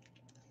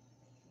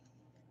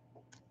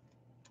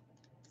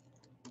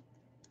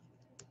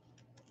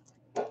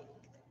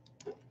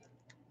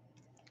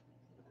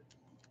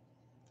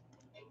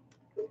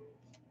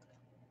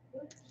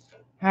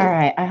 All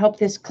right, I hope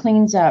this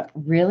cleans up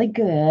really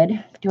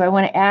good. Do I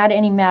want to add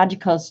any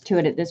magicals to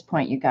it at this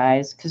point, you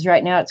guys? Because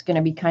right now it's going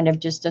to be kind of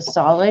just a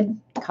solid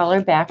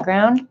color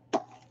background.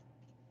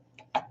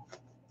 All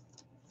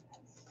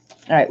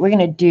right, we're going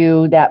to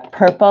do that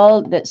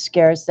purple that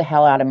scares the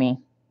hell out of me.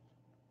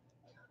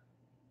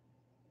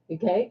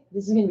 Okay,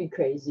 this is going to be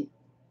crazy.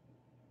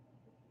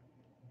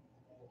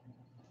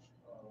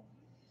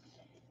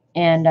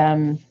 And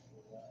I'm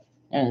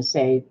going to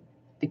say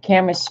the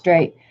camera's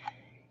straight.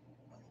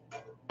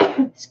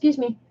 Excuse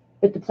me,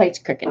 but the plate's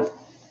crooked.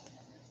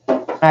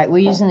 All right, we're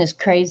using this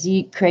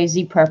crazy,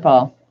 crazy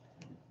purple.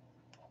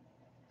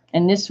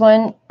 And this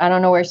one, I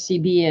don't know where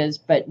CB is,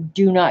 but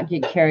do not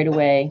get carried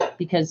away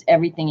because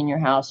everything in your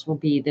house will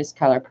be this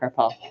color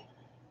purple.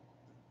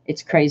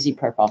 It's crazy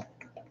purple.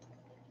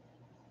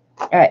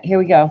 All right, here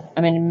we go.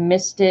 I'm going to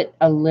mist it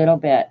a little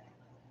bit.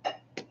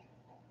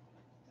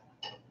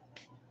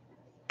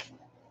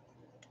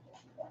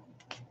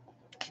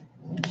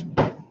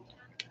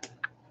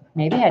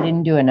 Maybe I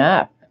didn't do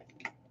enough.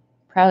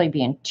 Probably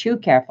being too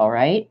careful,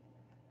 right?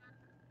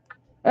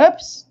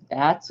 Oops,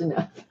 that's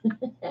enough.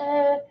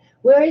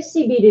 Where is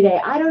CB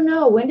today? I don't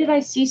know. When did I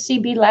see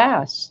CB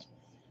last?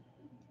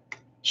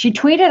 She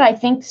tweeted, I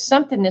think,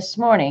 something this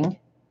morning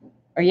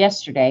or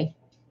yesterday.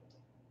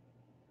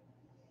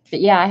 But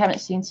yeah, I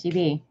haven't seen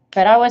CB.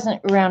 But I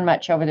wasn't around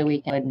much over the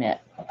weekend, I'll admit.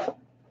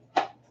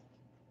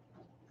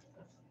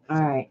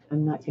 All right,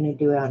 I'm not going to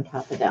do it on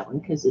top of that one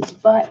because it's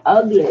butt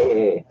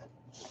ugly.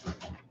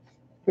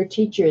 Her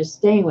teacher is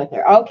staying with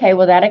her. Okay,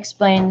 well, that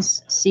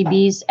explains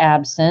CB's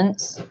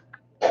absence.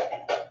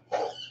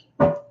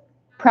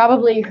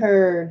 Probably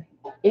her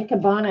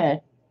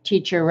Ikebana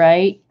teacher,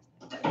 right?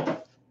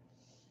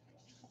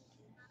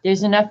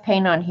 There's enough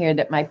paint on here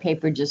that my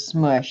paper just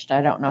smushed.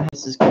 I don't know how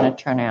this is going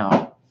to turn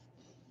out.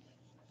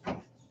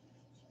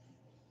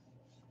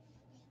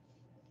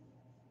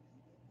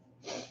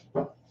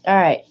 All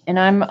right, and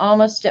I'm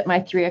almost at my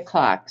 3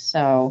 o'clock,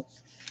 so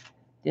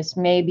this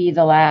may be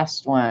the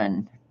last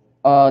one.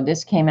 Oh,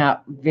 this came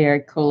out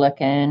very cool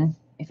looking.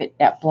 If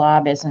that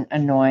blob isn't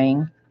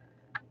annoying.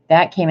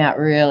 That came out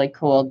really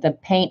cool. The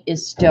paint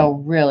is still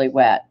really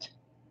wet.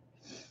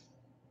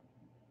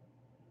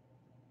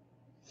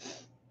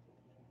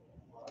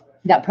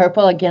 That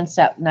purple against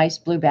that nice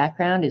blue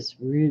background is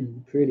really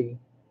pretty.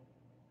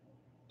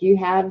 Do you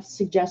have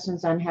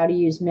suggestions on how to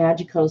use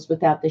magicals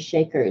without the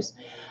shakers?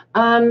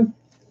 And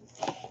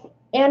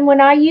when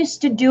I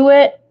used to do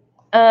it,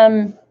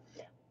 and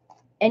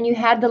you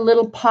had the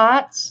little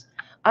pots,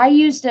 I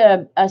used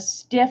a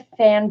stiff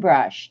fan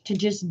brush to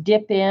just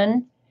dip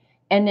in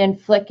and then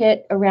flick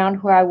it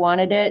around where I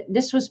wanted it.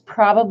 This was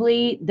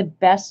probably the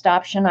best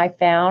option I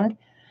found.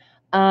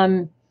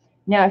 Now,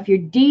 if you're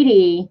Dee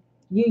Dee,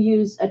 you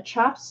use a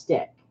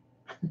chopstick.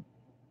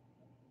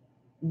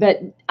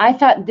 But I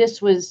thought this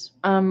was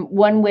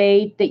one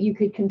way that you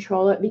could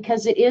control it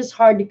because it is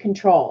hard to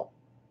control.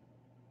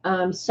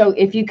 So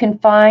if you can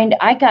find,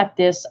 I got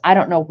this, I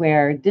don't know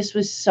where. This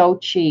was so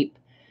cheap.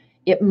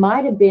 It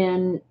might have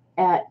been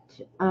at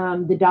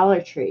the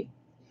Dollar Tree.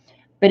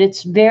 But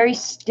it's very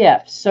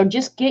stiff. So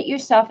just get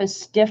yourself a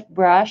stiff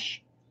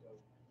brush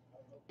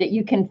that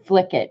you can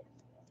flick it.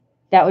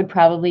 That would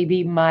probably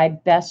be my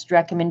best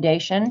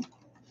recommendation.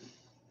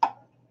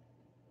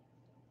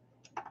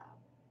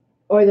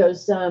 Or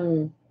those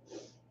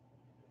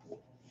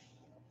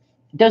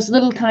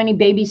little tiny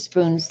baby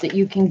spoons that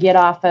you can get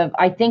off of,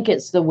 I think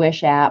it's the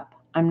Wish app.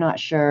 I'm not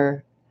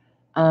sure.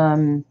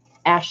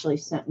 Ashley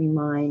sent me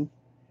mine.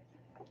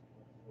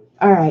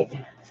 All right.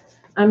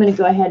 I'm going to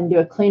go ahead and do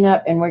a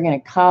cleanup, and we're going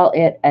to call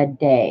it a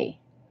day.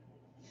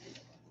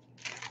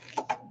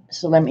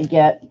 So let me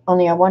get,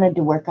 only I wanted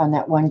to work on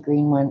that one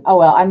green one. Oh,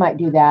 well, I might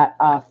do that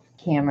off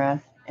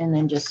camera and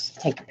then just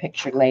take a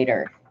picture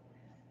later.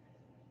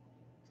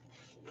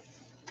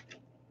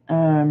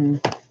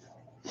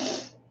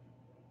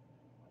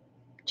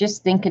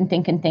 Just thinking. I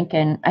think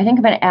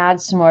I'm going to add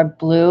some more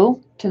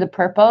blue to the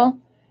purple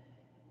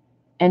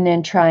and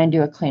then try and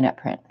do a cleanup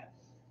print.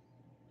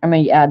 I'm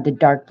going to add the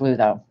dark blue,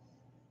 though.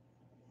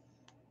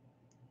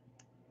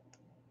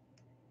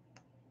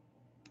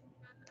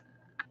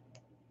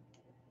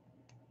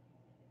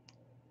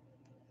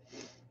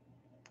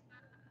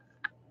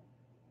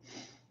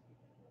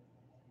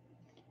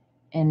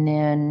 And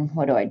then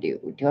what do I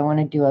do? Do I want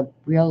to do a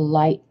real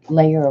light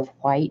layer of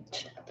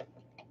white?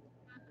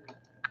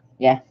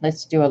 Yeah,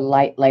 let's do a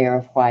light layer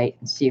of white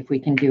and see if we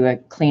can do a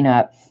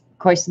cleanup. Of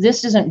course,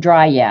 this isn't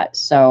dry yet,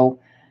 so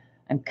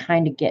I'm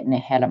kind of getting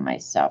ahead of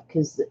myself,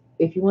 because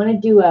if you want to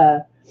do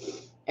a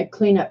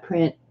cleanup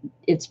print,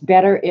 it's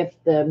better if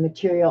the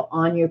material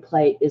on your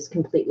plate is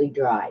completely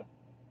dry.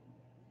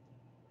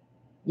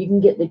 You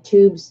can get the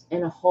tubes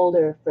and a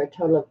holder for a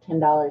total of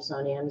 $10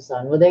 on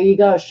Amazon. Well, there you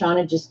go.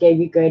 Shauna just gave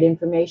you great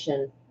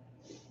information.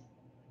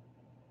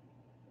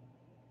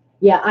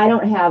 Yeah, I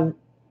don't have,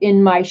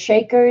 in my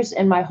shakers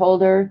and my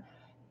holder,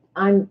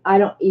 I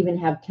don't even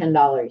have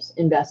 $10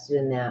 invested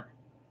in that.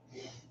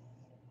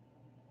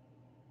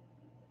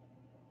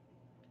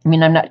 I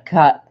mean, I'm not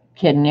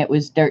kidding. It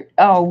was dirt.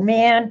 Oh,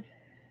 man.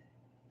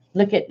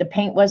 Look at the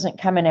paint wasn't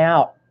coming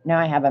out. Now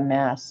I have a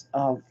mess.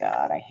 Oh,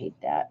 God, I hate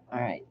that. All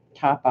right,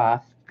 top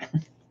off.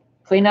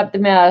 Clean up the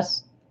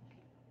mess.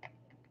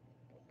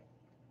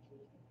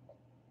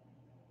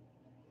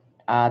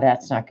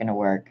 That's not going to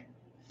work.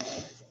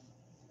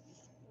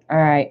 All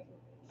right,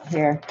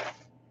 here.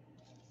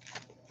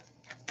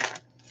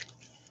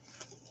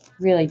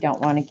 Really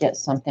don't want to get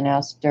something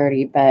else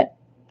dirty, but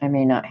I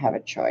may not have a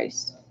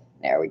choice.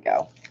 There we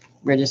go.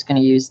 We're just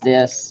going to use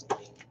this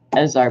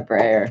as our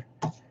brayer.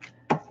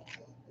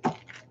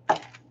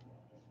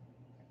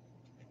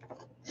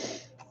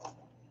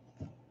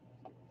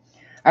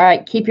 All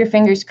right, keep your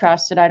fingers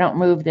crossed that I don't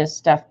move this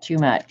stuff too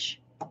much.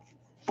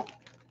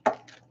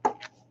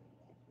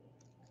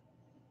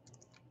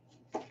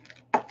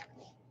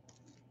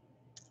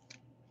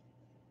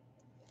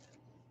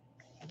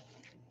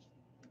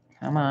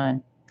 Come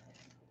on.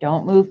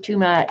 Don't move too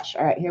much.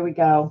 All right, here we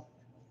go.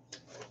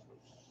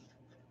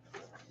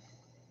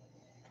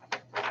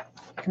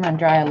 Come on,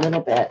 dry a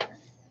little bit.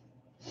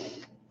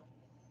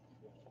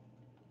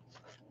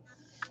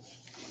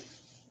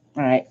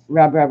 All right,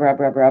 rub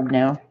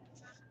now.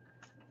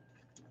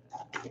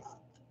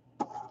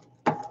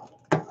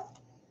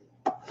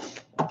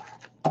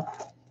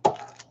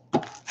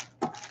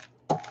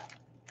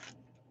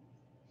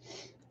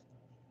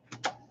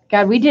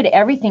 God, we did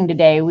everything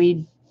today.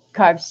 We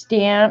carved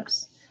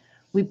stamps.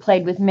 We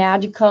played with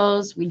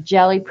magicals. We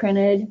jelly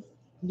printed.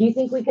 Do you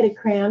think we could have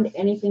crammed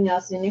anything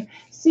else in there?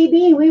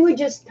 CB, we were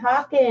just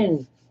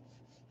talking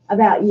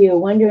about you,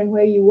 wondering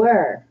where you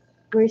were.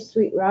 Where's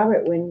Sweet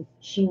Robert when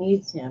she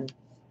needs him?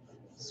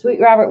 Sweet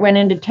Robert went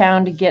into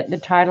town to get the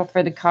title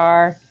for the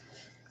car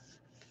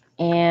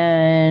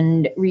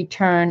and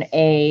return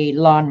a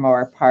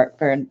lawnmower part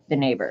for the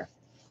neighbor.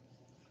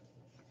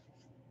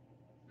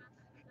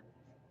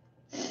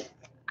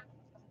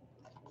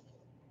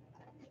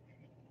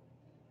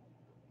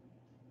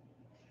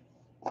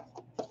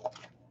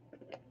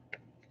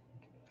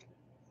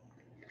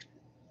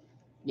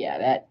 Yeah,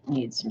 that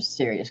needs some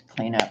serious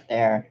cleanup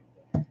there.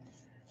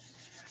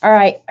 All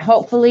right,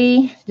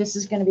 hopefully this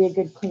is going to be a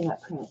good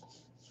cleanup print.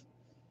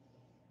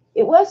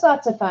 It was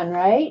lots of fun,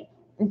 right?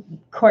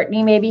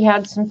 Courtney maybe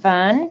had some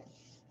fun.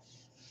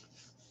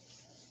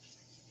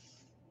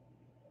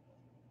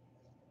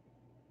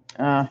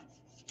 I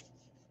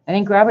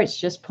think Robert's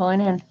just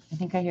pulling in. I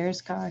think I hear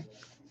his car.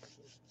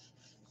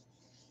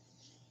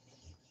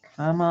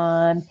 Come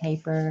on,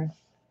 paper.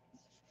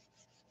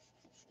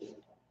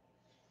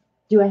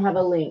 Do I have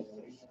a link?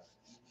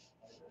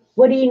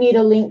 What do you need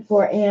a link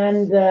for?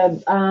 And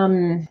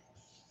the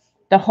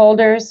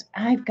holders.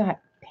 I've got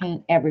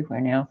paint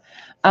everywhere now.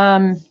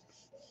 And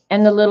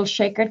the little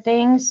shaker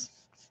things.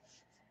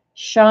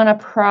 Shauna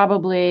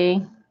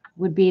probably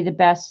would be the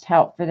best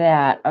help for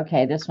that.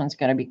 Okay, this one's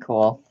going to be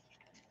cool.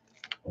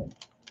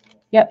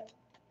 Yep.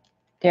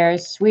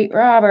 There's Sweet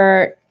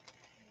Robert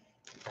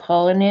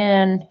pulling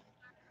in.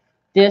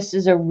 This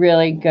is a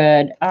really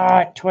good,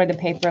 I tore the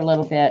paper a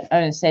little bit.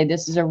 I'm going to say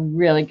this is a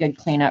really good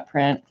cleanup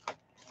print.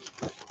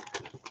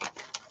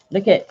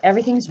 Look at,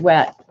 everything's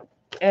wet.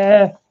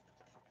 Yeah,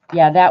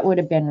 that would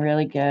have been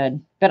really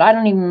good. But I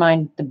don't even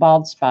mind the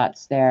bald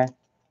spots there.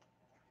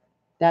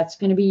 That's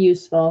going to be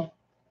useful.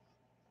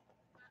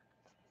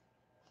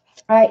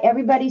 All right,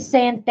 everybody's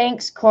saying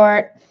thanks,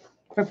 Court,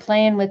 for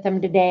playing with them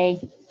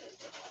today.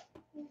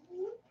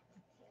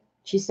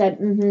 She said,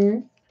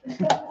 mm-hmm.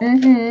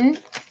 Mm-hmm.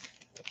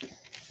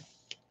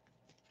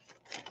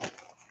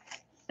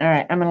 All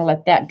right, I'm gonna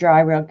let that dry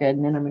real good,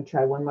 and then I'm gonna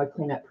try one more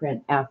cleanup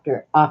print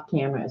after off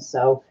camera.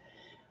 So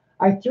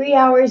our 3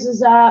 hours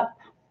is up.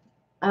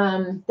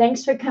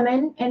 Thanks for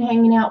coming and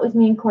hanging out with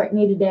me and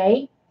Courtney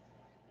today,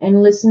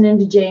 and listening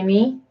to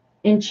Jamie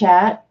in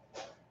chat.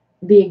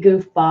 Be a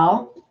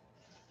goofball.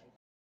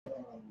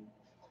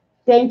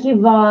 Thank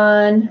you,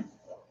 Vaughn.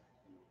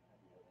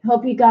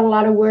 Hope you got a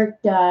lot of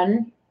work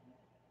done.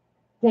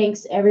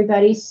 Thanks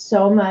everybody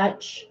so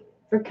much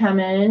for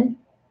coming.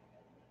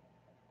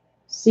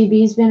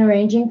 CB's been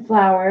arranging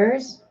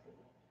flowers.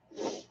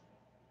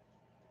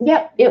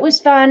 Yep, it was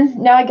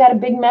fun. Now I got a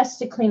big mess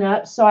to clean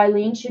up, so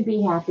Eileen should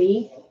be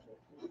happy.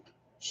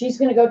 She's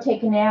going to go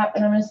take a nap,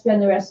 and I'm going to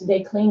spend the rest of the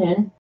day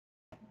cleaning.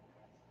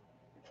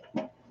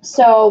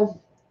 So,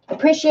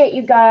 appreciate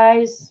you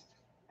guys.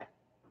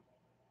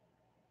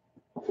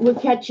 We'll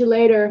catch you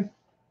later.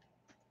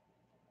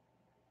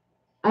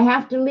 I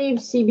have to leave,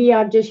 CB.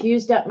 I've just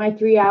used up my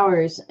 3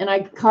 hours, and I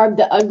carved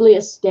the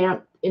ugliest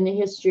stamp in the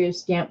history of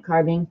stamp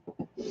carving.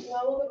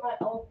 Well, look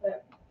at my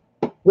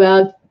elephant.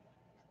 Well,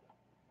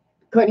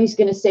 Courtney's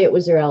going to say it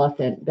was her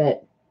elephant,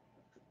 but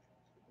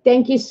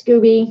thank you,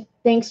 Scooby.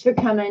 Thanks for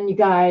coming, you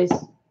guys.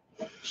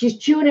 She's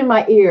chewing in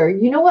my ear.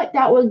 You know what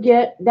that will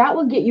get? That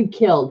will get you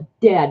killed,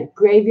 dead,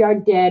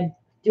 graveyard dead,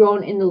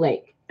 thrown in the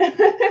lake.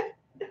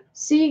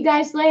 See you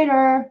guys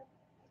later.